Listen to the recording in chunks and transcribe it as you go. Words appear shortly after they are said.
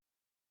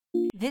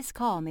This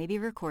call may be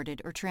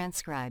recorded or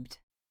transcribed.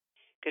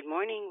 Good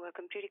morning.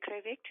 Welcome to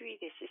Declare Victory.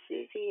 This is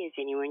Susie. Is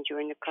anyone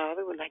joining the call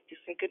that would like to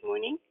say good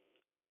morning?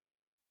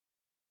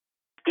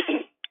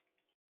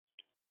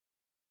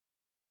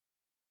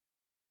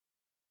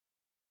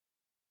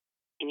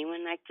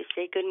 Anyone like to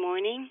say good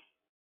morning?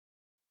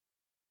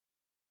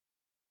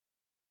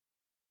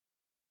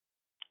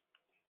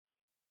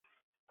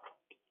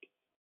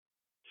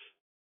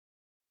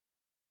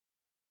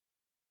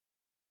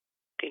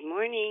 Good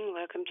morning.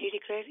 Welcome to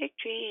Declare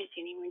Victory. Is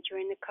anyone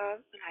joining the call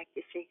that would like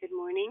to say good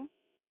morning?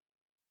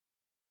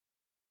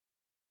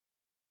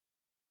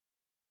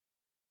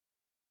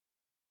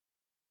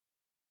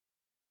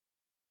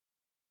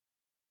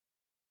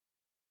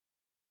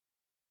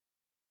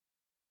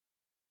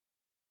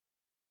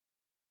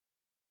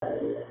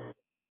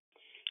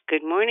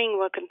 Good morning.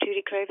 Welcome to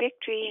Declare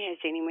Victory. Has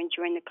anyone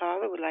joined the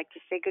call that would like to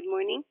say good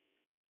morning?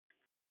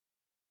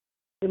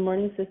 Good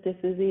morning, Sister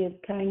Susie. It's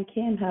Kind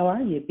Kim. How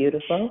are you,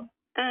 beautiful?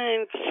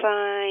 I'm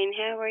fine.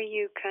 How are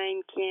you,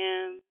 Kind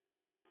Kim?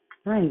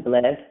 I'm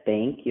blessed,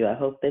 thank you. I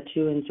hope that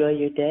you enjoy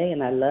your day,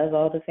 and I love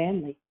all the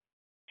family.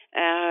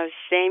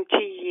 Same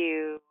to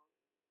you.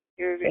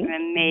 You're an Thank you.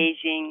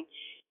 amazing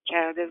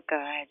child of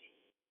God.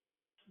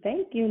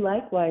 Thank you.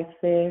 Likewise,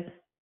 sis.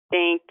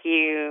 Thank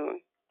you.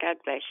 God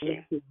bless you.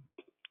 Thank you.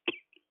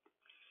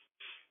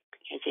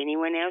 Has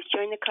anyone else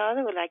joined the call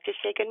that would like to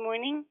say good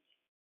morning?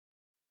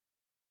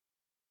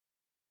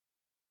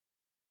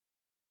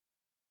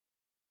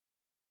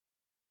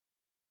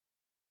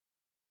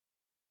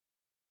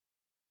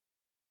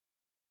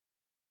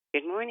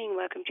 Good morning.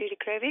 Welcome to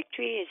Declare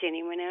Victory. Has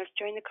anyone else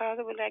joined the call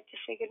that would like to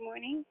say good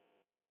morning?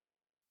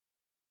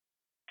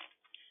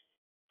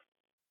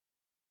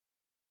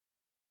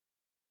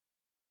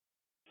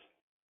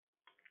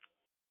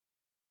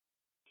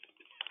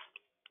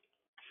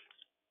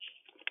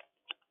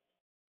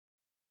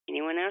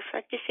 Anyone else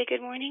like to say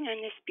good morning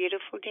on this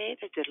beautiful day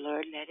that the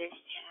Lord let us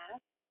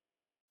have?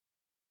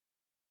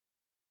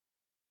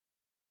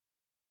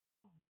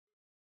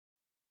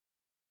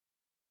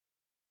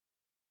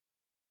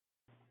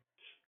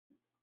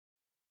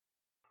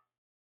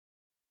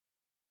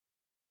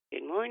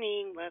 Good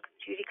morning. Welcome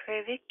to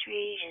Declare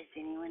Victory. Has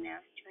anyone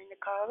else joined the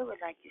call that would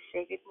like to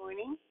say good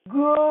morning? Good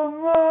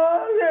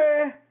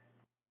morning.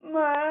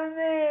 My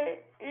name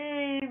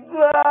is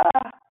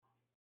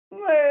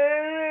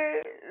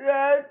Mary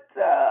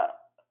Lata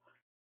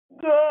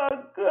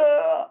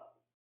Gaga.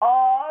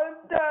 All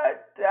the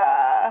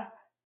time,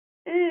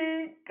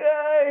 he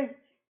gets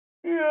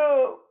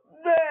you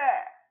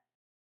back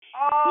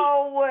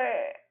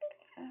always.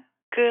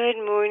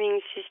 Good morning,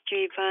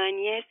 Sister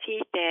Yvonne. Yes,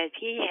 he does.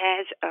 He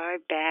has our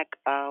back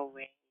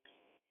always.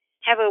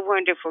 Have a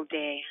wonderful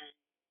day,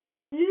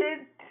 hon. You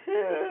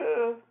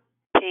too.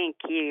 Thank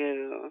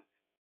you.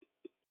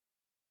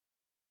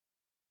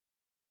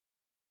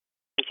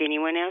 Has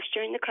anyone else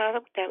joined the call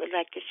that would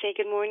like to say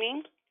good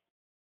morning?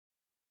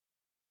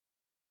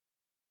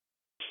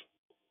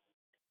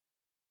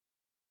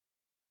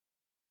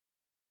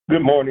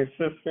 Good morning,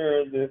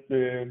 sister. This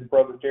is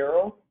Brother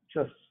Daryl.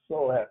 Just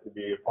so happy to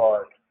be a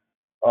part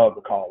of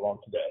the call on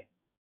today.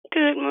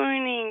 Good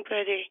morning,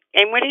 brother.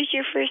 And what is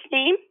your first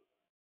name?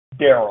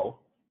 Daryl.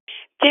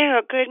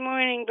 Daryl. Good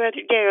morning,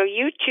 brother Daryl.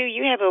 You too.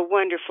 You have a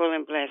wonderful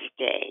and blessed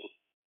day.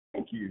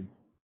 Thank you.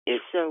 You're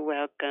so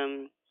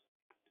welcome.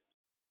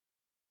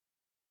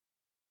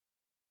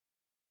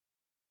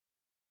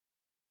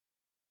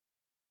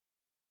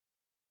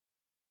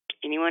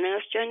 Anyone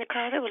else join the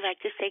call that would like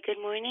to say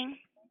good morning?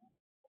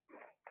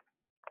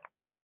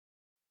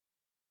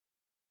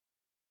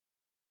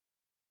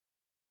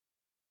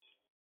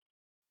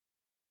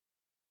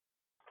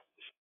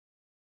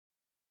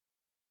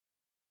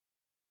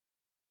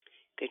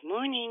 Good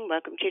morning.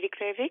 Welcome to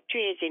Declare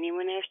Victory. Has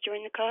anyone else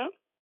joined the call?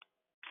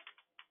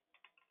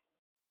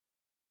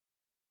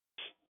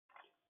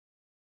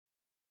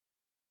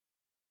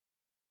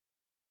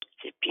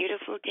 It's a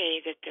beautiful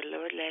day that the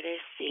Lord let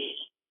us see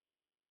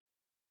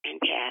and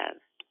have.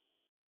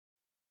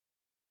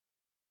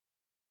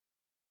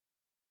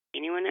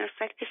 Anyone else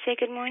like to say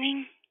good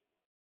morning?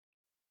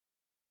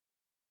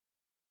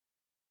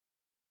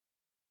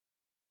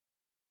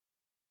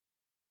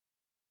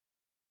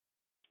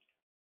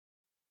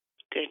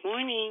 Good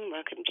morning.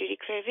 Welcome to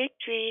Declare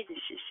Victory. This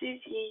is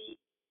Susie.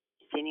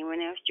 Has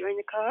anyone else joined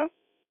the call?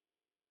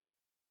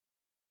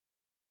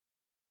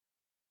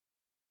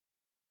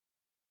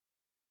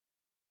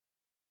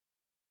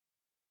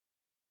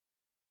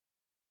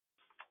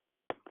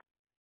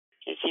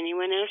 Has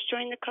anyone else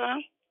joined the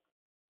call?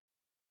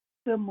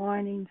 Good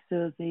morning,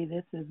 Susie.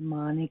 This is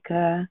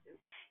Monica.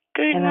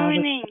 Good And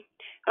morning.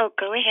 Oh,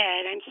 go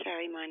ahead. I'm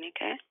sorry,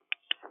 Monica.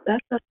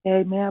 that's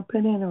okay. May I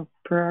put in a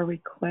prayer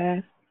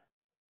request?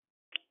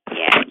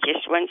 Yeah,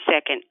 just 1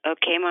 second.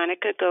 Okay,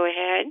 Monica, go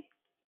ahead.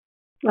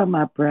 For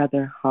my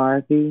brother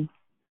Harvey.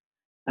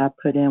 I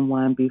put in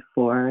one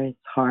before. It's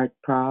heart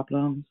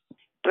problems.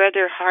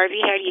 Brother Harvey,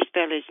 how do you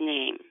spell his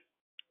name?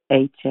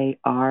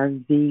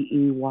 Harvey.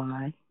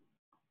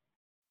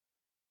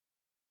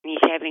 He's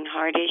having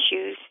heart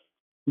issues.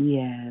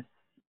 Yes.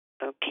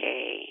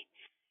 Okay.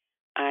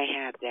 I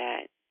have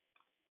that.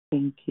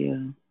 Thank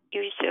you.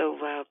 You're so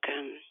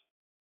welcome.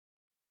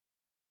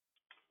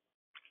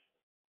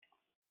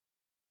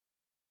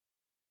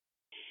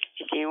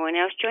 Is anyone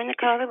else join the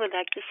call that would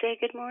like to say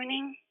good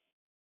morning?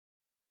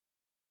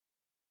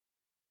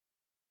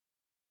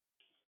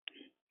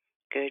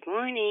 Good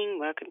morning.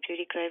 Welcome to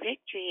Declare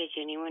Victory. Is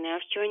anyone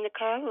else join the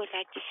call who would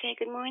like to say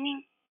good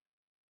morning?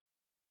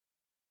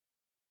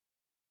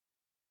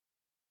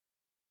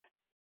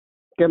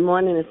 Good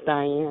morning, it's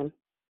Diane.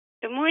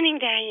 Good morning,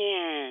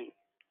 Diane.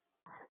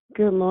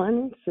 Good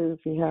morning,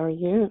 Susie. How are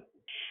you?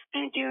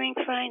 I'm doing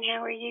fine.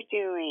 How are you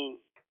doing?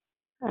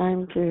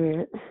 I'm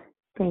good.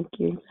 Thank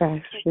you for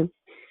asking.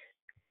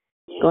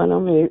 Yeah. Going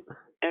on mute.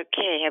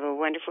 Okay. Have a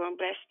wonderful and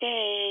blessed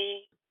day.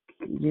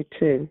 You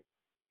too.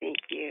 Thank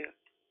you.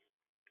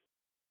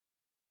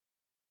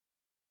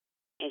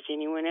 Has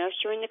anyone else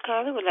joined the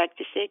call who would like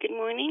to say good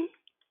morning?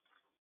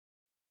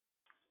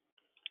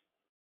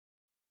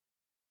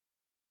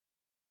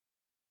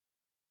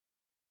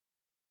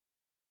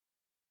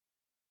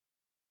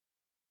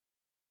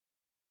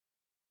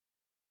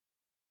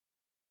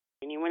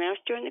 Anyone else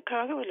join the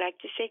call who would like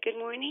to say good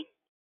morning?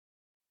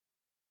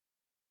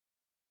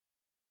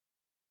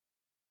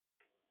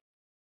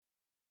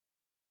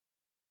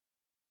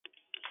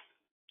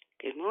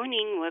 Good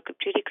morning. Welcome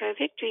to Declare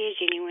Victory.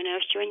 Has anyone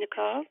else joined the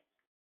call?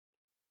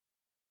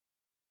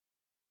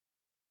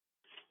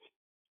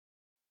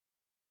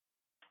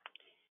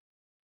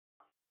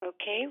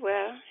 Okay,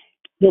 well.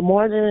 Good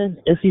morning.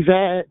 It's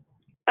Yvette.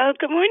 Oh,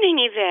 good morning,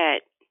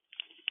 Yvette.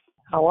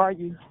 How are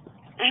you?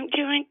 I'm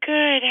doing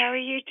good. How are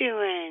you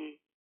doing?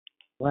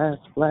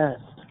 Blessed.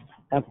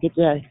 Have a good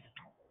day.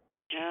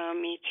 Oh,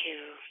 me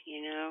too.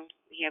 You know,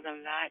 we have a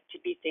lot to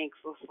be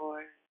thankful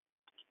for.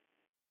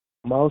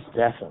 Most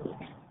definitely.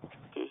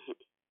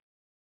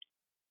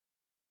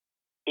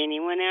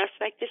 Anyone else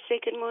like to say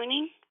good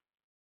morning?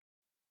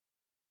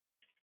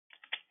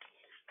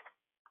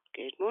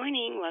 Good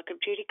morning. Welcome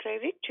to Declare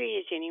Victory.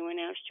 Has anyone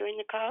else joined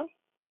the call?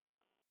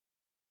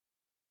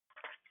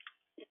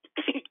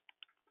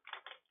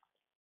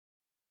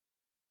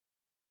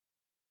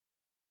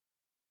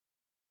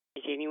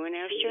 Has anyone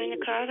else joined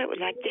the call that would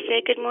like to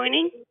say good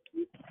morning?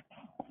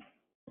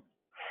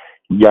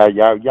 Yo.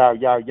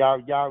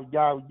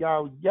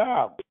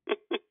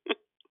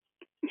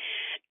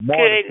 Morning,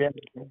 Good.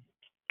 family.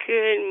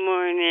 Good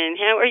morning.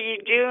 How are you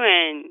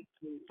doing?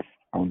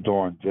 I'm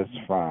doing just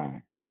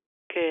fine.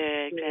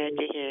 Good. Glad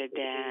to hear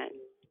that.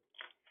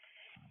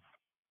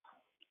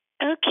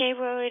 Okay,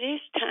 well, it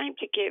is time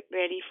to get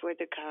ready for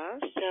the call.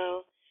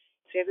 So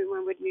if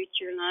everyone would mute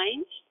your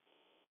lines,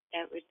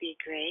 that would be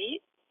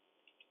great.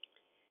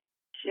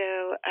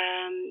 So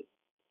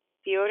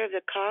the order of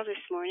the call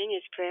this morning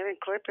is prayer and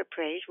corporate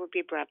praise will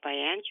be brought by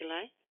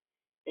Angela.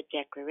 The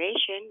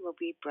declaration will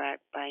be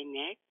brought by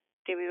Nick.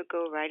 Then we will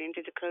go right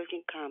into the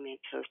closing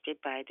comments hosted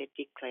by the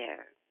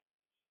Declare.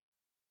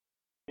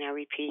 Now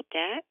repeat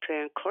that.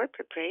 Prayer and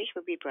corporate praise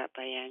will be brought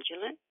by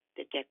Angela.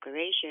 The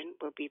declaration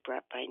will be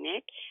brought by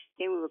Nick.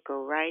 Then we will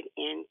go right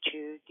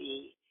into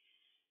the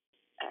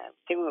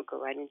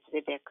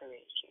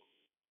declaration.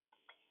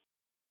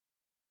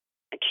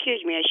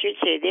 Excuse me, I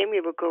should say then we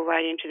will go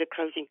right into the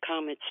closing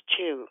comments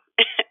too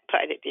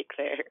by the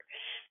Declare.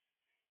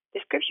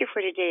 The scripture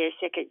for today is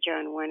 2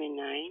 John 1 and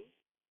 9.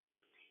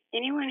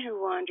 Anyone who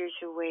wanders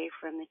away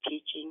from the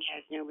teaching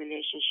has no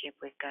relationship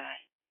with God.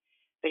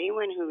 But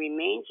anyone who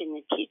remains in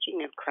the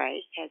teaching of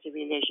Christ has a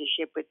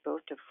relationship with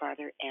both the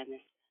Father and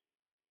the Son.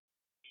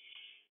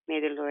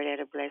 May the Lord add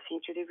a blessing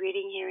to the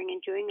reading, hearing,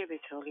 and doing of His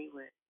holy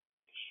word.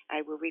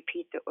 I will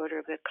repeat the order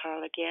of the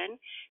call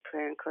again.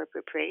 Prayer and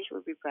corporate praise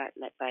will be brought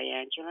by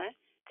Angela.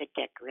 The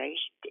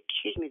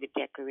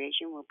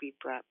declaration will be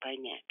brought by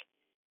Nick.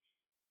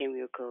 Then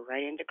we will go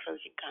right into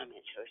closing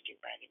comments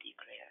hosted by the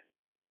Declare.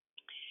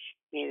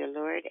 May the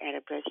Lord add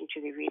a blessing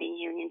to the reading,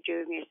 hearing, and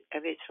doing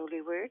of His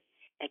holy word.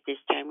 At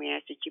this time, we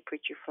ask that you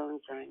put your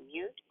phones on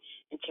mute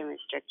until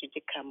instructed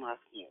to come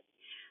off mute.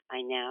 I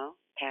now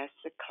pass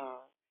the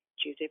call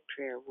to the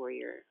prayer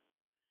warrior,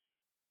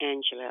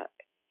 Angela.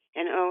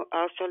 And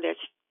also, let's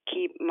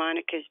keep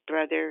Monica's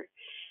brother,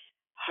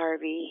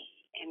 Harvey,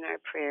 in our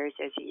prayers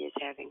as he is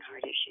having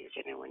heart issues.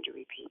 And I want to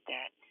repeat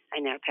that. I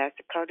now pass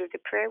the call to the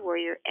prayer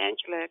warrior,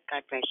 Angela.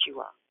 God bless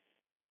you all.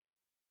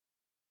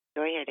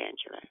 Go ahead,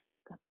 Angela.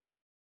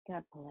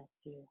 God bless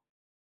you.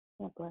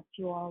 God bless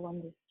you all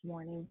on this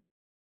morning.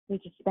 We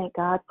just thank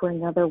God for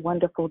another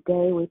wonderful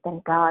day. We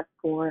thank God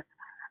for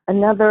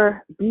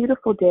another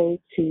beautiful day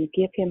to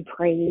give Him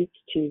praise,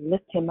 to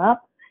lift Him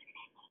up,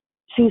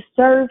 to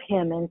serve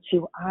Him, and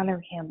to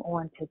honor Him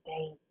on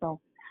today. So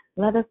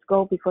let us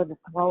go before the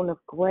throne of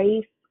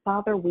grace.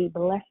 Father, we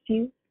bless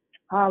you.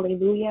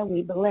 Hallelujah.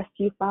 We bless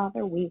you,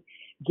 Father. We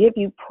give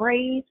you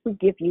praise. We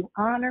give you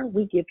honor.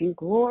 We give you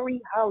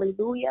glory.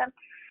 Hallelujah.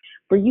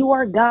 For you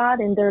are God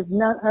and there's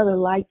none other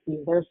like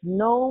you. There's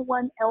no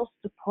one else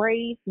to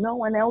praise, no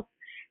one else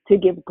to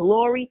give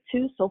glory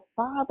to. So,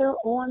 Father,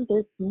 on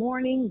this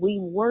morning, we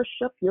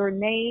worship your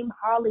name.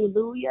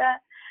 Hallelujah.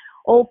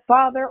 Oh,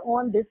 Father,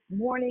 on this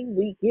morning,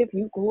 we give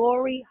you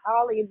glory.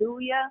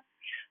 Hallelujah.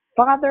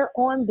 Father,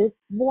 on this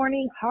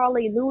morning,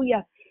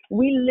 hallelujah,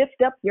 we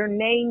lift up your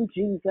name,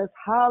 Jesus.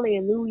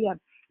 Hallelujah.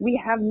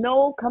 We have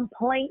no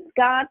complaints,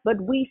 God, but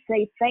we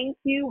say thank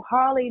you.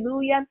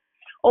 Hallelujah.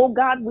 Oh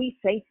God, we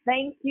say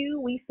thank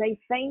you. We say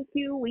thank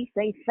you. We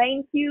say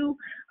thank you.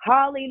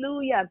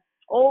 Hallelujah.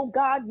 Oh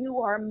God, you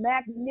are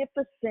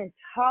magnificent.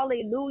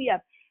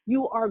 Hallelujah.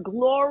 You are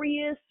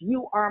glorious.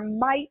 You are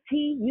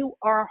mighty. You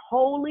are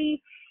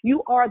holy.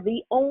 You are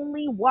the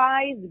only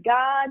wise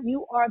God.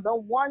 You are the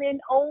one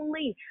and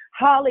only.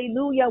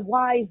 Hallelujah,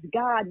 wise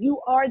God.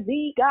 You are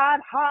the God.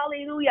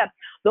 Hallelujah.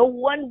 The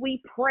one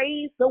we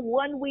praise, the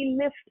one we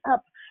lift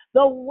up,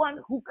 the one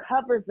who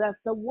covers us,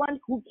 the one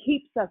who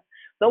keeps us,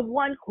 the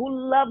one who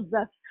loves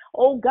us.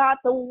 Oh God,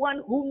 the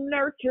one who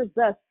nurtures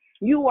us.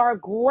 You are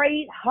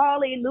great.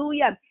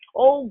 Hallelujah.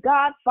 Oh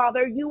God,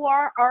 Father, you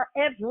are our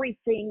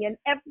everything, and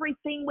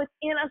everything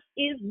within us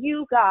is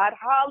you, God.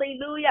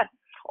 Hallelujah.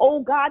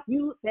 Oh God,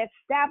 you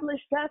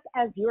established us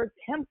as your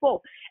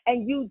temple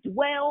and you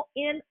dwell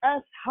in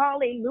us.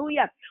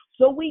 Hallelujah.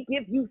 So we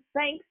give you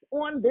thanks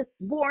on this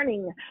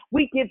morning.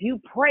 We give you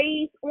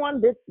praise on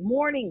this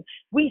morning.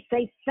 We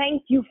say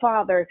thank you,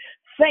 Father.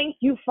 Thank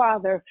you,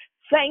 Father.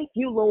 Thank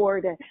you,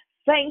 Lord.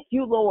 Thank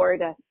you,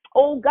 Lord.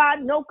 Oh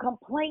God, no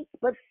complaints,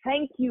 but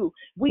thank you.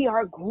 We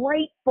are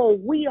grateful.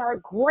 We are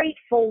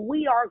grateful.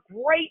 We are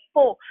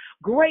grateful.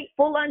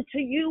 Grateful unto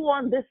you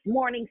on this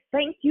morning.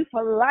 Thank you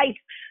for life.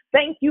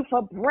 Thank you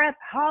for breath.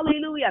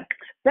 Hallelujah.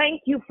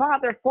 Thank you,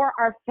 Father, for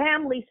our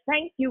families.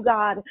 Thank you,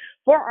 God,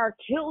 for our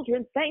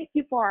children. Thank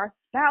you for our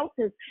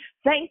spouses.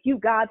 Thank you,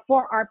 God,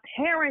 for our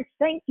parents.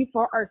 Thank you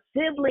for our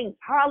siblings.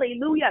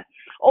 Hallelujah.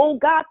 Oh,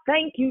 God,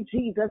 thank you,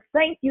 Jesus.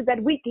 Thank you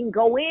that we can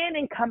go in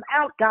and come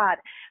out, God.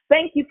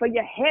 Thank you for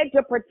your hedge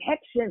of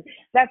protection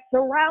that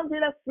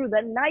surrounded us through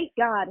the night,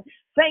 God.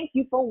 Thank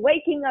you for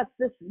waking us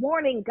this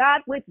morning,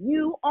 God, with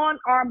you on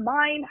our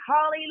mind.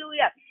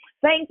 Hallelujah.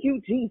 Thank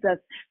you, Jesus.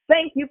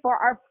 Thank you for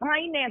our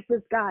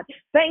finances, God.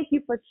 Thank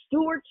you for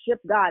stewardship,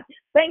 God.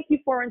 Thank you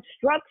for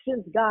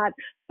instructions, God.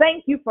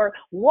 Thank you for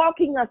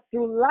walking us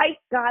through life,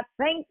 God.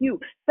 Thank you.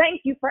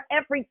 Thank you for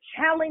every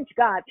challenge,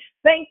 God.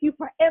 Thank you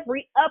for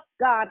every up,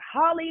 God.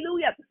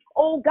 Hallelujah.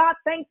 Oh, God,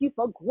 thank you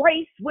for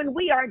grace when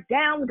we are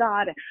down,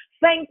 God.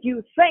 Thank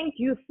you, thank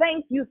you,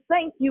 thank you,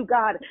 thank you,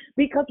 God,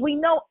 because we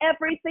know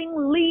everything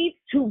leads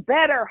to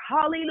better.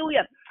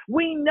 Hallelujah.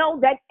 We know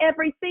that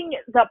everything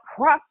is a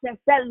process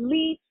that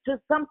leads to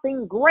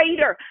something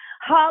greater.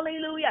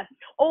 Hallelujah.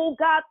 Oh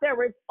God,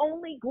 there is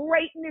only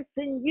greatness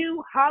in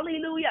you.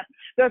 Hallelujah.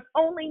 There's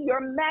only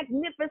your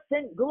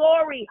magnificent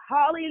glory.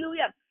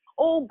 Hallelujah.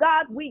 Oh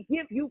God, we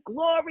give you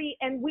glory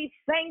and we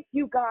thank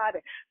you, God.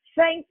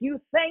 Thank you,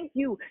 thank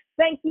you.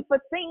 Thank you for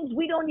things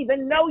we don't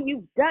even know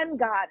you've done,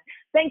 God.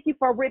 Thank you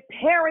for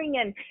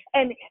repairing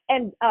and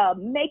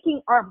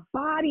making our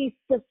bodies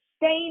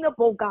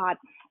sustainable, God.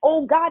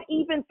 Oh God,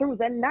 even through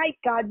the night,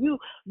 God, you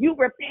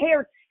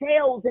repaired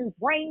cells and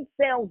brain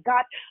cells,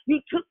 God. You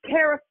took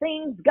care of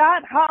things,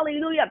 God,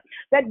 hallelujah,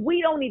 that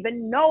we don't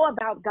even know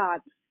about,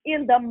 God.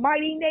 In the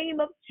mighty name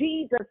of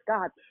Jesus,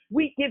 God,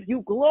 we give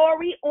you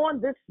glory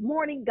on this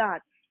morning, God.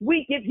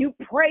 We give you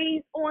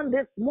praise on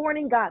this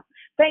morning, God.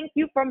 Thank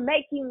you for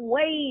making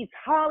ways,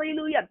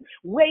 hallelujah,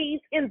 ways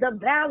in the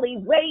valley,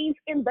 ways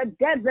in the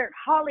desert,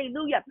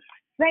 hallelujah.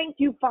 Thank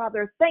you,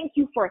 Father. Thank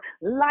you for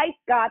life,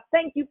 God.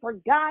 Thank you for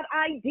God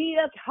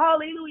ideas.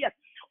 Hallelujah.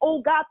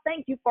 Oh, God,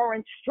 thank you for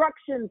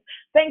instructions.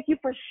 Thank you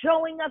for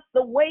showing us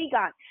the way,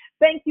 God.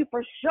 Thank you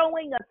for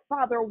showing us,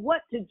 Father,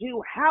 what to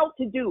do, how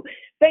to do.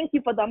 Thank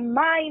you for the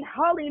mind.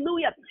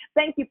 Hallelujah.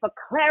 Thank you for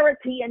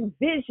clarity and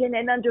vision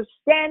and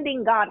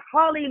understanding, God.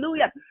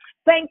 Hallelujah.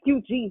 Thank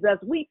you, Jesus.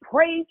 We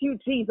praise you,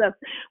 Jesus.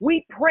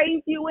 We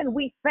praise you and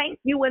we thank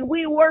you and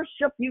we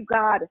worship you,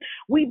 God.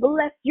 We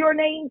bless your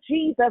name,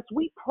 Jesus.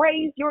 We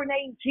praise your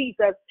name,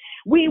 Jesus.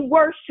 We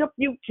worship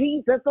you,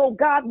 Jesus. Oh,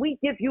 God, we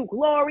give you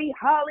glory.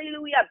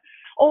 Hallelujah.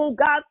 Oh,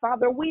 God,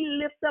 Father, we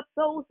lift up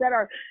those that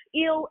are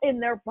ill in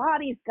their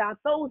bodies, God,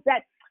 those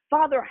that,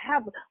 Father,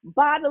 have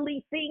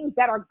bodily things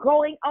that are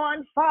going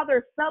on.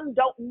 Father, some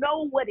don't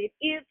know what it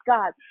is,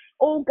 God.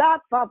 Oh, God,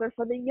 Father,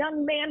 for the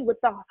young man with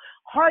the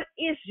heart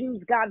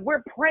issues, God,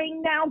 we're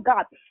praying now,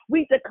 God.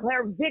 We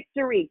declare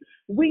victory.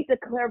 We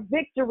declare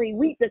victory.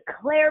 We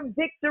declare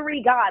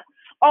victory, God,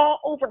 all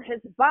over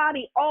his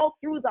body, all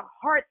through the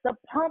heart, the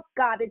pump,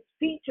 God, its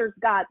features,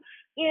 God,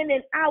 in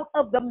and out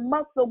of the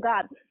muscle,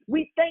 God.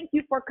 We thank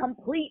you for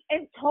complete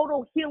and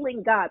total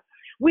healing, God.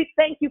 We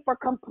thank you for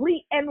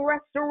complete and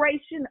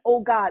restoration,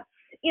 oh God.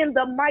 In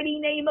the mighty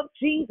name of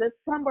Jesus,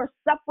 some are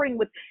suffering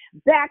with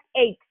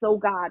backaches, oh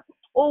God.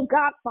 Oh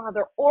God,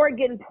 Father,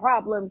 organ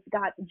problems,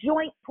 God,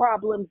 joint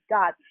problems,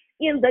 God.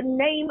 In the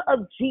name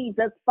of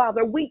Jesus,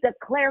 Father, we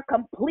declare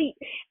complete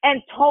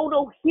and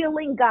total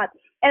healing, God,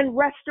 and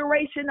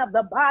restoration of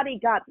the body,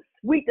 God.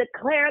 We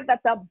declare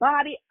that the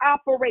body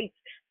operates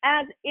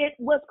as it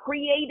was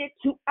created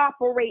to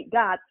operate,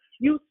 God.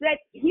 You said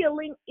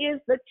healing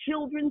is the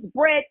children's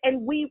bread,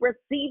 and we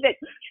receive it.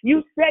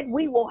 You said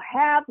we will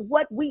have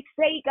what we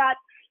say, God.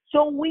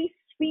 So we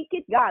speak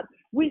it, God.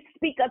 We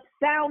speak a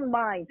sound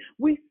mind.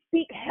 We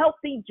speak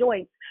healthy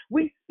joints.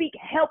 We speak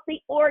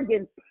healthy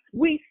organs.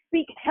 We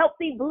speak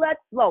healthy blood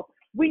flow.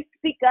 We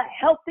speak a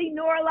healthy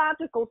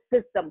neurological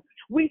system.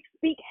 We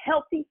speak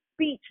healthy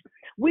speech.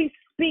 We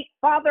speak,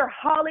 Father,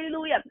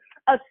 hallelujah,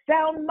 a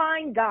sound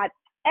mind, God,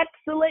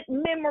 excellent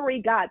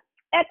memory, God,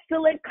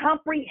 excellent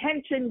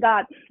comprehension,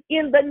 God,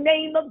 in the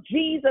name of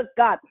Jesus,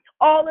 God.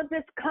 All of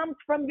this comes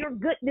from your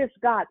goodness,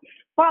 God.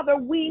 Father,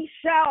 we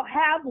shall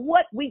have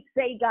what we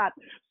say, God.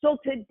 So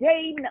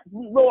today,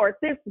 Lord,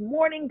 this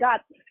morning,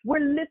 God, we're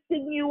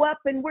lifting you up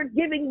and we're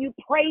giving you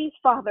praise,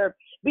 Father,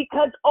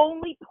 because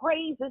only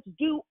praise is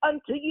due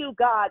unto you,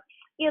 God,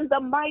 in the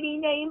mighty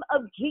name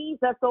of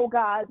Jesus, oh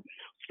God.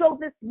 So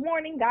this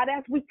morning, God,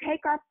 as we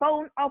take our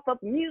phone off of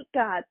mute,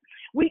 God,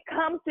 we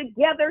come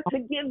together to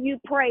give you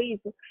praise.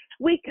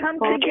 We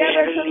come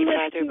together to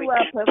lift you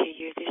up.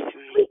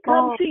 We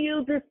come to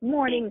you this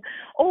morning,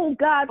 oh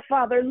God,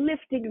 Father,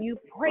 lifting you,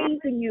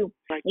 praising you,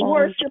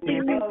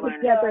 worshiping you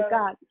together,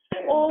 God.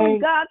 Oh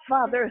God,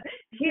 Father,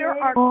 hear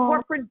our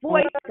corporate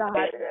voice,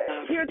 God.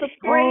 Hear the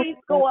praise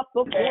go up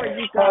before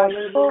you, God.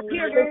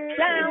 Hear the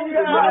sound,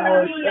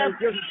 hallelujah, of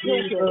your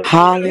children.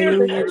 Hallelujah, Hear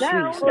the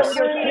sound Jesus. of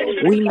your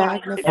children, We God.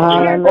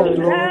 magnify Hear you. the We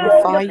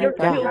sound glorify of you, your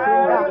God.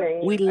 children, God.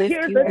 We lift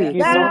Hear you. the We I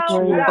give you exalt sound,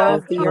 you praise God.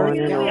 this above the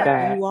earth, morning, oh Hallelujah. God. God.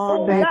 You are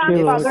Oh Thank God,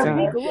 you, oh Father, magnificent.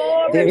 be God.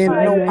 There's In the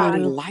glorified, name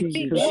God. nobody of like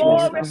Be you, Jesus,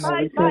 oh Jesus. God,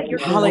 we glorified by thank you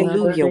your for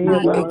another children, Hallelujah. day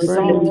God. We of your Be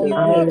exalt brand you.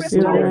 We your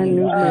glorified, extol brand you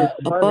new Jesus.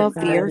 mercies, oh above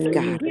the God. earth, And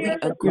God. We Hear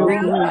the your agree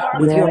sound of grace our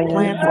with and your your voices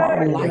plan for this our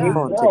mercy, oh life morning. God.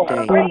 on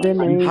today. In the Praising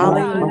name you, of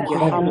God. Hallelujah.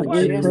 Jesus, How God, we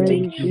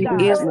Worshiping majestic praise you, you this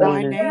God. is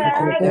thy morning. name,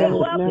 O Lifting There you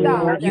is God. up, none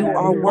God. like You you,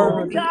 are oh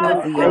Oh God. worthy God, of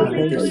We the thank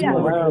honor you, this hallelujah.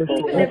 morning. Jesus.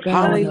 Even Oh if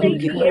God, some may we Hallelujah.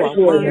 be You bless are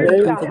your experienced,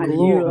 worthy name. of the God.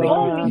 You glory.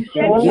 Oh, are you our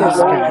said you Yes, would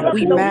Father. give God. us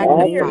We those We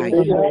spirits. magnify lift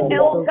you. you And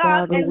up, oh oh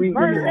God, God, and and we give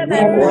burn you them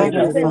We as glory this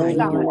magnify incense,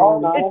 God. you.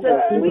 morning. It's a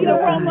Thank sweet you,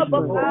 aroma God,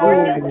 for before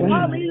you. moving, God.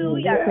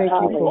 Hallelujah. Thank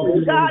you for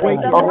Oh God,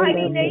 in the waking us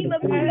mighty up name and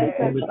of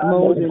Jesus.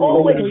 molding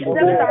Oh, and making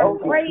accept us our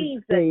into this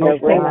praise. day, oh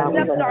God.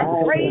 Accept our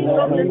praise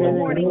on In this the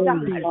name of morning,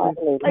 God. Jesus,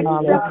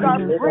 we Accept our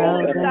come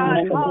bow praise, down God.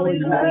 before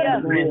you this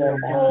Hallelujah. morning, oh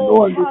God.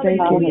 Oh,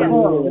 Thanking hallelujah.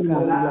 you, oh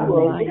God, for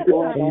life. Accept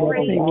our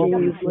praise, Thanking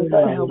you God. for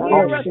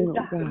For us, salvation,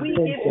 oh God. God.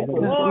 We give you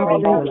God, we glory,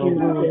 thank God. you,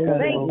 Lord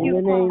God. Thank In you,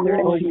 the name Father. of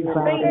Jesus,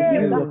 Thank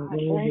that you, you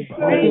God. are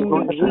Thank King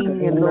you, of God. Kings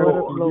and Lord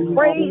of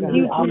Lords, oh Praise God.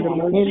 you, Jesus.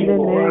 In the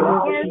name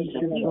of Yes,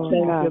 Jesus,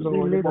 Lord Jesus. God,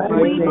 we lift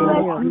your We name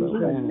bless up, you, oh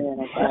God.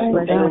 Jesus. Oh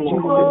We God,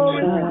 you sit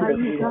high glorify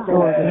you, God.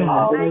 Lord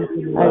God. Thank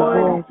you, Lord.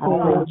 Isaiah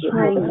said your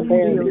train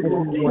fills Hallelujah.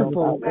 the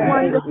temple, oh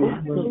God. Wonderful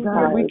So Savior.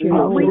 God, we can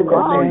We only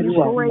call you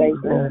imagine great.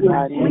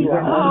 We you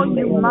are call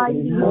you amazing,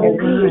 mighty. oh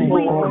high,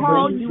 We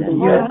call you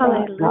your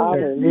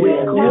holy.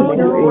 We call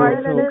you beauty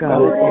is, oh righteous.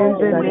 God. In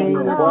the We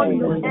name of call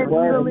you Jesus.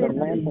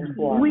 excellent.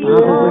 We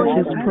Father, we call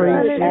you just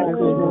praise you precious.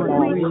 this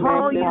morning. We We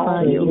call you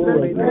magnify your Jesus.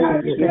 holy name.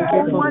 We thank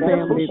you Oh, for wonderful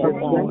family this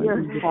morning.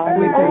 Savior.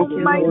 We Oh, thank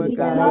you, Lord mighty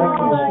God, for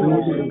God.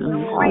 community.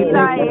 We Great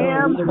thank I you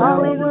for am.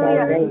 spouses, oh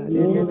Hallelujah. God,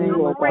 in the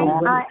name of Great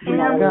Jesus. I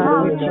am. God,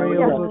 we pray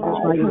Hallelujah. over this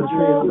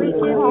country, Oh, oh we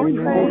give God, you in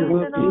the name praise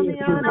of Jesus,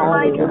 in the oh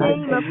mighty God.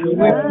 name of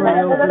We Jesus.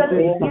 pray over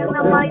In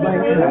the the mighty White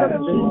name of House, the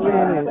Jesus.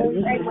 Senate,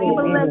 We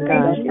bless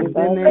you, God, in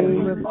the Jesus.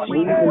 name of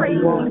We Jesus, praise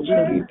Lord. you,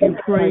 We give you Jesus.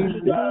 praise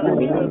this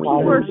morning, oh We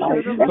God.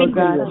 worship you, For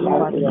God, Jesus. you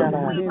are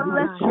We every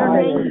bless your part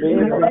name, and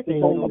Jesus.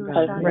 everything, oh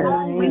God, in the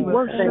We name of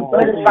worship Jesus.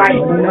 and glorify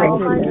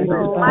Nothing you,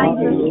 gets by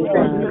mighty you, oh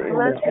God.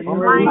 Savior, We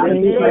mighty thank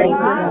you, Lord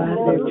Savior, God,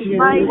 that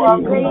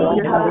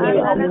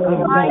mighty you Savior,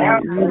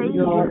 mighty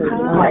Savior,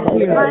 are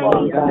healer,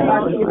 oh mighty God.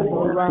 Savior,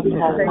 Jehovah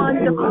Rapha, that you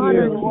can wonderful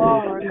hear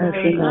Savior, us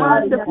in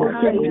our wonderful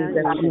Savior,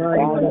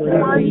 diseases,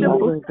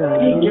 wonderful oh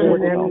God, in the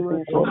Savior. name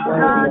of Oh Jesus.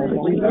 God,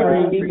 We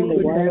praise you.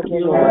 We thank you,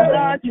 oh Lord God,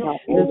 God, you're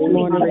this holy.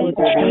 morning for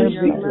the prayer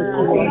Oh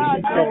victory. God,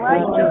 you're God,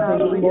 we righteous.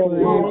 thank you for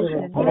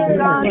Angela.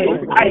 Oh We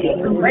God, pray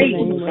you're for her in the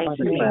faithful. name of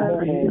Jesus.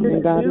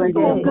 And God, we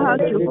Oh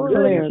God, you're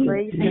declare worthy.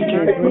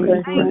 that breakthrough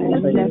is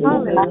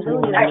necessary for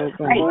her, oh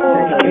God.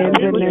 Oh, In thank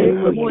you the for this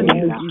name of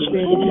morning, Jesus, God. you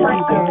said if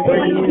any man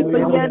Thank you sin, for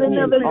let us yet hear.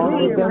 another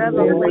day of Thus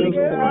saith the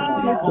revelation. Lord.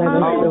 Let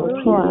us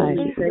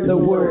apply the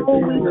word Oh, to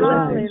we our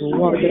bless lives you, and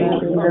walk it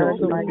out Jesus. in us,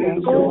 oh God.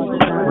 Oh, we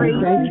We praise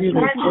thank you, you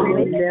this Jesus.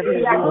 morning,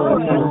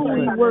 Lord God, Oh,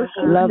 we for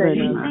worship you,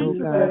 loving us, oh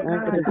Jesus. God,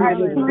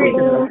 unconditionally, Oh,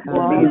 Lord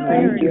God. thank We you,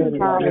 thank you Jesus.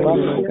 this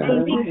morning, oh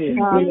God. Thank you,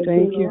 We Jesus.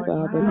 thank you,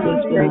 Father,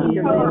 because God, Thank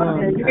you, you Lord.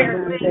 are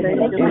God.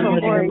 Thank you In for the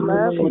more name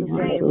of love Jesus,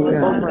 today. oh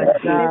God.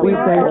 We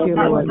Thank thank you you,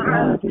 for more Lord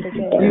love God.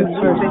 today. You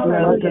first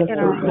loved us, In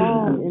oh our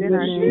God. homes, In in the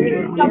our name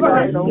of cities, in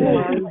our Jesus.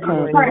 schools,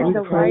 Father, at we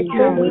the White praise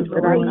you House, this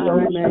Lord morning.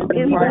 We God,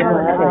 in magnify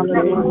you. We Congress.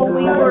 give you We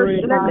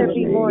glory worship in you, the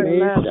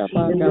name. Jesus.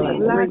 In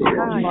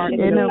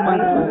the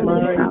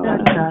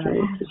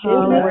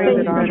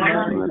Hallelujah.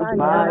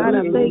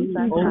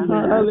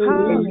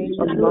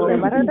 Hallelujah.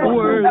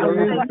 Worthy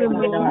is the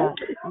Lord.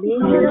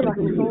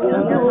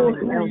 Hallelujah.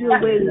 health,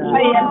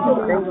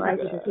 thank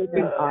you for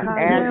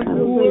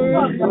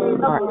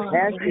taking our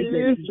ashes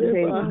that you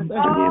take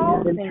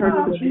and turn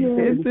it into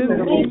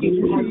incredible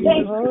beauty.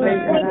 Thank you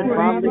for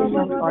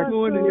vomiting our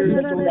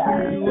tears,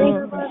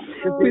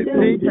 we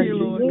thank you,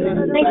 Lord God,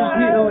 for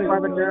healing.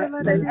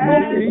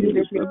 Thank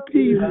you for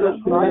peace, Lord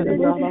God, in the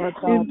name of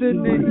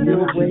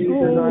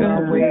Jesus,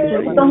 God, we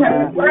praise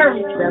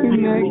you. We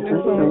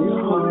magnify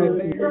your holy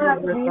name.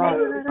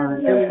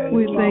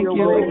 We thank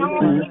you, Lord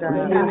God,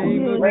 in the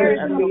name of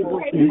Jesus,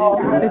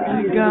 that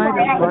you guide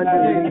us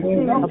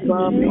abundantly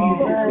above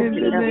in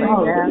the name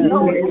of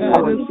Jesus.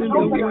 Guide us in the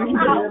way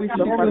that we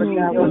should go,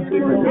 Lord God.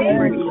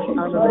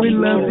 We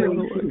love you,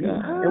 Lord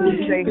God. And we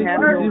say,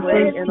 have your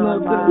way in our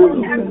lives,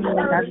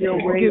 have your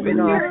way in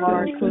our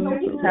hearts,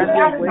 have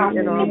your way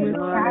in our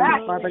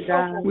minds, Father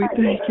God. We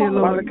thank you,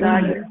 Lord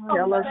God. You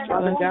tell us,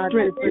 Father God,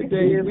 strength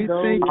today. We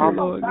thank you,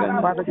 Lord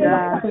God, Father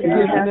God, for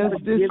giving us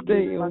this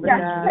day, Lord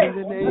God, in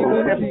the name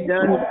of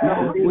Jesus.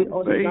 We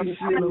praise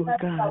you, Lord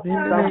God, in the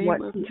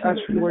name of Jesus.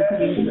 Lord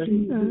Jesus.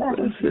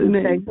 Bless your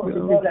name,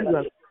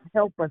 God.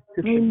 Help us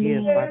to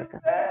forgive, Father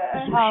God.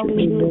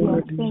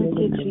 Hallelujah. Thank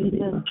you,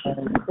 Jesus.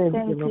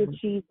 Thank you,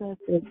 Jesus.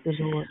 Thank you,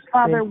 Lord.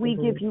 Father, we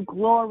give you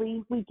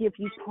glory. We give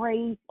you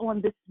praise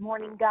on this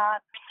morning, God.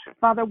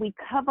 Father, we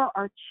cover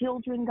our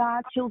children,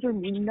 God.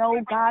 Children we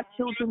know, God.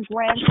 Children,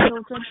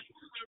 grandchildren.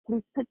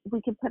 Please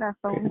we can put our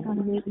phones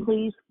on mute,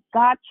 please.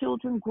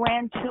 Godchildren,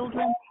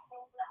 grandchildren.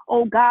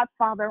 Oh God,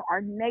 Father,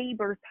 our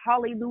neighbors,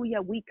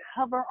 hallelujah. We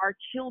cover our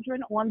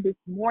children on this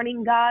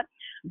morning, God.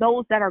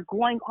 Those that are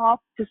going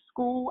off to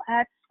school,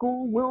 at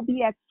school, will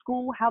be at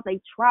school, how they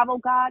travel,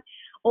 God.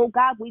 Oh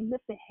God, we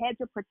lift a hedge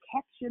of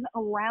protection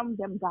around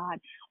them, God.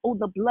 Oh,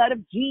 the blood of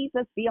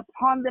Jesus be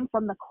upon them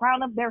from the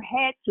crown of their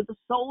head to the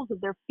soles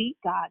of their feet,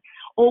 God.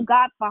 Oh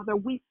God, Father,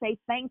 we say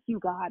thank you,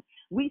 God.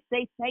 We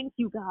say thank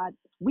you, God.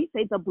 We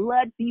say the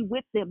blood be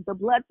with them, the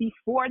blood be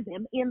for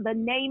them in the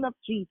name of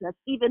Jesus,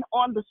 even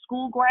on the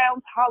school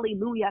grounds.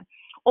 Hallelujah.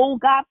 Oh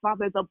God,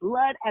 Father, the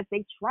blood as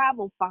they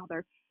travel,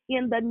 Father,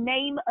 in the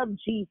name of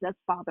Jesus,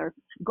 Father,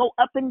 go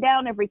up and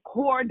down every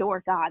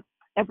corridor, God,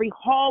 every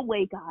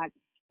hallway, God,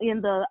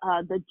 in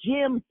the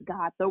gyms,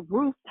 God, the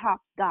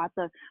rooftops, God,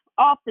 the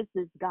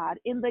offices, God,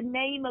 in the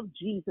name of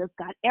Jesus,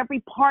 God,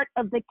 every part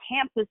of the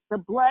campus, the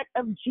blood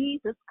of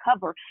Jesus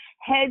cover,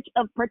 hedge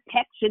of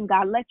protection,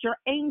 God, let your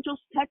angels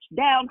touch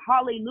down,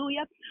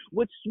 hallelujah,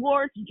 with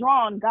swords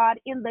drawn, God,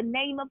 in the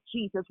name of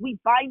Jesus. We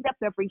bind up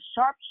every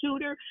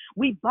sharpshooter,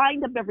 we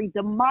bind up every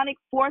demonic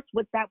force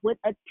that would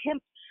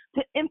attempt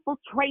to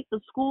infiltrate the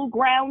school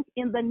grounds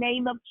in the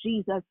name of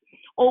Jesus.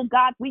 Oh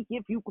God, we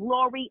give you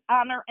glory,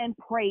 honor, and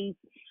praise.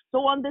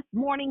 So on this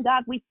morning,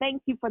 God, we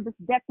thank you for this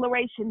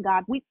declaration,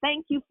 God. We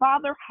thank you,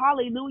 Father,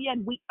 hallelujah,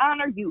 and we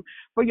honor you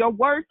for your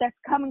word that's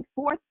coming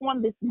forth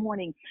on this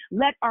morning.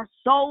 Let our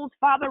souls,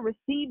 Father,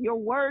 receive your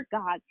word,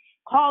 God.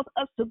 Cause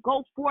us to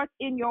go forth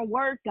in your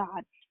word,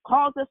 God.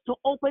 Cause us to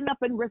open up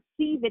and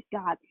receive it,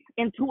 God,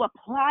 and to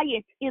apply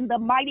it in the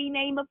mighty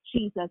name of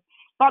Jesus.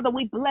 Father,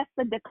 we bless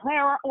the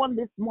declarer on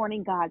this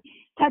morning, God.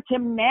 Touch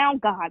him now,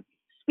 God.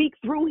 Speak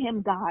through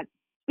him, God.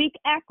 Speak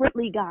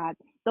accurately, God.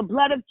 The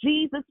blood of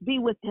Jesus be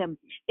with him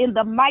in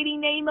the mighty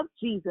name of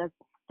Jesus.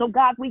 So,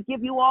 God, we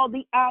give you all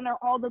the honor,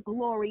 all the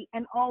glory,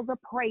 and all the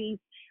praise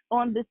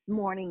on this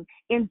morning.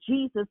 In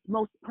Jesus'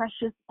 most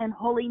precious and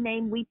holy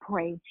name we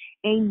pray.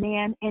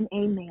 Amen and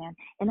amen.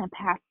 And I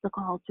pass the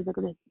call to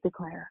the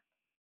declarer.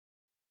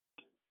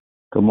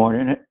 Good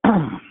morning.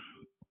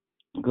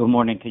 Good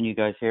morning. Can you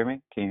guys hear me?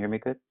 Can you hear me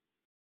good?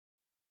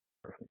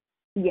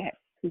 Yes,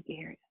 we can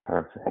hear you.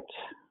 Perfect.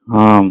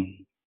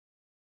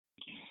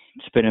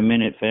 It's been a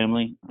minute,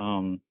 family.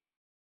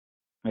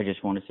 I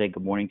just want to say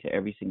good morning to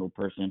every single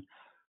person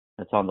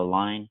that's on the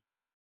line.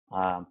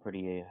 I'm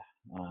pretty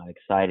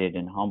excited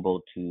and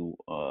humbled to,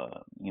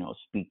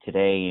 speak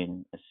today,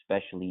 and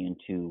especially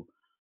into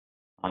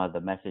the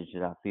message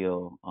that I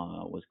feel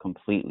was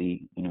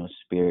completely,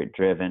 spirit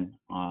driven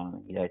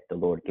that the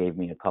Lord gave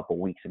me a couple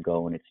weeks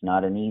ago, and it's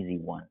not an easy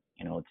one.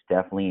 It's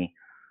definitely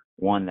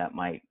one that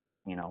might,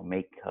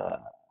 make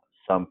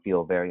some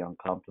feel very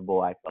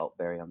uncomfortable. I felt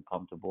very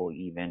uncomfortable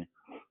even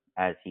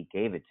as he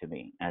gave it to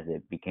me, as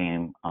it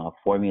became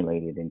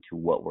formulated into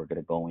what we're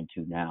going to go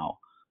into now.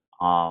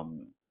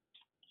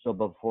 So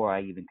before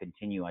I even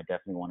continue, I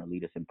definitely want to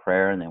lead us in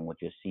prayer, and then we'll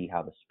just see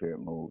how the Spirit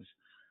moves.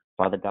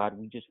 Father God,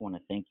 we just want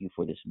to thank you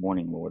for this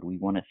morning, Lord. We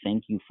want to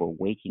thank you for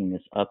waking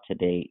us up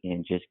today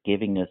and just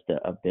giving us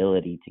the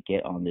ability to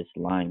get on this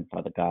line,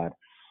 Father God.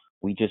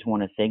 We just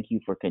want to thank you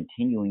for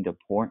continuing to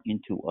pour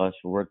into us,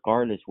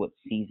 regardless what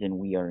season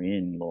we are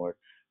in, Lord.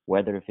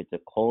 Whether if it's a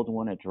cold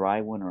one, a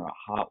dry one, or a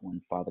hot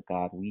one, Father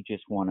God, we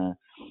just want to,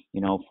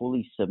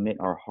 fully submit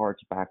our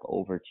hearts back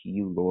over to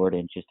you, Lord,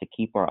 and just to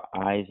keep our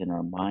eyes and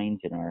our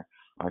minds and our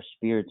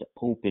spirits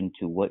open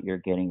to what you're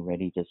getting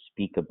ready to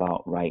speak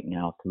about right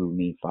now through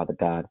me, Father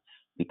God,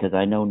 because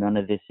I know none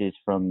of this is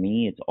from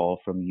me. It's all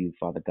from you,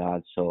 Father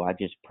God. So I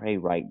just pray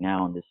right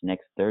now in this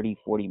next 30,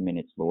 40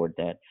 minutes, Lord,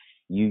 that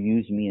you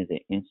use me as an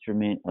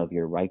instrument of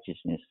your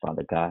righteousness,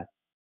 Father God.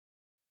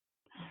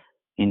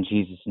 in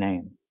Jesus'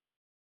 name.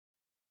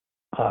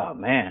 Oh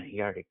man, he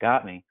already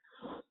got me.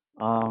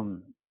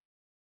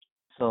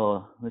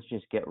 So let's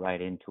just get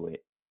right into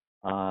it.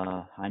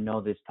 I know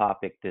this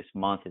topic this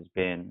month has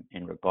been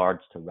in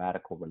regards to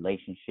radical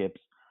relationships.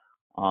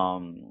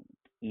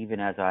 Even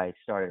as I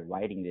started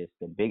writing this,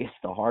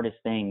 the hardest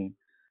thing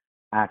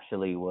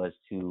actually was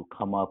to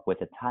come up with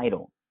a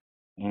title.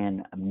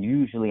 And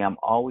I'm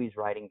always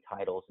writing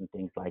titles and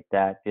things like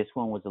that. This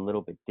one was a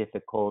little bit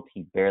difficult.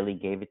 He barely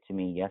gave it to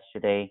me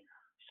yesterday.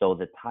 So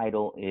the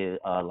title is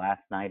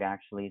last night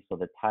actually. So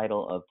the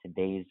title of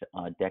today's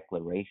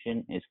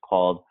declaration is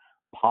called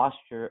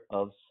Posture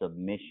of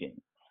Submission.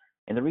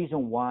 And the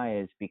reason why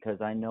is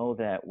because I know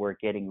that we're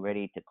getting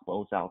ready to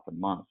close out the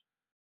month.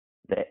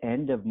 The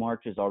end of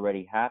March is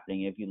already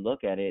happening. If you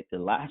look at it, the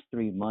last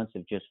 3 months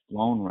have just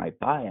flown right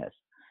by us.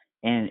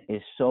 And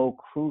it's so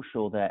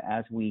crucial that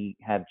as we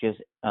have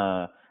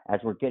as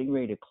we're getting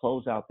ready to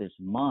close out this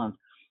month,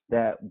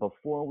 that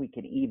before we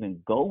can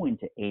even go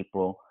into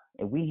April,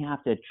 we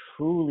have to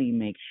truly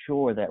make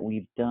sure that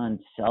we've done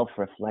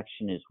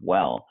self-reflection as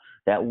well,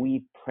 that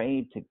we've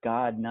prayed to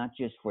God, not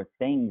just for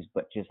things,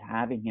 but just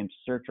having him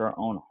search our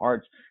own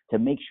hearts to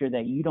make sure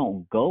that you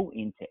don't go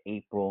into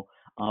April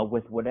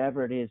with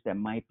whatever it is that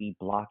might be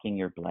blocking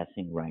your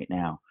blessing right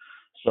now.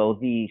 So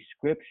the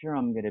scripture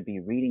I'm going to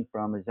be reading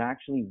from is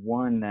actually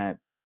one that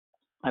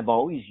I've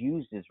always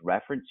used as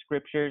reference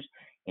scriptures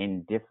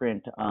in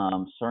different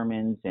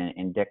sermons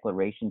and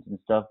declarations and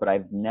stuff, but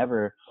I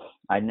never,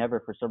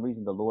 for some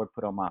reason, the Lord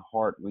put on my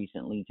heart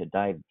recently to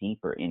dive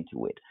deeper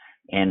into it.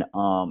 And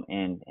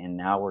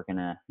now we're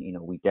gonna,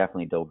 we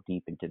definitely dove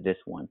deep into this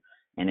one,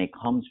 and it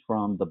comes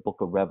from the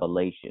Book of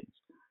Revelations,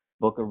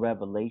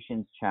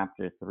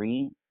 chapter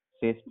 3,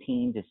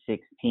 15 to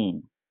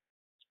 16.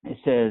 It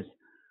says,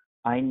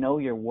 I know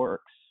your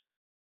works.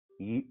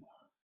 You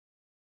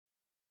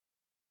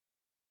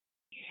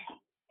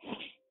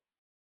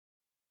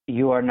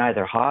are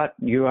neither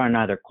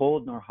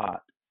cold nor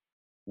hot.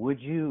 Would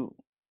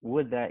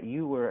that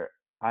you were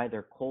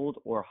either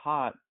cold or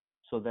hot,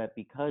 so that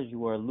because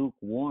you are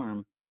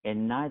lukewarm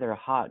and neither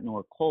hot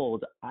nor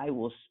cold, I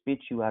will spit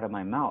you out of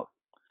my mouth.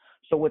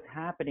 So what's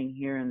happening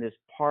here in this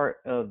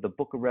part of the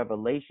book of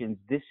Revelations,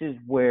 this is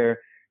where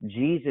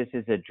Jesus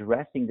is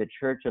addressing the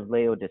church of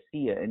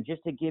Laodicea. And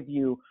just to give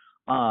you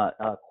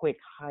a quick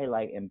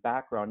highlight and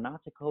background,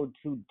 not to go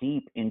too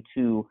deep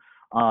into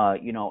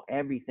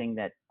everything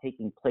that's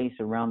taking place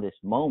around this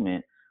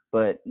moment,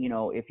 but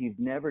if you've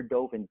never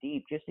dove in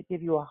deep, just to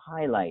give you a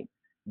highlight,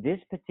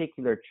 this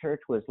particular church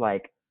was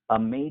like a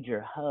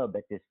major hub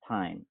at this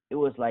time. It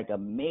was like a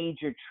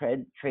major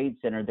trade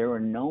center. They were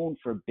known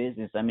for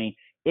business. I mean,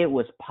 it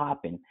was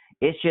popping.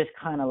 It's just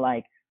kind of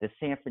like the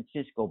San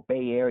Francisco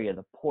Bay Area,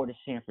 the port of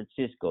San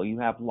Francisco. You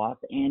have Los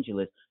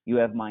Angeles, you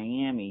have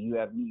Miami, you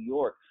have New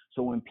York.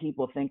 So when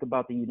people think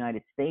about the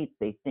United States,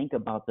 they think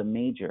about the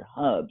major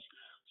hubs.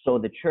 So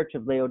the Church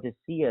of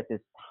Laodicea at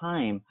this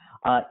time,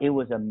 it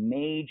was a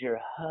major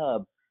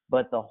hub,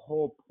 but the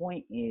whole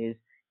point is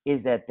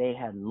that they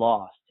had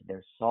lost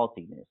their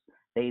saltiness.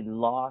 They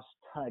lost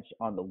touch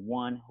on the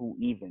one who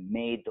even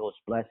made those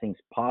blessings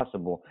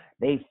possible.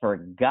 They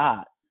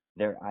forgot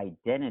their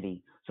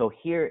identity. So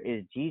here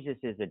is Jesus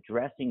is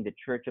addressing the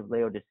Church of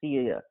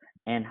Laodicea,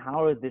 and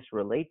how this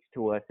relates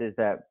to us is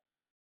that,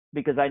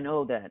 because I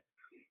know that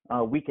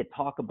we could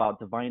talk about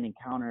divine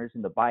encounters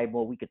in the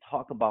Bible. We could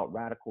talk about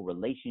radical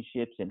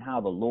relationships and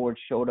how the Lord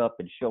showed up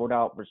and showed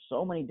out for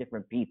so many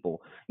different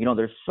people.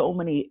 There's so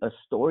many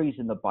stories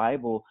in the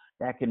Bible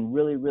that can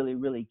really, really,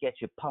 really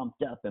get you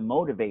pumped up and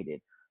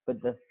motivated.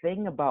 But the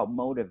thing about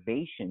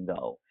motivation,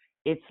 though,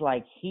 it's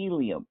like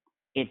helium.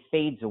 It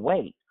fades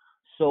away.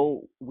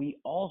 So we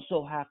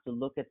also have to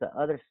look at the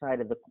other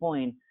side of the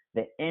coin,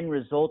 the end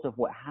result of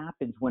what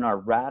happens when our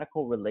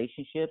radical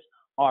relationships,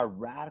 our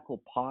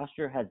radical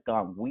posture has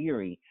gone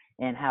weary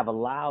and have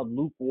allowed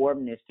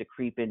lukewarmness to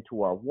creep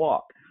into our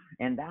walk.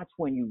 And that's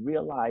when you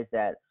realize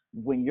that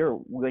when you're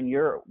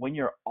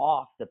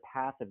off the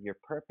path of your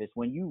purpose,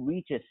 when you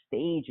reach a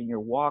stage in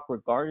your walk,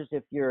 regardless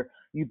if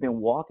you've been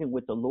walking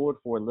with the Lord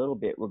for a little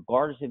bit,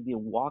 regardless if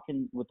you've been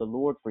walking with the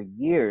Lord for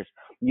years,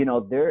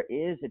 there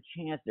is a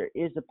chance, there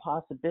is a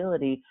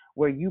possibility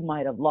where you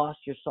might have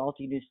lost your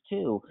saltiness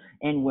too,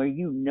 and where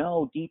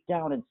deep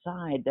down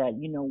inside that,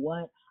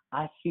 what?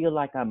 I feel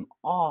like I'm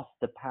off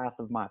the path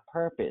of my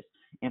purpose.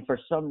 And for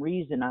some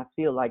reason, I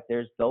feel like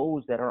there's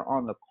those that are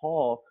on the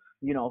call,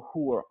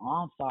 who were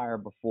on fire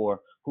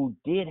before, who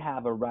did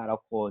have a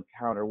radical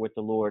encounter with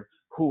the Lord,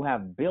 who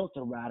have built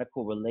a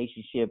radical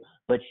relationship,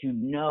 but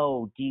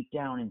deep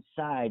down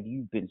inside,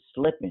 you've been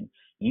slipping.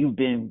 You've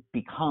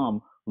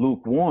become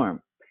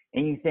lukewarm.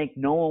 And you think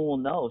no one will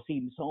know.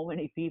 See, so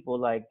many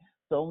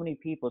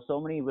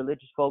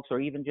religious folks, or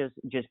even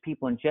just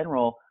people in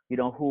general,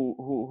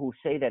 who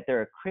say that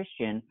they're a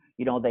Christian,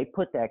 they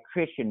put that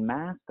Christian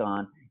mask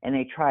on and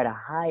they try to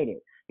hide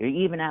it.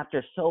 Even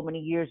after so many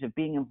years of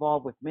being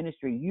involved with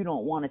ministry, you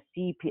don't want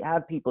to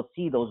have people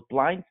see those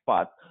blind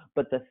spots.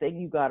 But the thing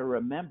you got to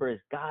remember is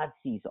God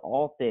sees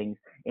all things,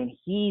 and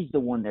He's the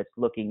one that's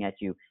looking at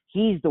you.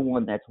 He's the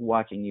one that's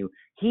watching you.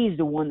 He's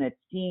the one that's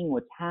seeing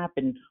what's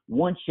happened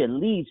once you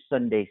leave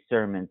Sunday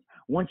sermons,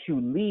 once you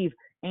leave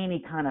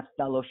any kind of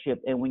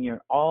fellowship, and when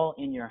you're all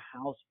in your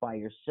house by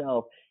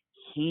yourself.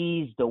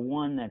 He's the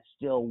one that's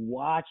still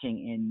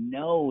watching and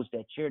knows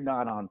that you're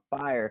not on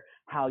fire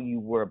how you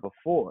were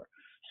before.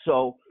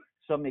 So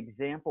some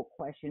example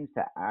questions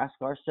to ask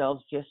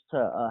ourselves, just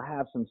to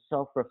have some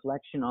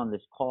self-reflection on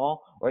this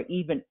call, or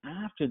even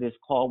after this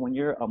call when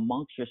you're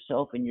amongst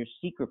yourself in your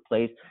secret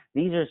place.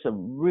 These are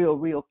some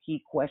real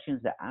key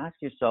questions to ask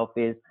yourself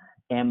is,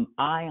 am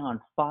I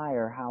on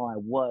fire how I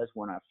was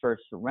when I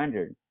first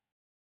surrendered?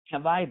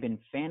 Have I been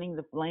fanning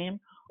the flame,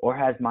 or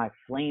has my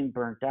flame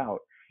burnt out?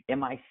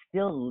 Am I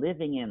still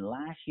living in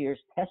last year's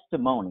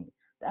testimony?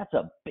 That's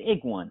a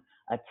big one.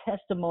 A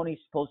testimony is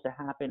supposed to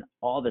happen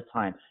all the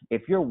time.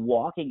 If you're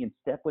walking in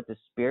step with the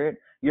Spirit,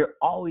 you're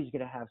always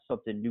going to have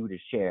something new to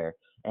share.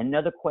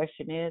 Another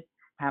question is,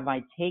 have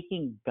I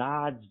taken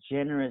God's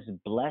generous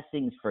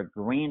blessings for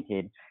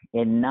granted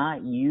and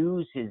not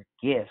used His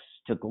gifts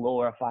to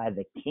glorify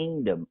the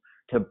kingdom,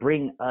 to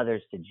bring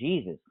others to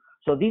Jesus?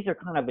 So these are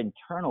kind of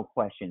internal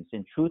questions.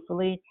 And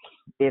truthfully,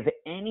 if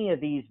any of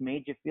these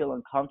made you feel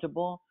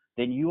uncomfortable,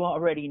 then you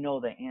already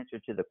know the answer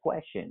to the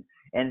question.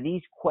 And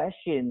these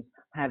questions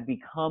have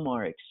become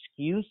our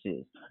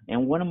excuses.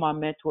 And one of my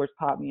mentors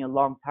taught me a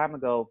long time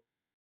ago,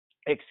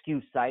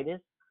 excusitis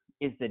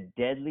is the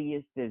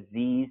deadliest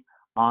disease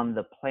on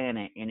the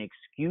planet, and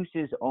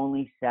excuses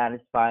only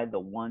satisfy the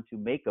ones who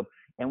make them.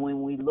 And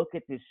when we look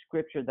at this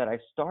scripture that I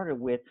started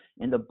with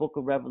in the book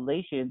of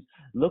Revelations,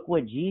 look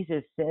what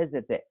Jesus says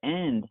at the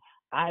end.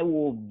 I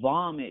will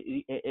vomit.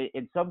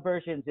 In some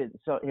versions, it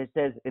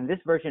says, in this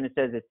version, it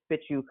says it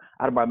spits you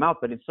out of my mouth,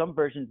 but in some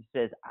versions, it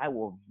says, I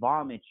will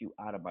vomit you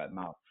out of my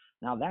mouth.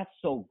 Now, that's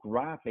so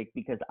graphic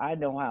because I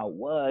know how it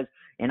was,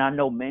 and I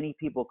know many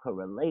people could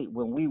relate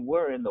when we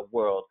were in the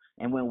world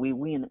and when we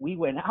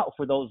went out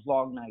for those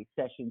long night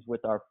sessions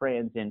with our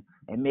friends, and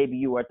maybe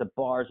you were at the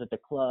bars, at the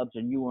clubs,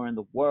 and you were in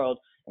the world,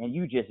 and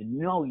you just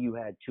know you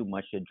had too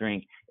much to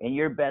drink, and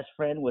your best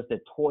friend was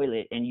the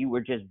toilet, and you were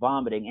just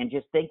vomiting, and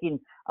just thinking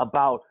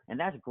about, and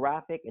that's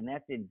graphic, and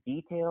that's in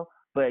detail.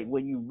 But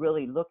when you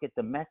really look at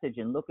the message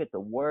and look at the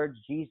words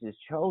Jesus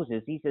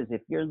chooses, He says,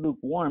 if you're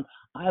lukewarm,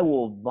 I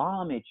will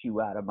vomit you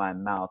out of my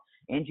mouth.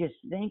 And just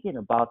thinking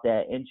about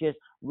that and just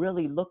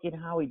really look at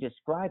how He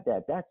described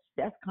that,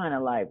 that's kind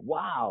of like,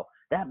 wow,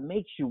 that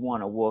makes you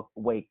want to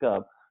wake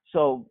up.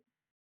 So,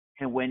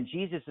 and when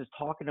Jesus is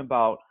talking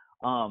about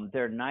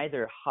they're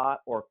neither hot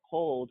or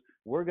cold,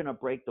 we're going to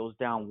break those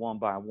down one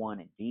by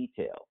one in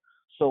detail.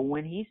 So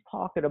when He's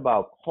talking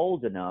about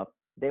cold enough,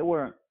 they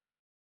weren't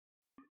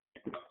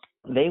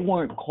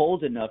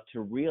cold enough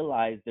to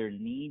realize their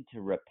need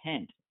to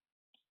repent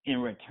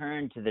and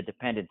return to the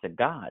dependence of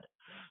God.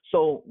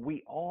 So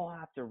we all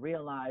have to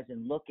realize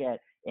and look at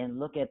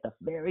the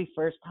very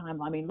first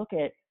time. I mean,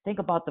 think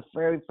about the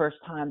very first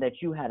time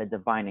that you had a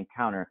divine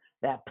encounter,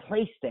 that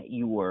place that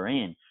you were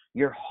in.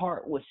 Your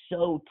heart was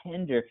so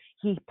tender.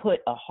 He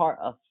put a heart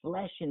of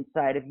flesh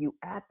inside of you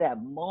at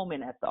that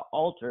moment at the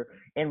altar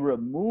and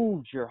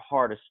removed your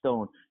heart of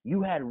stone.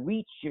 You had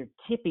reached your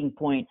tipping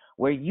point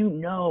where you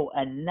know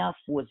enough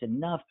was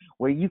enough,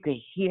 where you could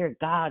hear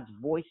God's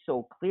voice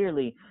so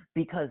clearly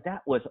because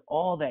that was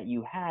all that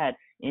you had.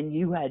 And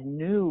you had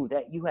knew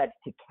that you had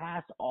to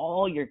cast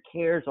all your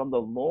cares on the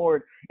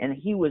Lord, and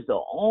He was the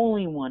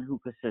only one who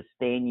could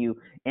sustain you.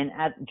 And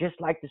just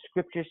like the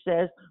scripture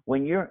says,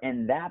 when you're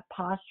in that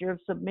posture of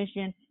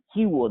submission,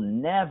 He will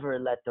never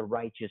let the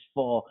righteous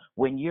fall.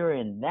 When you're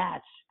in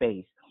that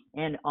space,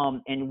 and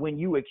when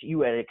you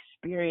had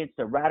experienced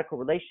a radical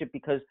relationship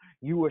because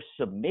you were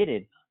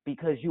submitted,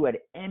 because you had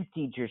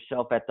emptied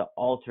yourself at the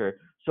altar.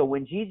 So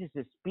when Jesus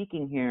is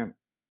speaking here,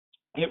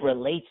 it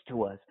relates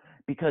to us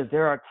because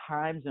there are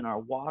times in our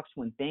walks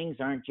when things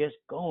aren't just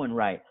going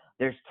right.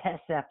 There's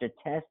tests after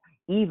tests,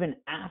 even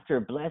after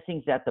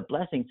blessings after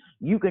blessings.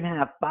 You can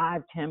have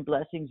 5, 10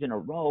 blessings in a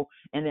row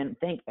and then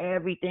think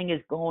everything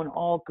is going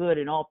all good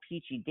and all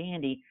peachy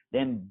dandy.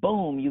 Then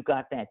boom, you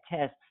got that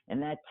test.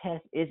 And that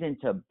test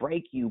isn't to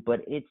break you, but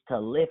it's to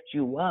lift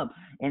you up.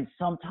 And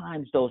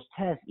sometimes those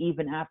tests,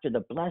 even after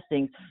the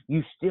blessings,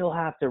 you still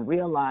have to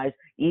realize,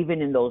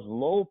 even in those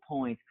low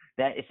points,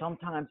 that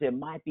sometimes it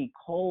might be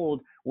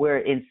cold where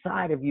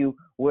inside of you,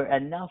 where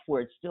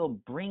it still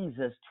brings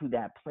us to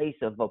that place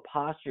of a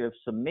posture of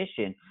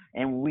submission.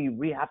 And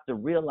we have to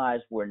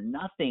realize we're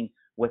nothing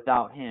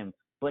without Him.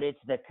 But it's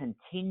the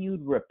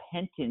continued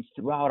repentance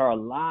throughout our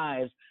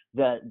lives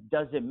that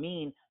doesn't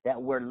mean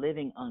that we're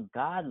living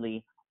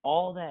ungodly.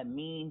 All that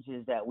means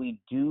is that we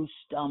do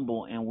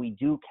stumble and we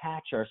do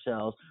catch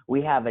ourselves.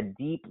 We have a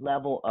deep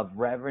level of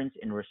reverence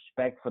and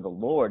respect for the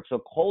Lord.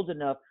 So cold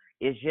enough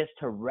is just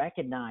to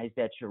recognize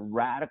that your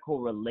radical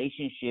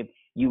relationship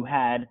you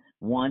had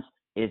once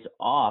is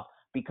off.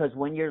 Because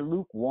when you're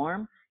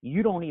lukewarm,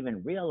 you don't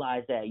even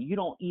realize that. You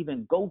don't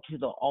even go to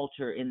the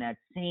altar in that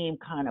same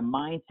kind of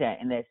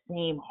mindset, in that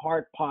same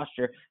heart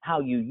posture how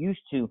you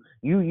used to.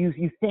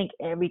 You think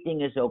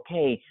everything is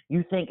okay.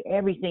 You think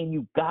everything,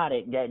 you got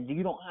it, that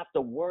you don't have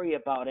to worry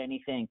about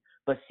anything.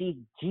 But see,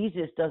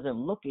 Jesus doesn't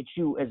look at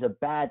you as a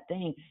bad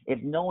thing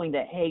if knowing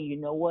that, hey, you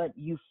know what?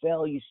 You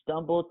fell, you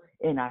stumbled,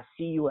 and I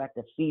see you at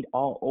the feet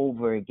all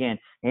over again.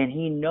 And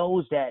he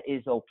knows that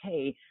is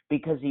okay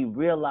because he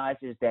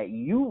realizes that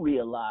you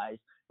realize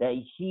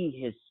that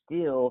he is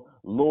still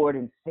Lord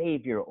and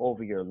Savior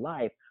over your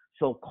life.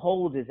 So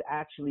cold is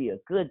actually a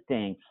good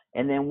thing.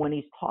 And then when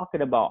he's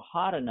talking about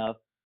hot enough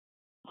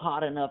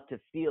to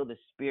feel the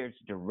Spirit's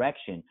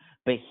direction.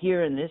 But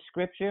here in this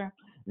scripture,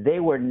 they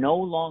were no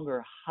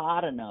longer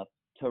hot enough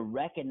to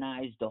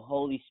recognize the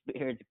Holy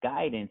Spirit's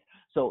guidance.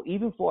 So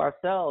even for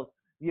ourselves,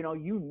 you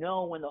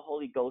know when the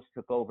Holy Ghost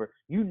took over.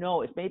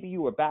 If maybe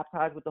you were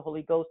baptized with the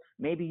Holy Ghost,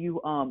 maybe you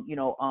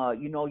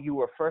you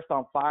were first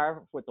on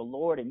fire with the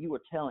Lord, and you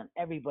were telling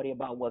everybody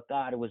about what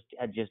God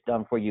had just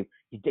done for you.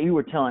 You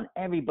were telling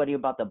everybody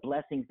about the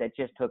blessings that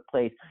just took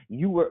place.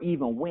 You were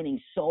even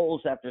winning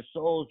souls after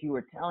souls. You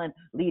were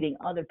leading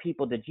other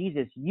people to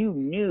Jesus. You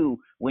knew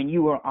when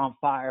you were on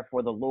fire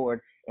for the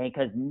Lord, and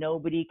because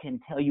nobody can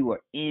tell you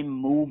are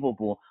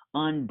immovable,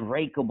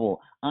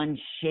 unbreakable,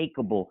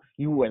 unshakable.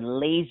 You were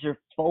laser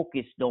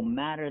focused no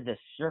matter the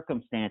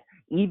circumstance.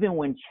 Even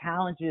when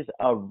challenges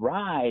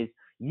arise,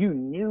 you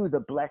knew the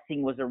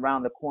blessing was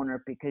around the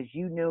corner because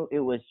you knew it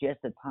was just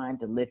a time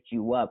to lift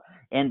you up.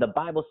 And the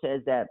Bible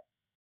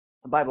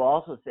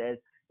also says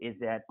is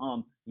that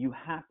you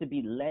have to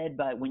be led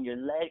by when you're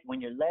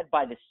led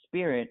by the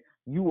Spirit,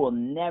 you will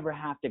never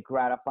have to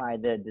gratify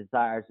the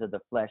desires of the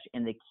flesh.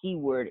 And the key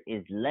word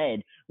is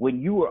led.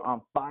 When you were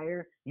on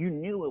fire, you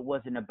knew it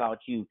wasn't about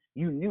you.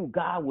 You knew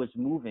God was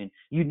moving.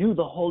 You knew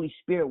the Holy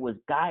Spirit was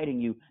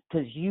guiding you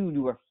because you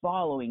were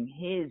following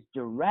his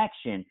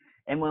direction.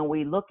 And when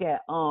we look at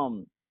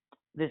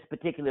this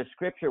particular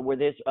scripture where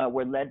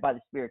led by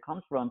the Spirit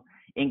comes from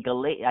in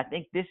Galatians, I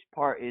think this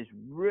part is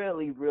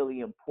really, really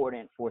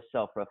important for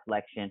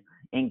self-reflection.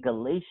 In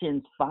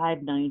Galatians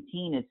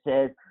 5:19, it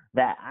says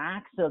that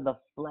acts of the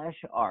flesh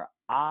are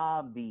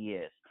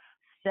obvious: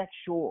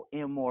 sexual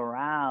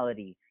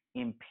immorality,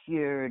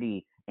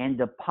 impurity, and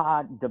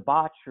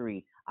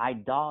debauchery,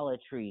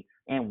 idolatry,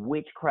 and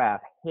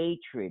witchcraft,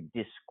 hatred,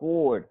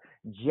 discord,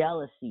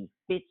 jealousy,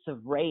 fits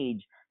of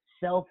rage,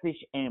 selfish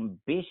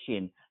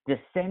ambition,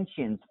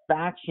 dissensions,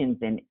 factions,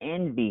 and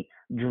envy,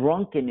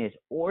 drunkenness,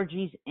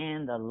 orgies,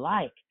 and the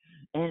like.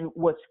 And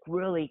what's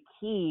really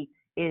key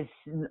is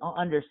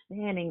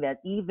understanding that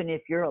even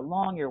if you're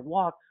along your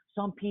walk,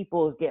 some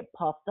people get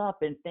puffed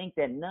up and think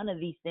that none of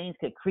these things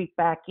could creep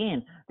back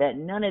in, that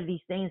none of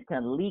these things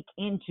can leak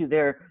into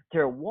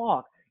their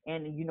walk.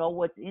 And you know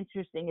what's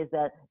interesting is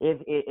that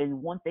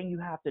and one thing you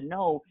have to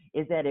know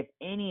is that if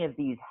any of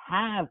these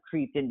have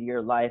creeped into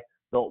your life,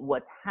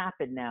 what's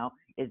happened now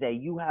is that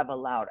you have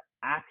allowed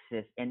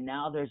access, and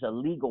now there's a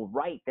legal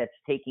right that's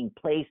taking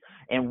place,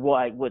 and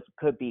what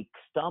could be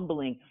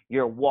stumbling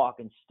your walk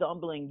and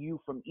stumbling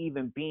you from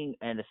even being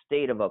in a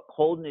state of a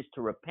coldness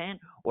to repent,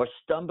 or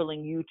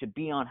stumbling you to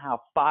be on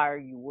how fire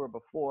you were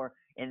before.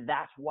 And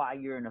that's why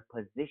you're in a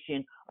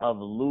position of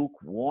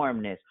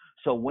lukewarmness.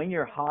 So when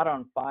you're hot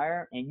on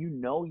fire and you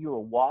know you're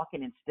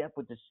walking in step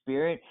with the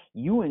Spirit,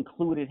 you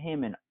included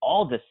him in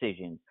all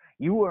decisions.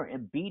 You were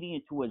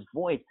obedient to his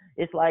voice.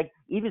 It's like,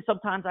 even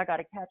sometimes I got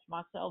to catch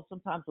myself.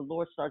 Sometimes the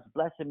Lord starts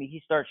blessing me.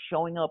 He starts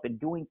showing up and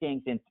doing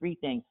things in 3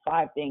 things,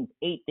 5 things,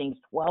 8 things,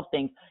 12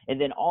 things. And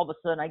then all of a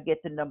sudden I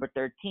get to number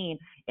 13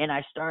 and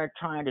I start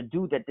trying to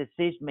do that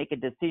decision, make a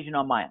decision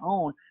on my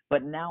own.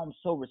 But now I'm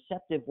so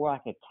receptive where I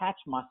could catch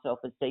myself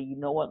and say, you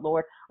know what,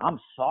 Lord, I'm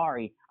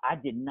sorry. I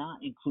did not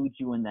include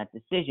you in that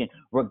decision,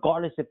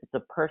 regardless if it's a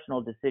personal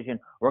decision,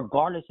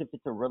 regardless if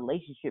it's a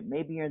relationship.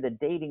 Maybe you're in the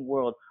dating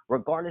world,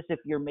 regardless if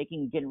you're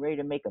getting ready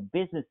to make a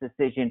business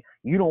decision.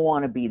 You don't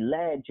want to be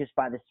led just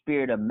by the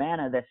spirit of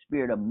manna, that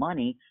spirit of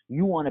money.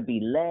 You want to be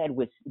led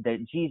with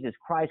the Jesus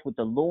Christ, with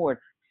the Lord,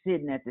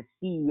 sitting at the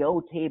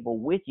CEO table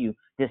with you,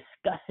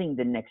 discussing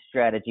the next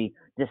strategy,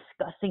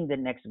 discussing the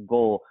next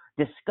goal,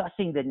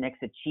 discussing the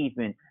next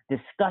achievement,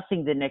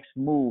 discussing the next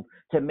move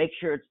to make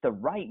sure it's the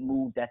right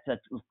move that's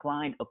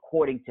inclined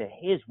according to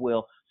his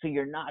will. So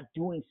you're not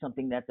doing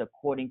something that's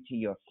according to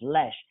your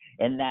flesh,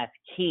 and that's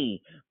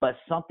key. But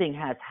something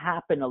has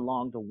happened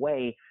along the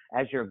way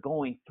as you're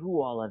going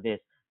through all of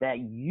this that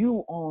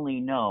you only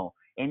know.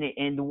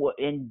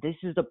 And this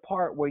is the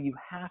part where you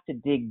have to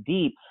dig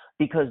deep,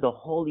 because the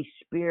Holy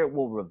Spirit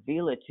will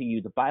reveal it to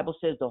you. The Bible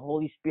says the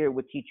Holy Spirit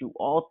will teach you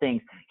all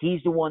things.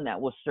 He's the one that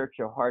will search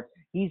your heart.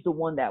 He's the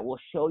one that will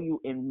show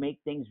you and make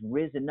things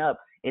risen up.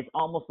 It's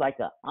almost like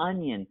an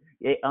onion.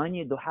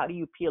 How do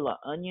you peel an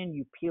onion?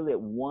 You peel it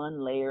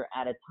one layer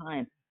at a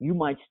time. You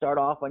might start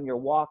off on your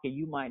walk and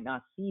you might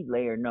not see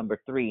layer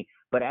number 3.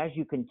 But as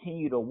you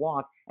continue to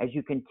walk, as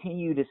you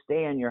continue to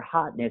stay on your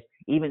hotness,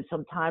 even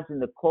sometimes in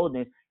the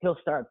coldness, he'll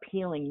start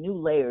peeling new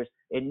layers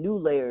and new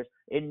layers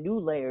and new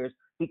layers,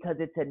 because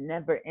it's a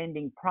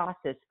never-ending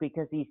process,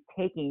 because he's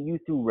taking you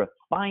through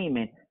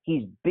refinement.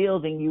 He's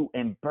building you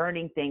and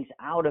burning things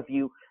out of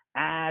you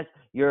as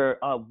your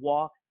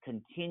walk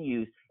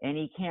continues, and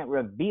he can't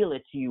reveal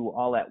it to you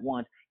all at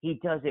once. He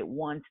does it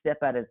one step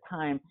at a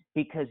time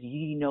because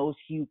he knows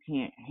you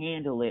can't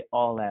handle it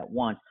all at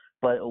once.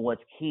 But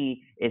what's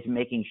key is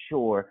making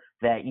sure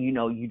that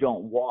you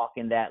don't walk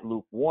in that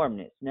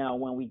lukewarmness. Now,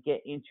 when we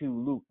get into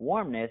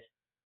lukewarmness,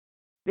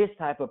 this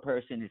type of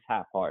person is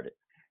half-hearted.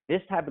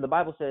 The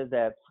Bible says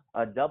that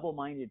a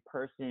double-minded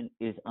person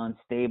is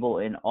unstable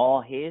in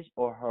all his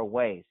or her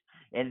ways.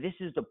 And this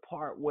is the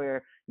part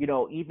where,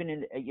 even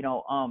in,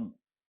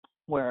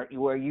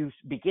 where you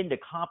begin to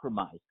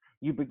compromise.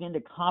 You begin to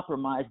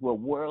compromise with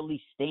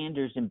worldly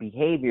standards and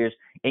behaviors,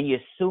 and you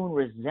soon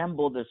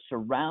resemble the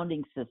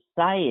surrounding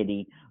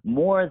society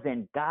more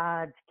than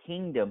God's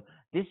kingdom.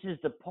 This is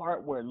the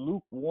part where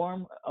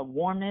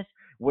warmness,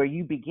 where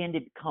you begin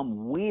to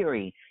become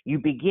weary. You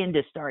begin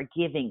to start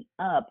giving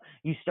up.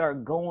 You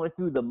start going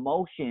through the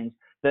motions.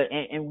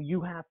 And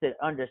you have to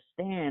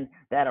understand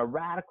that a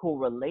radical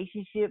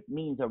relationship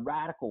means a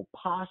radical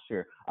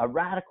posture. A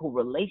radical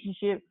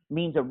relationship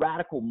means a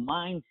radical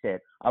mindset.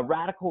 A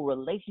radical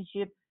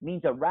relationship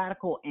means a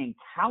radical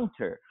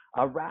encounter.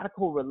 A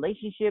radical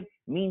relationship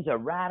means a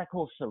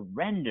radical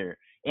surrender.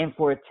 And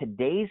for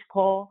today's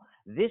call,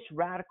 this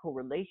radical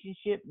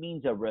relationship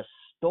means a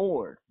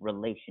restored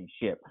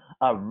relationship,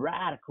 a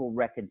radical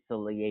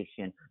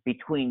reconciliation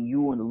between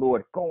you and the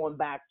Lord, going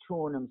back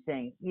to him,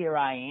 saying, here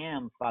I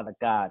am, Father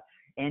God,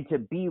 and to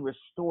be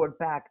restored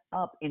back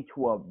up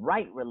into a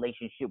right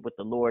relationship with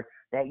the Lord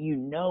that you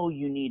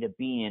need to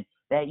be in,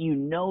 that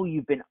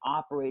you've been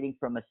operating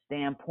from a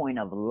standpoint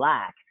of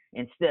lack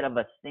instead of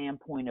a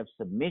standpoint of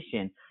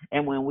submission.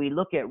 And when we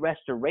look at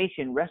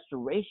restoration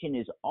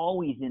is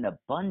always in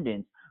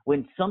abundance.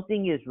 When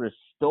something is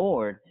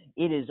restored,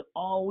 it is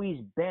always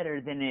better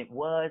than it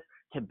was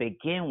to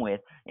begin with.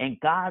 And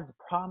God's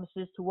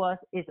promises to us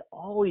is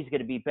always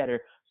going to be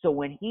better. So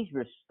when he's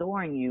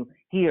restoring you,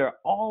 he are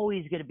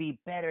always going to be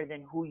better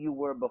than who you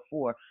were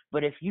before.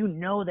 But if you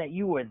know that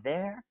you were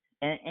there,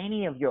 and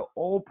any of your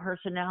old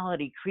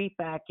personality creep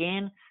back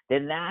in,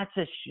 then that's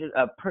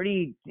a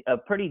pretty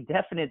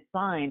definite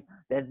sign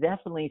that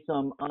definitely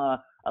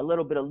a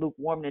little bit of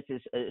lukewarmness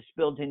is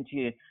spilled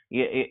into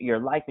your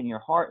life and your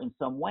heart in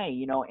some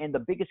way, And the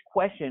biggest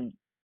question,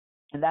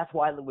 and that's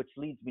why, which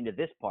leads me to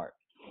this part,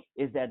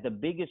 is that the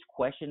biggest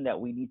question that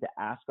we need to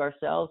ask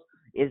ourselves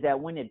is that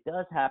when it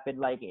does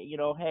happen,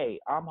 hey,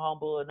 I'm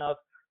humble enough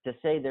to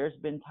say there's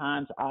been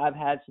times I've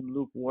had some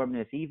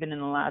lukewarmness. Even in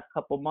the last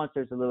couple of months,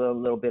 there's a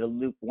little bit of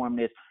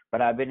lukewarmness,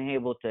 but I've been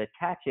able to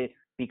attach it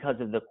because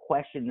of the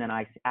question that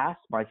I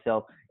asked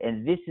myself.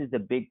 And this is the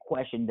big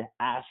question to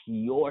ask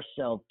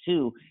yourself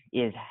too,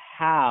 is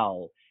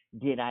how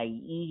did I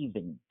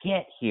even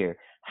get here?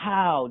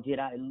 How did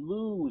I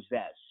lose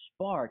that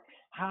spark?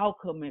 How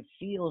come it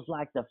feels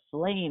like the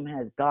flame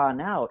has gone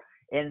out?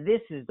 And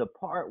this is the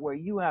part where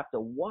you have to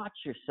watch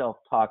yourself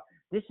talk.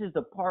 This is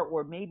the part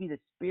where maybe the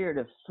spirit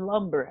of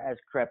slumber has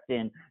crept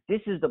in.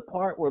 This is the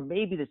part where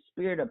maybe the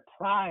spirit of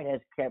pride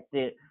has crept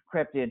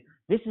in.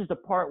 This is the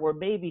part where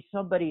maybe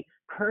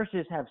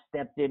curses have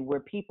stepped in, where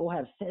people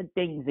have said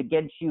things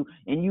against you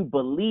and you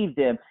believe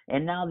them.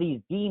 And now these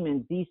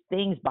demons, these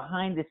things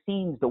behind the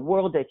scenes, the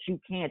world that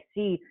you can't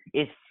see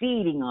is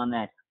feeding on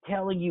that,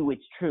 telling you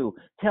it's true,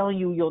 telling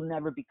you you'll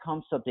never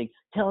become something,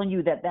 telling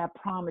you that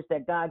promise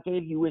that God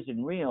gave you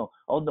isn't real.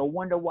 Oh, no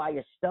wonder why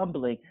you're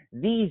stumbling.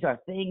 These are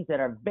things that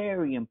are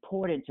very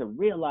important to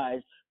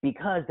realize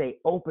because they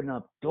open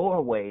up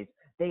doorways.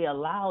 They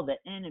allow the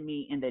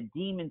enemy and the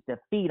demons to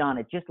feed on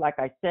it, just like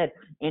I said,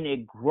 and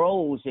it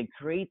grows and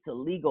creates a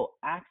legal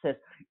access.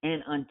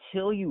 And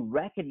until you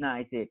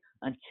recognize it,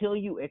 until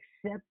you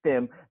accept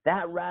them,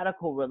 that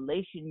radical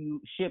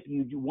relationship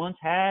you once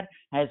had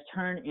has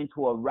turned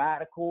into a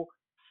radical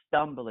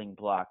stumbling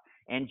block.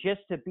 And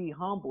just to be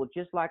humble,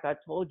 just like I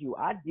told you,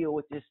 I deal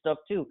with this stuff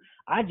too.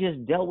 I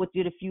just dealt with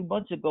it a few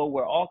months ago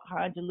where all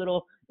kinds of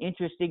little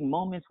interesting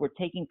moments were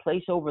taking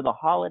place over the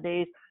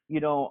holidays,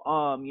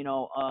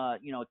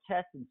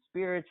 tests and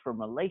spirits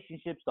from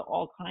relationships to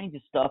all kinds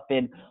of stuff.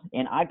 And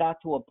I got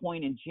to a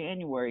point in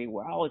January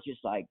where I was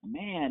just like,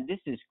 man, this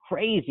is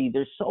crazy.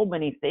 There's so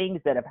many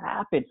things that have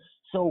happened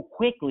so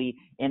quickly,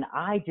 and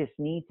I just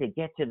need to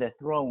get to the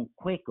throne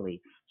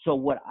quickly. So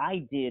what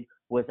I did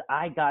was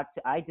I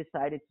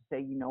decided to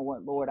say, you know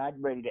what, Lord,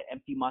 I'm ready to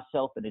empty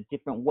myself in a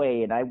different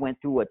way. And I went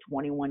through a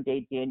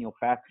 21-day Daniel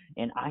fast,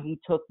 and he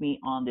took me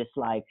on this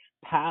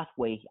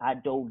pathway. I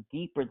dove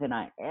deeper than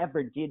I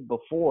ever did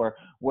before,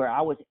 where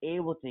I was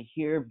able to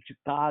hear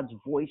God's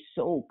voice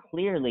so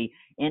clearly.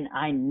 And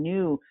I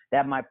knew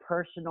that my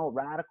personal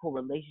radical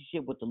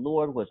relationship with the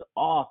Lord was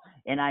off.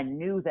 And I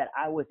knew that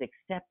I was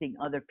accepting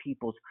other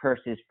people's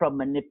curses from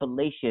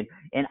manipulation.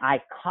 And I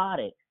caught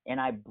it. And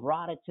I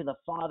brought it to the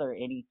Father,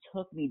 and he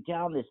took me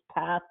down this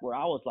path where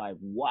I was like,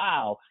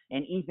 wow,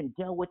 and even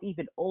dealt with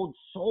even old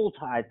soul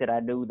ties that I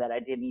knew that I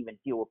didn't even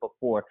deal with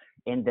before.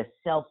 And the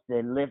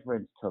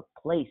self-deliverance took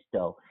place,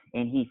 though,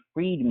 and he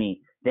freed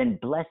me. then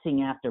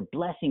blessing after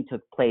blessing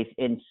took place,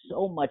 and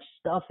so much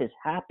stuff has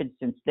happened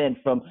since then,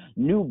 from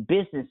new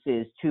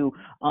businesses to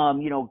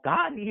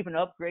God even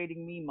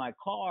upgrading me my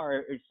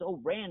car so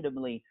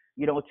randomly,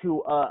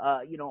 to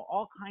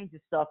all kinds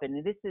of stuff.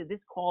 And this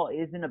call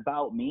isn't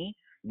about me.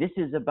 This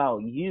is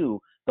about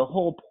you. The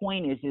whole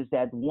point is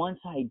that once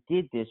I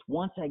did this,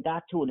 once I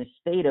got to a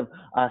state of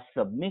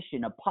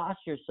submission, a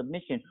posture of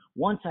submission,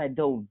 once I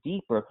dove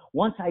deeper,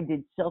 once I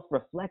did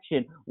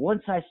self-reflection,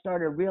 once I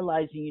started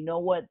realizing, you know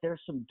what,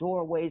 there's some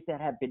doorways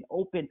that have been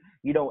opened,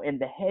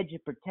 and the hedge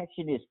of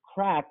protection is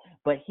cracked,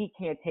 but he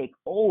can't take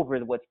over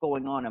what's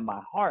going on in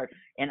my heart.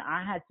 And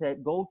I had to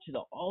go to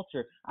the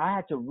altar. I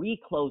had to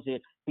reclose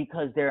it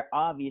because there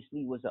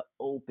obviously was an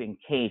open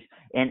case.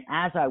 And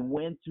as I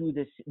went through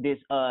this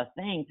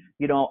thing,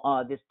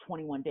 this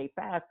 21-day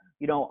fast,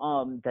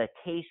 the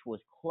case was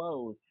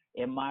closed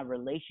and my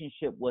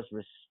relationship was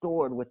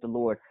restored with the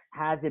Lord.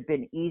 Has it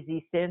been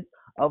easy since?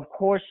 Of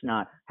course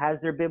not. Has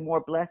there been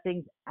more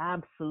blessings?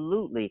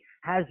 Absolutely.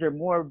 Has there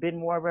been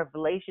more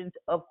revelations?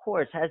 Of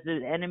course. Has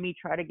the enemy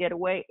tried to get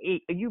away?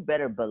 You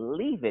better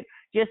believe it.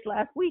 Just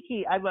last week,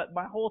 I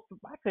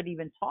couldn't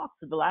even talk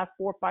for the last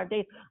 4 or 5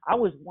 days. I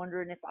was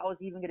wondering if I was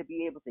even going to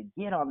be able to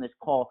get on this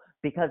call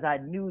because I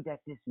knew that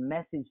this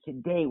message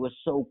today was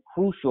so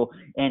crucial,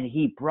 and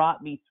he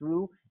brought me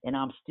through, and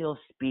I'm still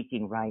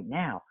speaking right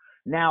now.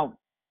 Now,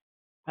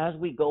 as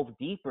we go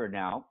deeper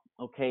now,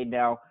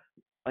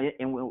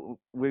 and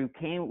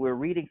we're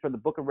reading from the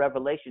book of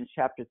Revelation,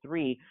 chapter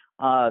 3,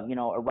 right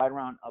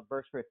around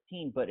verse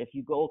 15. But if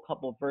you go a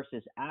couple of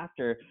verses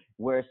after,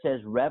 where it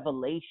says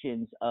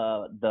Revelations,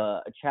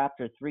 the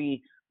chapter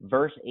 3,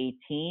 verse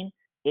 18,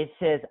 it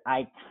says,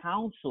 I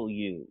counsel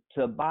you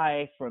to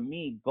buy from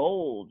me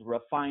gold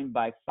refined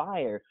by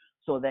fire,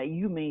 so that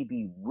you may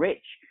be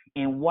rich,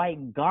 in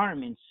white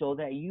garments, so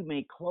that you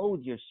may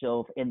clothe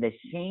yourself, and the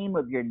shame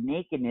of your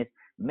nakedness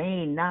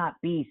may not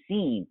be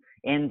seen,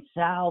 and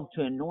salve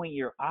to anoint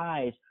your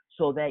eyes,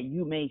 so that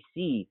you may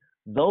see.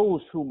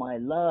 Those whom I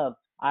love,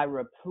 I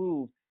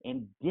reprove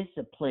and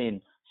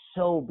discipline,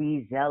 so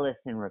be zealous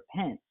and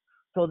repent.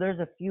 So there's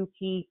a few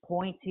key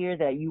points here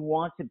that you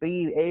want to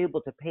be able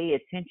to pay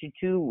attention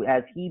to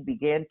as he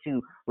began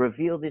to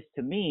reveal this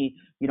to me,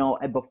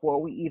 and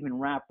before we even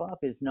wrap up,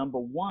 is number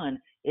one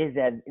is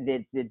that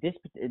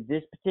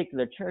this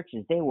particular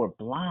churches, they were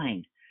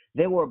blind.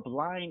 They were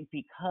blind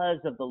because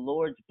of the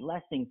Lord's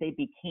blessings. They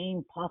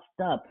became puffed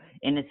up,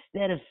 and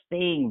instead of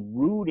staying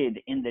rooted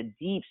in the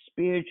deep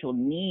spiritual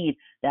need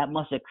that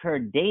must occur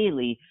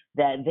daily,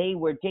 that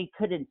they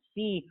couldn't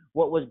see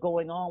what was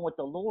going on with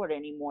the Lord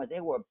anymore. They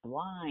were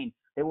blind.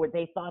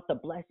 They thought the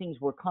blessings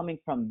were coming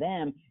from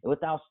them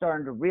without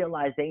starting to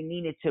realize they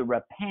needed to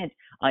repent.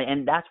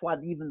 And that's why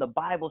even the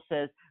Bible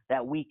says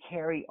that we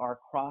carry our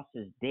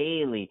crosses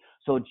daily.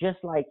 So just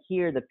like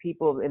here, the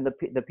people in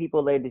the people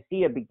of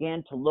Laodicea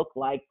began to look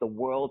like the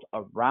world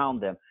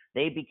around them.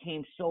 They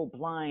became so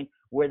blind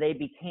where they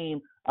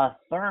became a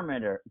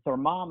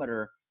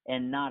thermometer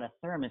and not a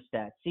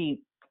thermostat.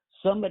 See,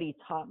 somebody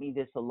taught me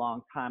this a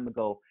long time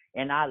ago,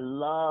 and I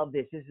love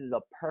this. This is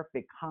a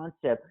perfect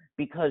concept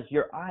because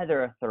you're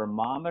either a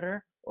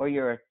thermometer or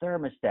you're a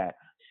thermostat.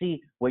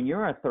 See, when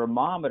you're a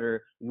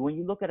thermometer, when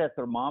you look at a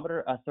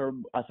thermometer,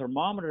 a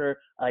thermometer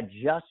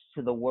adjusts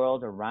to the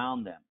world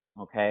around them,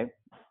 okay?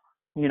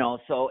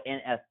 So in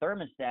a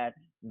thermostat,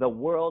 the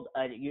world,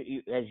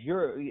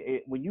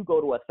 when you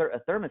go to a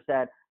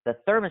thermostat, the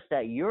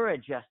thermostat, you're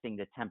adjusting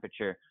the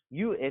temperature.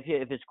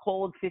 If it's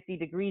cold 50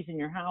 degrees in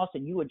your house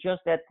and you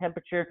adjust that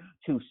temperature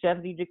to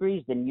 70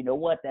 degrees, then you know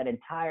what? That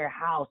entire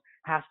house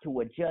has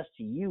to adjust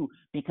to you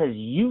because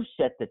you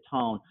set the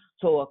tone.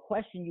 So a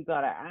question you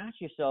got to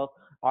ask yourself,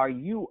 are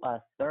you a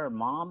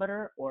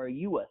thermometer or are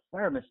you a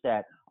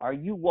thermostat? Are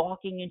you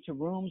walking into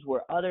rooms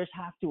where others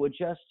have to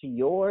adjust to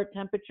your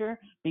temperature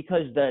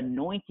because the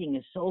anointing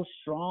is so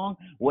strong?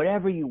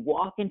 Whatever you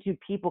walk into,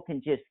 people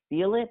can just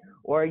feel it?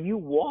 Or are you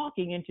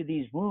walking into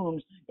these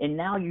rooms and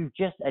now you've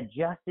just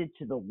adjusted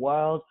to the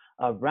world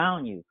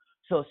around you?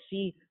 So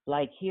see,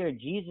 like here,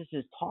 Jesus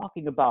is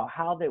talking about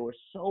how they were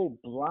so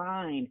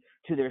blind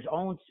to their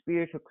own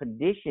spiritual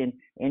condition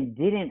and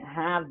didn't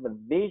have the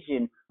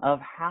vision of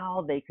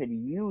how they could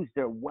use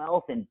their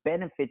wealth and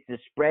benefits to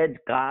spread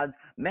God's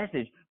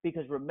message.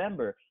 Because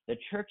remember, the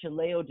church of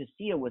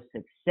Laodicea was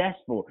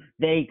successful.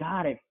 They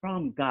got it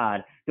from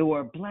God. They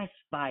were blessed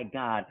by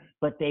God,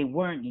 but they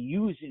weren't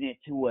using it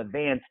to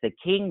advance the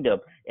kingdom.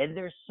 And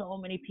there's so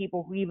many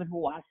people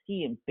who I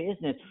see in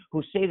business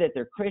who say that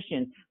they're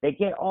Christians. They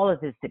get all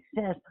of this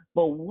success,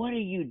 but what are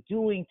you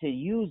doing to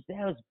use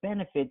those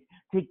benefits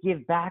to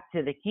give back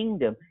to the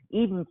kingdom?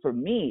 Even for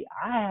me,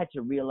 I had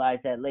to realize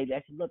that later.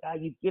 I said, look,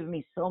 you've given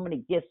me so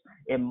many gifts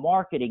in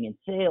marketing and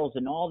sales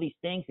and all these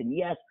things. And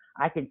yes,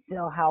 I can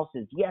sell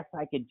houses. Yes,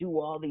 I could do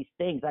all these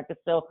things. I could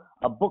sell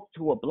a book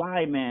to a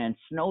blind man,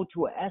 snow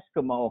to an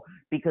Eskimo,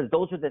 because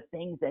those are the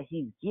things that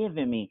he's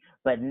given me.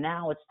 But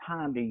now it's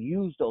time to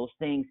use those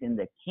things in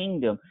the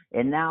kingdom.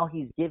 And now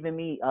he's given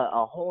me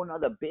a whole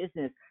nother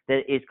business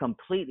that is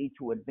completely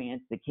to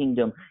advance the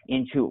kingdom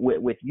into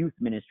with youth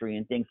ministry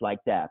and things like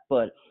that.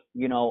 But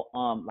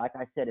like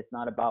I said, it's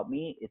not about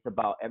me. It's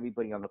about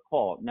everybody on the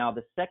call. Now,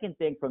 the second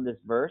thing from this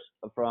verse,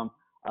 from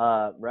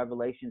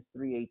Revelations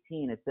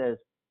 3:18, it says,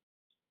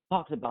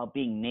 talks about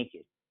being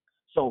naked.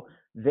 So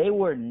they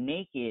were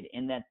naked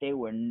in that they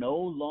were no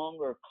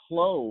longer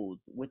clothed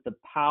with the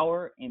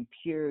power and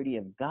purity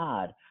of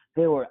God.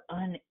 They were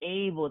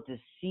unable to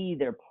see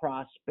their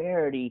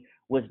prosperity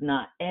was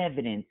not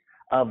evidence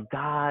of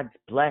God's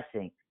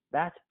blessing.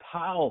 That's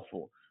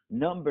powerful.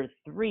 Number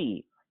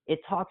 3, it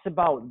talks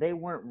about they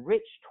weren't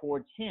rich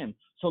towards him.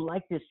 So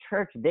like this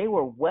church, they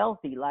were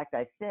wealthy, like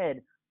I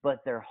said,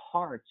 but their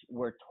hearts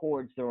were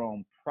towards their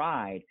own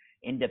pride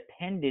and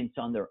dependence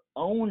on their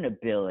own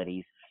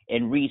abilities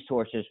and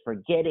resources,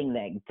 forgetting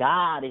that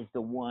God is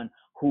the one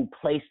who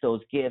placed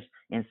those gifts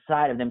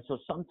inside of them. So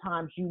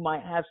sometimes you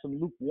might have some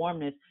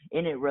lukewarmness,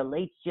 and it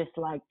relates just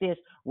like this,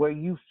 where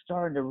you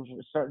start,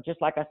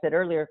 just like I said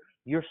earlier,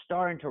 you're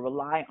starting to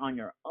rely on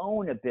your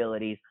own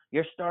abilities.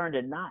 You're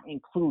starting to not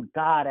include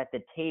God at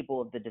the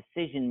table of the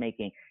decision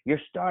making.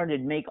 You're starting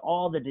to make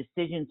all the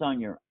decisions on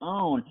your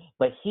own,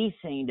 but he's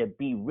saying to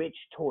be rich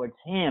towards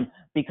him,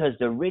 because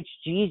the rich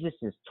Jesus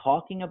is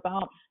talking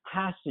about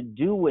has to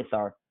do with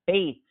our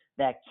faith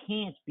that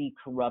can't be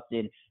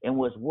corrupted and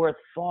was worth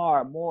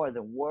far more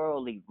than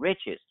worldly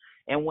riches.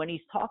 And when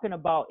he's talking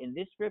about in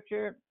this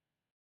scripture,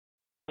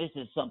 this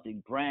is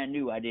something brand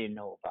new I didn't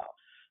know about,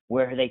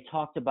 where they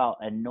talked about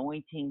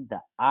anointing the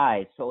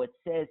eyes. So it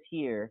says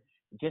here,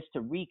 just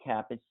to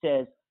recap, it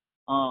says,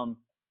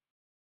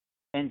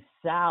 and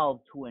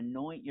salve to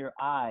anoint your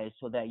eyes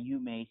so that you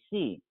may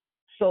see.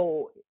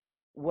 So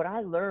what I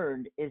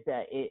learned is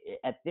that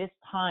at this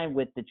time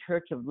with the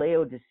Church of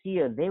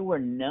Laodicea, they were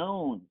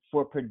known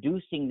for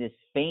producing this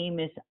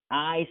famous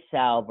eye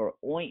salve or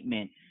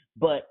ointment,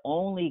 but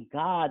only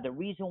God. The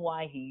reason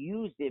why he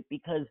used it,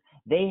 because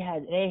they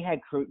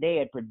had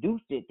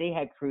produced it, they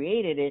had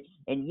created it,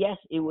 and yes,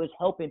 it was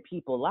helping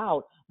people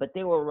out, but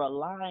they were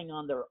relying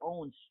on their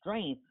own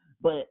strength.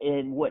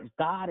 And what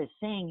God is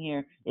saying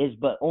here is,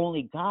 but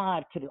only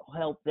God could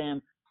help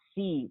them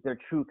see their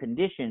true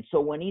condition. So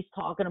when he's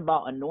talking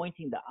about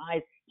anointing the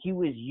eyes, he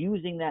was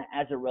using that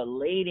as a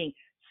relating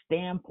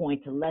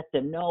standpoint to let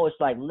them know, it's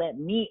like, let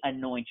me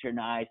anoint your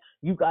eyes.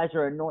 You guys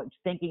are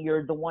thinking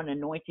you're the one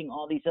anointing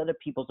all these other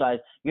people's eyes.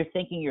 You're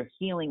thinking you're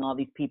healing all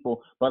these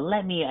people, but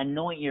let me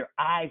anoint your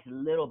eyes a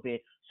little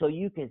bit so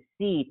you can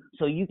see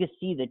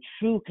the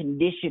true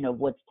condition of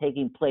what's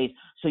taking place,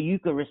 so you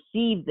can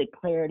receive the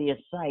clarity of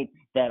sight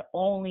that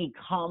only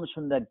comes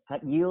from the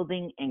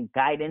yielding and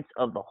guidance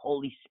of the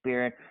Holy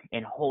Spirit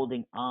and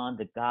holding on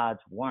to God's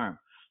word.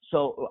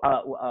 So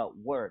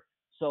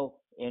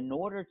in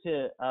order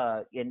to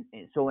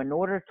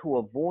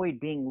avoid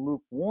being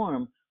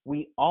lukewarm,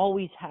 we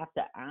always have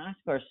to ask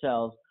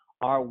ourselves,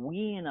 are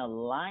we in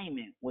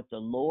alignment with the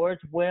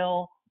Lord's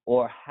will,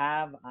 or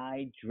have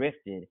I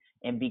drifted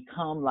and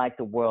become like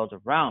the world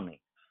around me?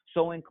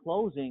 So in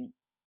closing,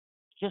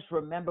 just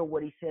remember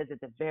what he says at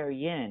the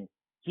very end.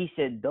 He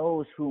said,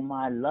 those whom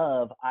I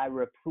love, I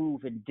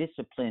reprove and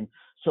discipline.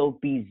 So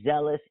be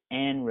zealous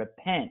and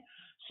repent.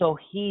 So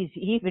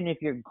even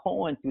if you're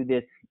going through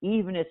this,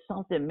 even if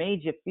something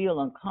made you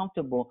feel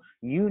uncomfortable,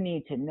 you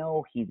need to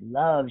know he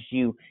loves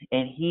you,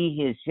 and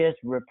he is just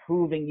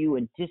reproving you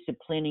and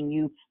disciplining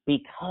you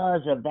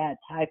because of that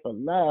type of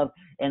love.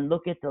 And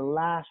look at the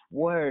last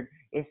word.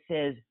 It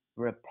says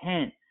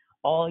repent.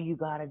 All you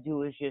got to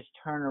do is just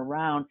turn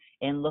around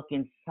and look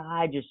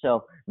inside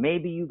yourself.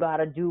 Maybe you got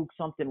to do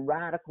something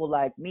radical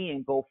like me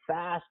and go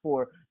fast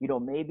for,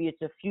 maybe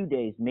it's a few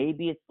days,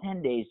 maybe it's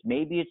 10 days,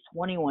 maybe it's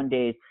 21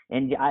 days.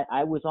 And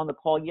I was on the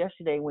call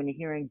yesterday when you're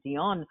hearing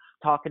Dion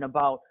talking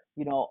about,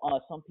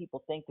 some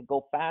people think to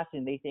go fast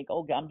and they think,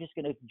 okay, I'm just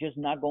going to just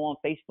not go on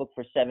Facebook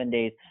for 7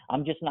 days.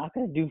 I'm just not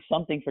going to do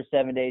something for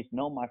 7 days.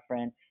 No, my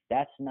friend,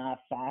 that's not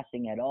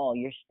fasting at all.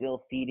 You're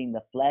still feeding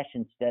the flesh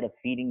instead of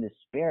feeding the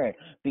spirit,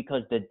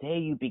 because the day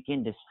you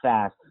begin to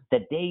fast, the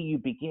day you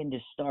begin to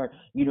start,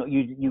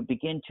 you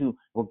begin to,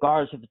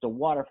 regardless if it's a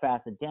water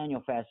fast, a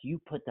Daniel fast, you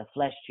put the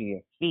flesh to your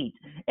feet,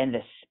 and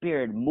the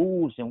spirit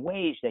moves in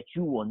ways that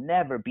you will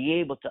never be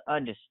able to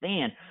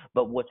understand.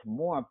 But what's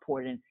more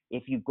important,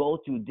 if you go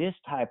through this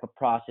type of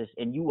process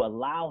and you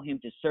allow him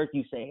to search,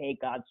 you say, hey,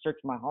 God, search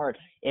my heart.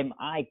 Am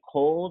I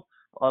cold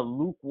or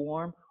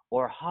lukewarm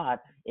or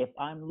hot? If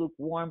I'm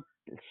lukewarm,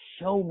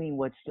 show me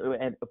what's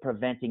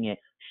preventing it.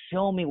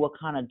 Show me what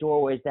kind of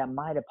doorways that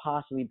might have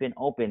possibly been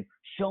open.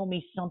 Show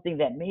me something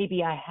that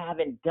maybe I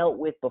haven't dealt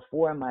with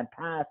before in my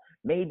past.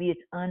 Maybe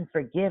it's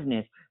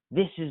unforgiveness.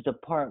 This is the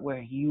part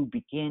where you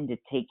begin to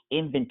take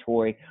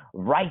inventory,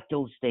 write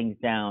those things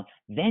down,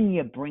 then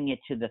you bring it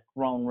to the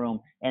throne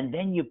room, and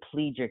then you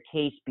plead your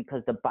case,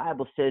 because the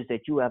Bible says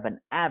that you have an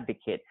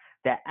advocate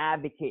That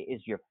advocate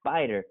is your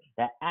fighter.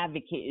 That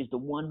advocate is the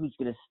one who's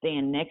going to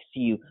stand next to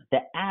you.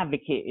 That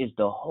advocate is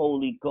the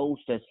Holy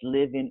Ghost that's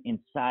living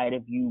inside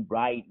of you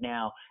right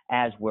now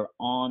as we're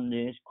on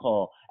this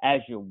call,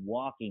 as you're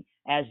walking,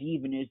 as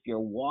even if you're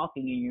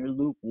walking in your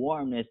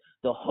lukewarmness,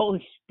 the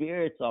Holy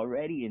Spirit's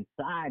already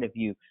inside of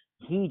you.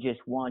 He just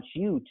wants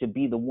you to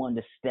be the one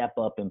to step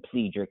up and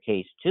plead your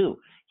case too.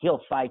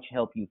 He'll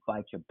help you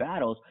fight your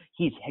battles.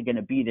 He's going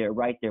to be there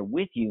right there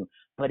with you,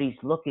 but he's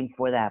looking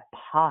for that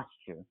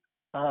posture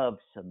of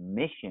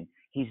submission.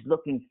 He's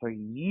looking for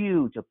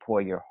you to pour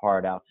your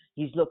heart out.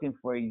 He's looking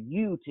for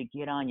you to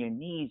get on your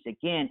knees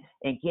again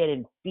and get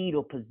in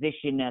fetal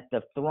position at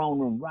the throne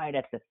room, right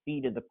at the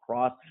feet of the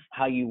cross,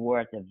 how you were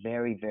at the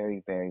very,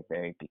 very, very,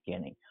 very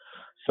beginning.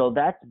 So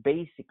that's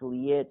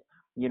basically it.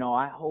 You know,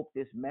 I hope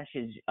this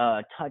message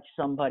touched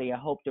somebody. I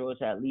hope there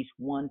was at least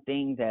one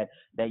thing that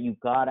you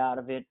got out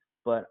of it.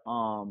 But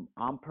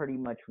I'm pretty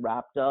much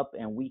wrapped up,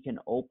 and we can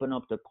open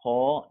up the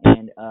call.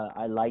 And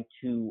I like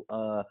to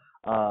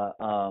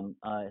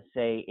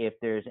say if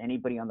there's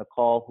anybody on the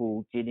call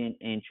who didn't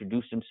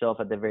introduce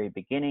himself at the very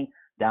beginning,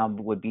 that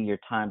would be your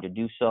time to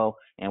do so.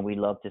 And we'd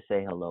love to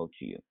say hello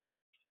to you.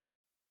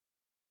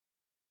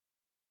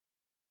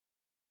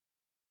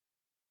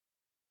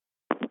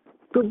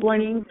 Good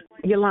morning.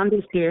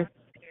 Yolanda's here.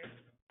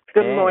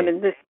 Good morning.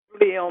 This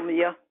is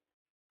Leomia.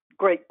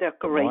 Great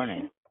decoration. Good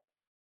morning.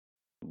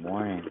 Good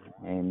morning.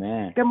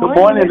 Amen. Good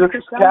morning. This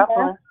is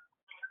Catherine.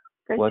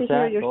 Great What's to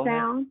hear that? your Go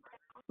sound.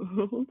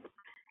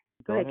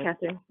 Go ahead, ahead.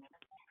 Catherine.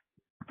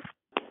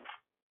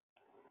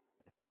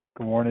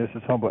 Good morning.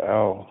 This is Humble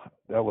Al.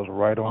 That was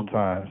right on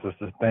time,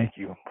 sister. Thank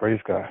you.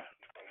 Praise God.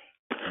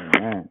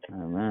 Amen.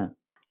 Amen.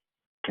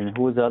 And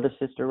who was the other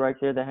sister right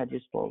there that had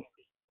just spoke?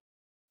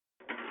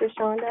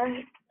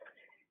 Rashonda.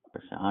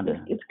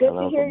 Rashonda. It's good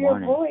Hello, to hear good your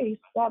morning. voice.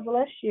 God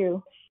bless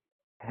you.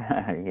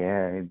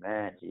 Yeah,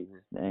 amen.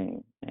 Jesus'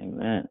 name.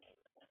 Amen.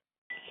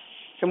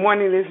 Good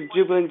morning. This is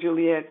Jubilant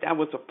Juliet. That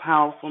was a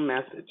powerful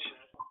message.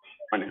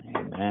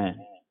 Amen.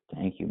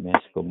 Thank you, miss.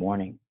 Good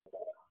morning.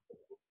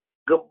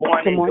 Good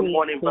morning. Good morning. Good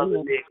morning, Brother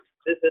Nick.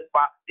 This is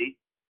Foxy.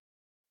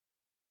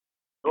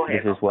 Go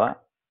ahead. This is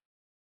what?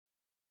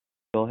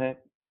 Go ahead.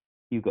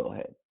 You go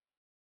ahead.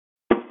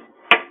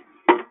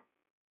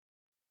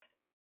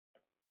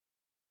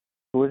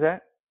 Who is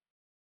that?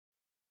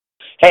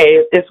 Hey,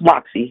 it's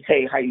Moxie.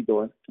 Hey, how you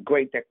doing?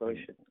 Great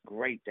declaration.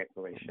 Great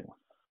declaration.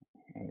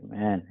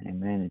 Amen.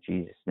 Amen in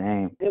Jesus'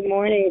 name. Good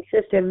morning,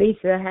 Sister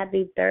Lisa.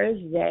 Happy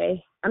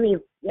Thursday.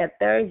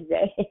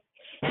 Thursday.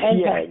 And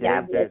Yeah,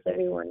 God bless Thursday.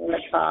 everyone in the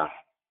call.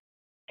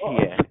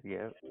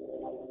 Yeah.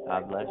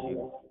 God bless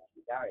you.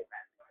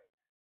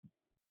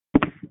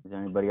 Is there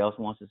anybody else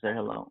who wants to say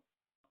hello?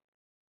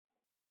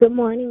 Good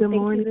morning. Good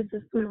Thank morning. you.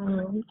 This is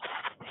Simone.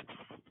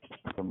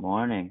 Good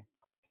morning.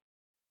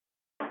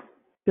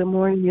 Good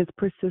morning. It's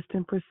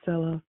Persistent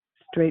Priscilla,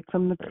 straight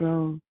from the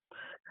throne.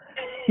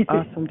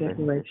 Awesome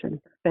declaration.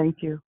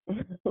 Thank you.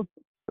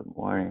 Good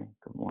morning.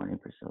 Good morning,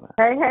 Priscilla.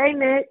 Hey,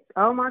 Nick.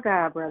 Oh, my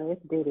God, brother.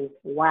 It's Diddy.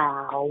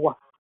 Wow.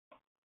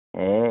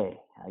 Hey,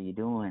 how you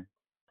doing?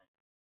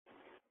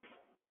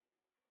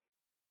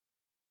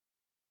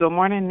 Good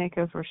morning, Nick.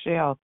 It's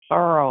Rochelle.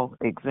 Thorough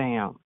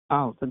exam.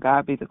 Oh, to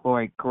God be the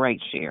glory. Great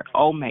share.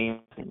 Oh, man.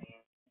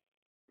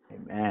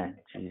 Amen.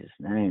 In Jesus'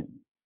 name.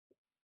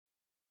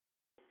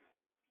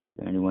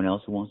 Is there anyone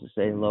else who wants to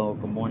say hello or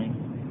good morning?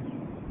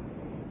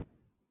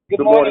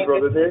 Good morning,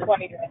 Brother Nick.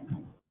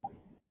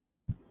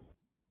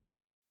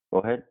 Go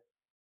ahead.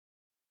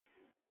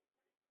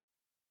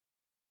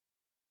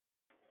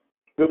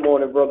 Good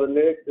morning, Brother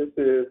Nick. This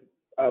is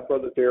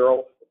Brother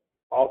Daryl.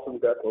 Awesome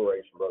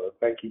declaration, brother.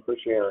 Thank you for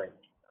sharing.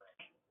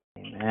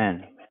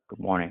 Amen. Good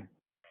morning.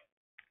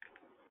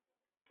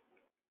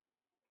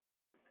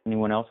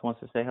 Anyone else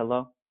wants to say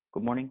hello?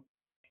 Good morning.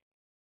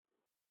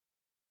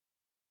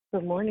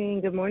 Good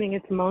morning. Good morning.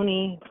 It's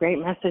Moni. Great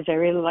message. I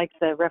really like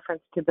the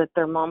reference to the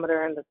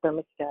thermometer and the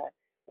thermostat.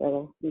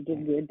 Brother, you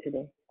did good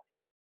today.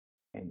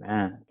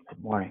 Amen.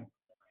 Good morning.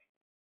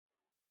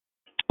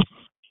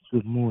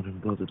 Good morning,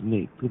 Brother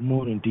Nick. Good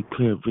morning,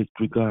 Declare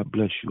Victory. God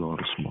bless you all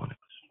this morning.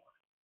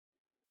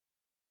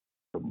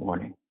 Good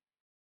morning.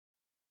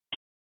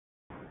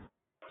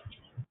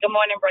 Good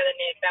morning, Brother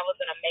Nick. That was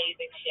an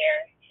amazing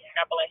share.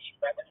 God bless you,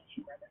 brother.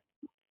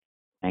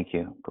 Thank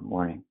you. Good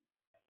morning.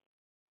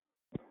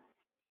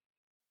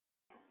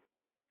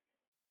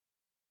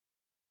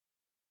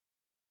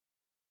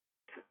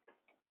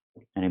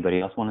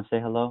 Anybody else want to say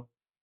hello?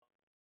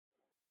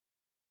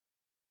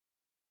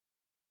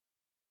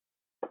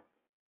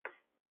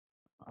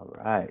 All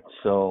right.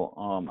 So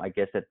I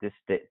guess at this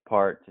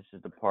part, this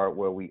is the part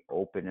where we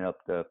open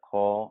up the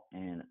call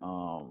and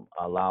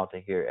allow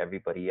to hear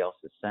everybody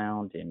else's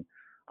sound and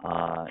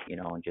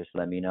and just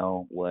let me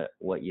know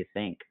what you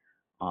think,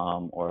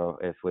 or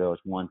if there was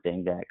one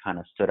thing that kind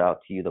of stood out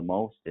to you the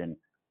most, and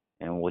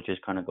we'll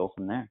just kind of go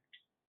from there.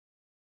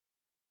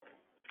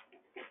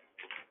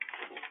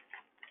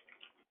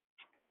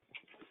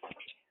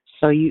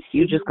 So you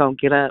just gonna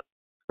get up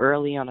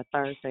early on a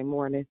Thursday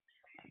morning?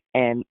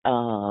 and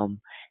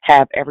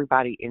have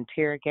everybody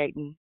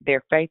interrogating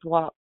their faith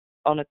walk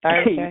on a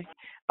Thursday?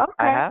 Okay.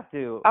 I have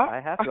to.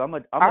 I'm a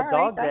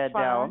dog dad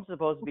now. I'm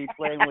supposed to be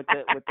playing with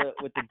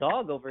the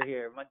dog over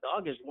here. My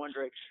dog is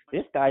wondering,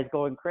 this guy's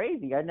going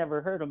crazy. I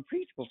never heard him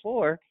preach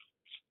before.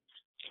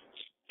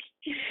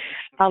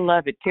 I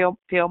love it.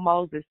 Tell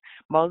Moses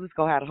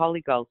gonna have the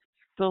Holy Ghost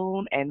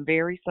soon and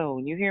very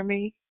soon. You hear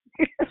me?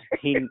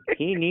 He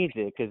needs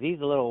it because he's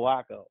a little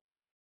wacko.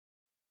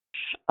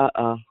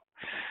 All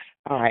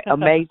right,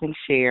 amazing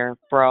share,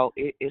 bro.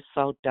 It is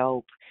so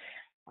dope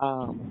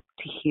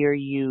to hear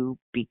you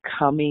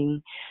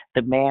becoming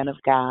the man of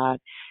God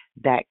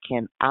that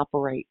can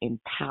operate in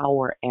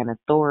power and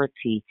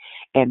authority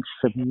and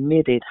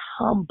submitted,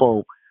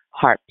 humble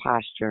heart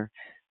posture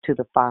to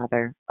the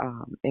Father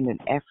in an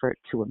effort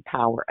to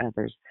empower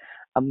others.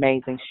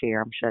 Amazing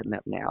share. I'm shutting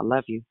up now.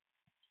 Love you.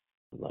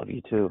 Love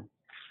you too.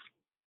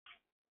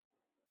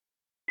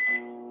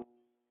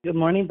 Good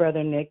morning,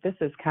 Brother Nick. This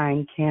is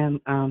Kind Kim.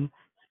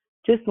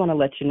 Just want to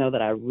let you know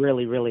that I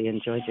really, really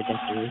enjoyed your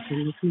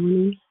declaration this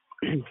morning.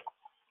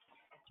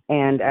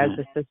 And as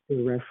the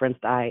sister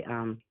referenced, I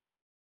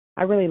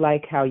really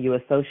like how you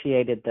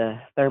associated the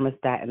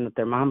thermostat and the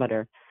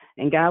thermometer.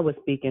 And God was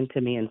speaking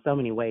to me in so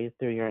many ways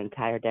through your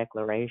entire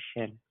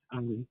declaration.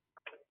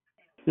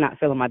 Not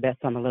feeling my best,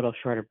 so I'm a little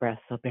short of breath,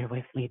 so bear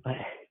with me. But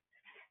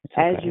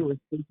as you were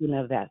speaking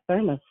of that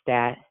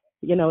thermostat,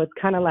 it's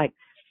kind of like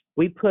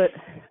we put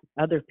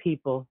other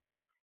people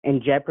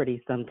in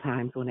jeopardy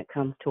sometimes when it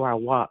comes to our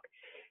walk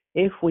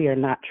if we are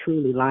not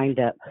truly lined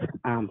up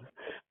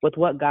with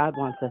what God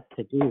wants us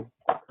to do.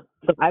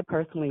 So I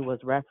personally was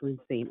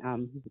referencing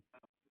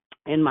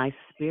in my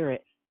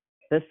spirit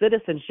the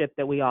citizenship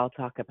that we all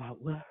talk about.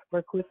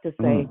 We're quick to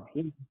say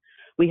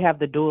we have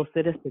the dual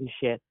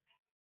citizenship,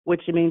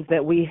 which means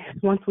that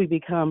once we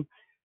become,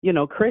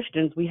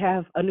 Christians, we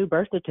have a new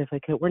birth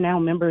certificate. We're now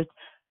members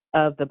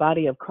of the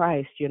body of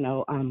Christ,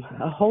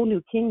 a whole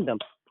new kingdom.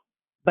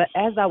 But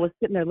as I was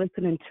sitting there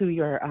listening to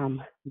your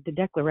the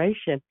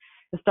declaration,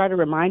 it started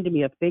reminding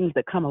me of things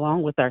that come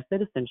along with our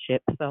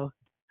citizenship. So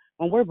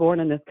when we're born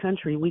in this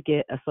country, we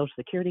get a Social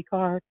Security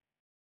card,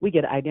 we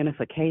get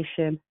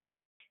identification.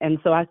 And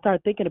so I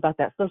started thinking about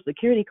that Social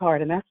Security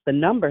card, and that's the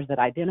numbers that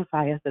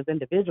identify us as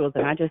individuals.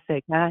 And I just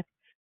said, God,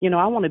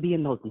 I want to be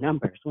in those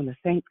numbers when the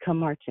saints come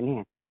marching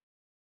in.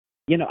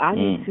 I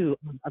need to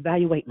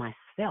evaluate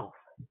myself.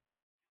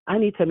 I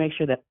need to make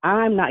sure that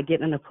I'm not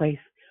getting in a place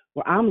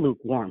where I'm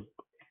lukewarm.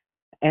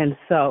 And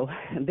so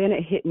then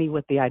it hit me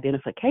with the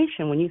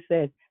identification when you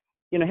said,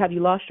 have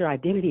you lost your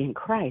identity in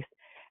Christ?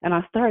 And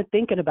I started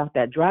thinking about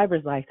that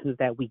driver's license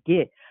that we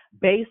get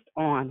based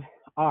on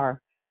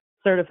our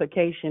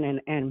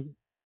certification and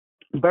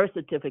birth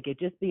certificate,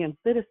 just being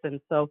citizens.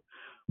 So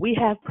we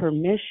have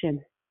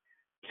permission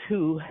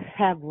to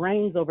have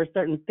reins over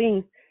certain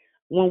things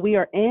when we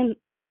are in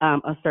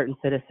a certain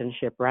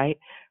citizenship, right?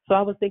 So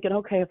I was thinking,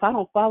 okay, if I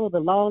don't follow the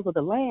laws of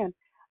the land,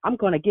 I'm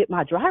going to get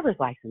my driver's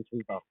license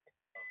revoked.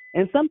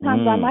 And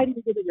sometimes I might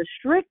even get a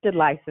restricted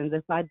license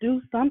if I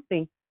do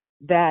something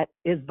that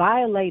is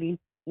violating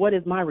what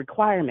is my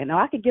requirement.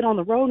 Now, I could get on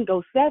the road and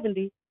go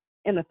 70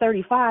 in a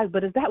 35,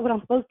 but is that what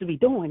I'm supposed to be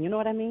doing? You know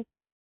what I mean?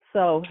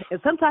 So,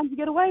 and sometimes you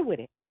get away with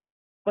it.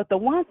 But the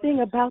one thing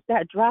about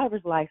that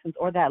driver's license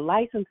or that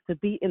license to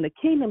be in the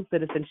kingdom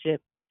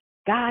citizenship,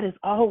 God is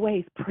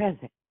always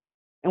present.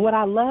 And what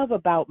I love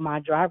about my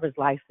driver's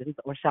license,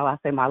 or shall I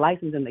say my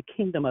license in the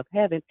kingdom of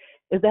heaven,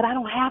 is that I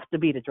don't have to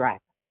be the driver.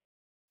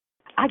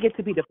 I get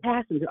to be the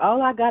passenger.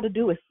 All I got to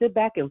do is sit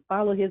back and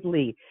follow his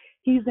lead.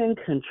 He's in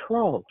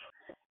control.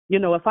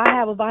 If I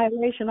have a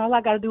violation, all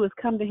I got to do is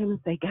come to him and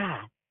say,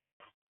 God,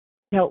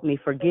 help me,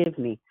 forgive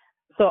me.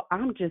 So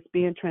I'm just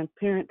being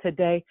transparent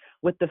today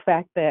with the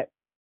fact that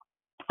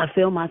I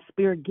feel my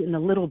spirit getting a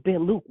little bit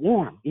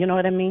lukewarm. You know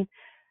what I mean?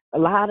 A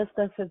lot of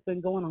stuff has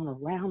been going on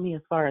around me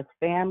as far as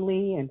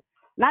family, and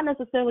not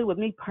necessarily with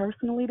me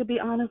personally, to be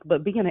honest,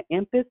 but being an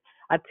empath,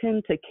 I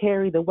tend to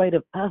carry the weight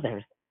of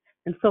others.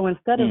 And so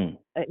instead of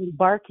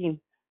embarking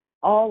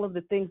all of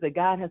the things that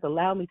God has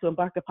allowed me to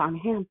embark upon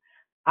him,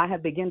 I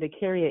have begun to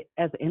carry it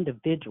as an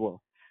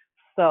individual.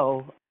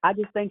 So I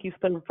just thank you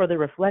for the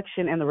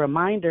reflection and the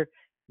reminder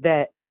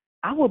that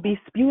I will be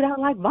spewed out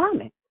like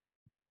vomit.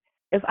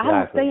 If I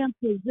don't stay in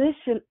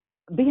position,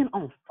 being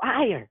on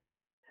fire,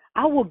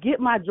 I will get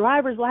my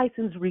driver's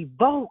license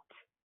revoked.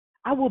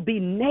 I will be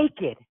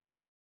naked.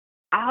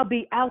 I'll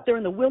be out there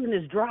in the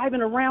wilderness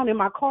driving around in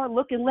my car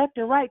looking left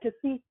and right to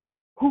see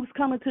who's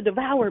coming to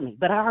devour me.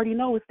 But I already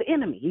know it's the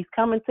enemy. He's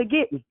coming to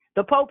get me.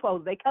 The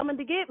popos, they coming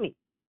to get me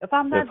if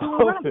I'm not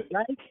doing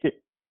right?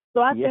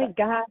 So I thank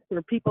God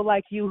for people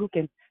like you who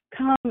can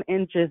come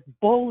and just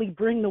boldly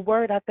bring the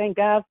word. I thank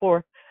God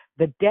for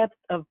the depth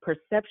of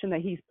perception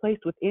that he's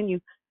placed within you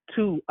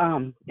to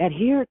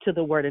adhere to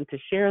the word and to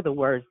share the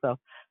word. So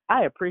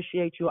I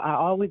appreciate you. I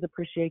always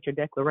appreciate your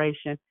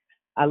declaration.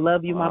 I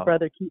love you, my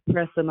brother. Keep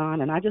pressing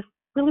on. And I just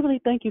really,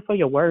 really thank you for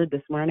your word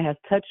this morning. It has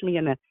touched me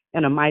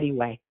in a mighty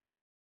way.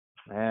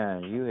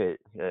 Man, you hit,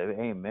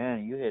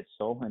 amen. You hit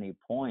so many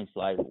points.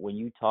 Like when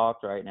you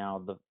talked right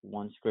now, the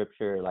one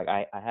scripture, like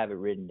I have it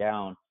written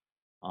down,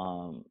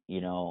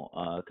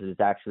 because it's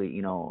actually,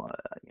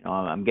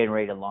 I'm getting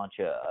ready to launch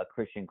a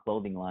Christian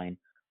clothing line,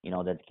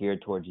 that's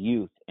geared towards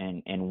youth,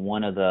 and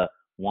one of the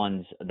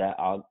ones that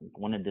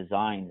one of the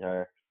designs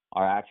are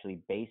actually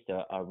based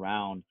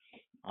around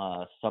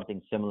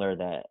something similar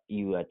that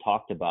you had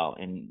talked about,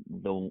 and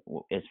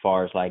as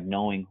far as like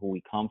knowing who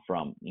we come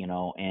from,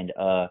 and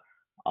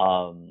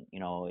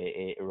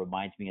it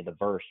reminds me of the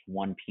verse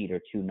 1 Peter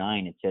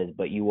 2:9. It says,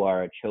 "But you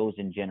are a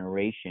chosen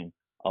generation,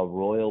 a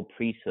royal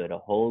priesthood, a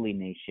holy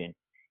nation,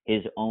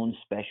 his own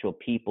special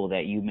people,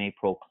 that you may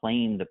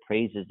proclaim the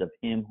praises of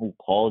him who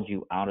called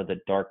you out of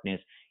the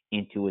darkness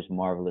into his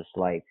marvelous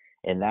light."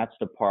 And that's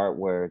the part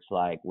where it's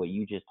like what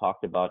you just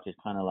talked about, just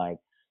kind of like,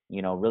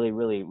 really,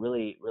 really,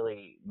 really,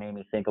 really made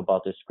me think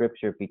about the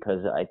scripture,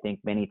 because I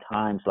think many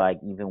times, like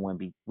even when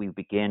we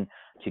begin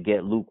to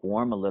get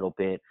lukewarm a little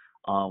bit,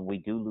 we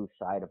do lose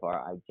sight of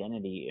our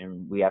identity,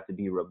 and we have to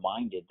be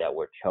reminded that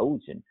we're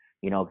chosen,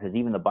 because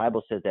even the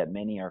Bible says that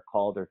many are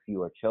called or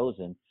few are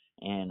chosen.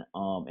 And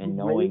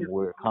knowing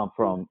we come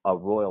from a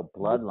royal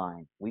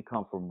bloodline, we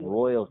come from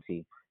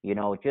royalty,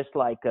 just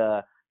like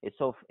it's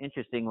so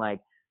interesting, like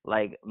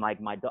my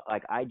dog,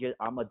 like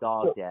I'm a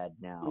dog dad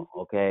now,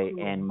 okay,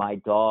 and my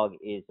dog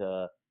is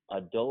a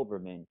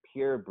Doberman,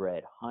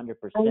 purebred,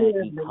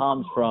 100%. He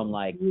comes from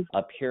like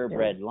a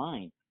purebred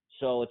line.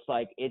 So it's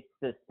like it's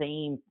the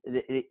same.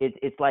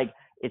 It's like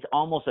it's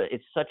almost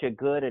it's such a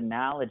good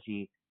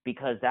analogy,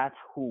 because that's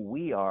who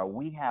we are.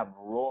 We have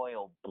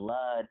royal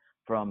blood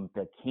from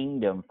the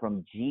kingdom,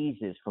 from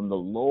Jesus, from the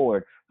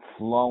Lord,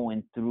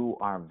 flowing through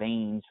our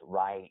veins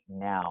right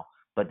now.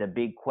 But the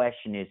big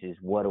question is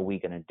what are we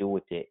going to do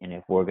with it? And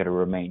if we're going to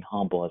remain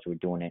humble as we're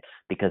doing it,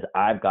 because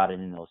I've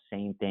gotten in those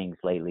same things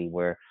lately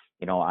where,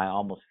 I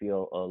almost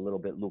feel a little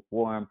bit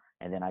lukewarm,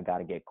 and then I got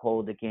to get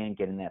cold again,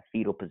 get in that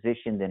fetal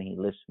position. Then he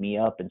lifts me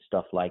up and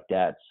stuff like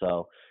that.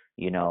 So,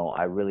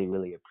 I really,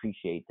 really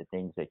appreciate the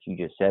things that you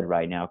just said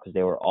right now, because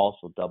they were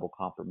also double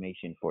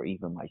confirmation for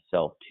even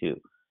myself too,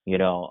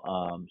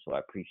 so I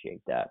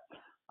appreciate that.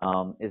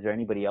 Is there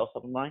anybody else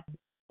on the line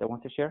that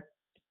wants to share?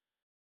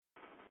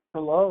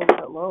 Hello.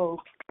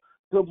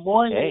 Good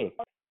morning. Hey.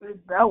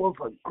 That was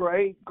a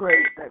great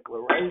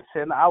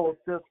declaration. I was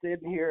just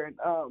sitting here, and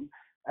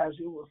as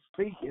you were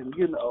speaking,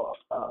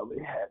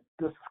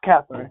 this is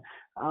Catherine.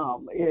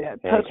 It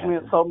had touched me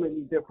in so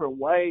many different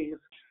ways,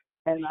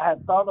 and I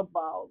had thought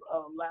about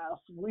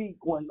last week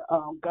when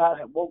God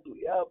had woke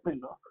me up,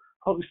 and the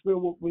Holy Spirit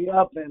woke me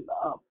up, and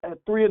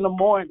at 3 a.m,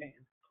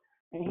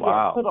 and He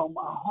had put on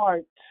my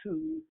heart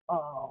to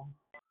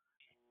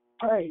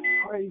pray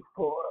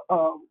for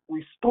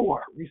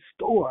restore.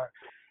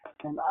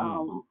 And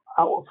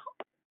I was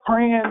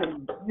praying,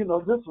 and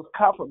this was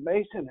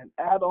confirmation and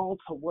add on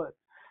to what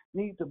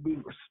needs to be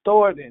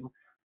restored. And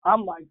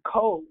I'm like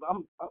cold.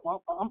 I'm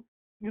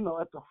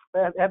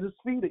at His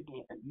feet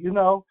again.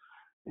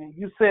 And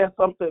you said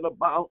something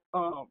about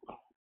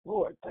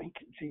Lord, thank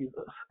you,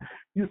 Jesus.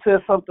 You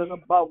said something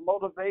about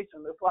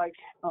motivation. It's like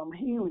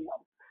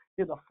helium.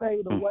 It'll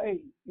fade away.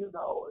 If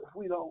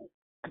we don't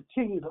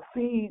continue to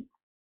feed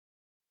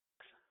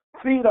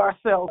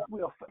ourselves,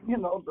 we'll,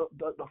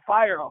 the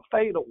fire will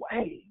fade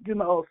away,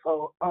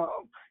 so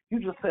you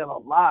just said a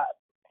lot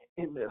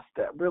in this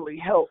that really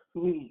helped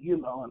me,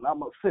 and I'm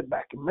going to sit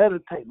back and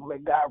meditate and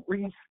let God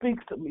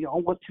speak to me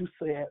on what you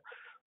said,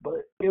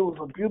 but it was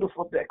a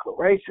beautiful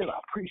declaration. I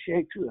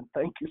appreciate you, and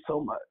thank you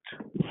so much.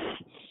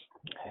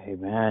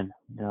 Amen.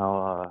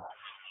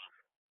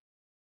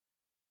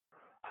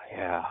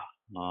 Yeah,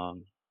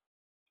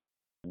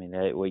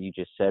 what you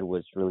just said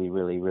was really,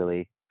 really,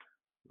 really,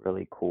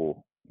 really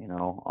cool.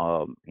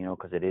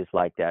 Because it is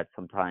like that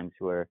sometimes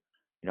where,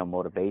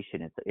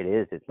 motivation,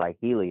 it's like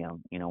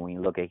helium. When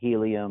you look at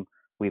helium,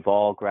 we've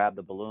all grabbed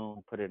the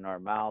balloon, put it in our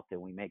mouth, and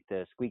we make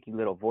the squeaky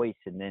little voice,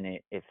 and then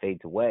it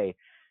fades away.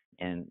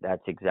 And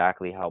that's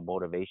exactly how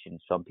motivation,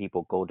 some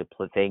people go to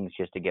things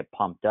just to get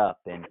pumped up,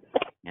 and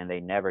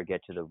they never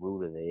get to the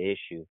root of the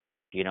issue.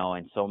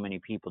 And so many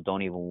people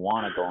don't even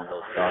want to go in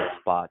those dark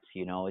spots.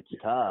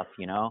 It's tough,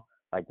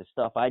 like the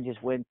stuff I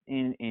just went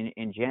in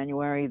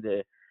January,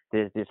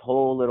 this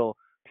whole little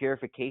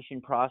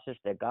purification process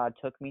that God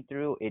took me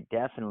through, it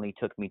definitely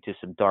took me to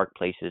some dark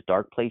places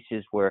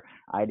where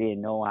I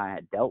didn't know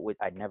I'd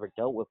never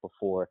dealt with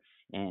before,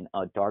 and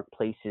dark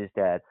places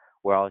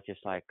where I was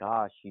just like,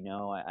 gosh,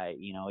 I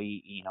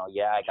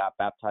got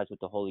baptized with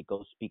the Holy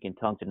Ghost, speaking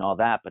tongues and all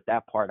that, but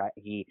that part,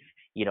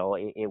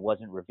 it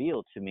wasn't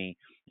revealed to me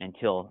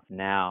until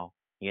now,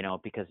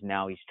 because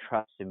now He's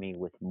trusted me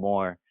with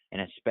more,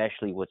 and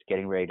especially what's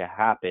getting ready to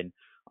happen.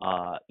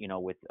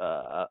 With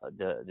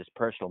this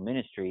personal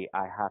ministry,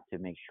 I have to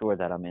make sure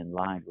that I'm in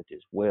line with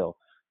His will,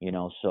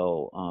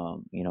 so,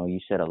 you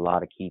said a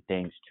lot of key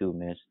things too,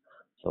 Miss.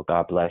 So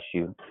God bless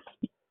you.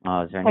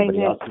 Is there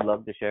anybody else who'd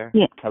love to share?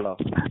 Yeah. Hello.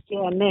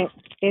 Yeah, Nick,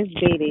 it's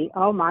Dee Dee.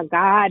 Oh my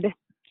God.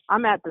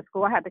 I'm at the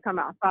school. I had to come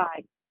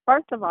outside.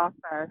 First of all,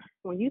 sir,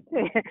 when you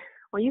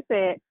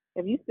said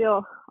if you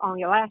still on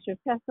your last year's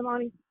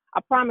testimony, I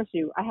promise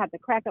you, I had to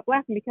crack up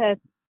laughing because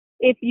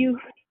if you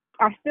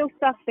are still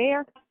stuck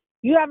there,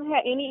 you haven't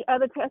had any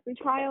other tests and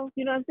trials,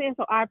 you know what I'm saying?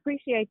 So I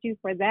appreciate you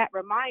for that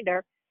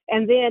reminder.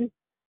 And then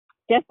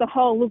just the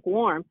whole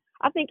lukewarm.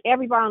 I think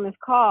everybody on this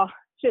call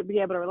should be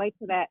able to relate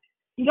to that.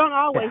 You don't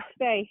always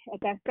stay at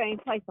that same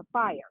place of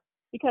fire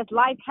because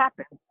life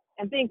happens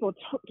and things will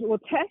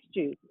test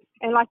you.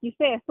 And like you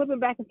said, slipping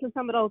back into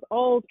some of those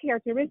old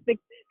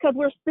characteristics because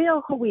we're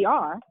still who we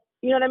are.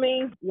 You know what I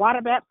mean?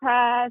 Water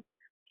baptized,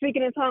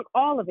 speaking in tongues,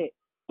 all of it.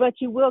 But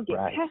you will get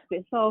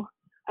tested. So,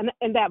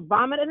 and that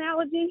vomit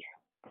analogy,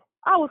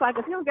 I was like,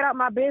 if you don't get out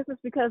my business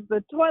because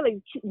the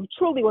toilet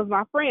truly was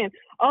my friend.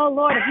 Oh,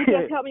 Lord, if you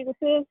just help me with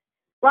this,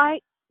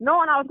 right?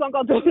 Knowing I was going to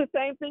go do the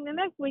same thing the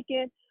next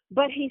weekend,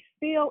 but he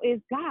still is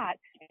God.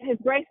 His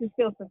grace is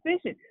still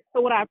sufficient.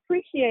 So what I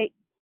appreciate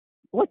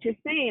what you're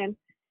saying,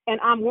 and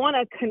I want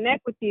to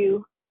connect with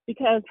you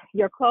because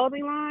your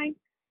clothing line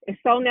is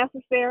so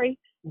necessary.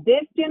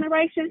 This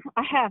generation,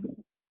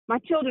 my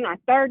children are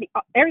 30,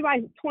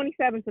 everybody's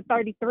 27 to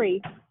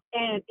 33,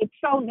 and it's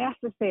so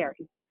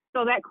necessary.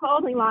 So that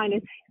clothing line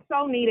is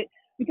so needed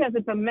because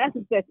it's a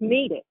message that's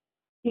needed.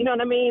 You know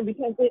what I mean?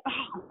 Because,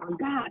 oh my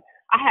God,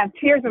 I have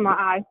tears in my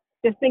eyes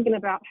just thinking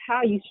about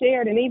how you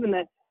shared and even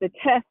the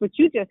test that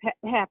you just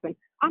happened.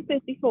 I'm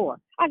 54.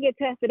 I get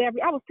tested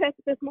I was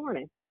tested this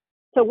morning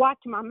to watch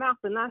my mouth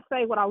and not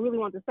say what I really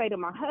want to say to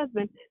my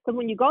husband. Because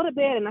when you go to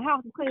bed and the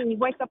house is clean and you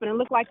wake up and it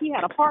looks like he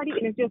had a party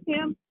and it's just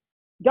him,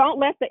 don't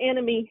let the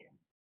enemy,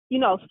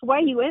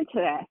 sway you into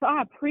that. So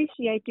I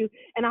appreciate you.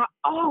 And I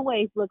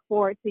always look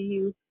forward to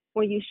you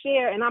when you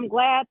share. And I'm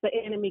glad the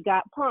enemy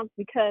got punked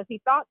because he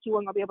thought you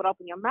weren't going to be able to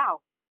open your mouth.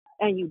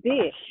 And you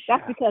did.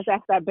 That's because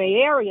that's that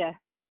Bay Area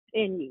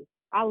in you.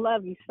 I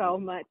love you so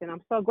much. And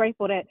I'm so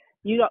grateful that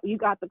you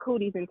got the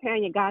cooties and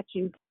Tanya got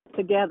you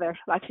together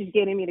like she's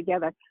getting me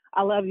together.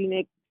 I love you,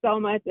 Nick, so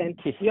much. And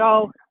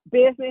your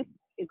business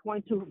is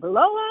going to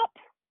blow up.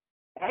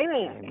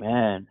 Amen.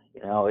 Amen.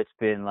 It's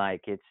been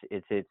like it's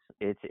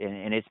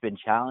and it's been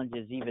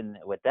challenges even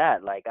with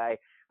that. Like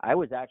I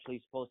was actually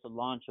supposed to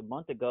launch a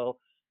month ago,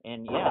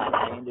 and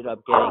I ended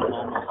up getting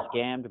almost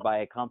scammed by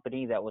a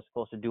company that was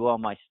supposed to do all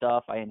my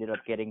stuff. I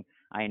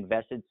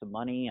invested some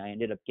money. I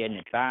ended up getting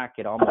it back.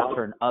 It almost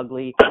turned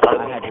ugly.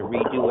 I had to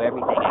redo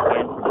everything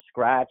again from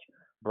scratch.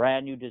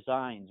 Brand new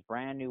designs,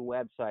 brand new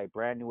website,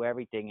 brand new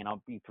everything, and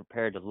I'll be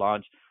prepared to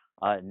launch.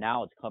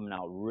 Now it's coming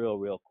out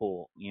real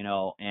cool,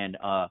 and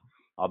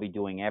I'll be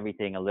doing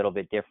everything a little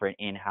bit different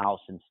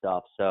in-house and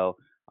stuff. So,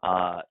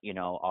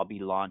 I'll be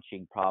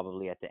launching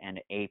probably at the end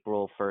of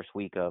April, first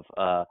week of,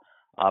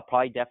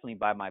 probably definitely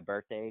by my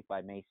birthday,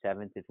 by May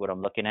 7th is what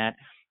I'm looking at.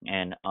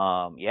 And,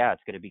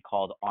 it's going to be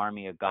called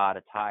Army of God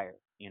Attire,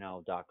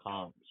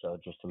 .com. So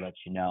just to let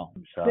you know.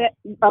 So.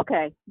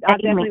 Okay. I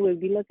definitely will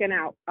be looking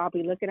out. I'll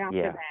be looking out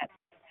for that.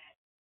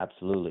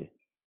 Absolutely.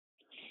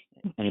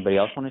 Anybody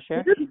else want to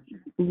share?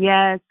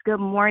 Yes. Good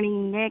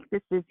morning, Nick.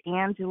 This is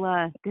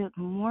Angela. Good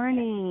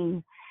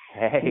morning.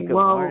 Hey, good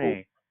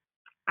morning.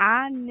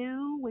 I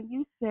knew when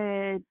you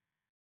said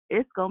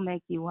it's going to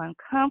make you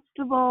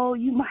uncomfortable,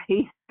 you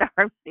might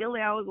start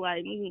feeling, I was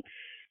like,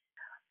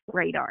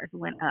 radars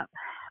went up.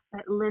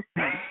 But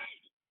listen,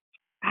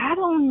 I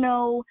don't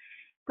know.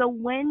 So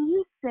when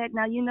you said,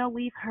 now,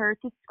 we've heard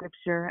the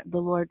scripture,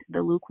 the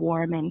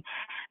lukewarm, and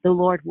the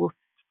Lord will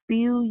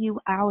spew you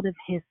out of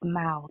his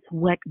mouth.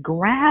 What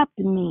grabbed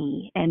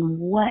me and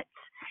what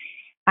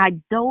I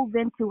dove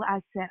into,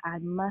 I said, I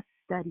must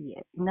study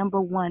it.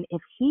 Number one,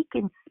 if he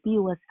can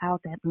spew us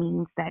out, that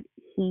means that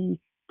he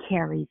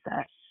carries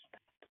us,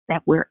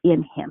 that we're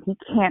in him. He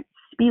can't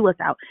spew us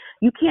out.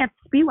 You can't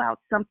spew out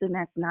something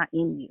that's not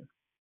in you.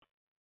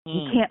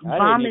 You can't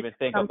vomit. I didn't even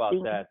think about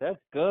that. That's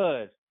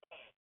good.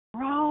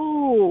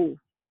 Bro,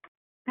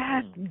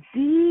 that's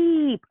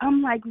deep.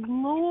 I'm like,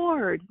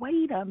 Lord,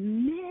 wait a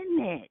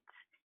minute.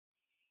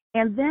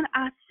 And then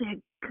I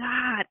said,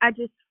 God, I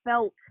just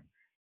felt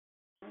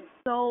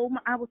so,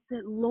 I was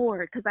said,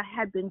 Lord, because I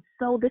had been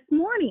so this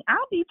morning. I'll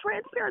be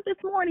transparent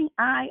this morning.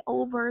 I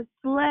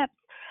overslept.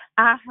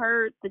 I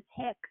heard the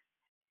text.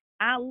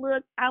 I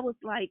looked, I was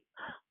like,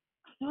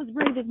 it was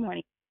really this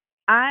morning.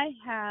 I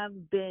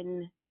have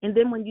been, and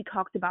then when you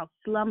talked about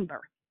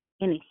slumber,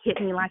 and it hit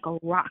me like a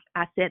rock,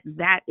 I said,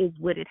 that is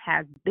what it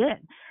has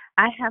been.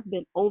 I have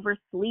been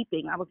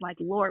oversleeping. I was like,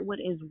 Lord, what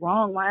is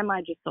wrong? Why am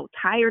I just so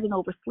tired and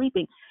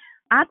oversleeping?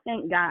 I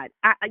thank God.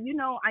 I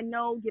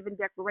know giving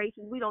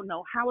declarations, we don't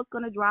know how it's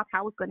going to drop,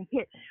 how it's going to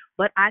hit,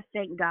 but I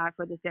thank God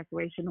for this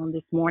declaration on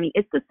this morning.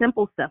 It's the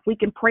simple stuff. We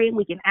can pray and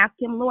we can ask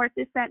him, Lord,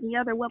 this, that, and the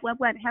other, what,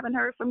 haven't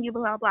heard from you,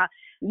 blah, blah, blah.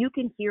 You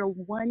can hear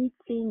one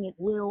thing, it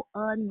will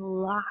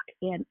unlock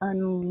and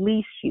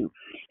unleash you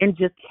and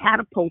just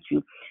catapult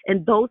you.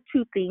 And those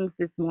two things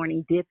this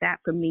morning did that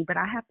for me, but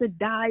I have to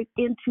dive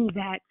into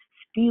that,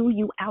 spew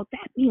you out.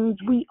 That means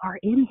we are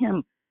in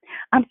him.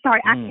 I'm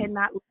sorry, I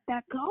cannot let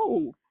that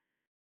go.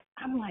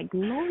 I'm like,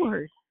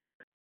 Lord,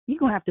 you're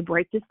going to have to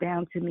break this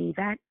down to me.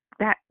 That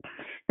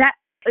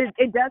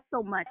it does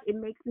so much. It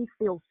makes me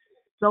feel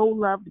so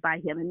loved by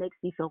him. It makes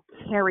me feel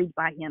carried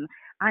by him.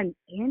 I'm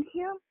in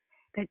him.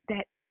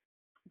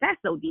 That's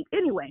so deep.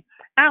 Anyway,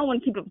 I don't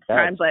want to keep up the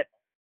time, but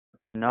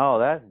no,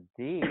 that's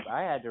deep.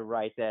 I had to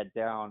write that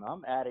down.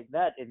 I'm adding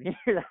that in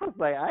here. I was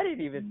like, I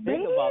didn't even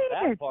think about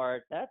that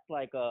part. That's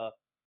like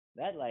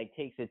that like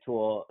takes it to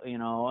a,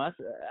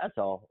 that's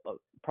all.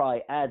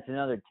 Probably adds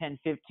another 10,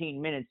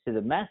 15 minutes to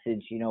the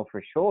message,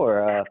 for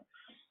sure.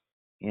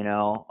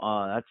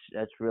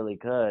 That's really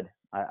good.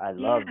 I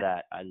love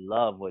that. I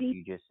love what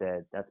you just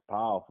said. That's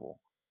powerful.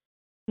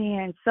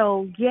 Man,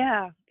 so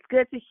yeah, it's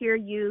good to hear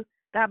you.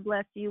 God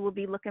bless you. We'll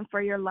be looking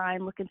for your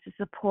line, looking to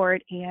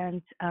support,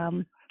 and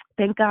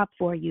thank God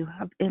for you.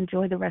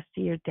 Enjoy the rest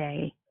of your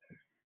day.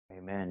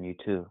 Amen. You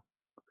too.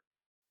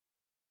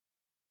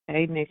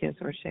 Hey, Nick, it's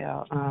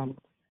Rochelle.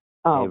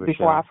 Hey,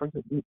 Before I Rochelle.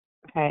 forget,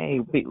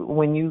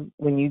 when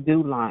you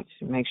do launch,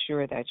 make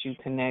sure that you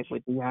connect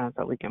with Dion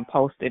so we can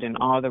post it in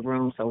all the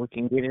rooms so we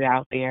can get it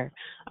out there.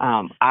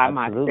 I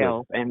Absolutely.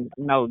 myself, and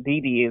no,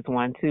 Dee Dee is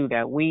one too,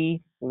 that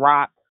we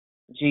rock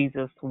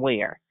Jesus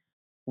wear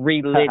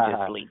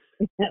religiously.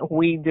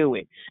 We do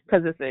it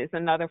because it's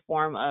another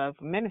form of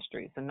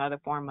ministry. It's another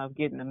form of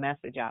getting the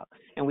message out,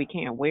 and we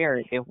can't wear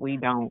it if we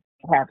don't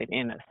have it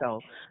in us. So,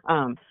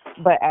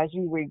 but as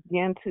you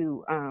begin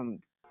to,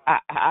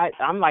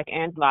 I'm like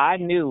Angela. I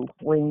knew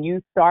when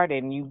you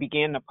started and you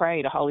began to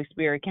pray, the Holy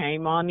Spirit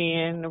came on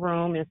in the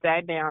room and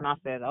sat down. I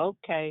said,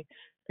 okay,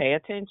 pay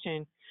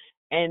attention.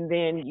 And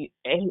then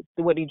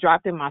what he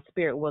dropped in my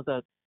spirit was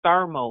a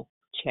thermal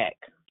check.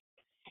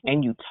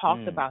 And you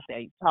talked about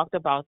that. You talked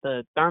about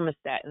the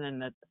thermostat and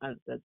then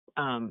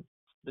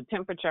the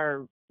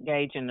temperature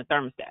gauge and the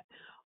thermostat.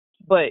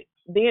 But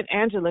then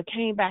Angela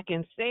came back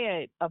and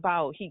said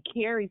about he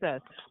carries us.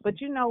 But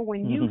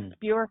when you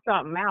spew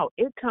something out,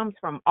 it comes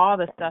from all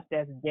the stuff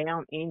that's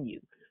down in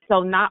you.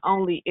 So not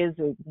only is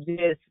it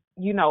just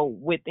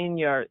within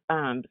your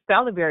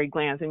salivary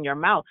glands in your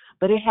mouth,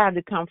 but it had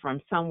to come from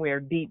somewhere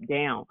deep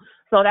down.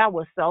 So that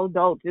was so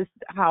dope, just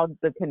how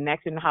the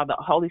connection, how the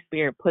Holy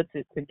Spirit puts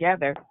it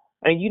together.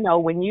 And,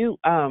 when you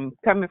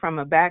coming from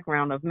a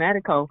background of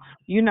medical,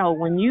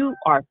 when you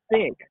are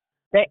sick,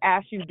 they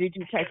ask you, did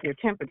you take your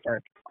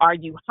temperature? Are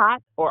you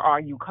hot or are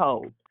you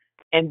cold?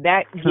 And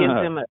that gives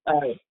them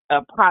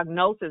a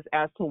prognosis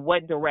as to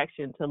what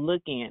direction to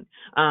look in.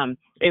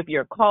 If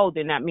you're cold,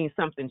 then that means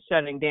something's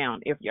shutting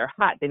down. If you're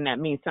hot, then that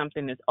means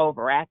something is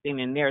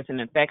overacting and there's an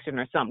infection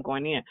or something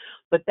going in.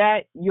 But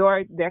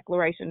your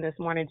declaration this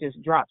morning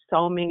just dropped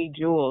so many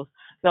jewels.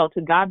 So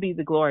to God be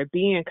the glory.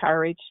 Be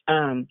encouraged.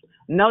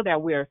 Know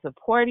that we are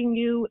supporting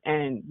you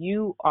and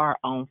you are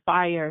on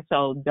fire.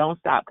 So don't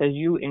stop because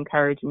you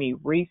encourage me.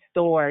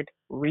 Restored,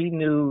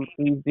 renewed,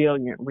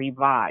 resilient,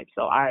 revived.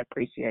 So I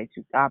appreciate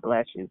you. God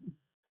bless you.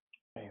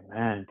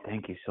 Amen.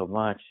 Thank you so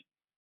much.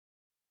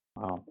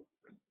 Is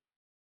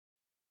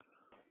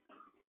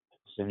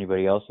there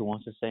anybody else who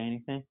wants to say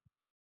anything?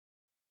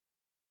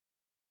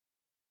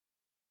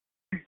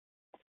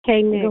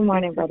 Hey, Nick. Good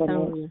morning, Brother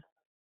Nick.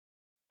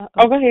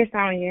 Go ahead,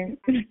 Sonia.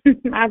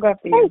 I'll go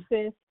after you.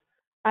 Hey, sis.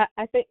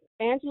 I think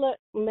Angela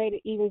made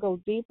it even go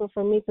deeper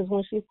for me because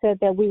when she said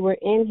that we were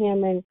in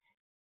him, and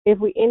if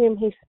we're in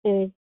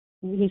him,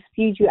 he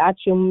spewed you out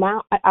your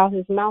mouth, out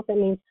his mouth. That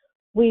means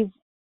we've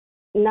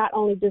not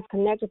only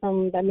disconnected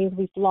from him, that means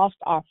we've lost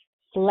our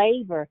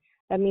flavor.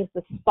 That means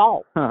the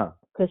salt.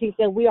 Because he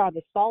said we are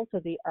the salt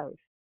of the earth.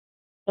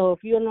 So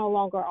if you no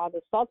longer are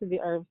the salt of the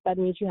earth, that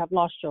means you have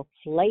lost your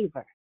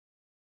flavor.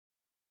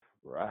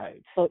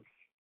 Right.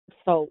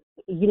 So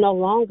you no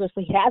longer,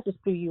 so he has to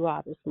spew you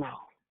out his mouth.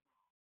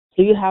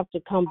 So you have to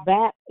come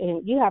back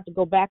and you have to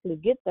go back and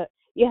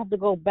you have to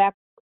go back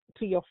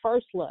to your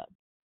first love.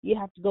 You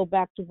have to go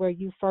back to where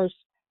he first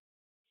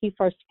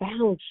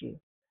found you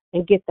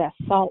and get that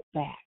salt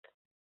back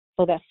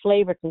so that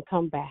flavor can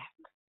come back.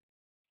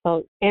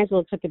 So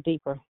Angela took it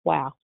deeper.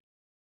 Wow.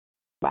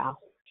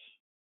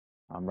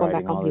 I'm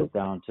writing all this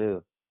down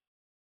too.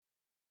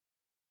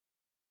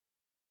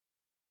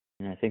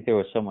 And I think there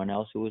was someone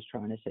else who was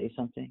trying to say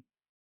something.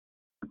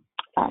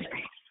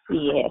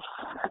 Yes.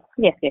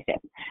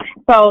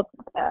 So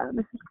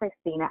this is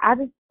Christina. I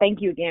just thank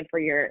you again for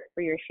your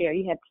share.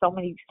 You had so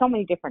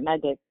many different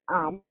nuggets.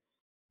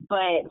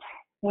 But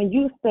when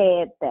you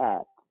said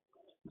that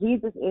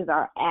Jesus is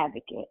our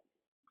advocate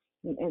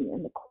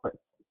in the court,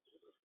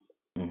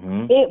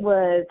 it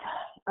was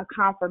a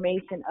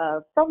confirmation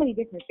of so many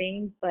different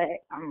things. But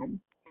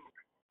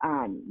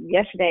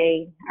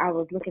yesterday I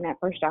was looking at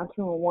 1 John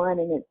 2:1,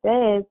 and it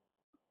says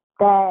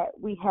that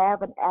we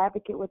have an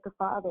advocate with the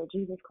Father,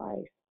 Jesus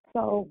Christ.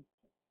 So,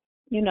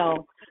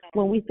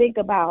 when we think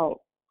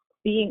about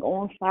being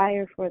on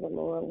fire for the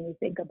Lord, when we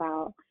think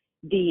about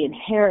the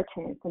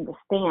inheritance and the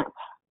stamp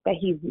that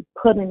he's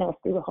put in us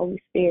through the Holy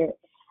Spirit,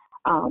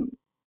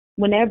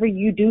 whenever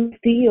you do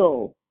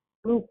feel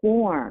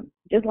lukewarm,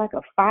 just like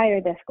a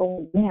fire that's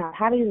going down,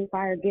 how does the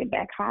fire get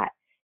back hot?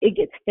 It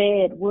gets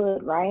fed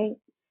wood, right?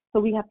 So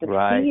we have to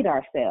feed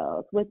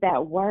ourselves with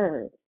that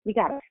word. We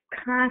got to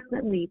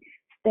constantly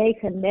stay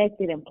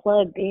connected and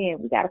plugged in.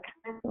 We got to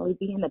constantly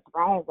be in the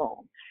throne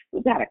room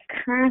we got to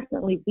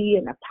constantly be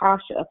in a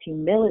posture of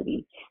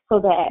humility so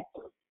that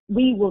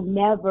we will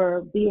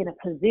never be in a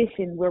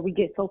position where we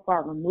get so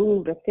far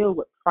removed or filled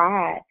with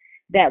pride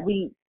that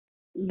we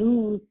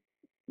lose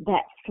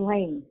that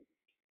flame,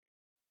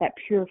 that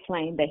pure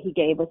flame that he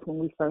gave us when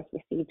we first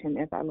received him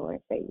as our Lord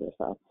and Savior.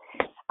 So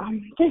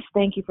just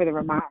thank you for the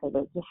reminder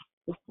to just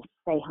to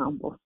stay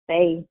humble,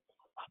 stay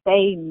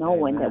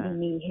knowing that we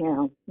need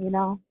him,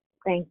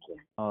 Thank you.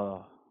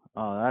 Oh,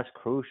 that's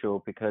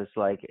crucial because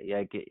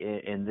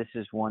and this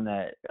is one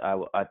that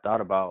I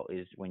thought about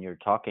is when you're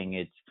talking,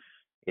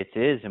 it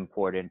is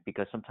important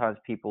because sometimes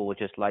people will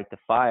just light the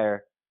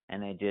fire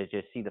and they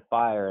just see the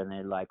fire and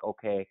they're like,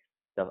 okay,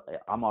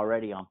 I'm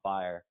already on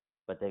fire,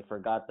 but they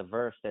forgot the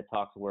verse that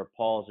talks where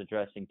Paul's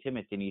addressing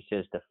Timothy and he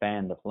says to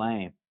fan the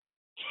flame.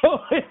 So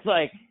it's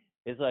like,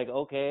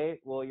 okay,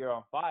 well, you're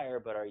on fire,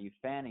 but are you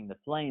fanning the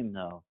flame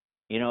though?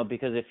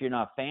 Because if you're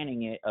not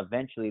fanning it,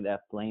 eventually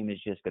that flame is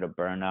just going to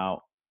burn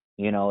out.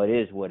 It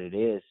is what it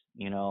is,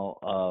 yeah,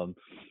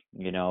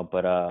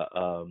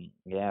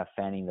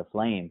 fanning the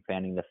flame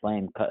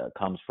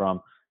comes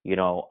from,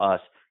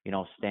 us,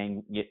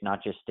 staying,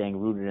 not just staying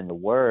rooted in the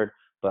word,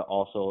 but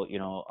also,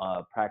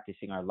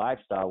 practicing our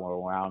lifestyle when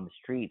we're out on the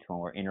streets, when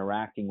we're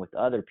interacting with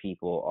other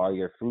people. Are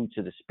your fruits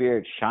of the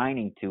Spirit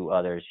shining to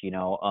others?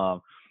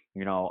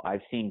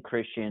 I've seen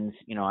Christians,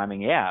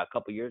 a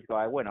couple of years ago,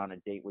 I went on a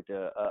date with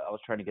I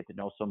was trying to get to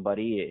know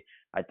somebody.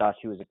 I thought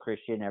she was a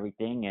Christian,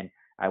 everything. And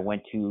I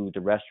went to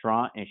the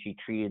restaurant and she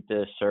treated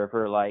the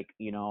server like,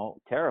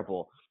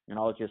 terrible. And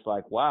I was just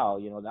like, wow,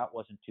 that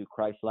wasn't too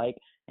Christ-like.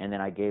 And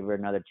then I gave her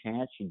another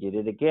chance. She did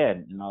it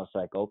again. And I was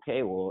like,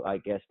 okay, well, I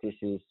guess this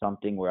is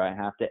something where I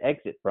have to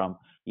exit from,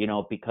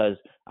 because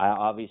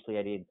I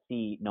didn't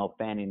see no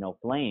fanning, no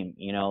flame,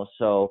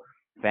 so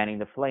fanning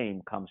the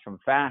flame comes from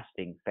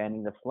fasting.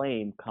 Fanning the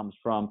flame comes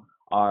from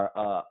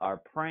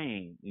our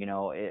praying.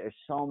 There's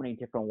so many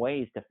different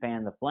ways to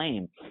fan the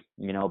flame,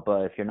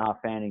 but if you're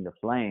not fanning the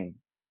flame,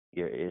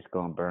 it's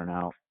going to burn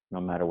out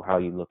no matter how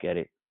you look at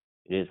it.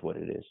 It is what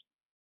it is.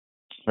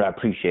 But I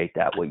appreciate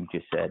that, what you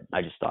just said.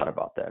 I just thought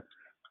about that.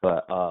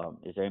 But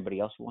is there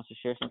anybody else who wants to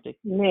share something?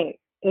 Nick,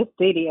 it's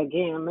Didi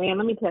again. Man,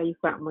 let me tell you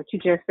something. What you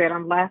just said,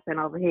 I'm laughing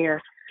over here.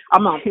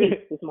 I'm on peace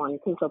this morning,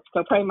 too, so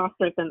pray my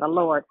strength in the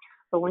Lord.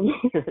 So when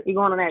you're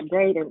going on that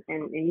date and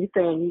you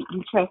saying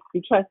you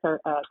trust her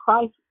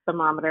Christ like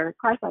thermometer,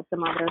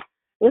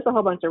 there's a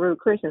whole bunch of rude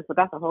Christians, but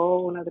that's a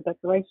whole other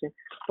declaration.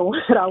 But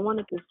what I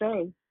wanted to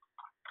say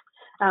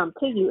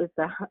to you is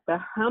the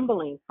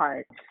humbling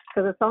part,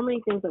 because there's so many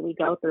things that we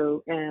go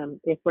through, and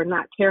if we're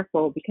not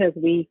careful, because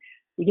we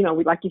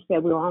like you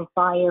said, we were on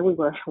fire, we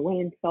were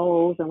winning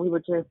souls, and we were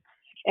just,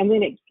 and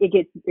then it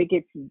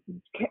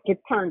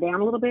gets turned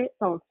down a little bit,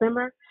 so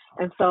simmer.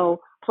 And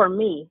so for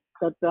me,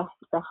 the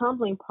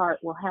humbling part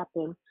will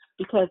happen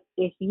because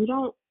if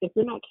you're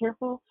not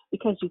careful,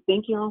 because you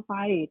think you're on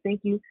fire, you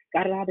think you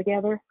got it all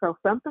together, so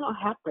something will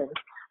happen.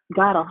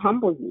 God will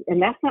humble you,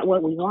 and that's not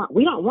what we want.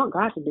 We don't want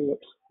God to do it.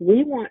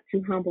 We want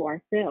to humble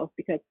ourselves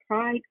because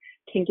pride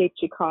can get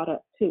you caught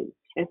up too.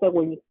 And so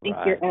when you think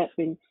you're up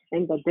in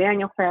the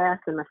Daniel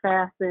fast and the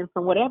fasting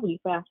from whatever you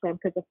fast from,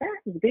 because the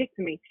fast is big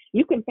to me.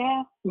 You can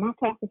fast. My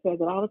pastor says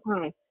it all the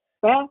time.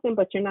 Fasting,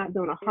 but you're not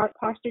doing a heart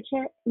posture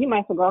check, you might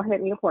as well go ahead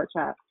and eat a pork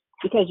chop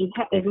because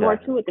there's more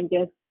to it than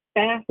just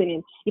fasting.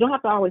 And you don't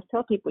have to always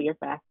tell people you're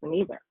fasting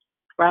either,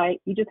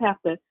 right? You just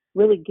have to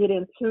really get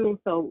in tune.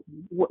 So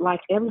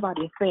like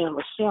everybody is saying,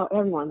 Michelle,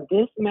 everyone,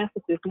 this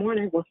message this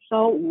morning was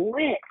so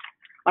lit.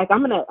 Like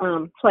I'm going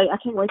to play, I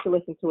can't wait to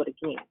listen to it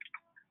again.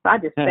 So I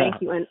just thank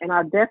you, and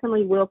I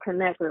definitely will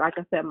connect with, like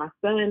I said, my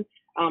son.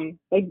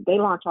 They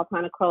launch all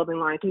kind of clothing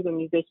lines. He's a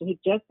musician. He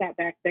just got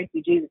back. Thank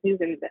you, Jesus. He was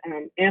in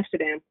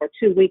Amsterdam for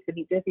 2 weeks, and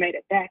he just made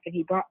it back, and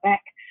he brought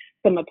back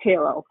some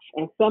apparel.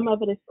 And some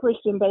of it is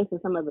Christian based,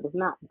 and some of it is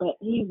not. But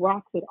he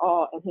rocks it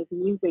all, and his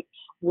music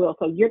will.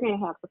 So you're going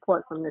to have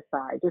support from this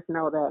side. Just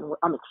know that. And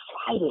I'm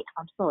excited.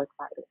 I'm so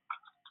excited.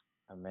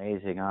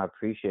 Amazing. I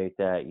appreciate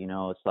that.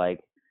 It's like,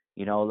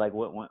 like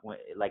when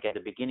like at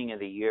the beginning of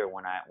the year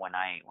when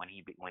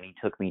he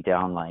took me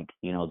down, like,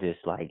 this,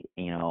 like,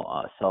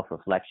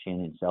 self-reflection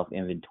and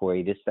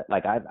self-inventory, this,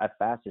 like, I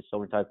fasted so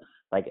many times,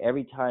 like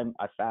every time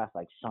I fast,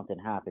 like something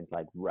happens,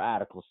 like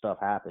radical stuff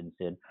happens,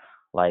 and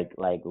like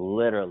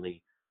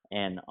literally,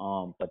 and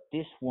but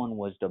this one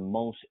was the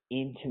most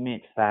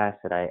intimate fast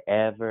that I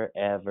ever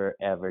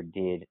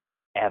did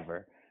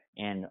ever.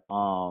 And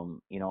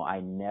I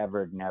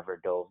never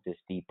dove this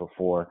deep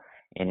before,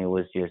 and it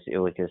was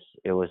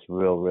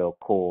real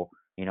cool,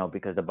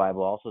 because the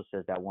Bible also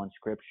says that one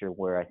scripture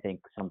where I think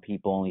some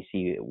people only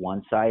see it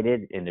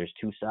one-sided, and there's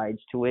two sides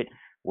to it,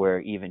 where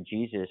even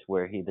Jesus,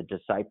 where the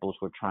disciples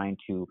were trying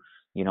to,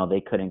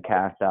 they couldn't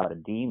cast out a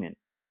demon,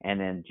 and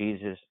then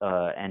Jesus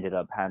ended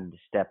up having to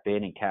step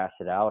in and cast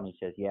it out, and he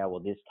says, yeah, well,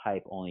 this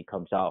type only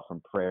comes out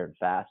from prayer and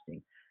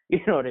fasting. You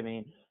know what I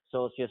mean?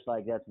 So it's just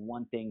like, that's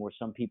one thing where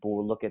some people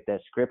will look at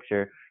that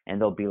scripture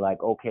and they'll be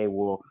like, okay,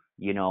 well,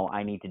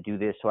 I need to do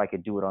this so I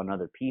could do it on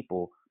other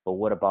people. But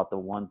what about the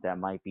ones that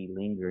might be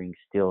lingering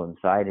still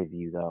inside of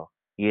you, though?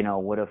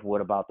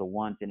 what about the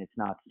ones? And it's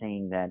not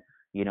saying that,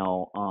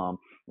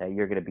 that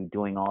you're going to be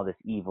doing all this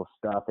evil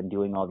stuff and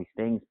doing all these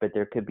things, but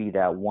there could be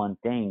that one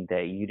thing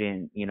that you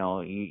didn't, you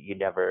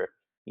never,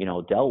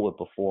 dealt with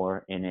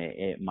before, and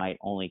it might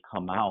only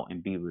come out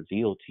and be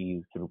revealed to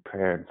you through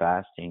prayer and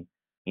fasting.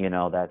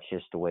 That's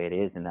just the way it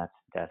is, and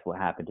that's what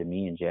happened to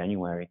me in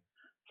January,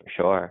 for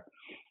sure.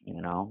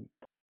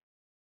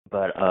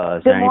 But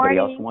is there anybody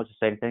else who wants to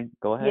say anything?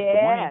 Go ahead.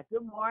 Yeah,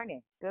 good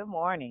morning. Good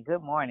morning.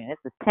 Good morning. This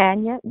is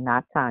Tanya,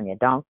 not Tanya.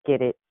 Don't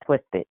get it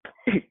twisted.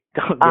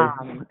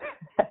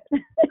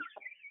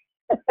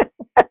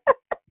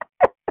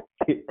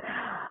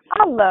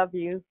 I love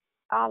you.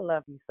 I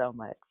love you so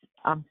much.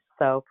 I'm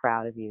so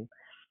proud of you.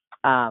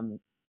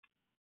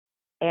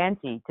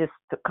 Angie just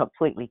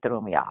completely threw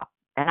me off.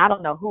 And I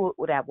don't know who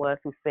that was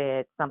who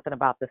said something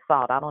about the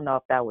salt. I don't know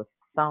if that was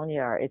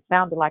Sonia or it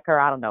sounded like her.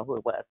 I don't know who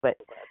it was. But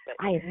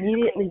I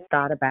immediately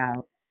thought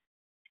about,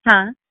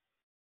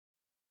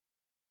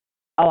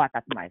 Oh, I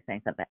thought somebody was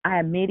saying something. I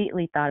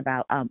immediately thought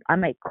about, I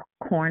make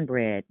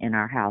cornbread in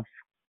our house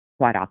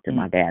quite often.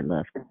 My dad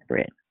loves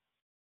cornbread.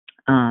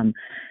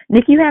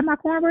 Nick, you had my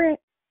cornbread?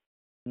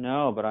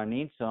 No, but I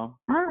need some.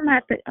 I'm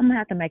gonna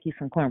have to make you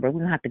some cornbread.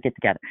 We're gonna have to get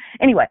together.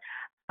 Anyway,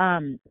 I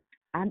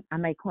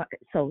make corn,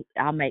 so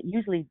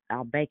usually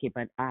I'll bake it,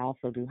 but I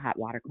also do hot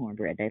water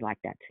cornbread. They like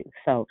that too.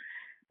 So,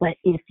 but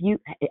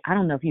I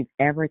don't know if you've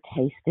ever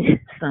tasted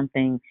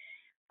something,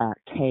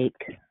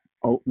 cake,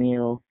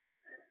 oatmeal,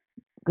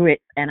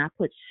 grits, and I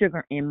put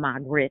sugar in my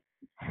grits,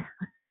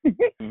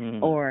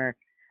 or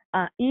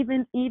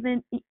even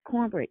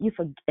cornbread. You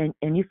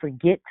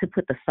forget to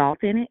put the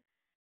salt in it,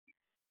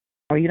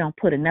 or you don't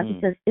put enough.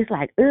 It's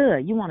like,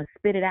 you want to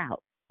spit it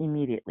out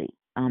immediately.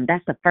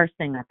 That's the first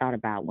thing I thought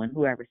about when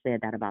whoever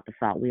said that about the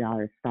salt. We all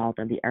are salt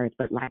of the earth,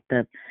 but like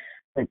the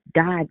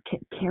God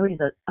carries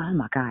a. Oh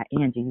my God,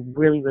 Angie, you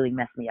really, really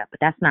messed me up. But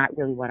that's not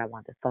really what I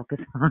want to focus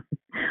on.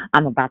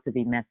 I'm about to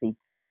be messy.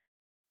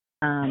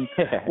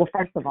 Well,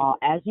 first of all,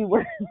 as you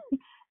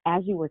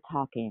were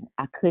talking,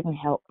 I couldn't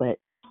help but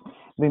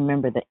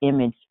remember the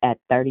image at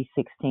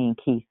 3016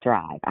 Keith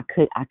Drive. I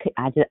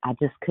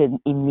just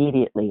couldn't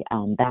immediately.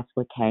 That's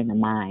what came to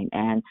mind,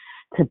 and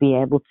to be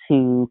able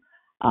to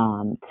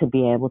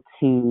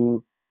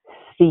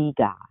see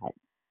God,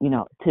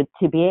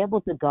 to be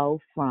able to go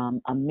from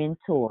a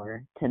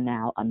mentor to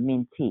now a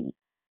mentee,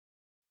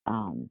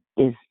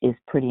 is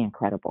pretty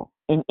incredible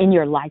in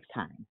your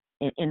lifetime,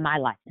 in my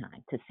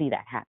lifetime, to see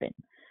that happen.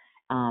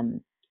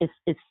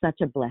 It's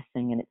such a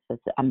blessing, and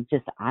I'm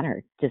just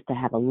honored just to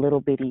have a little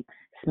bitty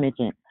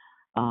smidgen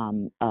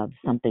of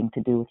something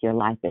to do with your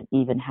life, and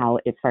even how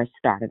it first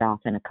started off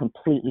in a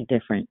completely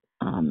different,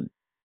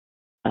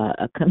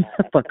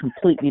 for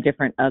completely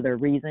different other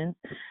reasons,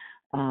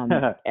 and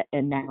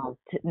now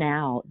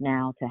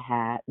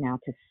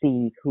to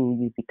see who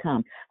you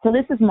become. So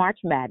this is March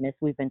Madness.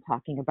 We've been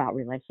talking about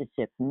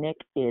relationships. Nick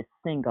is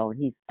single.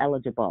 He's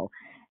eligible,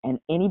 and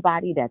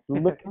anybody that's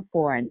looking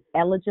for an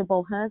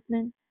eligible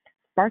husband,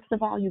 first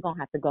of all, you're gonna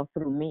have to go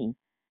through me.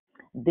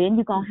 Then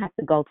you're gonna have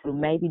to go through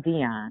maybe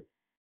Dion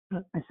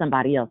or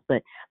somebody else.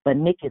 But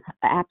Nick is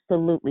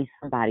absolutely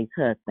somebody's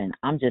husband.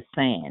 I'm just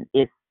saying,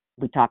 if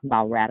we talk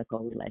about radical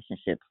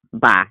relationships,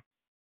 bye.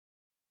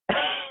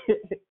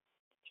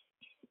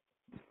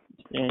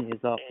 And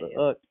he's off the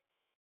hook.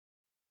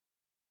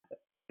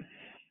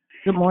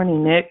 Good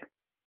morning, Nick.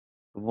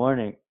 Good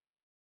morning.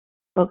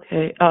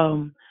 Okay,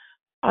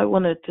 I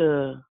wanted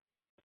to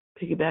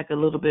piggyback a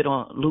little bit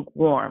on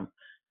lukewarm,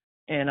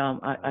 and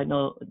I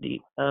know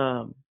Dee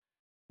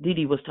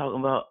was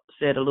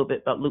said a little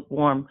bit about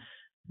lukewarm,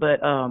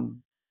 but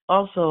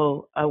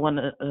also I want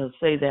to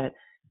say that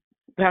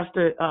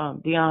Pastor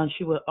Dion,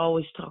 she would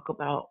always talk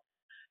about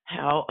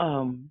how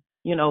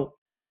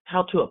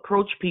how to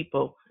approach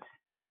people.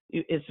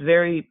 It's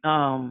very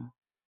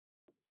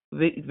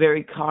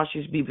very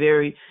cautious, be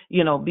very,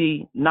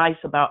 be nice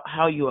about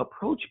how you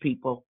approach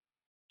people.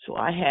 So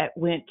I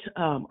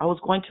was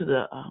going to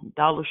the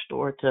dollar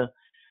store to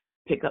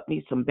pick up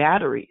me some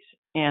batteries,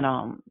 and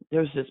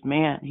there was this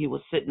man. He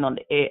was sitting on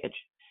the edge,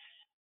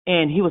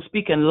 and he was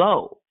speaking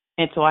low,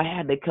 and so I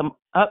had to come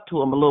up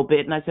to him a little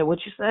bit, and I said,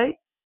 "What you say?"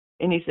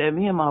 And he said,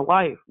 "Me and my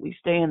wife, we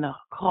stay in the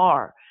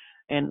car,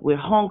 and we're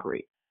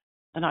hungry."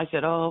 And I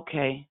said, "Oh,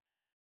 okay."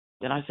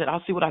 Then I said,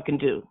 "I'll see what I can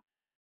do."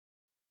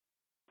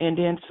 And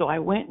then so I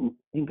went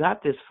and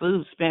got this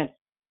food, spent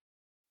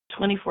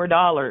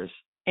 $24.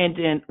 And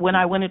then when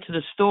I went into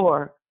the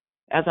store,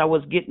 as I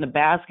was getting the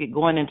basket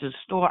going into the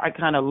store, I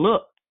kind of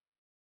looked,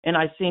 and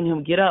I seen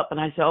him get up, and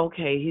I said,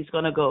 okay, he's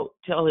going to go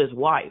tell his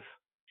wife.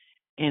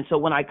 And so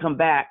when I come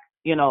back,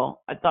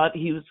 I thought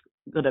he was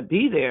going to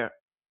be there.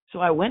 So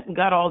I went and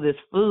got all this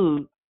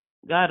food,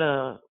 got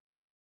a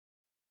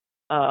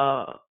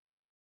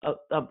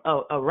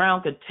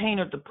round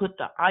container to put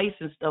the ice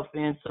and stuff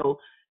in, so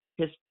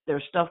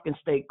their stuff can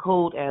stay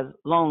cold as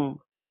long.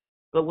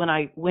 But when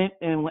I went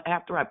and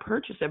after I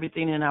purchased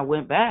everything and I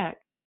went back,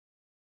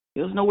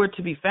 it was nowhere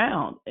to be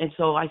found. And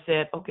so I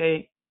said,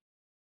 okay,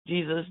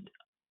 Jesus,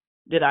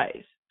 did I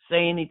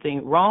say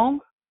anything wrong?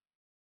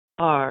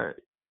 or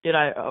did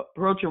I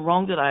approach him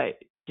wrong?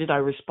 Did I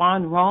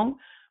respond wrong?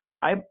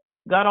 I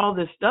got all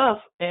this stuff,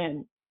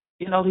 and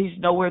he's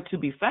nowhere to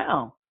be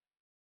found.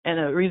 And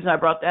the reason I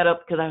brought that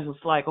up because I was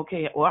like,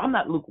 okay, well, I'm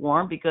not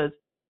lukewarm because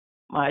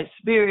my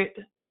spirit,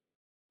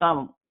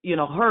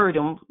 heard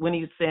him when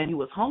he was saying he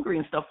was hungry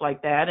and stuff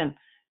like that, and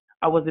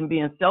I wasn't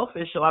being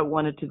selfish, so I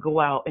wanted to go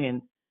out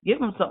and give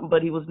him something,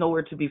 but he was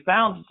nowhere to be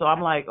found. So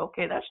I'm like,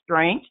 okay, that's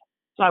strange.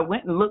 So I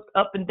went and looked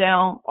up and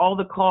down all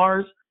the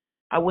cars.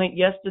 I went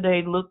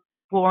yesterday, looked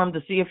for him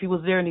to see if he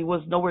was there, and he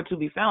was nowhere to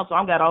be found. So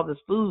I've got all this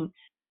food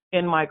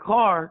in my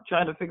car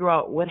trying to figure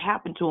out what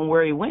happened to him,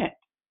 where he went.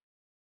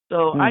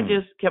 So I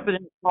just kept it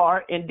in the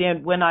car, and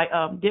then when I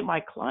did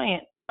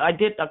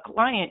a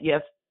client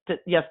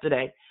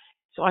yesterday.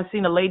 So I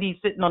seen a lady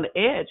sitting on the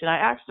edge, and I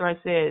asked her, I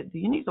said, do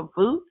you need some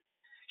food?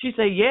 She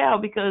said, yeah,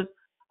 because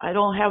I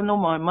don't have no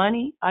more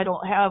money. I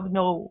don't have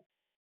no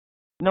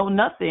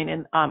nothing,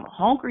 and I'm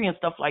hungry and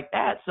stuff like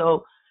that.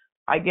 So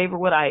I gave her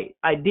what I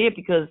did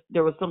because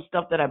there was some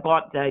stuff that I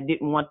bought that I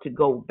didn't want to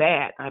go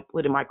bad. I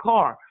put in my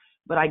car,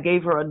 but I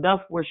gave her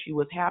enough where she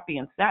was happy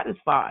and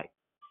satisfied.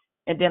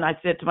 And then I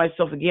said to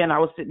myself again, I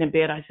was sitting in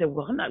bed, I said,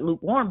 well, I'm not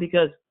lukewarm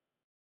because,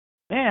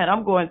 man,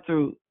 I'm going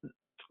through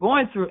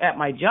at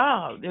my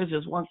job. There's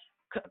just one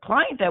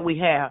client that we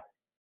have,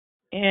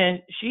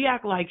 and she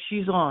act like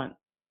she's on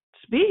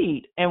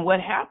speed. And what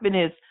happened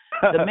is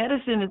the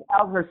medicine is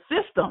out of her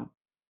system.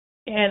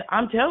 And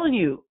I'm telling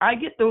you, I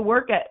get to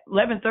work at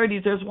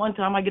 11:30. There's one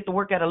time I get to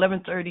work at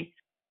 11:30.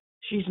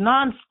 She's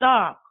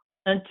nonstop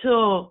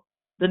until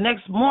the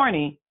next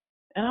morning.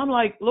 And I'm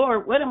like,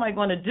 Lord, what am I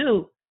going to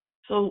do?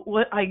 So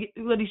what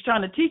he's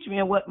trying to teach me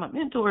and what my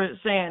mentor is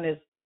saying is,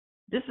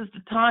 this is the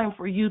time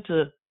for you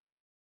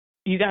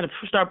got to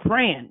start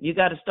praying. You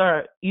got to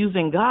start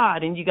using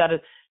God, and you got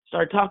to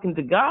start talking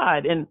to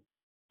God. And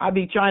I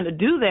be trying to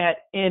do that,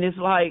 and it's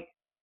like,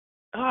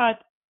 God,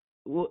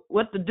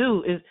 what to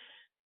do is,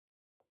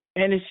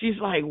 and she's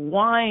like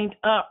wind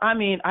up. I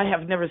mean, I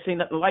have never seen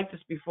nothing like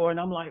this before, and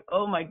I'm like,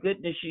 oh my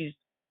goodness, she's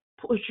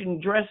pushing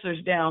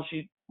dressers down.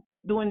 She's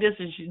doing this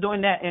and she's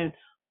doing that, and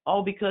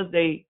all because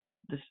the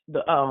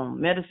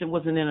medicine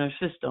wasn't in her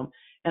system.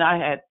 And I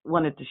had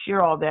wanted to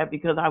share all that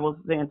because I was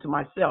saying to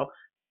myself,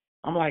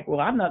 I'm like, well,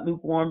 I'm not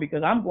lukewarm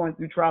because I'm going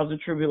through trials and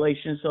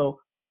tribulations,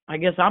 so I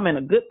guess I'm in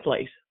a good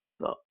place.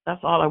 So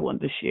that's all I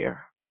wanted to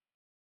share.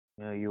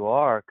 You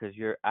are, because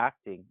you're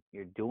acting,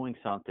 you're doing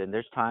something.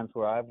 There's times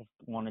where I've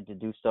wanted to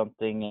do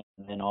something,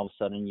 and then all of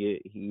a sudden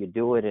you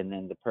do it, and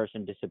then the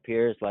person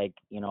disappears. Like,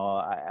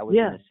 I was in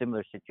a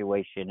similar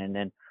situation, and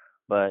then,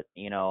 but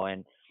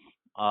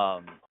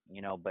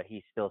but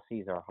he still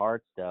sees our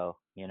hearts, though.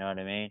 You know what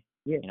I mean?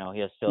 Yeah.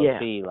 He'll still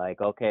see,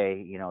 like,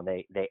 okay,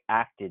 they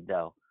acted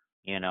though.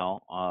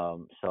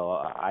 So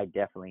I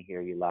definitely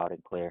hear you loud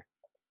and clear.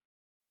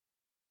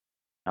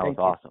 That was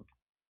awesome.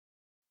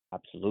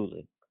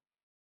 Absolutely.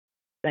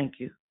 Thank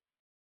you.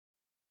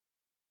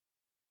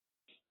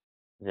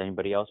 Does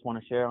anybody else want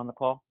to share on the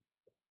call?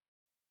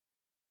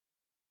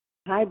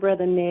 Hi,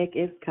 Brother Nick.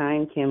 It's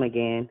Kind Kim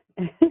again.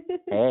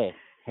 Hey.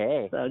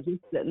 So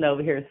just sitting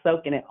over here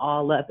soaking it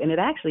all up. And it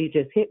actually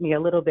just hit me a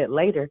little bit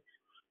later.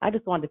 I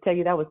just wanted to tell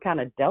you that was kind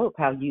of dope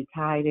how you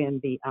tied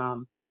in the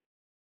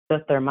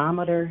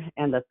thermometer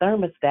and the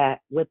thermostat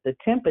with the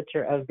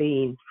temperature of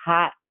being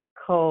hot,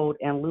 cold,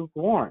 and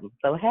lukewarm.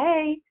 So,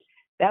 hey,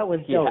 that was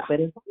dope. Yeah. But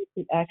if I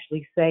could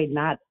actually say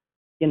not,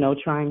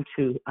 trying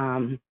to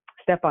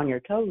step on your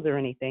toes or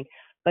anything,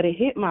 but it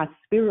hit my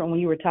spirit when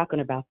you were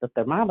talking about the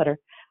thermometer.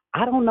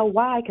 I don't know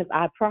why, because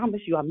I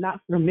promise you I'm not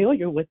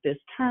familiar with this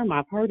term.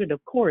 I've heard it,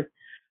 of course,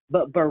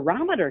 but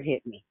barometer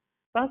hit me.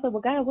 So I said,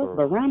 well, God, what's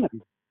barometer?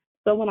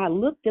 So when I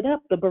looked it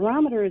up, the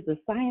barometer is a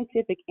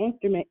scientific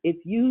instrument.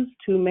 It's used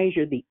to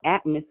measure the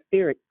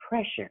atmospheric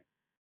pressure.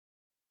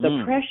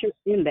 The pressure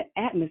in the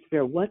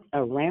atmosphere, what's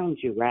around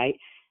you, right?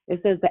 It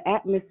says the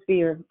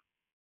atmosphere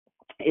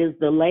is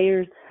the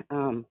layers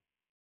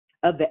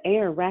of the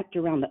air wrapped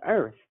around the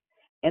earth.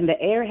 And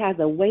the air has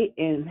a weight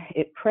and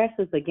it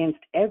presses against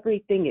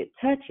everything it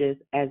touches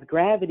as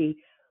gravity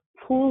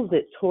pulls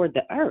it toward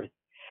the earth.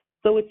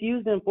 So it's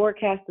used in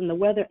forecasting the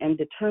weather and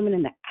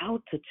determining the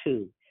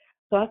altitude.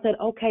 So I said,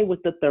 okay,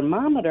 with the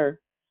thermometer,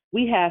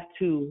 we have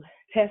to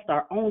test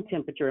our own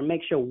temperature and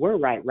make sure we're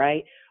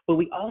right? But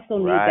we also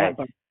need that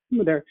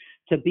barometer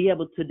to be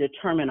able to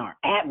determine our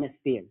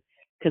atmosphere.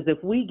 Because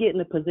if we get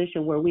in a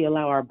position where we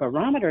allow our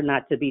barometer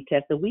not to be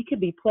tested, we could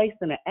be placed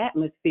in an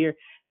atmosphere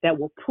that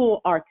will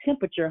pull our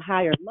temperature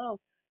high or low,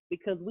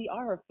 because we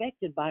are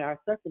affected by our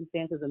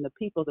circumstances and the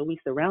people that we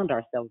surround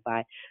ourselves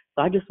by.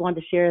 So I just wanted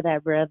to share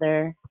that,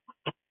 brother.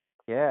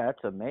 Yeah,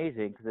 that's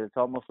amazing, because it's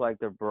almost like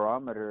the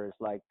barometer is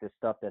like the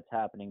stuff that's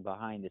happening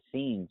behind the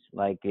scenes.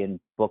 Like in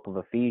Book of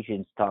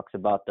Ephesians talks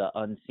about the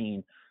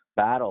unseen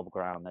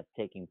battleground that's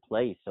taking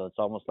place. So it's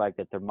almost like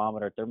the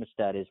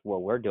thermostat is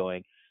what we're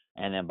doing,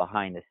 and then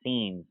behind the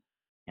scenes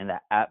in the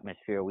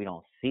atmosphere we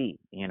don't see.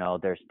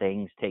 There's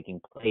things taking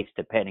place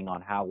depending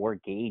on how we're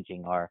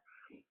gauging our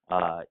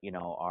our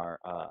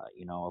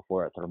if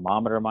we're a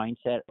thermometer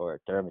mindset or a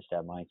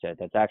thermostat mindset.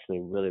 That's actually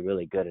a really,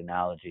 really good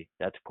analogy.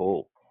 That's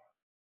cool,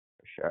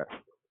 for sure.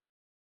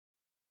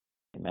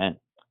 Amen.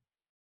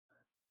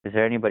 Is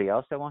there anybody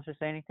else that wants to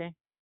say anything?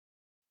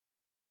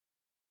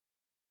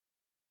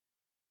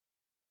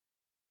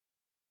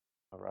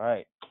 All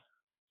right.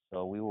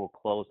 So we will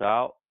close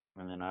out,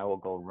 and then I will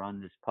go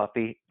run this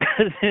puppy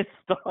because this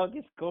dog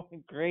is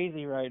going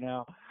crazy right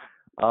now.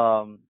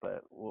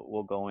 But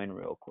we'll go in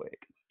real quick.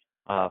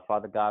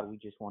 Father God, we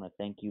just want to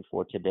thank you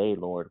for today,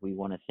 Lord. We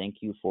want to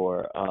thank you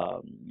for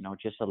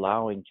just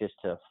allowing just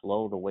to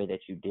flow the way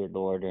that you did,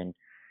 Lord. And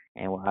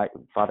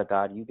Father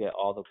God, you get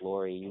all the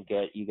glory. You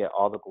get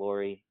all the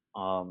glory.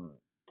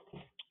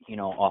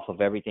 Off of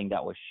everything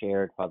that was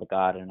shared, Father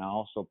God. And I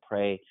also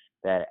pray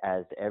that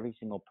as every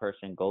single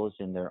person goes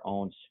in their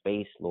own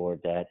space,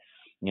 Lord, that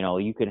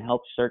you can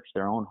help search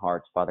their own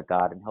hearts, Father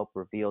God, and help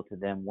reveal to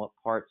them what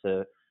parts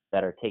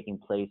that are taking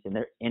place in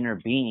their inner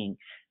being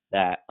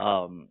that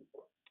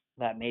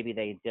maybe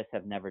they just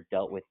have never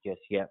dealt with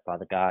just yet,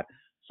 Father God.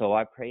 So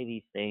I pray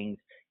these things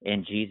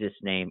in Jesus'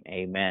 name,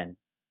 amen.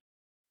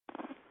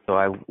 So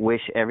I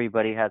wish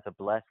everybody has a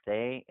blessed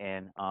day,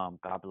 and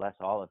God bless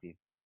all of you.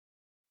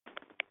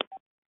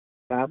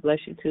 God bless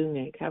you too,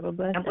 Nick. Have a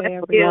blessed day,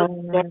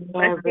 everyone. God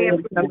bless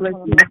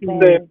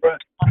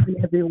you,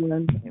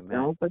 everyone. Amen.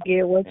 Don't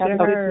forget what you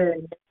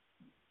heard.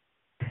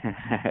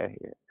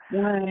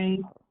 Bye.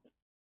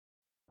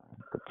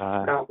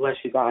 Goodbye. God bless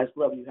you guys.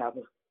 Love you. Have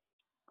a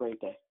great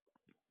day.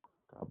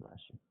 God bless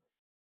you.